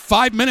played about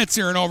 5 minutes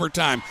here in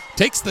overtime.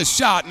 Takes the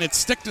shot, and it's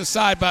sticked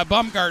aside by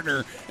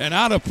Baumgartner and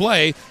out of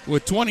play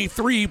with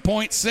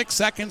 23.6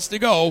 seconds to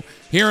go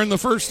here in the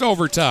first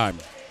overtime.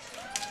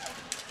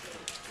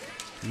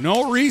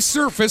 No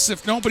resurface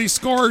if nobody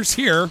scores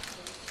here.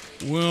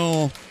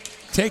 We'll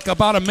take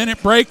about a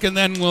minute break, and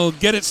then we'll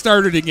get it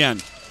started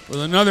again with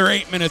another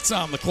 8 minutes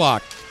on the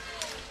clock.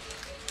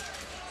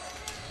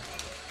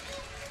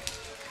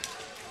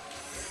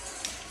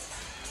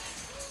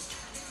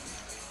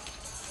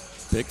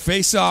 Big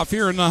face-off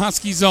here in the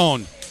Husky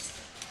zone.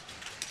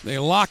 They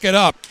lock it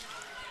up.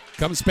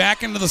 Comes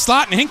back into the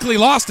slot, and Hinckley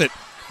lost it.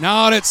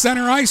 Now out at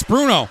center ice,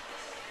 Bruno.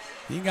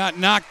 He got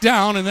knocked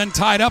down and then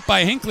tied up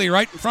by Hinckley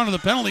right in front of the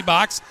penalty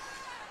box.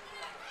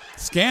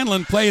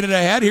 Scanlon played it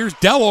ahead. Here's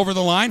Dell over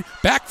the line.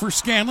 Back for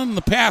Scanlon.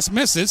 The pass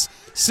misses.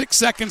 6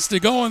 seconds to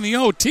go in the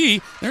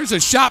OT. There's a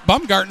shot.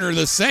 Baumgartner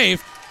the save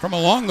from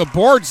along the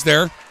boards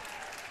there.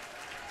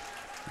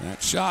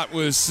 That shot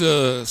was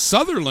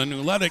Sutherland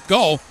who let it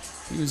go.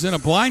 He was in a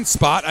blind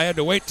spot. I had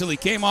to wait till he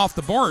came off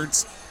the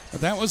boards.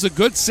 But that was a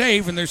good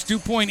save, and there's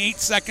 2.8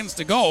 seconds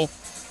to go.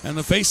 And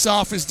the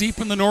face-off is deep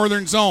in the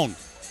northern zone.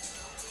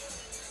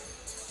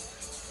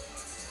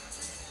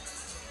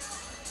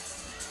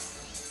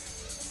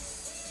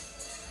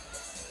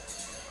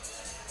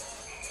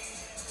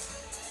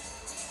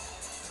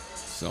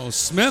 So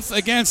Smith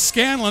against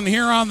Scanlon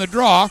here on the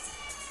draw.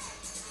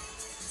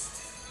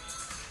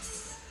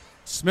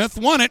 Smith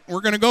won it.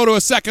 We're going to go to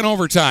a second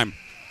overtime.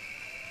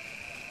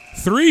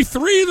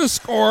 3-3 the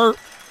score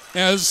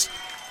as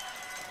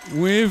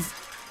we've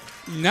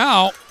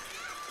now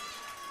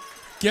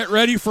get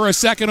ready for a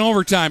second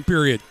overtime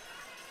period.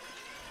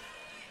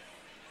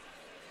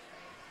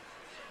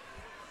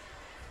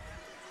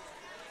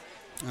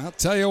 I'll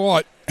tell you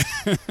what.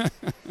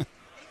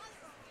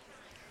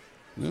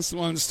 This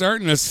one's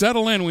starting to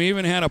settle in. We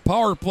even had a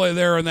power play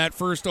there in that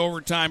first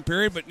overtime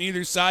period, but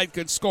neither side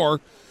could score.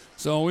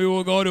 So we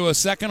will go to a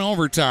second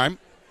overtime.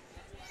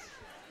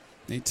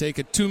 They take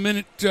a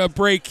 2-minute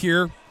break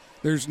here.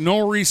 There's no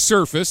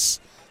resurface.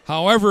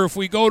 However, if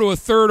we go to a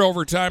third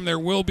overtime, there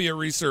will be a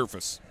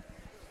resurface.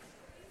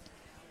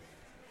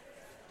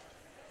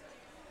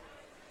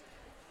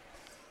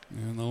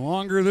 And the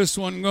longer this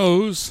one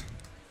goes,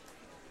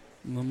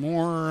 the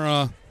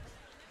more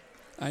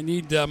I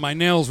need my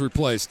nails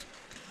replaced.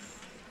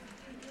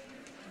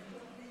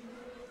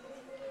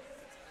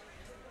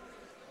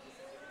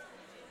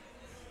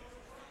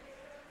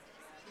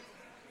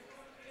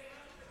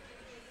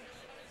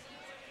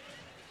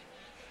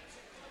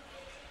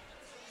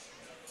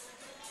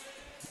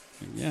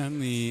 Again,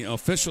 the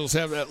officials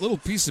have that little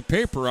piece of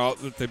paper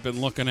out that they've been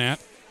looking at.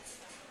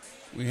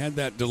 We had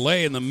that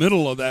delay in the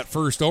middle of that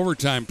first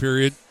overtime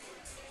period.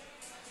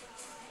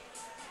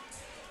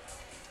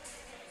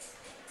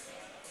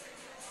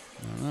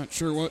 I'm not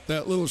sure what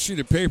that little sheet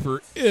of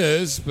paper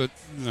is, but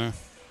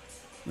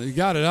they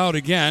got it out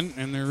again,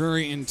 and they're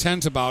very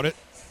intent about it.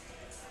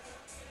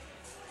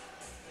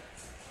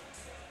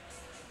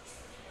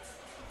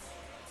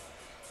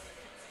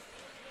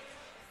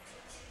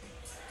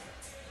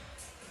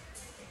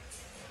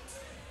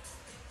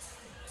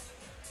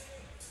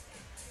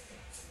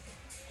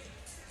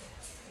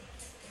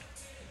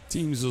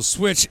 Teams will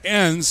switch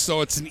ends,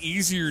 so it's an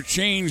easier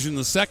change in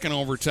the second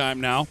overtime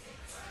now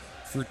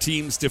for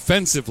teams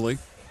defensively.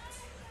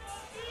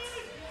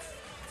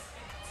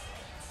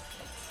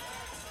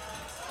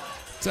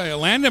 Tell you,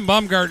 Landon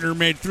Baumgartner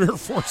made 3 or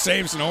 4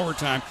 saves in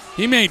overtime.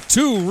 He made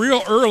 2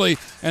 real early,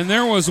 and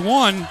there was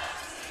one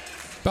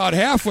about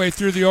halfway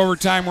through the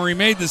overtime where he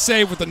made the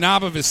save with the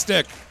knob of his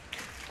stick.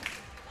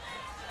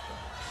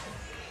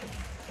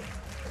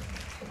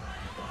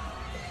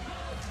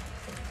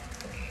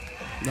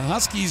 The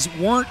Huskies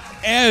weren't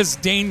as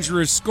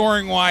dangerous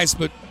scoring-wise,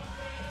 but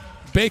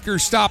Baker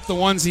stopped the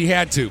ones he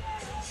had to.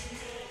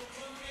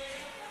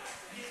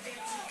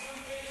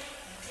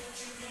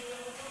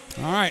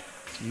 All right,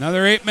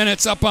 another 8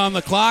 minutes up on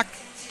the clock.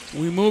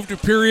 We move to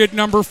period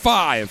number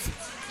 5.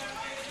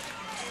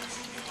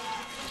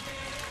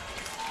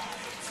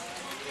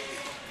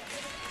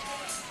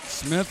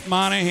 Smith,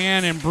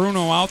 Monahan, and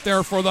Bruno out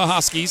there for the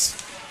Huskies.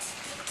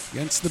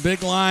 Against the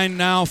big line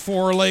now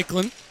for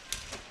Lakeland.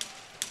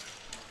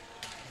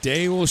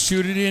 Day will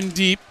shoot it in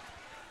deep.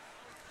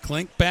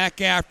 Klink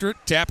back after it.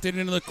 Tapped it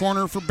into the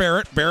corner for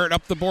Barrett. Barrett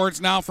up the boards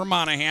now for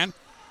Monahan.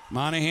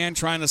 Monahan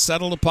trying to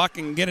settle the puck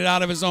and get it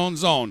out of his own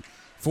zone.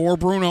 For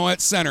Bruno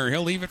at center.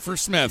 He'll leave it for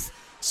Smith.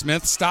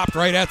 Smith stopped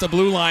right at the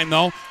blue line,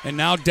 though, and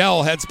now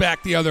Dell heads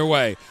back the other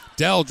way.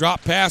 Dell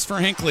drop pass for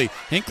Hinckley.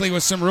 Hinckley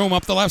with some room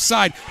up the left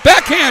side.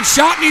 Backhand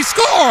shot, and he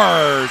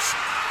scores!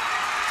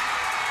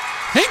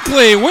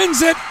 Hinckley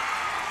wins it.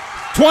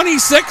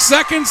 26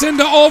 seconds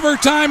into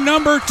overtime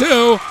number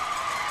 2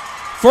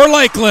 for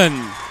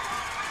Lakeland.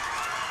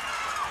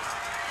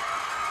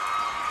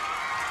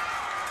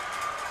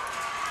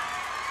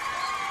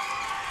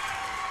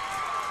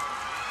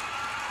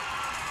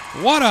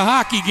 What a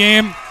hockey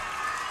game.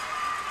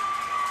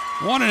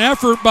 What an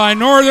effort by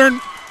Northern.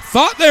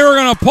 Thought they were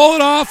going to pull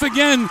it off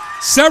again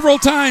several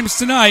times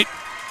tonight.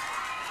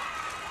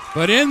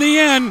 But in the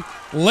end,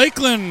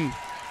 Lakeland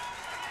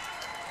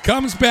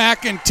comes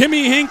back, and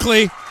Timmy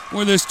Hinckley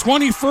with his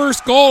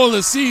 21st goal of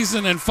the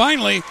season, and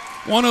finally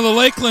one of the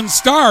Lakeland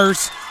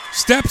stars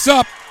steps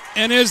up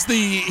and is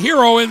the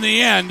hero in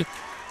the end.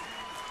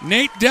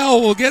 Nate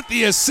Dell will get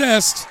the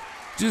assist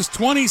just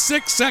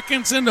 26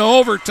 seconds into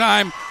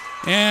overtime,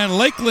 and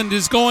Lakeland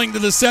is going to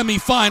the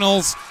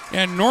semifinals,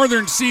 and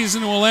Northern's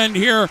season will end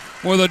here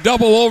with a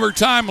double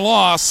overtime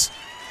loss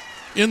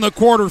in the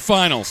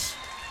quarterfinals.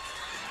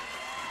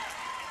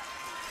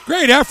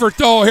 Great effort,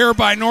 though, here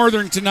by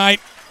Northern tonight.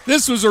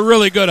 This was a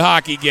really good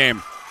hockey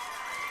game.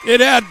 It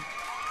had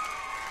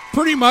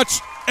pretty much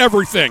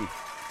everything.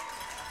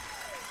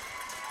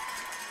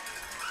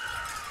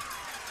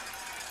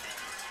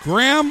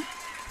 Graham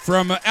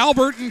from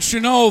Albert and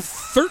Chanot,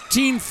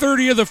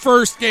 13:30 of the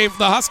first, gave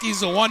the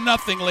Huskies a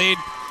 1-0 lead.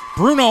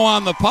 Bruno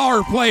on the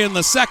power play in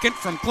the second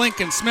from Klink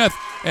and Smith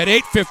at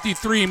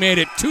 8:53 made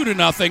it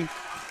 2-0.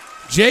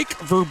 Jake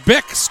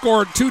Verbeek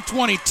scored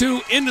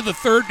 2:22 into the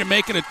third to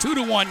make it a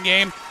 2-1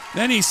 game.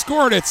 Then he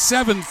scored at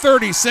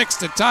 7:36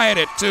 to tie it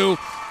at 2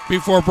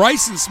 before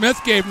Bryson Smith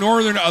gave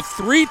Northern a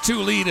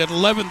 3-2 lead at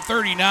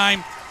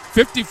 11:39.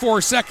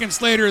 54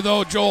 seconds later,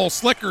 though, Joel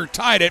Slicker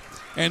tied it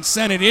and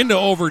sent it into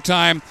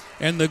overtime.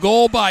 And the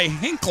goal by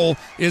Hinkle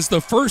is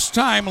the first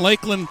time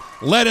Lakeland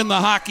led in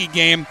the hockey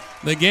game.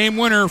 The game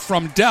winner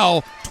from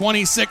Dell,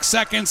 26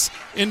 seconds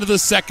into the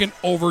second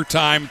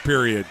overtime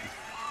period.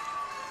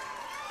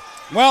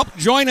 Well,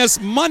 join us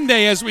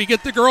Monday as we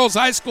get the girls'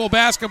 high school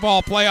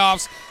basketball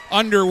playoffs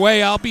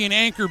underway. I'll be in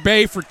Anchor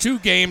Bay for 2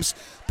 games.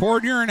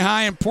 Port Huron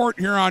High and Port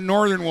Huron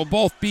Northern will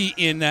both be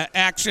in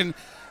action.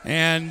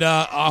 And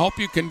I hope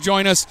you can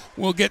join us.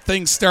 We'll get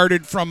things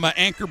started from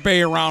Anchor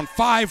Bay around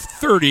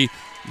 5:30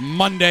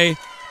 Monday.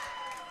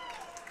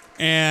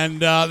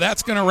 And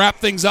that's going to wrap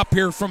things up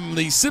here from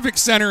the Civic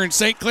Center in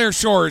St. Clair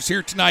Shores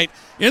here tonight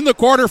in the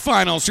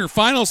quarterfinals. Your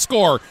final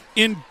score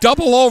in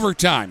double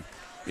overtime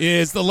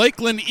is the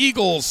Lakeland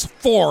Eagles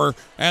 4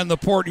 and the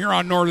Port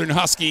Huron Northern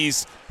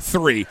Huskies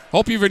 3.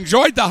 Hope you've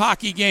enjoyed the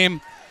hockey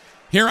game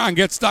here on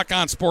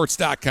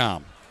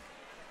GetStuckOnSports.com.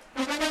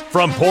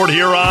 From Port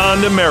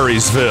Huron to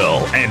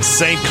Marysville and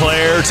St.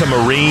 Clair to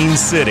Marine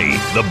City,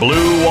 the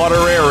Blue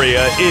Water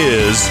area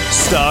is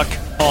Stuck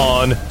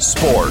on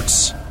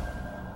Sports.